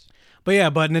 minutes. But yeah,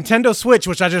 Nintendo Switch,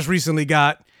 which I just recently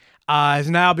got, has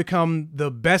now become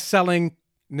the best-selling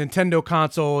Nintendo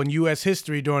console in U.S.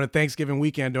 history during the Thanksgiving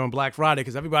weekend during Black Friday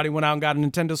because everybody went out and got a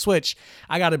Nintendo Switch.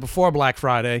 I got it before Black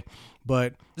Friday,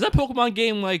 but is that Pokemon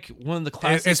game like one of the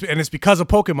classics? And it's because of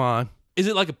Pokemon. Is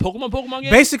it like a Pokemon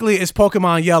game? Basically, it's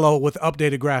Pokemon Yellow with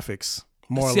updated graphics,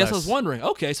 more or less. That's what I was wondering.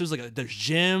 Okay, so there's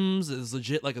gyms, there's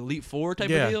legit like Elite Four type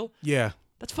of deal. Yeah,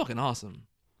 that's fucking awesome.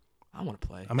 I want to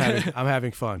play. I'm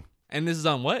having fun. And this is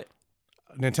on what?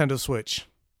 Nintendo Switch.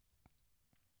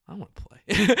 I want to play.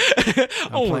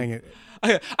 I'm playing it.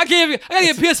 I gotta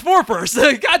get PS4 first.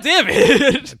 God damn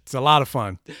it! It's a lot of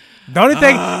fun. The only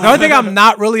thing I'm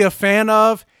not really a fan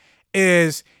of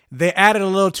is they added a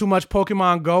little too much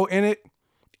Pokemon Go in it,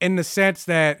 in the sense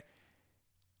that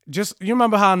you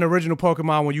remember how in the original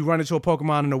Pokemon when you run into a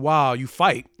Pokemon in the wild, you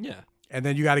fight. Yeah. And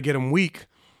then you got to get them weak,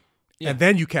 yeah. and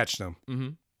then you catch them. Mm-hmm.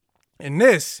 In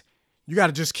this, you got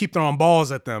to just keep throwing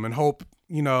balls at them and hope.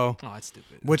 Oh, that's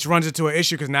stupid. Which runs into an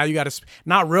issue because now you got to,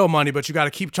 not real money, but you got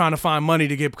to keep trying to find money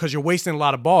to get because you're wasting a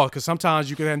lot of balls. Because sometimes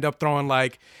you could end up throwing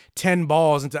like 10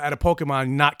 balls at a Pokemon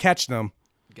and not catch them.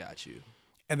 Got you.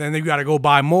 And then you got to go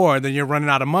buy more. And then you're running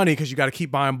out of money because you got to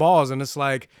keep buying balls. And it's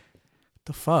like, what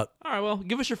the fuck? All right, well,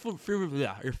 give us your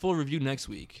full review next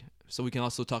week. So we can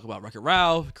also talk about Wreck-It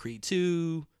Ralph, Creed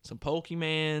 2, some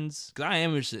Pokemans. Because I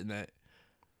am interested in that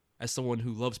as someone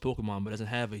who loves Pokemon but doesn't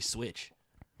have a Switch.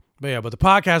 But the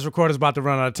podcast recorder is about to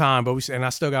run out of time. And I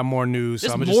still got more news.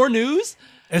 There's more news?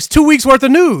 It's 2 weeks worth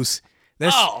of news. You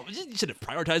should have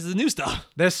prioritized the new stuff.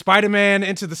 There's Spider-Man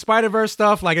Into the Spider-Verse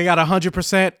stuff. Like, I got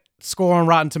 100% score on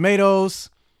Rotten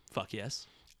Tomatoes. Fuck yes.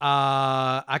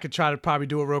 I could try to probably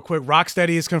do it real quick.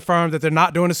 Rocksteady has confirmed that they're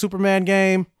not doing a Superman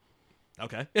game.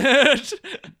 Okay.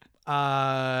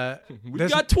 We've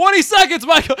got 20 seconds,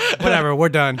 Michael. Whatever, we're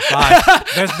done. Bye.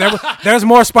 There's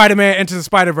more Spider-Man Into the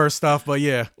Spider-Verse stuff, but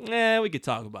yeah. We could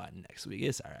talk about it next week.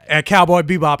 It's all right. And Cowboy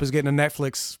Bebop is getting a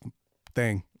Netflix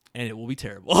thing. And it will be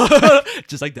terrible.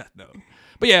 Just like Death Note.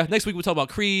 But yeah, next week we'll talk about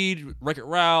Creed, Wreck-It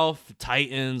Ralph,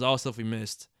 Titans, all stuff we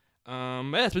missed.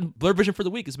 It's been Blurred Vision for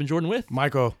the week. It's been Jordan with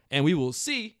Michael. And we will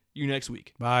see you next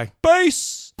week. Bye.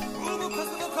 Peace.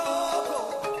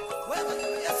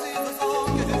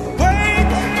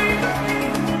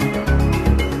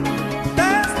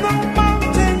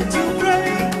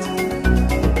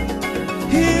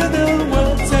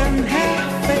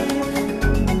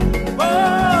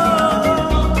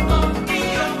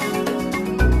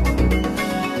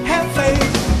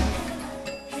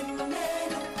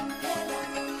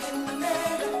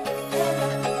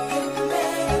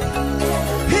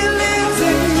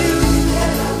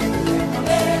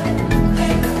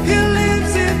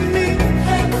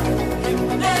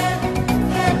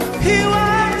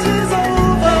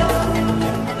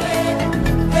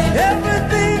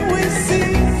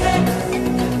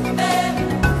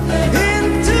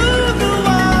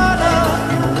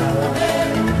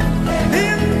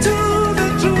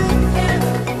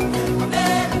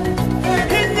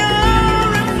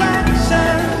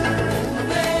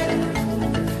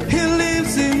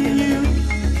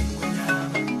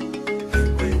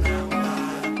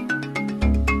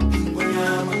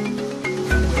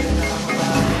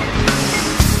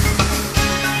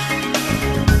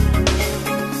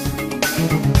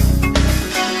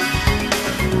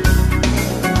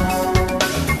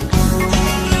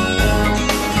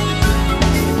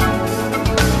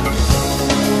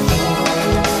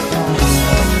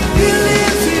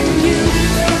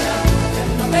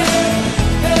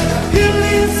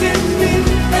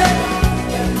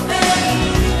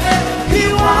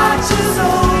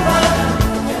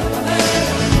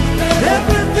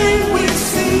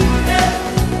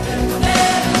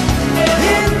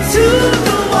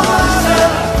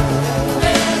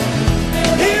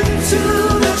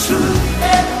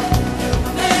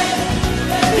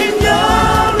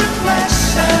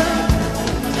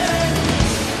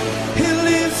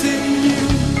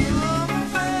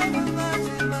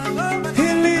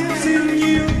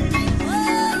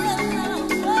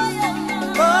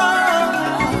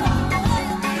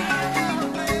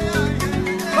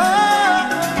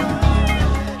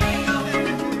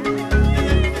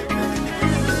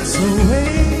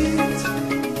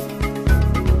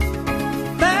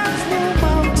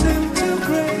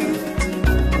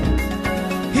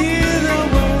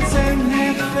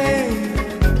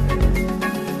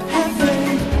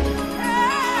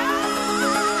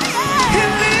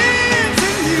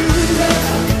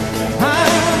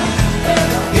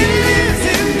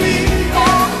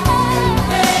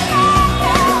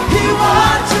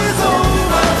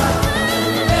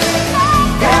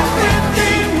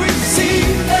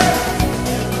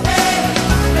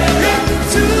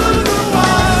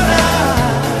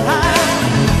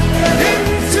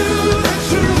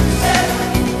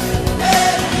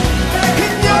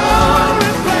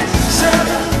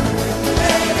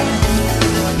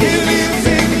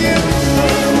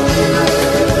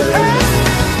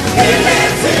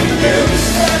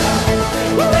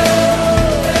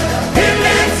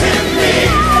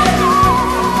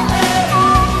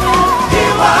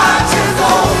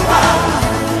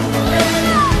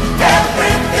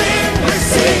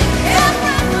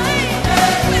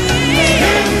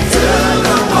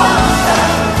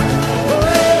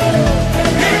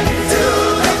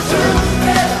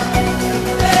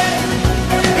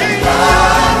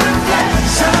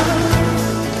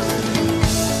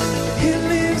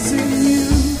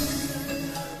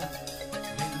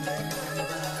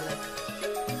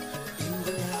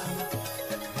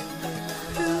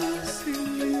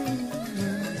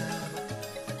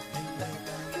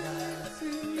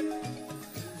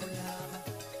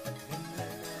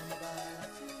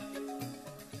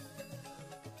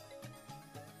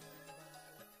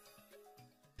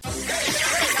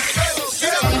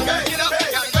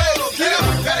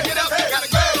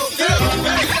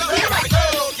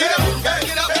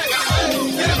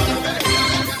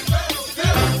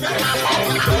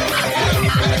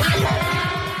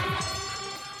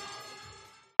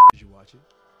 watch it.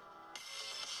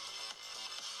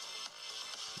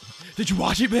 Did you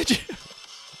watch it, bitch?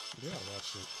 Yeah, I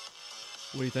watched it.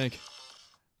 What do you think?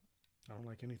 I don't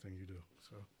like anything you do.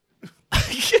 So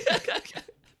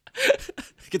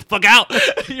get the fuck out.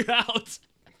 You're out.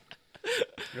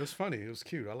 It was funny. It was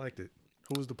cute. I liked it.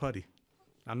 Who was the putty?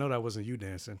 I know that wasn't you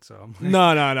dancing. So I'm like,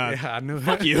 No. Yeah, I knew.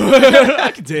 Fuck you.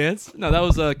 I can dance. No, that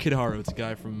was Kid Haru. It's a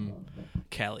guy from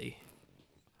Cali.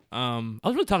 I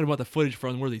was really talking about the footage for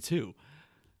Unworthy too,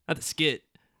 not the skit.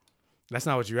 That's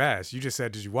not what you asked. You just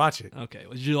said, "Did you watch it?" Okay.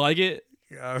 Well, did you like it?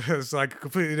 It's like a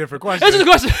completely different question. That's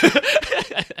just a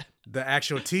question. The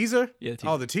actual teaser? Yeah. The teaser.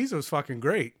 Oh, the teaser was fucking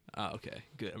great. Oh, okay.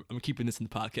 Good. I'm keeping this in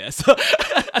the podcast.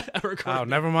 Oh,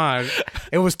 never mind.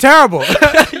 It was terrible.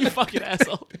 You fucking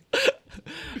asshole.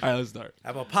 All right, let's start. I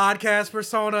have a podcast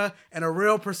persona and a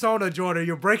real persona, Jordan.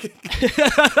 You're breaking.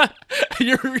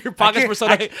 your podcast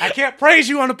persona. I can't praise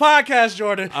you on the podcast,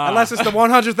 Jordan, unless it's the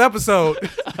 100th episode.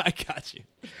 I got you.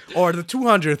 Or the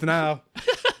 200th now.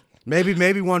 Maybe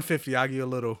 150. I'll give you a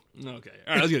little. Okay.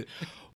 All right, let's get it.